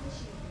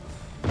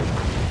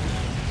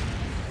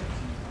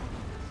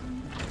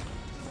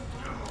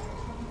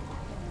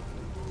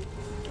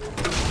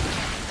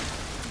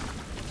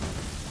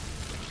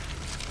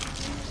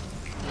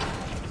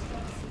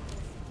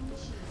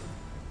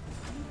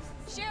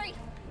 Sherry,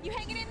 you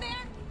hanging in there?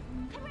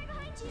 I'm right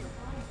behind you.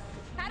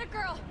 Atta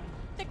girl.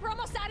 Think we're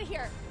almost out of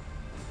here.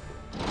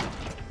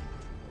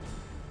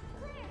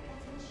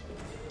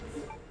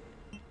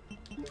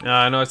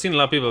 I know I've seen a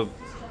lot of people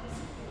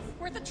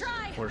Worth a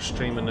try. were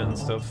streaming it and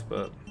stuff,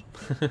 but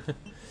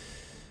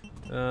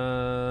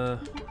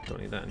don't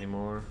need that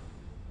anymore.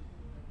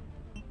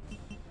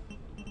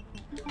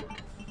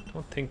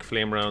 Don't think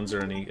flame rounds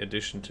are any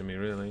addition to me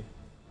really.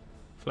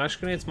 Flash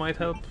grenades might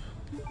help.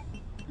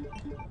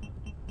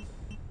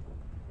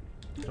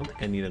 I don't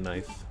think I need a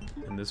knife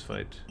in this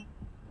fight.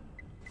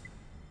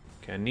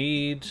 Okay, I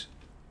need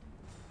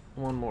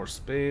one more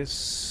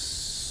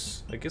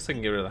space. I guess I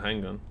can get rid of the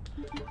handgun.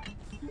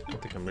 I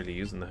don't think I'm really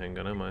using the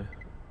handgun, am I?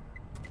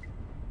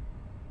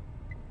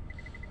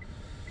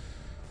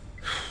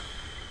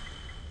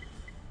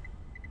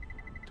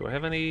 Do I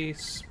have any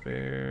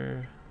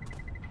spare?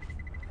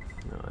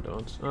 No, I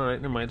don't.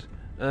 Alright, never mind.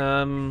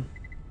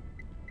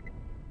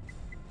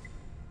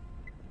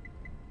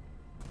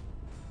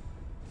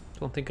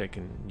 Don't think I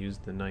can use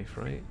the knife,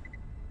 right?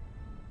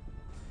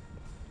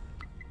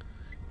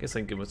 Guess I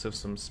can give myself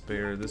some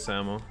spare this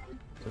ammo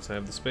since I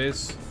have the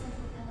space.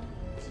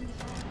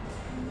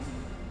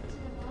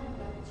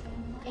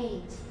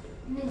 8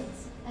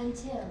 minutes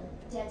until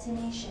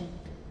detonation.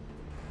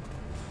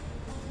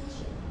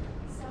 Attention.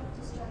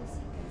 Self-destruct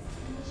sequence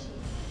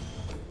initiated.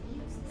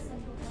 Use the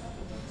central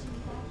elevator to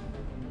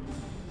evacuate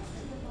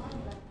to the bottom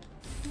level.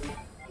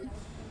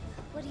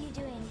 What are you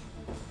doing?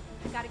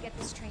 I gotta get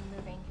this train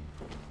moving.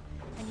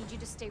 I need you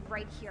to stay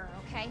right here,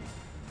 okay?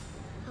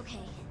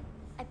 Okay.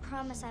 I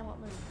promise I won't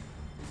move.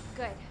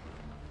 Good.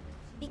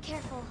 Be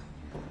careful.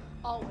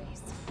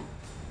 Always.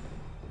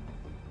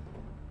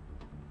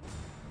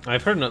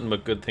 I've heard nothing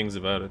but good things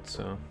about it,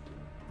 so...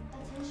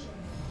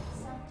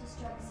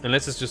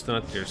 Unless it's just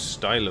not your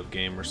style of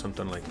game or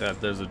something like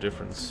that, there's a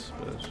difference,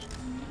 but...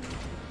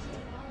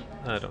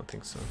 I don't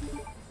think so.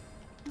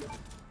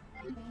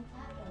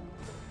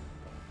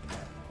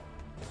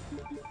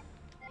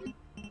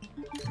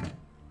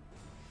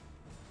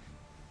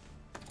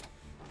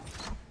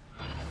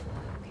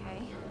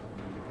 Okay.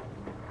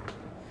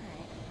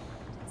 Alright.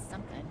 Did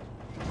something.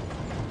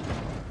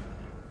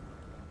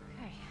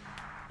 Okay.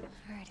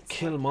 Alright, it's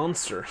Kill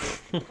monster.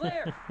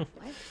 Claire! What?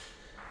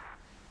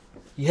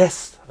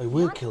 Yes, I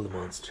will kill the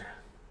monster.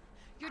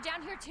 You're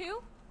down here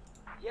too?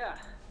 Yeah.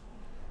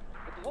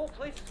 But the whole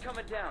place is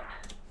coming down.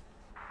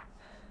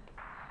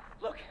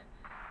 Look,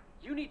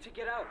 you need to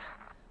get out.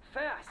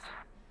 Fast.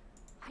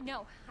 I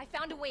know. I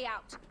found a way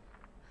out.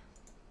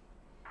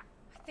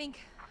 I think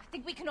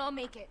we can all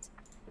make it.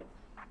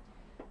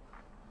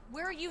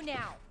 Where are you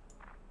now?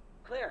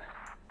 Claire,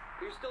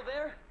 are you still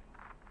there?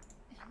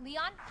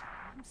 Leon?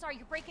 I'm sorry,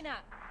 you're breaking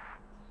up.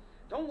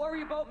 Don't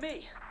worry about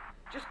me.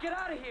 Just get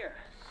out of here.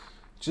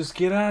 Just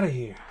get out of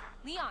here.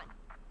 Leon!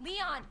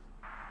 Leon!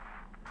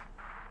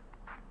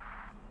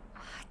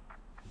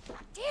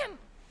 Damn!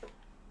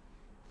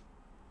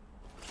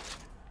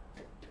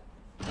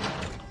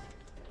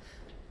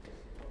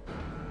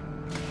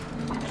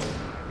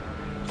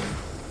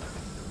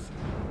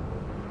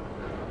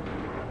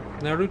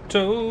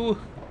 Naruto!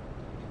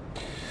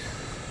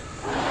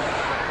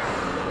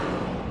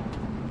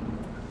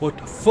 What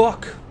the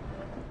fuck?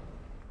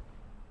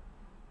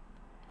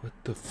 What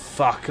the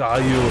fuck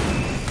are you?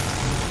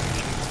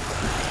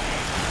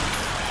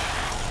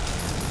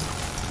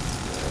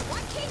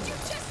 Why can't you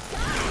just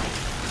die?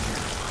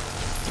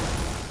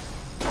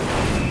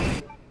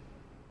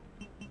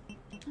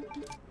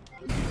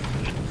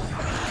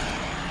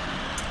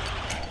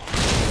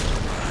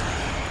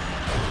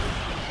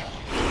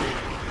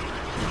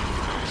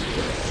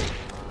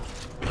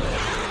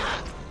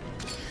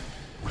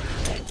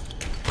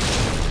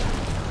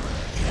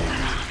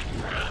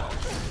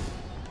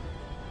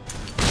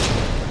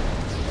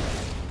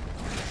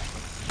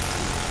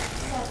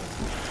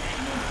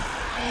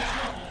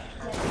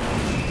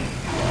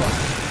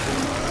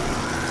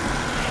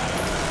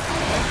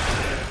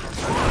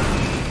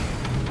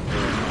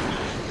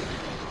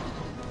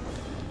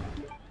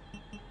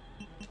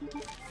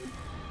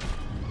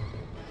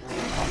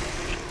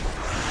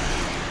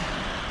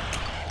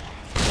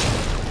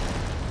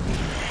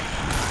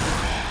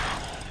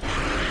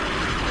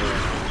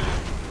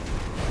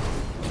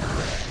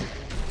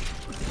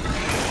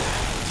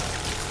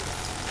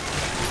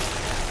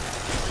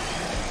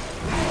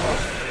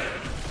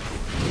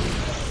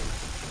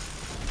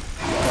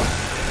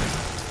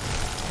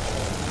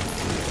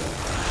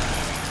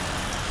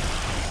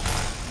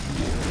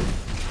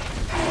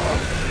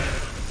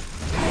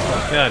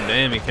 God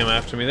damn, he came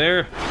after me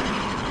there.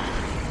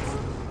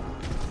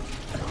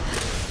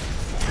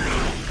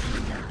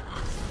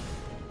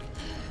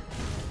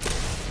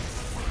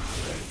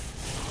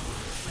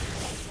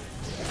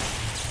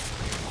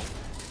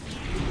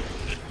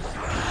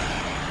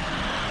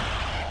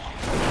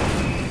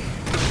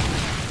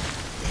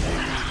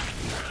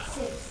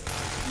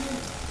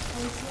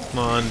 Come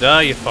on,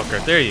 die, you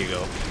fucker. There you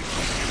go.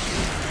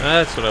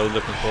 That's what I was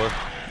looking for.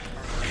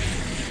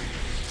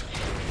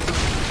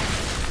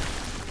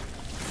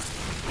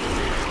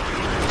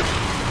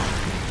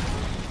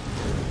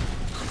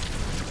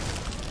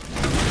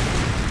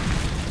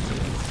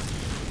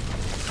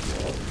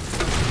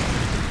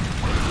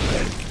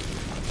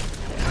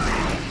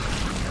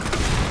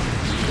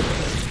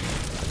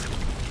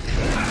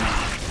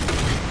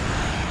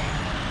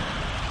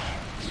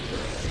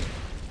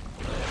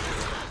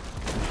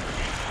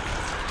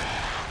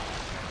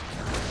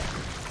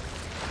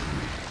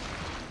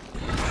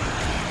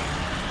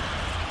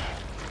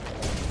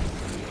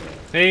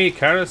 Hey,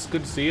 Karis,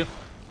 good to see you.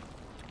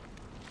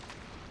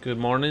 Good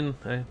morning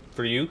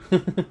for you.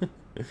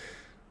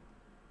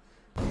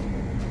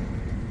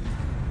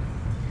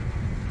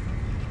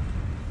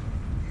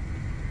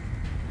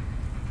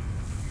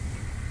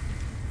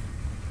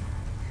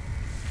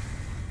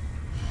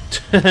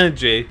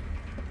 Jay.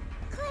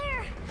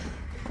 Claire!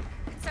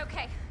 It's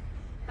okay.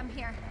 I'm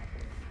here.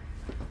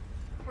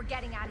 We're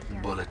getting out of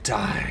here.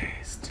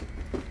 Bulletized.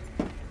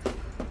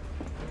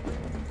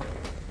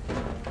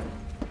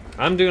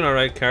 I'm doing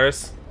alright,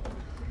 Karis.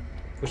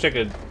 Wish I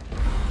could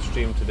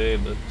stream today,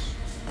 but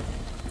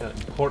got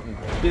important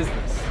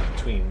business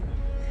between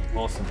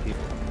awesome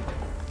people.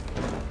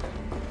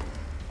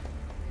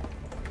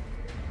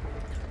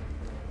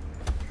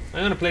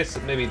 I'm gonna play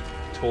some, maybe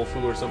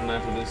Tofu or something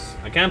after this.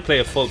 I can't play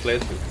a full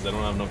playthrough because I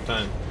don't have enough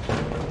time.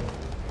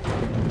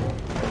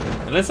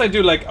 Unless I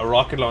do like a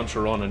rocket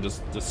launcher run and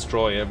just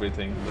destroy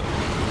everything. But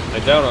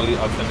I doubt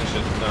I'll finish it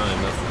in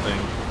time, that's the thing.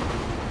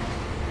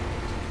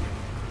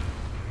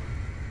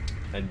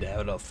 I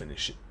doubt I'll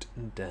finish it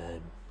in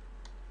time.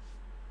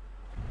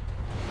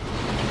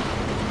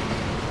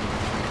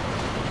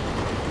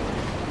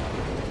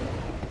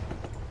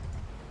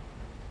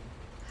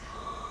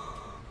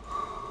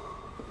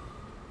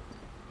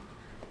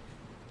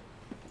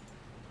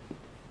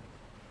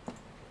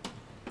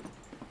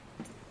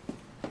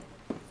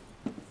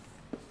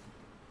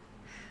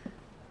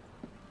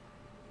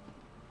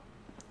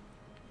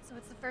 So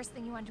what's the first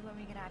thing you want to do when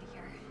we get out of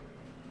here?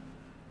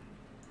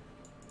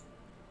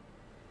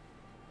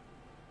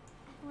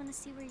 I want to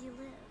see where you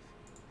live.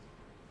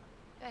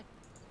 Good.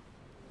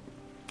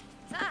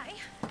 Take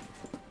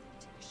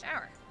a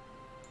shower.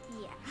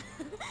 Yeah.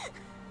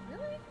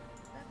 Really?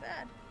 That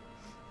bad?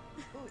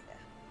 Oh yeah.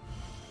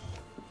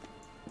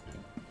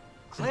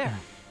 Claire!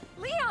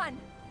 Leon!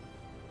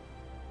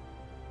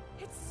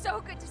 It's so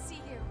good to see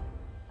you.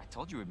 I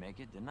told you we'd make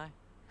it, didn't I?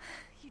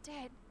 You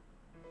did.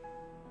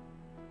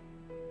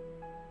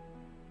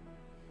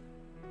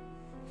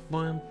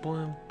 Boing,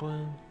 boing,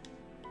 boing.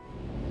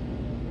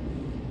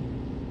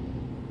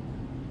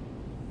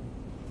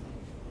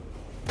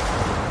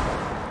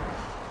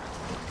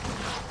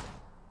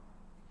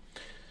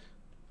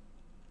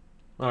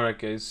 Alright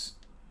guys,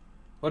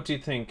 what do you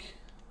think?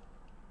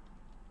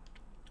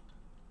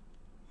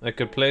 I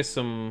could play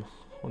some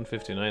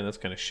 159, that's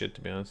kind of shit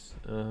to be honest.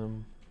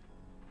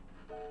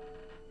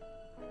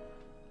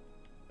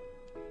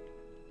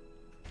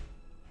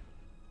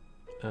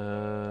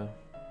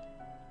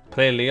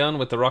 Play Leon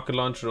with the rocket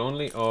launcher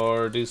only,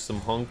 or do some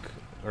Hunk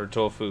or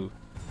Tofu?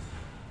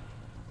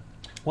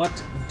 What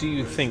do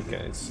you think,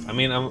 guys? I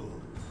mean, I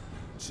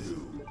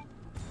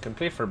can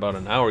play for about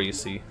an hour, you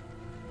see.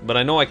 But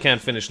I know I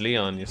can't finish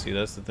Leon, you see,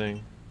 that's the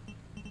thing.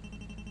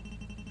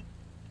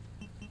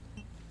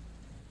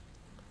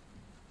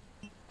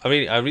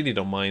 I really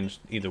don't mind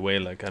either way,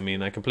 like, I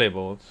mean, I can play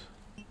both.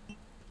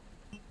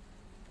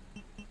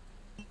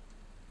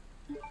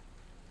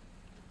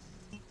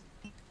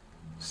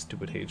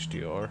 Stupid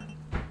HDR.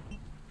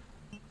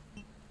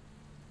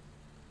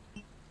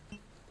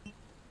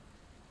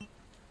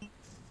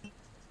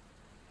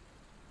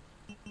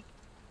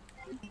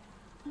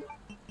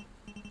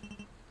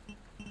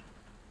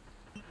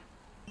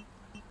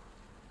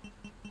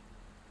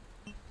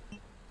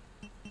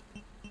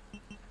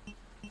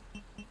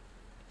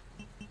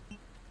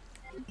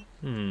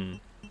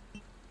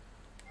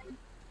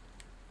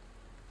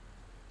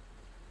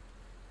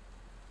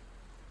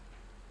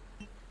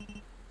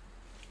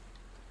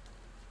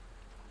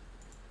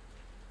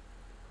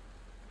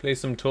 Play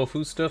some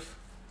Tofu stuff.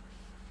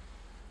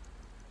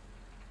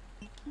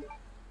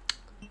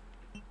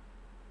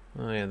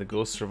 Oh yeah, the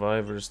Ghost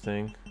Survivors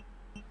thing.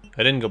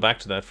 I didn't go back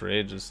to that for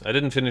ages. I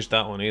didn't finish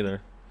that one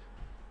either.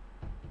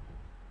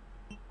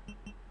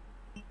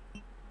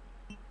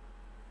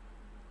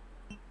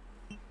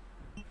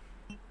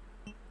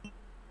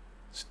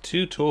 It's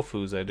 2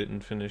 Tofus I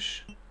didn't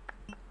finish.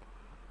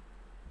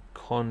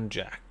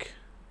 Konjac.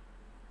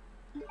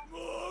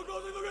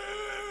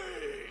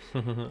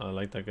 I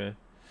like that guy.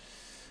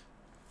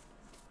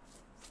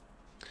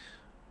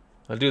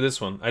 I'll do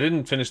this one. I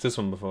didn't finish this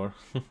one before.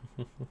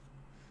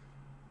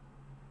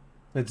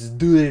 Let's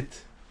do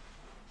it.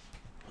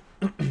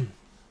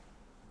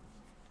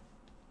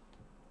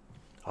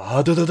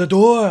 Ah, da da da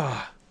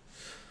da.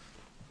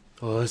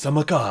 Oh,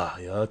 Samaka,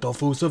 yeah,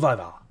 Tofu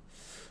Survivor.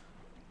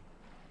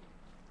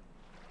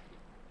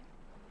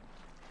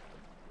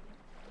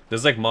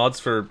 There's like mods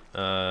for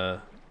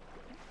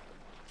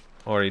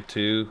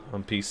RE2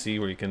 on PC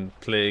where you can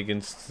play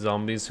against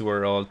zombies who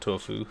are all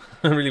tofu.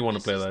 I really want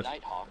to play that.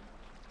 Nighthawk.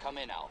 Come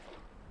in, Alpha.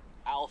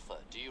 Alpha,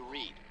 do you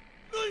read?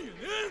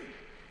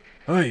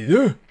 Hi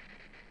there.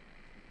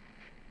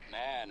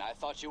 Man, I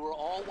thought you were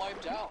all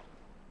wiped out.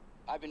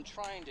 I've been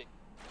trying to...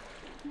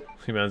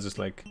 He-Man's just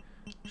like,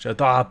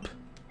 shut up.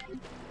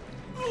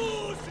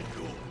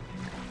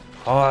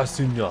 Ah,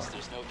 senor.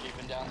 There's no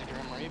keeping down the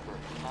Grim Reaper,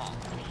 huh?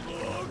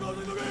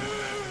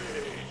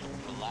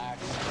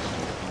 Relax.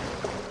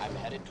 I'm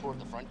headed toward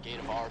the front gate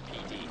of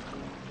RPD.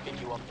 Pick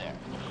you up there.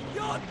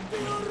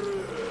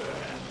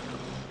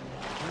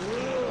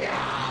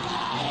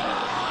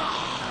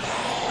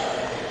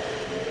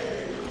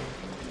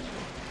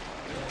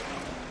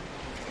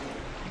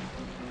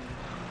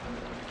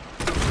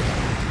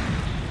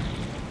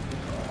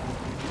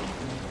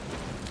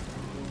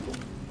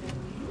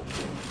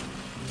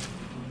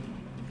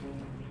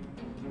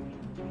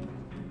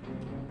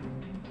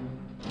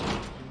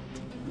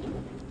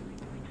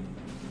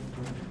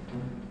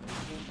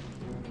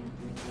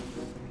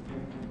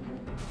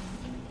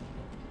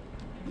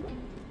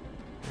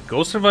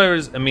 Ghost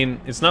Survivors, I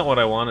mean, it's not what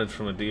I wanted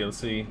from a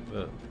DLC,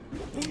 but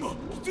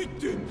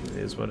it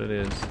is what it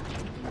is.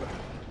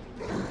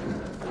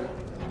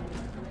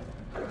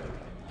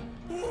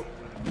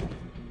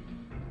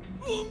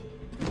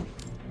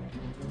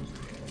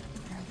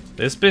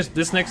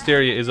 This next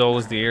area is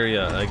always the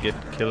area I get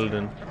killed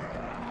in.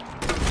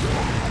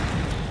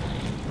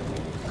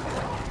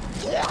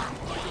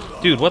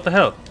 Dude, what the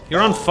hell?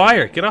 You're on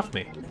fire! Get off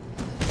me!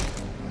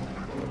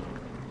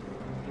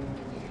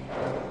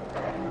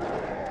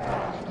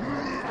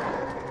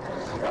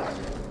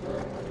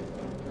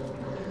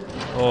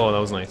 Oh, that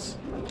was nice.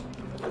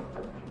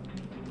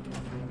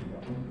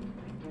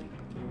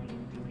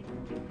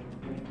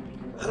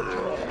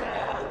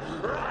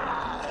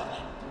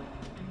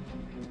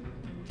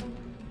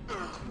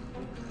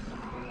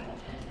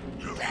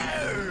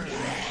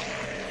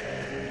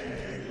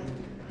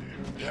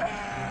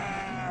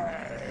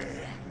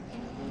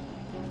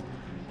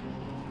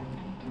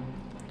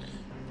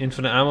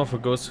 Infinite ammo for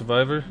Ghost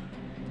Survivor.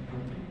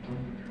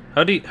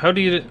 How do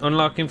you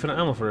unlock infinite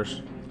ammo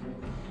first? Do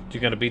you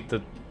gotta beat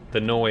the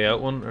No Way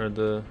Out one, or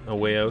the A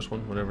Way Out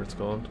one, whatever it's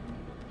called?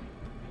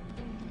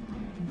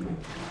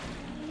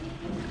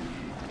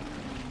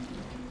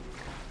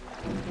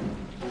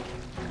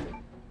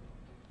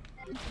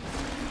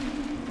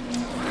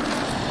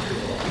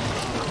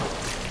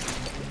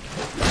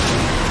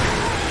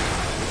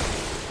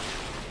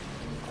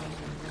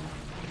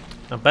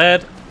 Not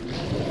bad.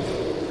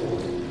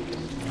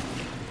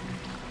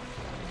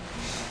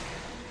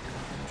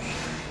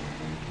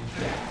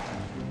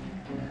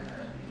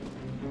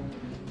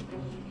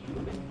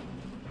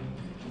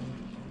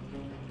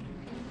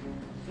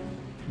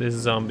 This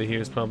zombie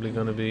here is probably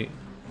gonna be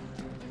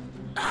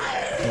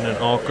in an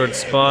awkward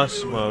spot.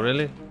 Well,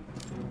 really?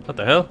 What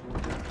the hell?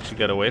 She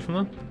got away from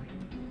them?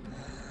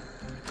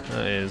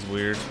 That is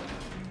weird.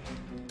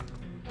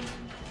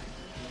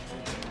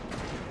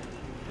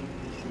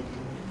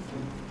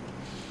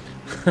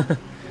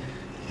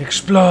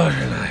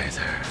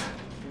 Explosionizer.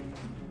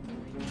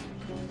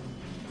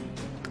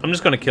 I'm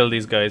just gonna kill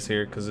these guys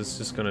here because it's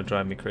just gonna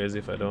drive me crazy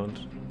if I don't.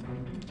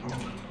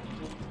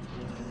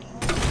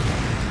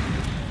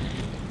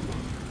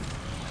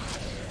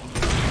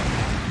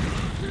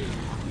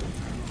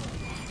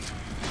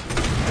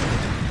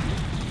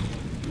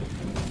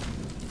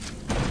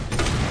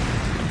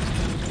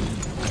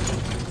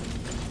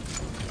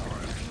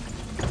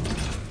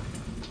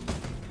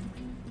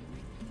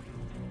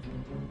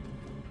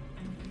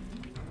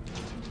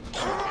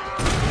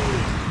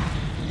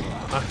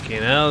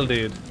 Fucking hell,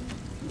 dude.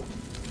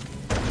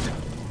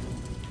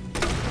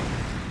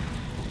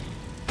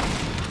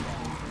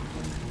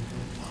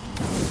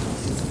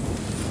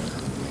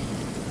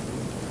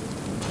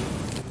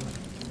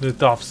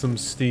 Let off some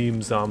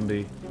steam,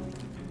 zombie.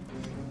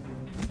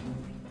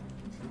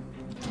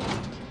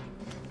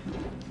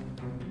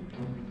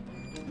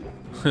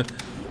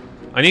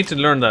 I need to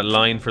learn that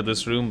line for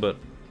this room, but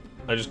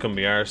I just couldn't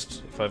be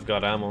arsed if I've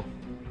got ammo.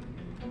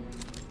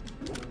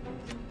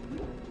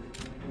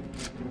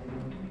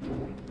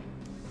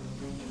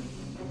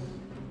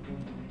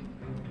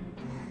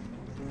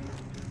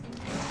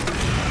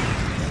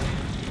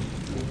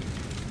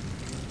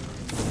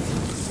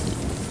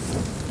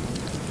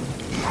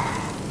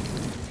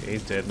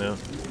 He's dead now.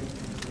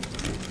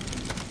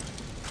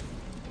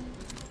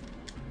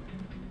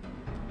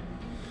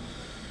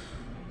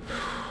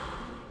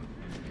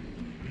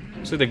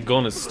 See, the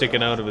gun is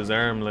sticking out of his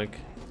arm, like.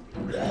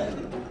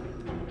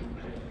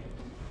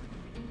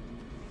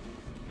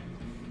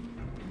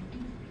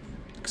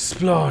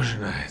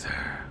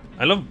 Explosionizer.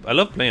 I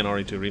love playing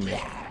RE2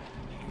 Remake.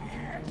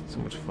 So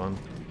much fun.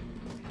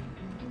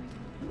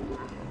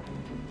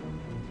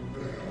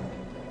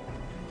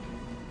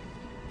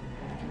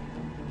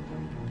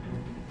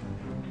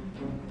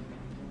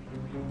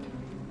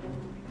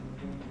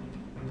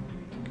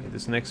 Okay,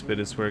 this next bit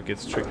is where it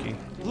gets tricky.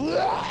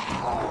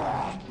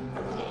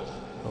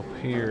 Up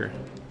here.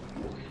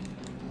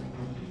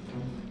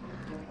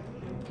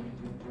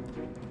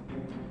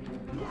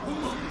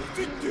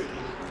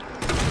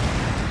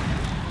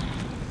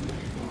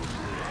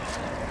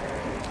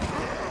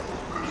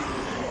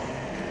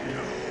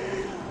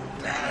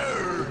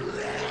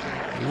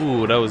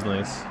 Ooh, that was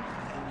nice.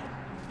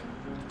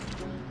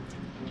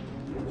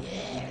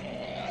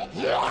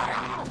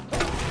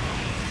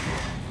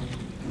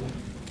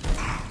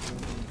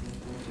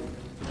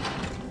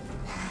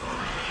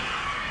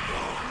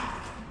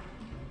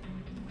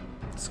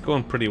 It's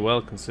going pretty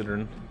well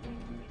considering.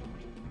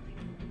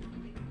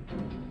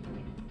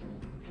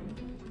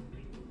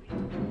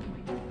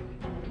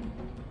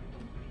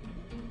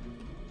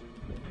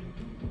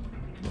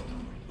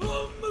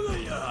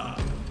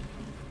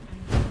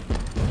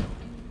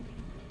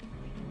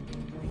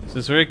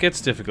 This is where it gets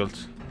difficult.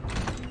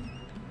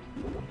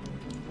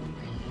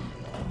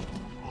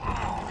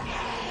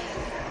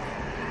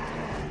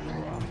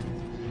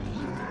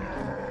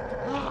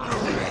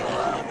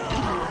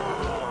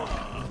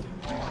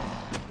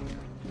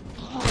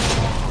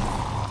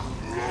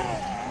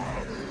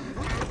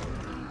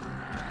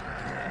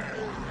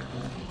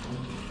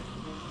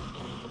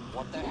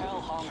 What the hell,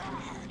 Hunk?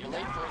 You're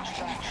late for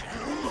extraction.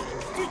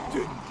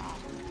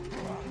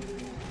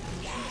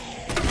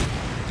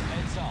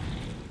 Heads up.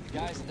 The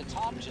guys at the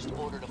top just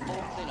ordered a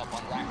full cleanup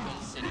on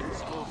Raccoon City,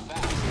 so move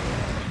fast.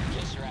 In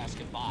case you're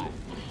asking why.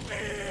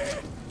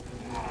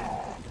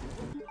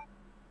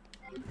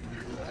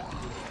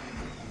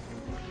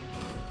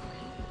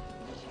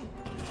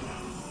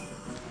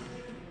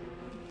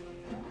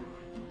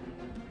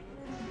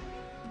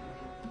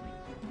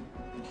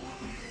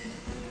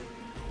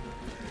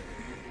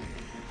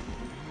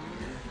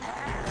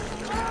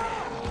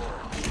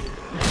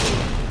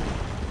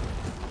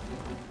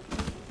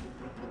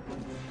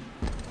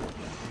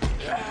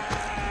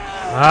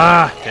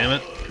 Ah, damn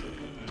it.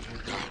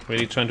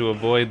 Really trying to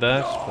avoid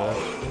that, but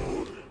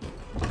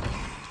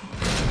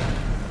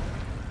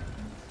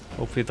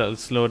hopefully that'll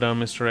slow down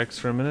Mr. X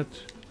for a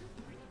minute.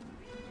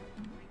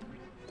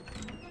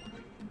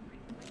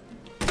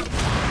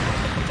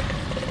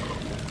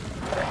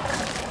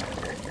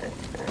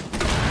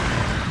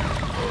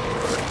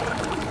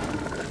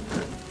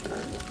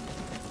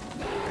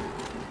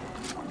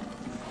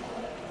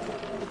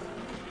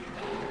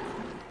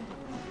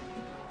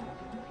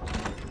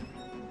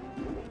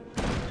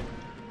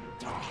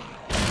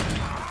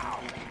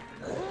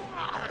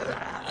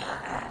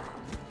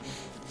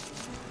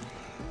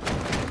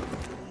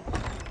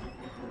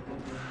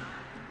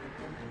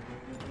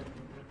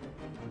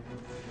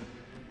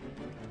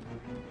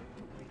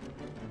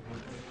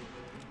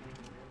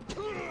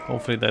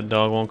 Hopefully that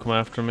dog won't come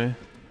after me.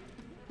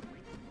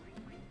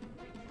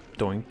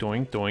 Doink,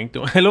 doink, doink,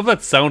 doink. I love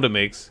that sound it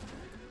makes.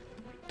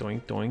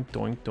 Doink, doink,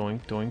 doink,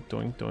 doink, doink,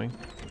 doink, doink.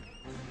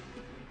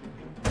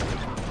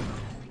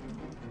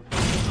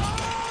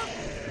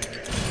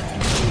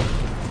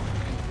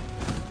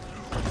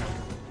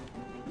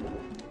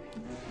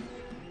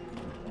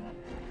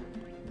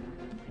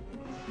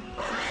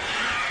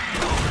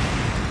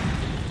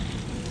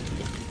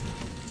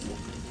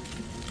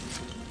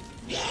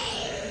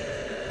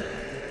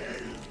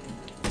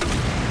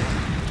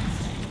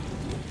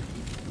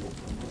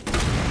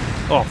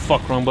 Oh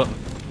fuck, wrong button.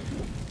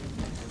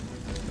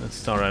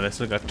 That's alright, I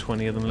still got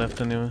 20 of them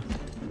left anyway.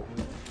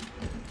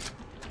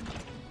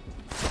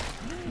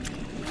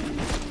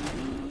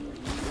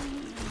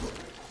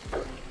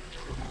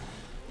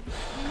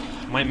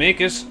 Might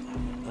make it.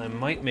 I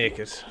might make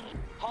it.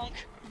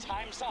 Hunk,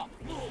 time's up.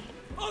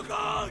 Honk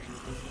honk!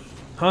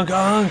 Honk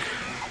honk!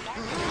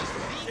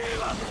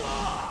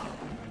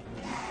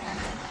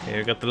 Okay,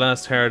 we got the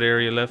last hard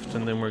area left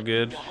and then we're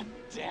good.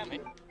 Damn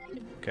it.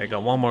 Okay, I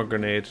got one more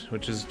grenade,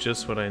 which is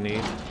just what I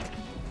need.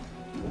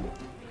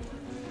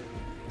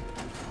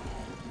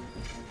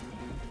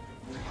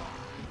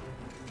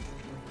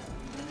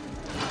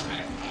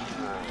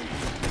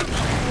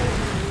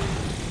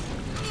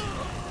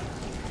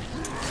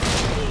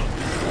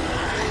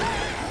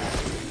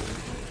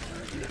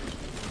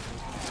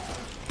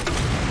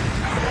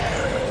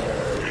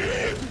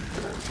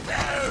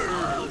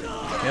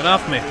 Get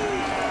off me!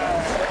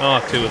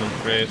 Oh, two of them,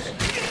 great.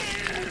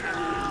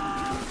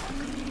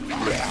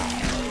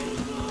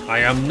 I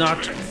am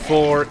not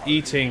for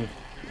eating.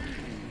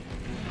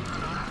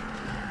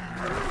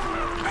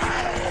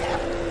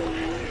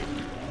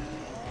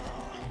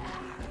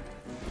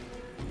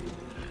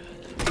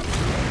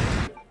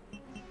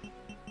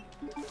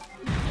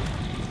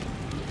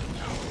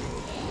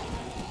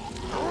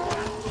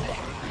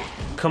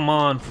 Come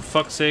on, for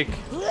fuck's sake.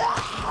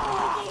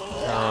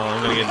 Oh,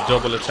 I'm gonna get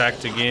double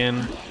attacked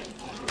again.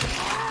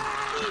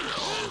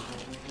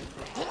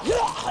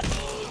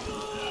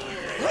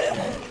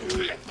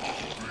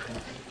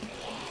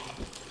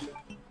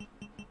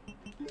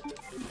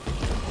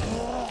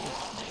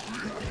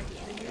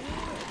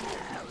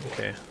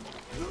 Okay.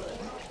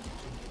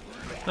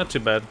 Not too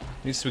bad.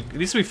 At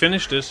least we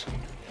finished it.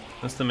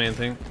 That's the main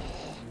thing.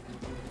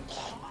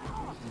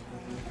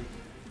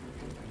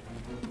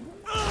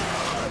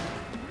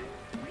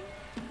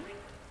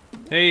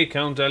 Hey,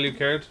 Count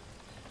Alucard.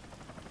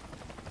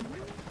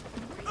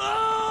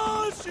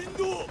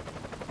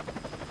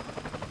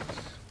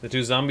 The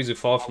two zombies who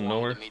fall from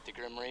nowhere. Meet the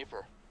Grim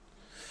Reaper.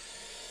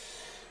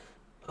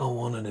 I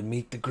wanted to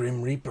meet the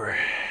Grim Reaper.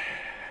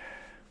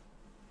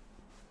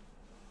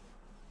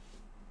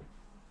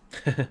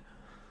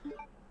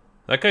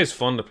 That guy's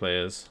fun to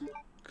play as,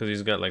 because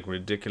he's got like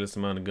ridiculous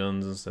amount of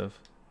guns and stuff.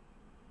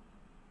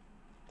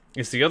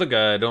 It's the other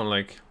guy I don't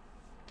like.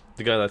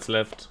 The guy that's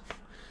left.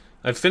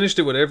 I've finished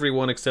it with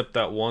everyone except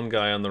that one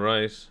guy on the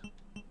right.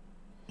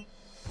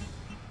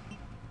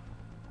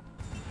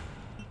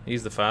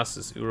 He's the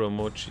fastest,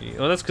 Uromochi.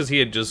 Oh, that's because he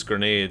had just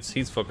grenades.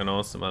 He's fucking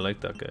awesome. I like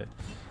that guy.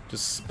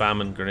 Just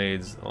spamming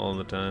grenades all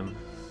the time.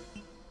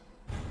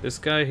 This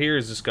guy here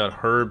has just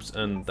got herbs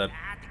and that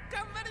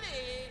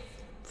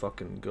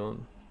fucking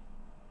gun.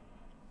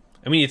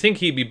 I mean, you think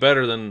he'd be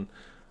better than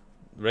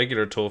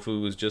regular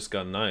Tofu who's just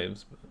got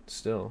knives, but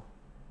still.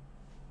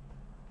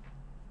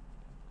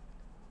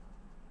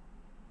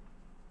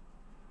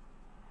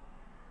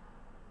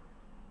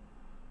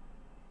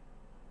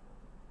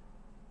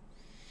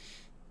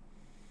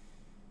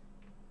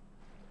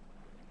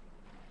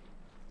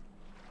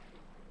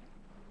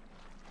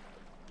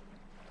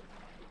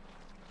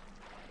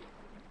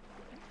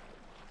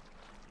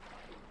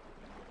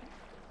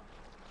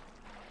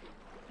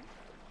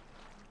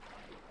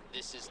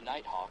 This is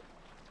Nighthawk.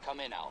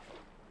 Come in, Alpha.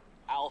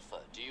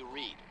 Alpha, do you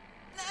read?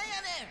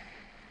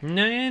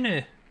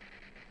 Nah.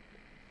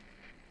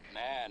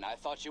 Man, I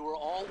thought you were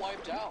all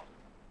wiped out.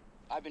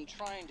 I've been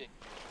trying to...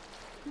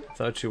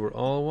 Thought you were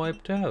all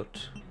wiped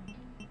out.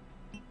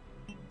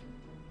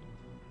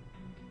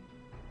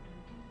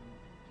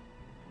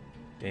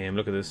 Damn,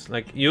 look at this.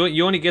 Like, you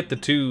only get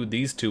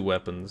these two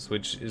weapons,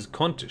 which is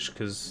cuntish,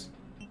 because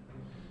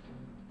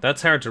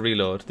that's hard to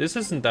reload. This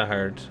isn't that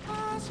hard.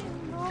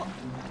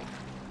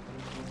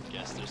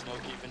 Guess there's no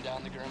keeping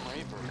down the Grim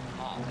Reaper,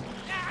 huh?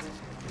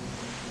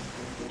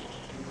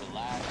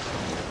 Relax.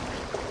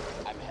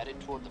 I'm headed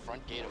toward the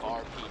front gate of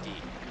RPD.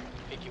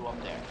 Pick you up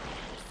there.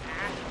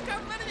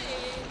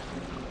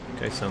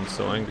 Guy sounds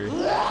so angry.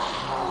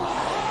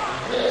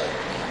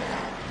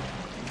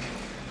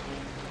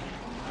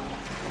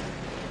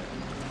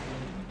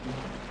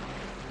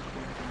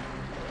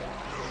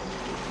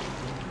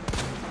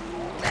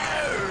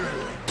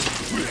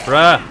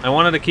 Bruh, I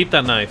wanted to keep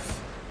that knife.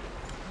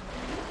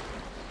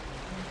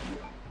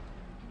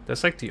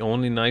 That's like the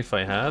only knife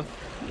I have?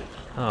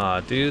 Ah,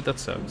 dude, that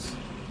sucks.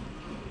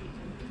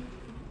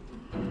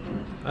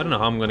 I don't know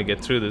how I'm gonna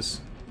get through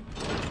this.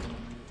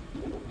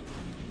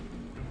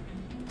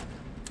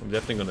 I'm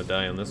definitely gonna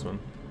die on this one.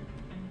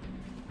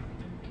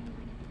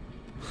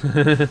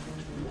 The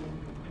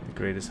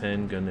greatest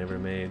handgun ever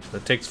made.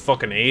 That takes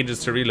fucking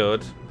ages to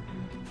reload.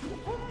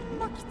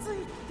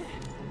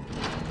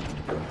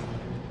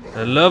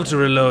 I love to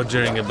reload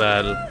during a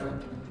battle.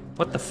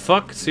 What the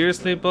fuck?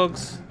 Seriously,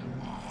 bugs?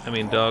 I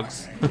mean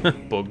dogs.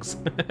 Bugs.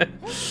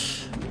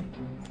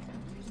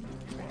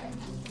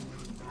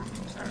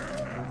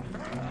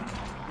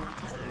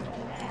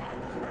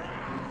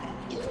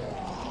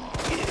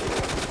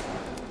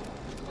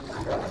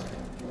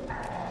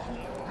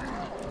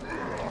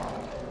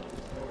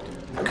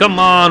 Come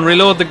on,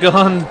 reload the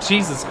gun.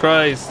 Jesus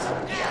Christ.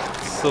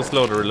 So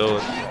slow to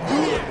reload.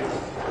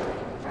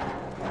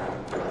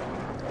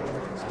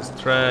 This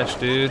is trash,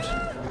 dude.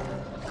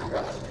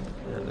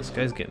 Man, this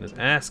guy's getting his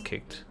ass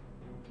kicked.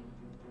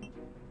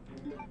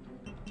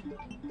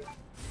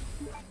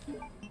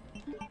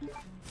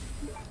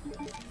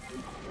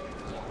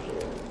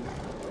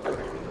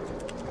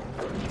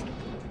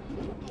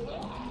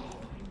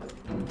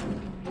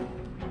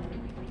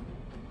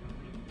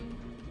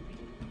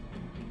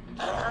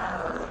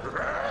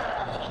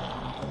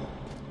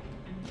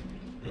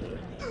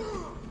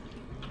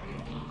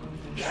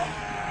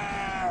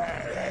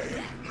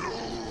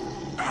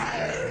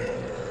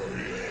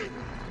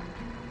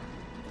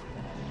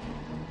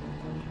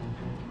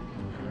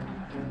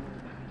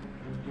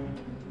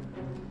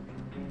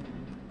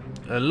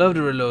 I love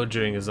to reload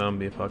during a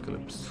zombie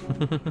apocalypse.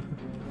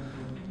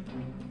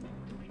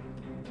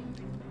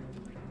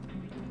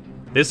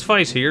 This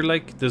fight here,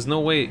 like, there's no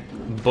way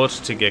but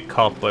to get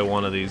caught by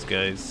one of these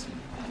guys.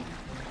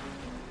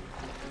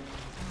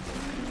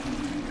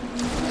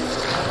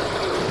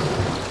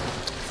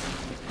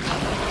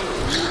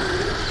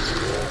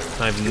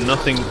 I have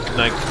nothing,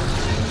 like,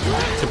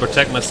 to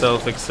protect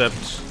myself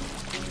except...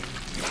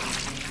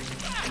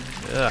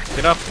 Ugh,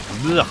 get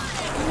off. Ugh.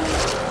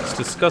 It's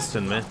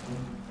disgusting, man.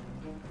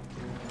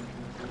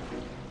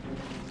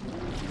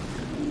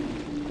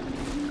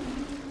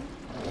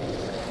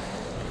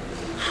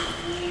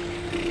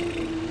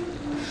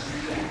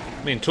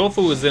 I mean,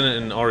 Tofu was in it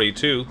in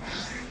RE2.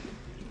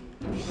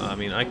 I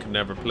mean, I could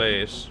never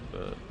play it,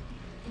 but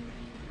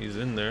he's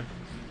in there.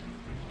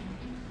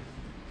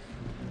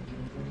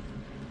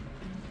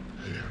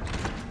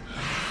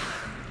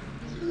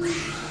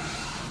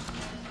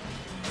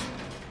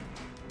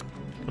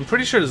 I'm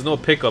pretty sure there's no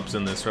pickups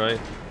in this, right?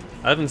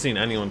 I haven't seen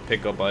anyone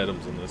pick up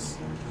items in this.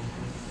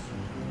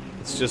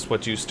 It's just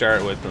what you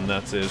start with and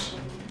that's it.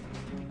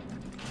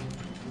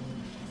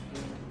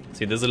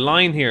 See, there's a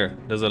line here.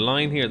 There's a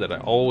line here that I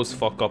always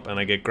fuck up and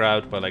I get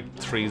grabbed by like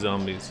 3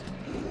 zombies.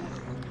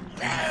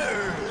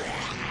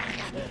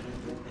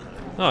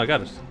 Oh, I got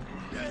it.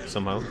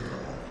 Somehow.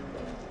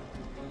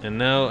 And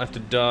now I have to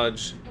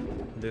dodge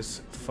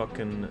this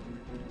fucking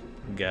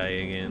guy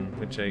again,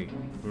 which I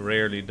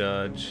rarely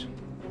dodge.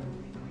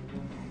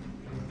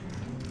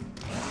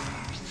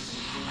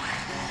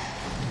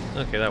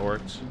 Okay, that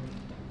worked.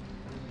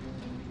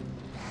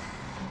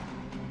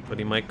 But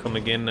he might come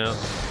again now.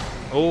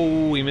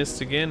 Oh, he missed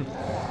again.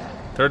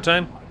 3rd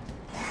time?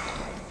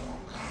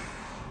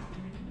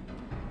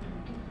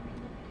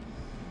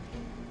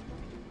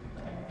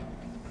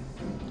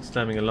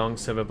 Slamming a long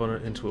silver bunner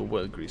into a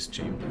well-greased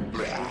chamber.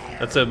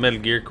 That's a Metal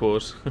Gear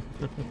quote.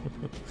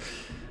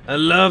 I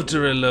love to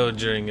reload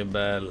during a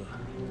battle.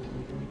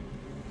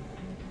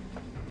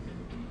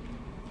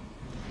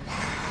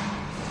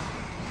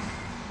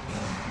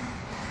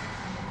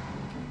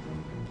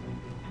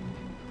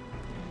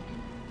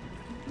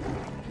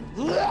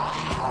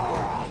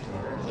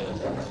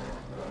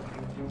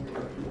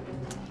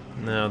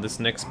 Now this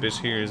next bit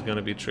here is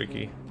gonna be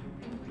tricky.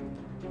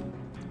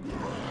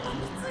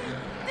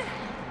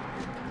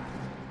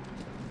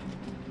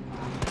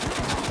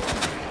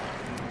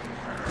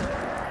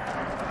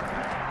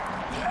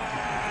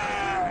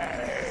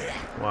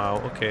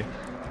 Wow, okay.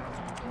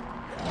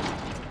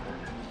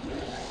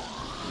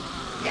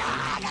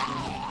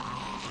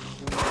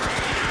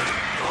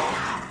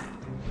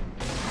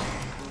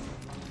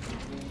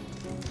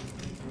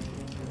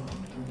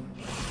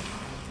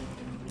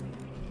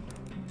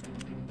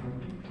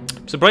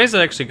 Surprised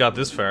I actually got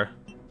this far.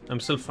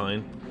 I'm still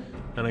fine.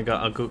 And I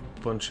got a good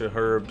bunch of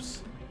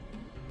herbs.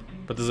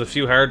 But there's a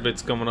few hard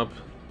bits coming up.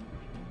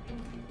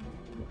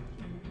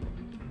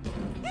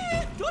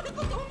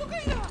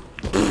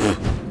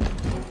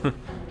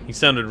 He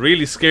sounded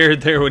really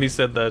scared there when he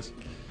said that.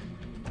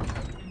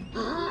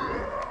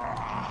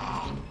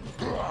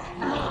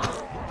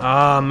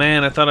 Ah,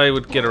 man, I thought I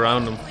would get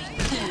around him.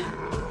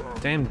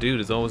 Damn dude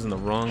is always in the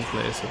wrong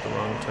place at the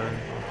wrong time.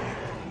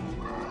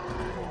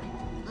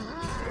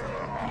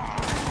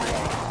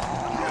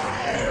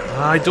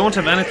 I don't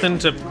have anything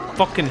to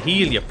fucking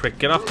heal, you prick.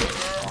 Get off me.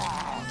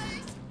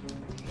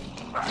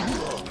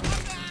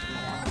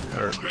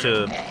 Or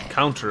to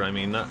counter, I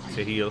mean, not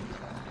to heal.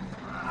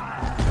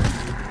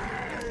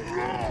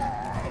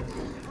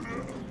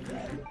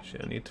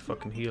 Shit, I need to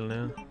fucking heal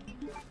now.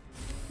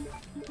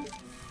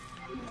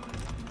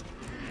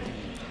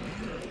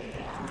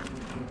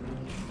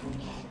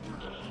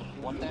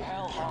 What the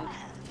hell, hunk?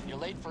 You're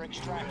late for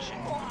extraction.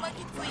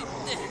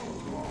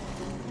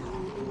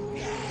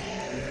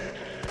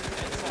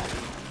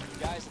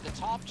 Guys at the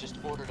top just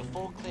ordered a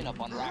full cleanup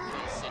on Raccoon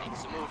City,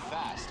 so move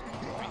fast,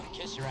 or you can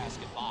kiss your ass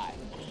goodbye.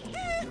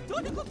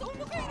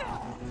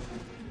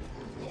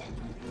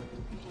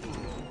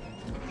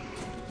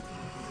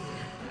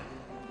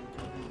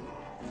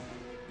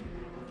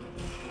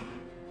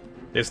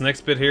 This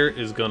next bit here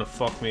is gonna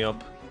fuck me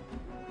up.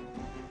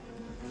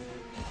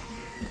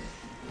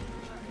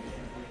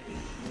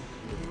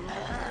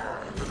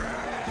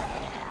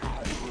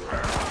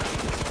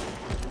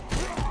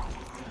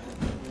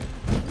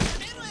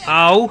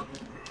 Ow!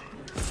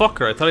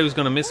 Fucker, I thought he was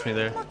gonna miss me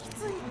there.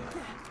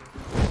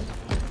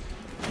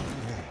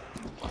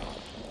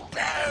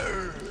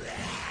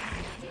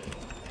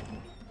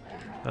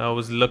 I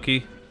was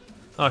lucky.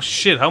 Oh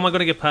shit, how am I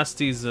gonna get past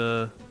these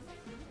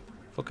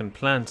fucking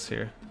plants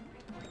here?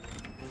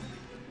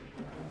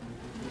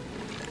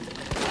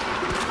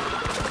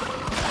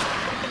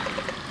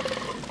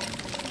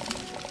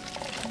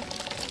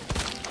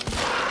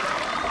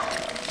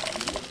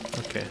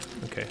 Okay,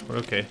 okay, we're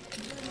okay.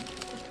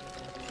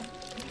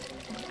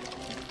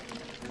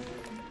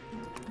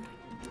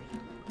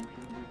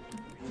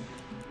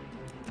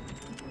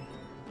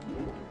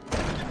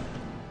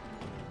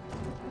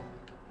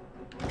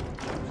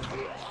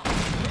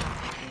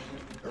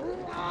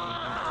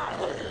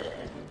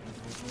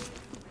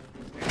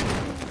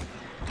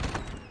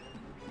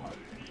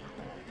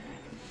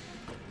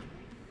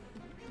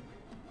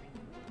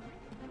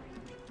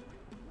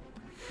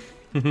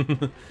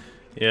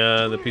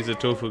 Yeah, the piece of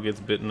tofu gets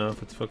bitten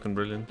off. It's fucking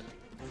brilliant.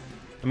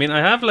 I mean, I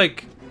have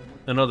like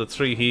another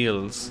 3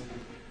 heals,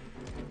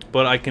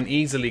 but I can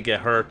easily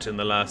get hurt in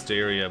the last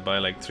area by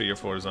like 3 or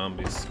 4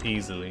 zombies.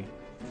 Easily.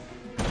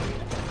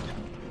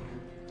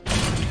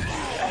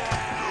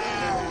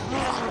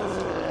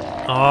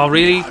 Oh,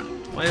 really?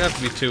 Why have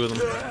to be 2 of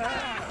them?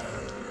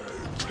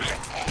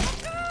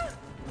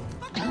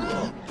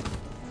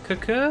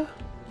 Caca?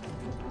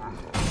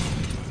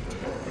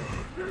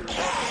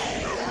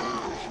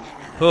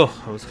 Oh,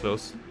 that was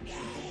close.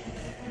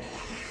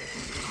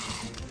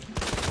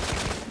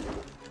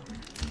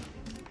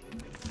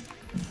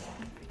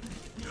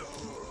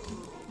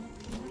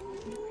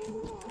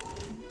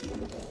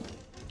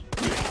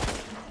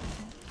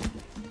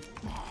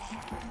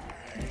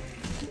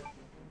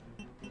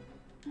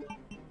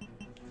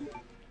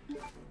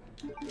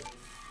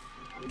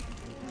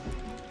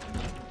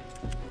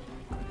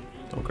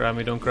 grab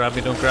me, don't grab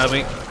me, don't grab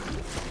me.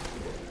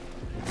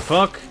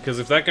 Fuck, because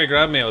if that guy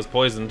grabbed me, I was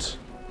poisoned.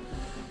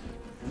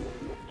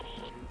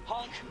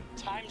 Hunk,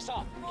 time's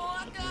up.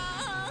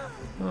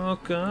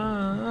 Okay.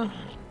 I'm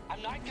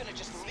not gonna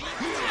just leave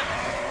you.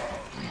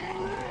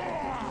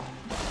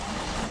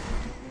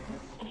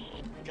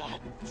 God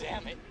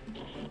damn it.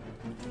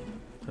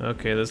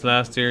 Okay, this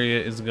last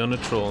area is gonna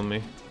troll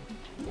me.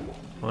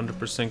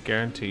 100%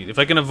 guaranteed. If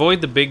I can avoid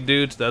the big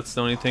dudes, that's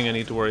the only thing I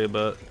need to worry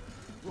about.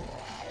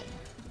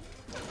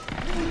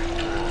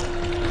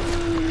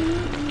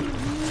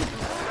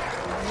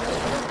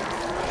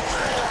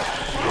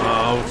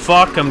 Oh,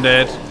 fuck, I'm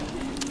dead.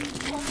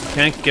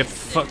 Can't get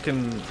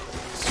fucking...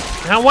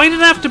 Now, why did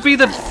it have to be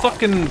the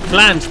fucking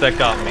plant that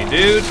got me,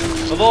 dude?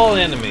 Of all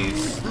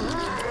enemies.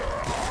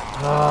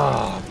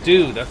 Ah,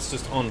 dude, that's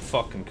just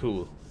unfucking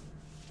cool.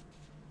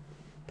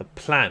 The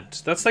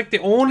plant. That's like the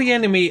only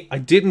enemy I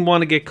didn't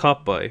want to get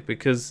caught by,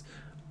 because...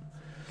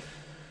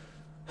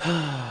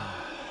 Fuck's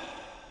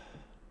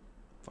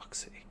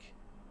sake.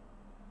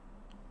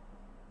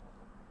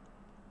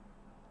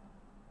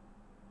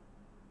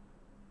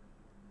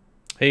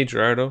 Hey,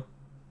 Gerardo.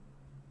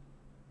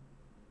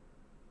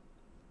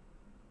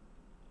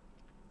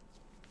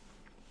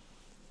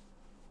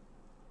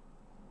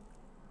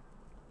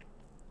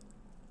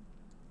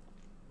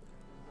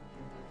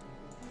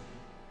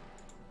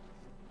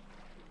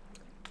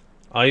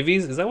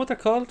 Ivies? Is that what they're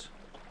called?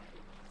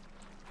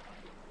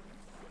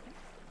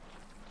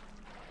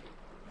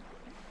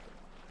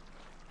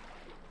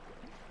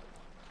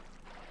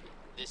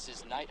 This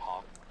is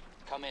Nighthawk.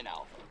 Come in,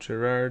 Alpha.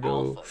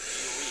 Gerardo.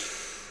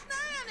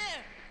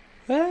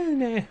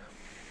 Man,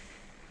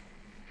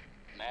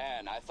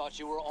 I thought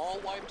you were all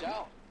wiped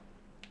out.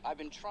 I've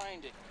been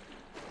trying to...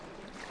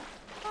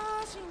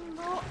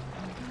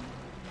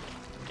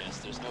 Guess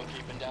there's no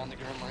keeping down the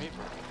Grim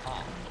Reaper,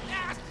 huh?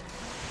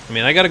 I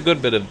mean, I got a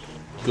good bit of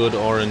good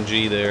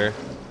RNG there.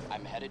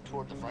 I'm headed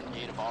toward the front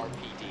gate of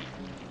RPD.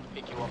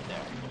 Pick you up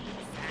there.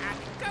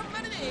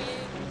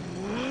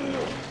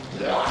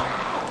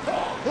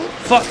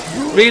 Fuck!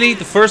 Really?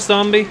 The first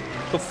zombie?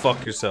 Go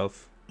fuck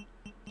yourself.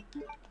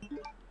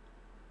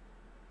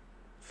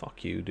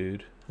 Fuck you,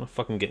 dude. I'm not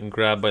fucking getting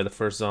grabbed by the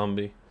first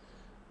zombie.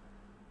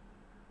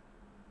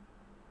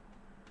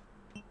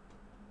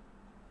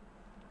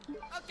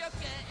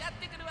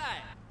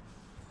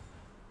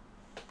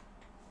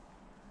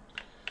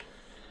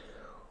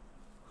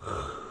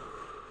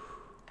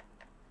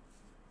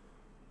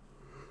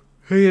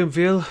 Hey,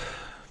 Emville.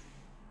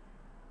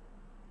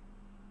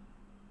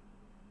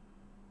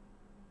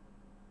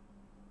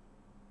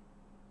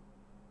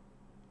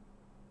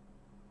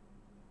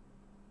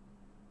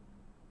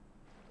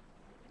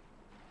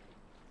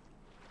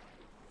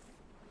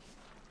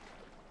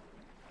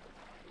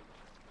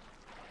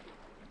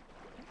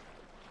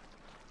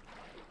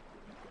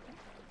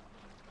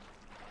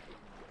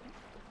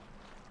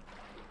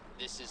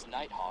 This is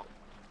Nighthawk.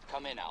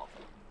 Come in,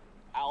 Alpha.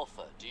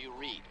 Alpha, do you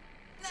read?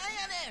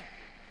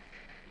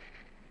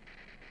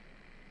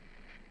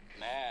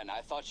 Man, I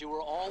thought you were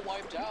all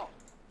wiped out.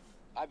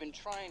 I've been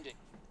trying to...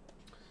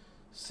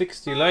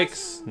 60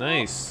 likes.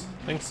 Nice.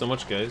 Thanks so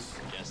much, guys.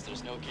 Guess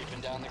there's no keeping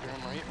down the Grim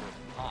Reaper,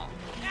 huh?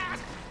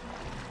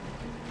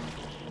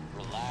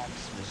 Relax,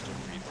 Mr.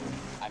 Reaper.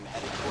 I'm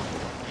headed toward the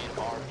front gate of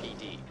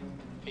RPD.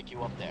 Pick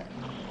you up there.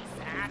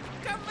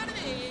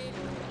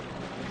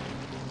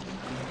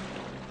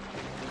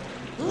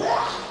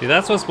 See,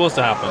 that's what's supposed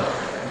to happen.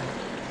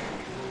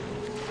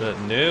 But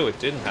no, it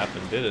didn't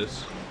happen, did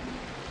it?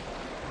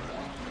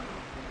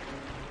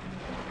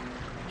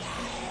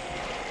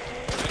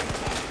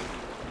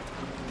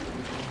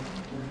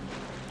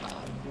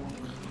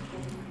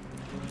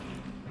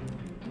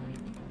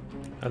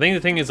 I think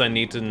the thing is I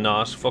need to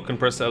not fucking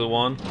press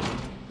L1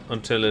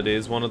 until it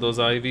is one of those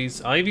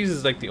IVs. IVs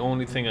is like the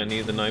only thing I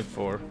need the knife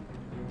for.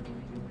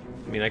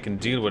 I mean, I can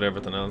deal with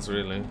everything else,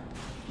 really.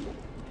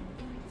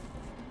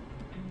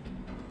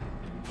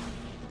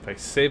 If I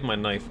save my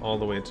knife all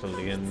the way until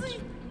the end.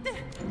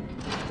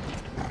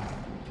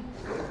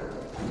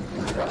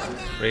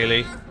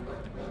 Really?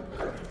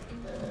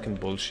 Fucking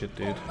bullshit,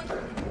 dude.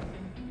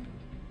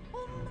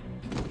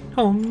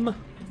 Home.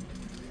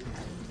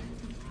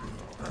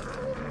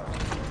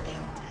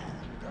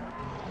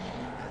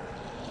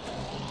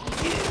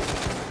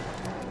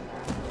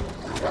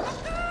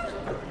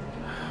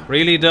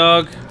 Really,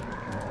 dog?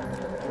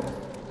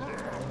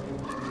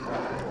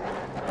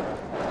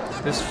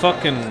 This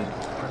fucking...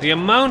 The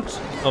amount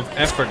of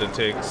effort it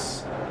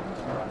takes.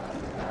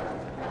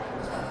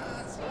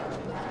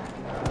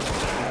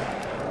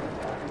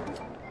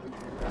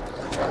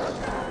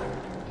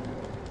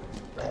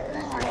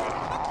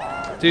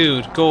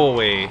 Dude, go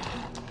away.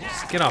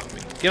 Just get off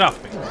me. Get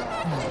off me.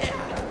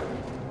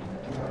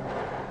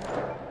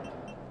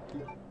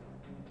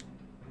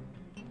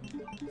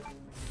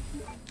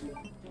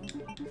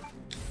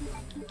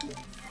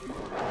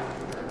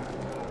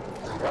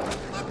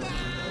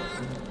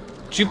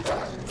 You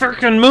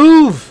freaking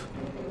move!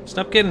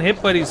 Stop getting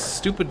hit by these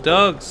stupid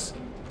dogs.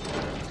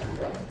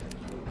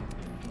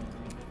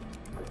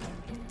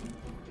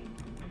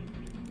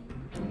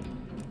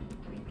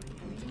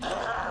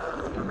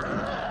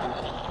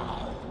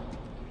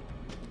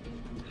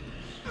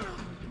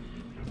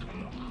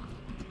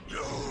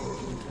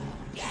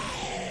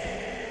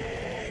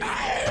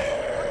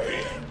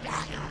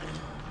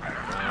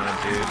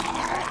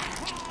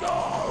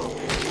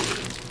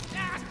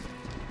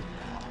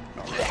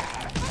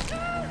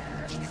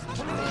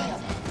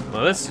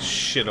 this is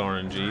shit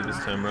RNG this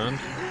time around.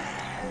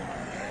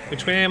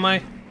 Which way am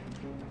I?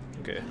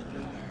 Okay.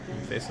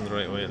 I'm facing the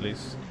right way at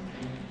least.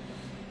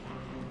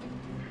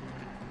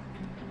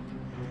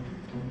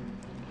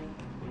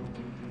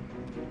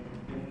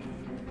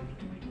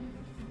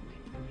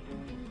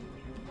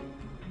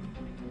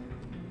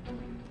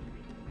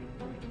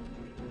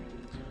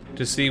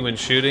 To see when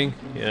shooting,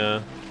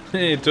 yeah.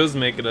 It does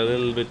make it a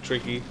little bit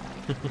tricky.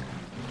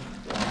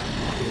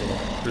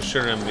 For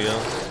sure,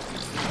 MVL.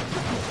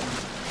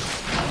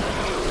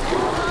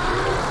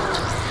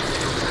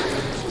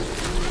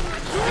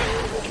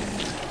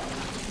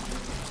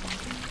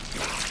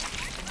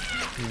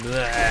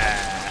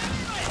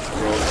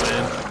 Gross,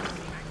 man.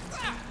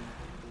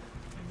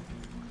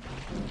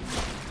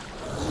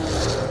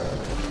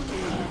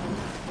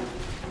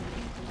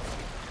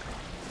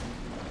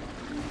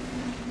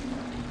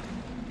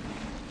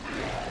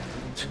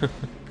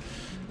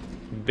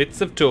 Bits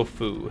of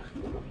tofu.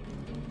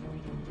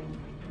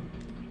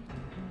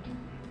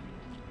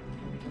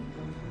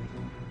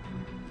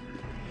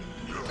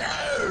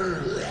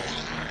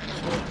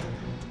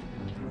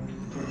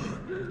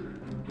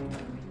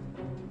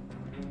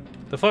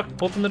 The fuck?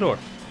 Open the door.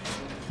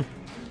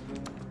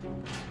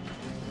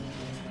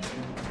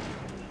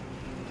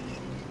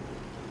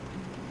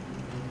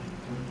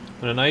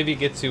 When an ivy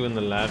gets you in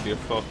the lab, you're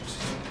fucked.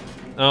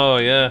 Oh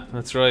yeah,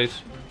 that's right.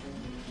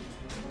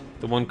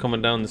 The one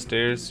coming down the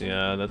stairs?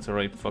 Yeah, that's a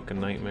right fucking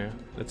nightmare.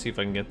 Let's see if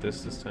I can get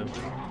this time.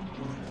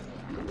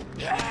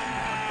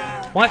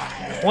 What?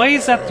 Why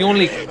is that the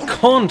only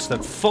cunt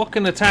that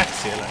fucking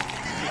attacks you? Like?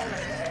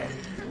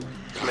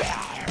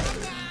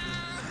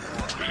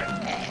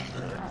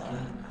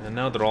 And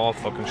now they're all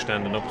fucking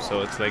standing up,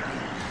 so it's like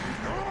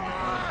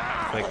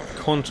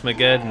cunt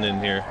Mageddon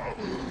in here.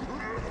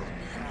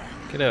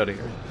 Get out of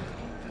here.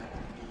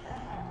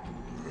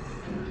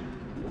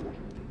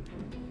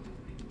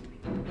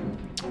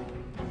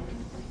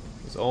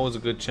 There's always a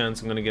good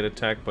chance I'm gonna get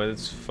attacked by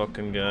this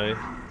fucking guy.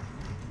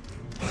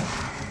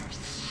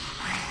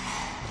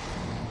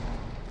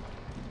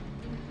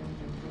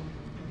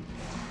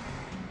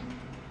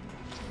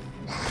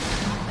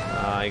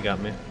 Ah, he got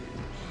me.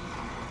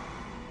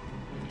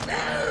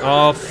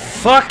 Oh,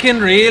 fucking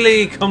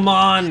really? Come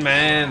on,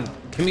 man.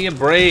 Give me a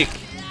break.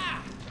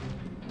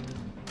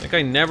 That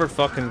guy never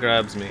fucking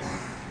grabs me.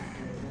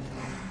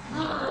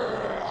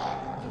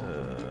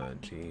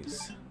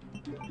 Jeez.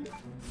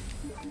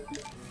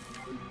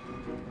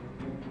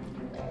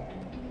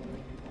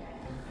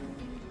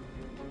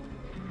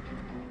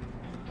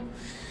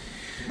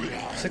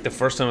 It's like the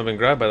first time I've been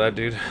grabbed by that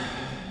dude.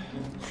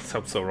 It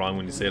sounds so wrong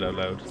when you say it out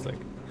loud. It's like,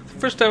 the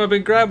first time I've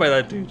been grabbed by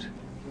that dude.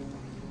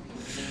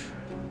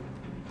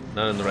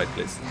 Not in the right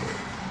place.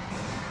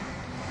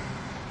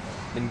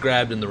 Been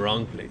grabbed in the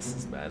wrong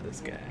places by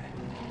this guy.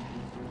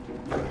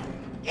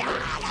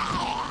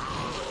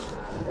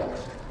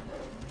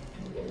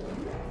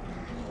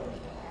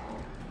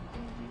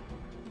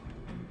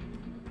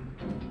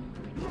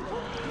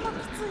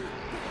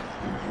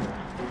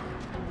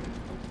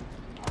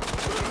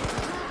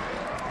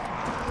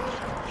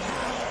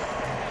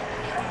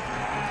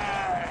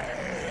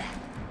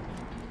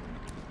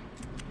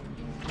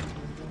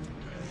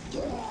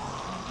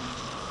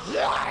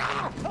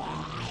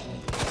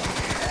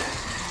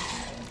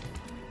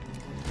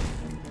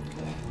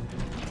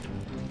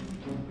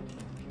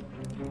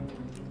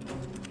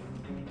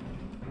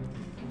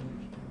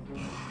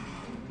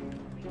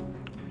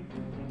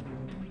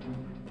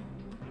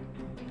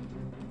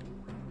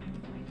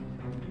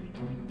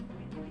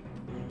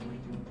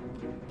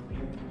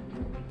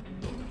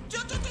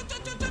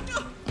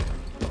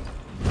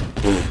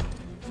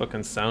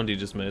 Fucking sound he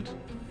just made.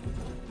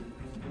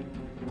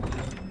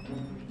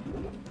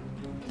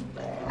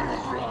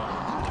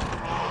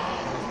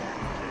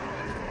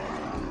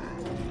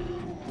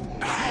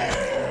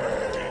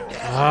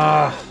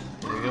 Ah,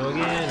 here we go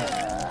again.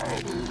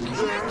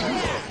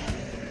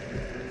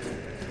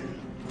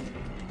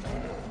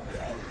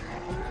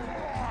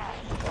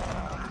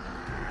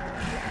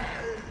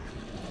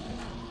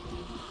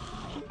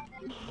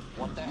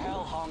 What the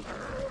hell, Hunk?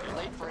 You're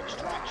late for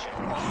extraction.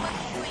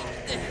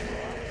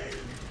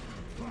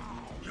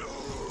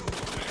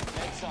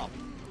 Heads up.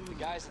 The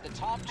guys at the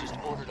top just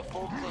ordered a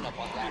full cleanup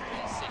on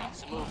Raccoon City,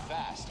 so move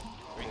fast,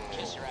 or you can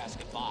kiss your ass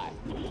goodbye.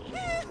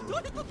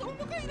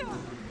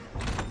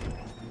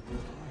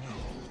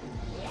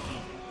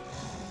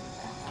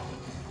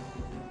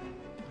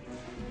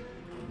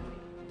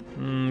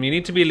 You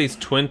need to be at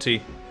least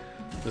 20.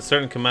 There's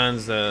certain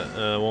commands that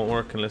won't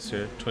work unless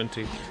you're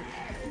 20.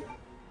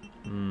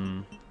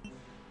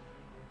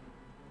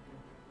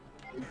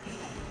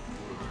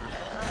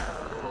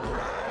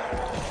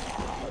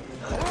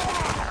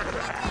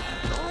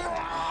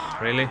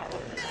 Really?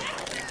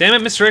 Damn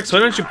it, Mr. X, why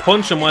don't you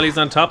punch him while he's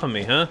on top of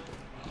me, huh?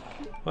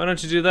 Why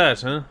don't you do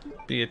that, huh?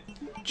 Be a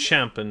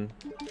champ and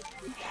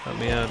help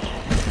me out.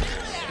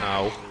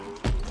 Ow.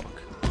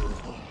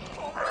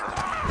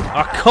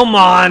 Fuck. Oh, come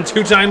on!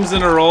 2 times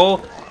in a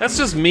row? That's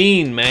just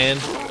mean, man.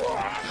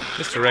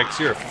 Mr. X,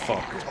 you're a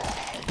fuck.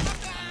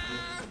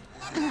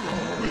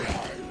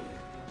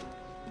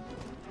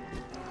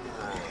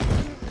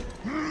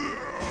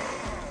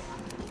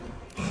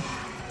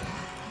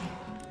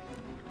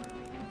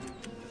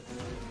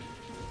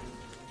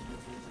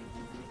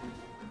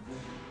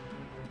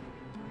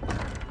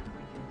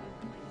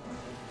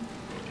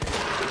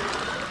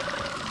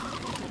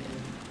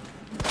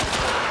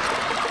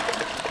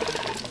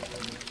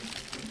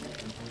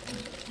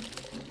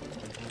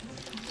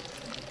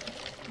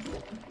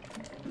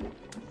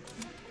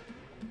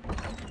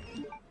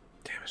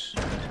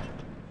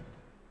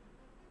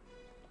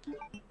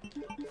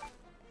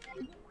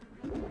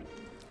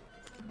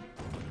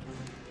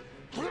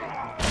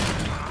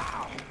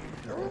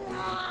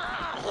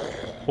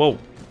 Whoa.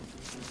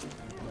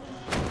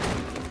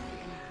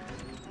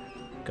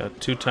 Got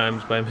 2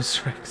 times by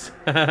Mr. X.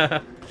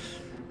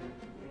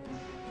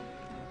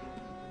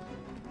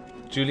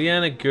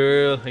 Juliana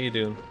girl, how you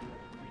doing?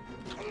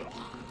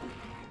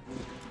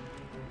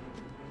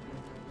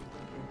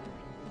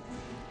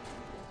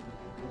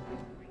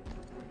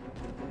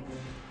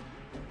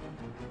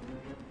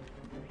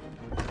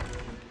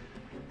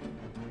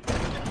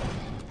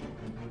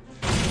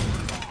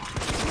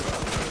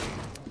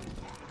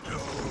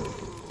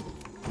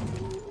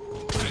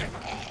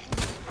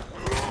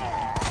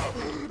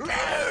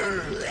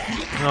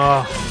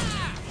 Oh.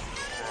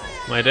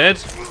 Am I dead?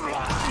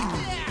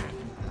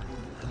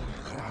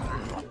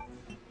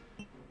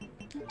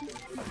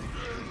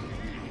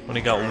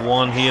 Only got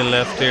 1 heal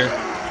left here,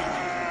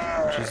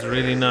 which is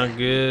really not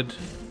good.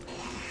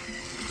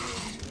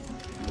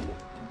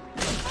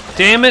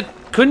 Damn it!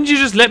 Couldn't you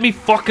just let me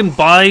fucking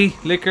buy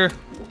liquor?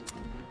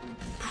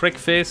 Prick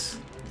face.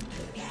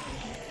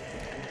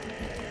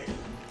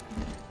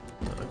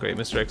 Oh, great,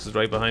 Mr. X is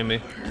right behind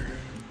me.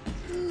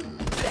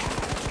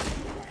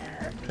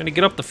 Trying to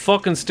get up the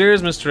fucking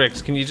stairs, Mr.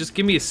 X. Can you just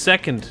give me a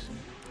second?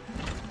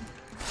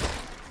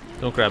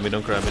 Don't grab me,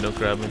 don't grab me, don't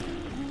grab me.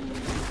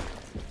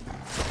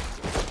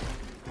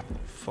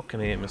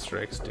 Fucking hate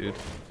Mr. X, dude.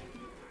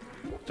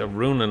 They're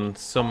ruining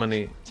so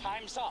many.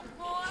 Time's up.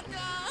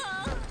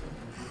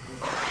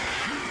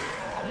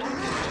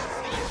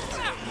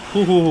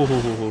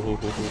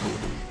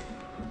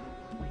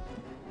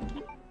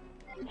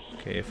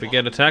 Okay, if we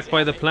get attacked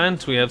by the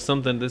plant, we have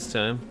something this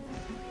time.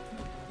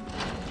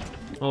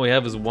 All we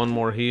have is 1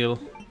 more heal.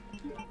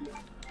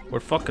 We're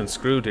fucking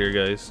screwed here,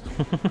 guys.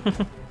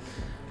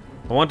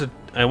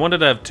 I wanted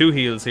to have 2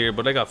 heals here,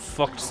 but I got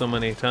fucked so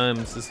many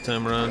times this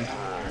time around.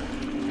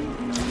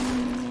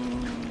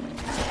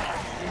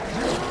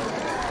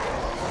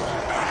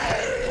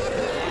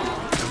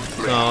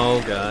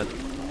 Oh god.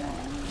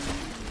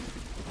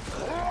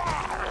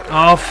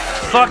 Oh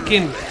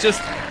fucking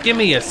just give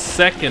me a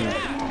second.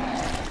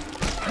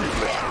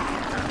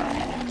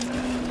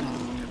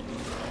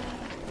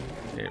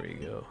 There we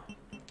go.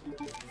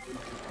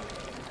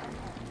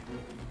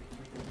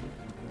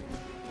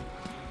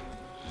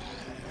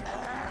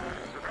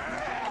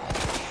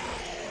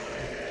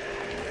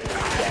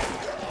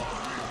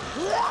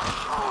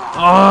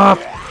 Oh,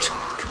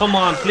 come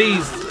on,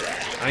 please.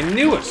 I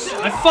knew it.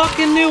 I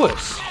fucking knew it.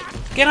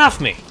 Get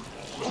off me.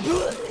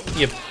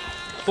 You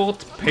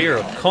both pair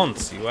of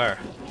cunts, you are.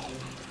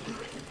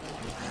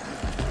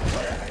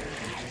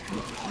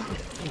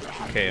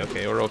 Okay,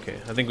 okay, we're okay.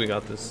 I think we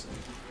got this.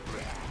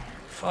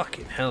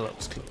 Fucking hell, that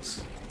was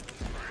close.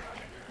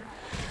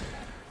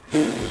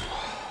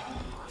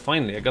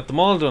 Finally, I got them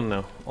all done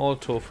now. All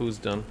tofu's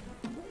done.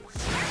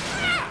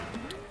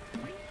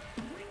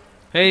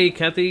 Hey,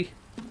 Kathy.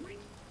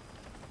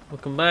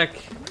 Welcome back.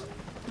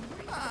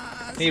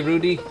 Hey,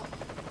 Rudy.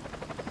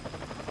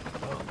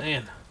 Oh,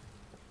 man.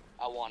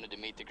 I wanted to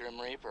meet the Grim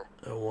Reaper.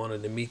 I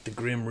wanted to meet the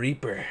Grim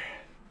Reaper.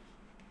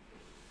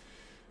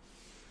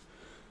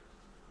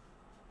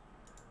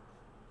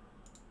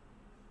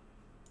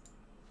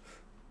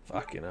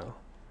 Fucking hell.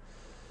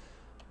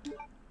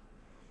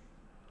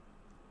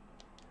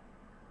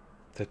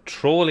 The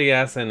trolly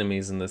ass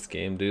enemies in this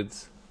game,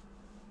 dudes.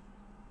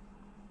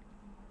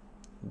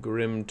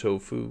 Grim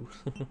tofu.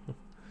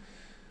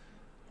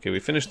 Okay, we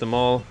finished them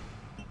all.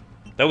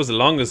 That was the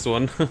longest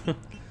one.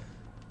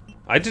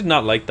 I did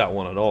not like that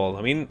one at all.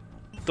 I mean,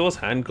 those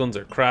handguns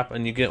are crap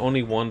and you get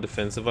only 1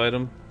 defensive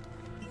item.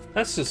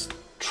 That's just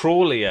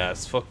trolly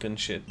ass fucking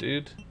shit,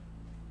 dude.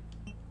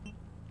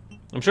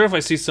 I'm sure if I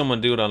see someone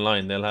do it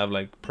online, they'll have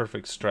like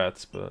perfect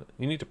strats, but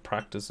you need to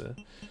practice it.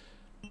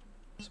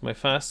 So my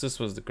fastest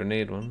was the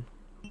grenade one.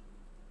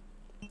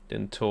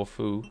 Then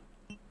tofu.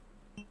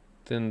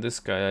 Then this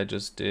guy I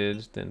just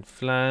did. Then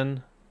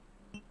flan.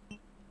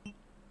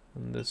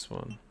 And this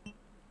one.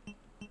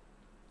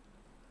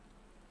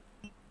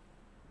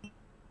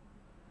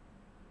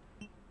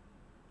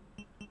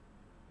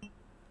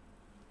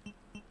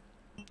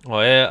 Oh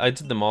yeah, I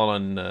did them all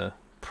on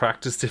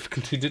practice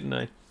difficulty, didn't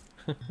I?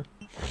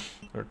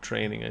 Or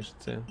training, I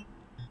should say.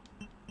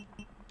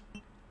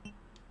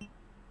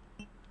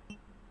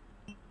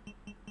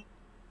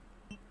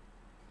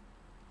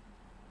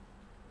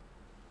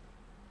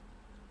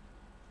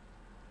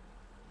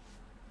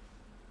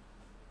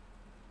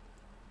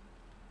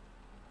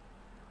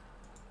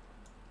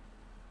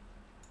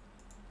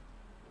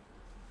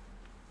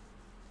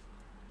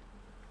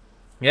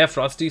 Yeah,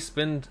 Frosty,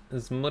 spend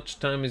as much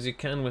time as you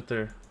can with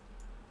her.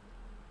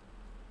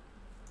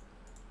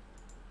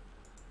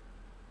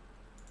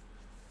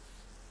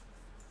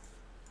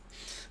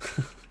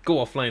 Go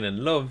offline and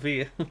love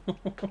via.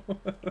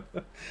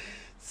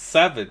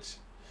 Savage.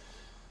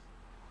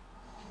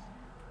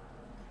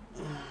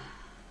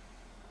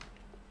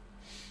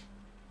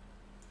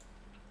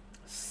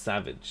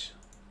 Savage.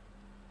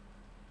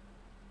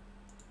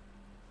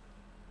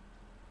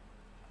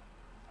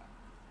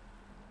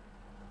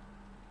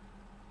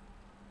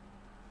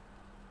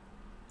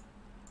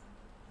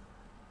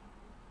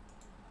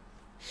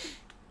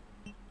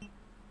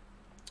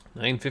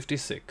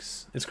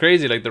 9:56. It's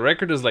crazy. Like the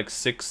record is like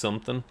 6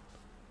 something.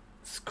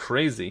 It's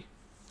crazy.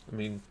 I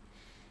mean,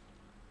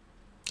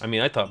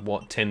 I thought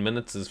what 10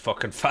 minutes is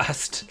fucking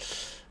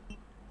fast.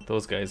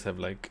 Those guys have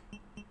like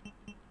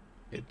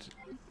it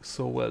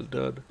so well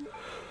done.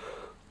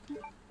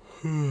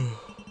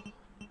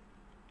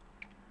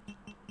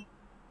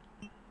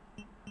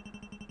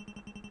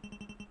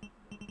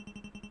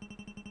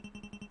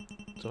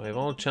 So I have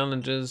all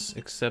challenges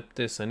except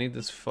this. I need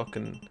this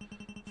fucking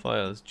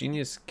files.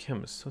 Genius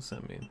chemist. What's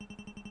that mean?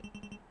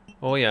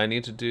 Oh yeah, I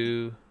need to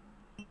do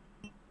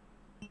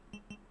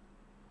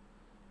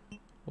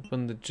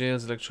open the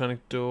jail's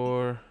electronic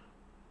door.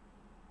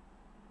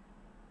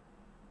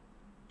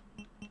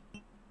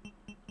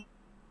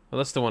 Well,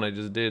 that's the one I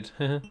just did.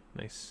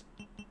 Nice.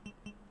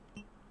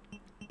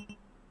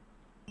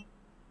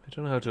 I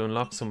don't know how to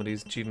unlock some of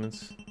these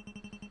achievements.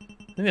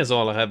 I think that's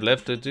all I have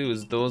left to do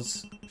is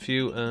those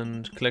few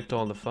and collect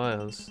all the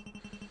files.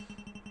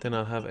 Then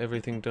I'll have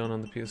everything done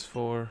on the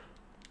PS4.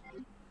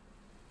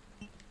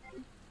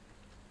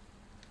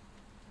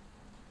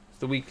 It's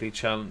the weekly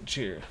challenge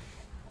here.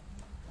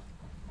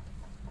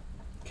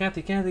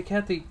 Kathy, Kathy,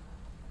 Kathy!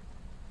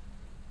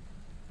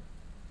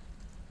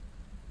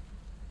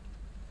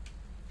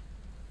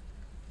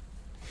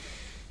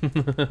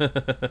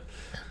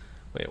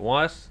 Wait,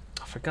 what?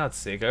 Oh, for God's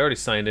sake, I already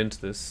signed into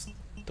this.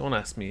 Don't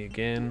ask me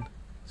again.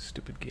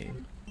 Stupid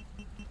game.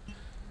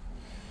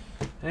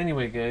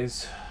 Anyway,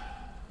 guys.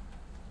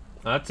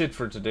 That's it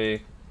for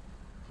today.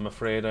 I'm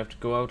afraid I have to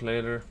go out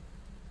later.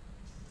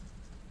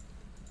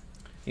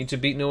 Need to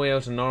beat No Way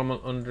Out in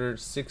normal under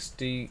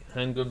 60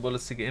 handgun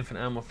bullets to get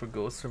infinite ammo for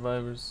ghost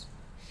survivors.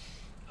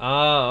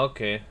 Ah,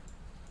 okay.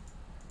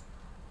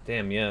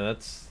 Damn, yeah,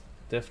 that's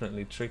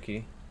definitely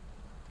tricky.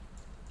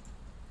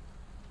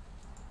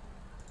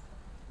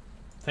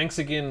 Thanks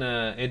again,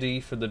 Eddie,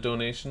 for the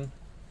donation.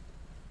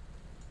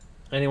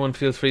 Anyone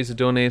feel free to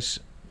donate.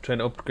 I'm trying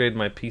to upgrade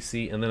my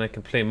PC, and then I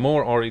can play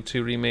more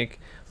RE2 Remake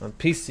on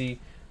PC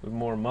with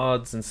more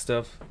mods and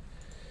stuff.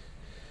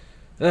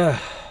 Yeah.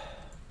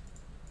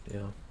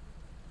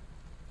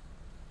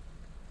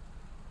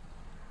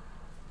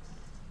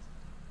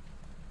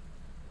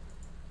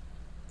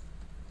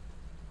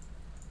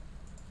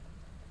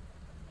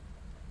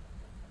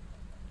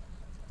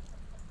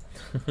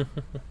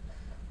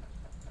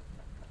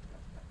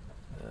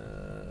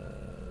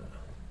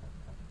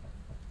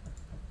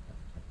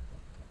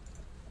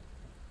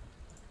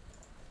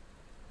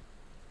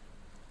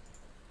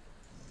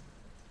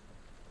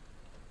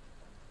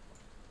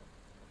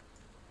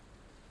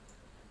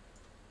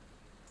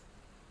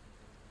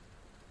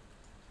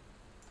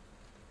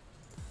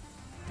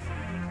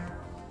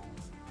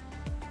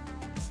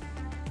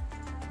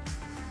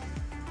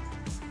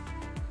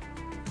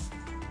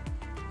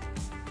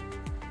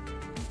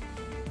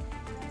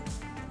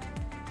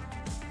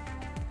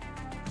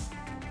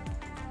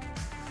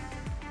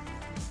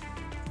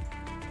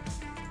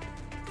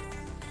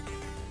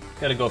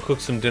 Gotta go cook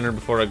some dinner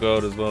before I go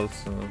out as well,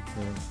 so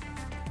yeah.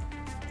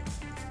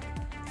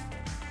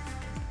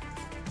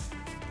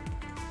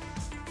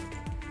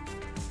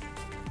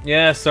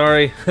 Yeah,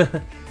 sorry.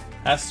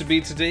 Has to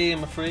be today,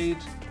 I'm afraid.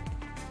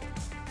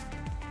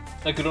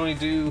 I could only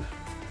do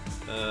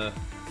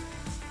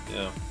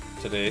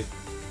today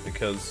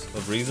because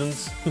of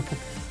reasons.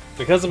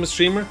 Because I'm a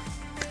streamer,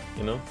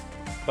 you know.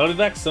 But I'll be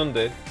back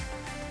Sunday.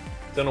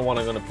 Don't know what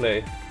I'm gonna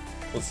play.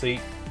 We'll see.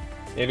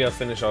 Maybe I'll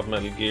finish off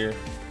Metal Gear.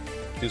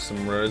 Do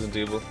some Resident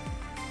Evil.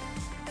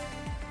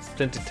 There's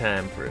plenty of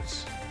time for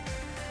it.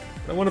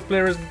 I want to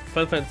play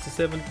Final Fantasy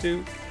 7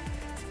 too.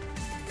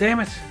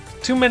 Damn it!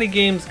 Too many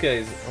games,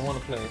 guys. I want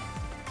to play.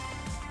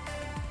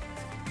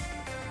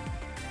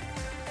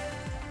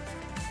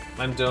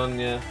 I'm done.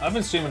 Yeah, I've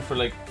been streaming for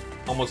like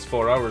almost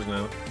 4 hours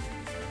now.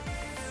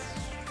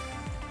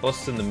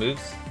 Busting the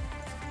moves.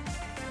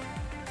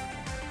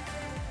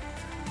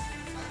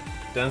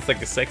 Dance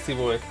like a sexy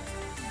boy.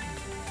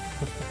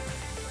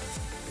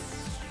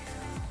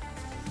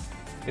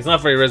 It's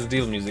not very Resident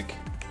Evil music.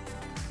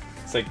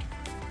 It's like...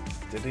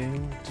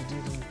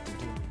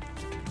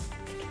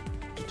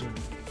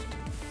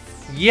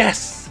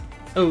 Yes!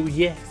 Oh,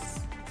 yes!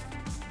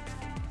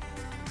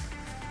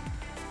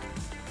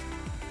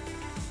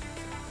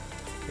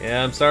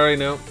 Yeah, I'm sorry,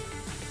 no.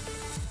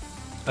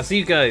 I'll see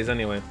you guys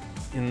anyway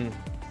in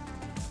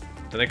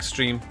the next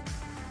stream.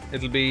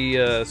 It'll be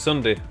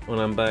Sunday when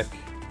I'm back.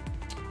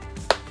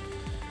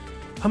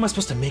 How am I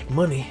supposed to make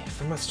money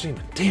if I'm not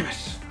streaming? Damn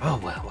it! Oh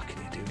well, what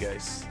can you do,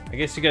 guys? I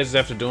guess you guys just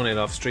have to donate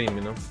off stream,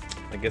 you know?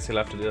 I guess you'll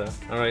have to do that.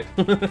 Alright.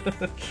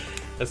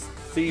 I'll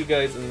see you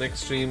guys in the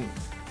next stream.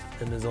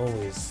 And as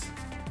always,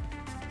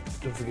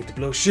 don't forget to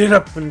blow shit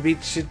up and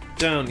beat shit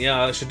down.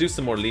 Yeah, I should do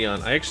some more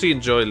Leon. I actually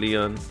enjoy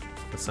Leon.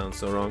 That sounds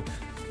so wrong.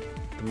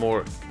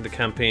 The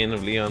campaign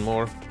of Leon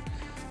more.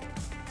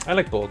 I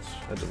like both.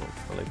 I don't know.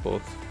 I like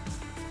both.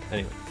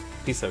 Anyway,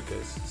 peace out,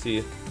 guys. See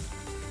you.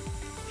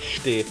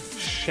 Stay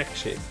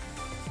sexy.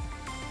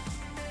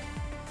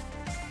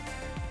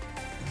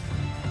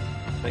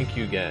 Thank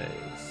you, guys.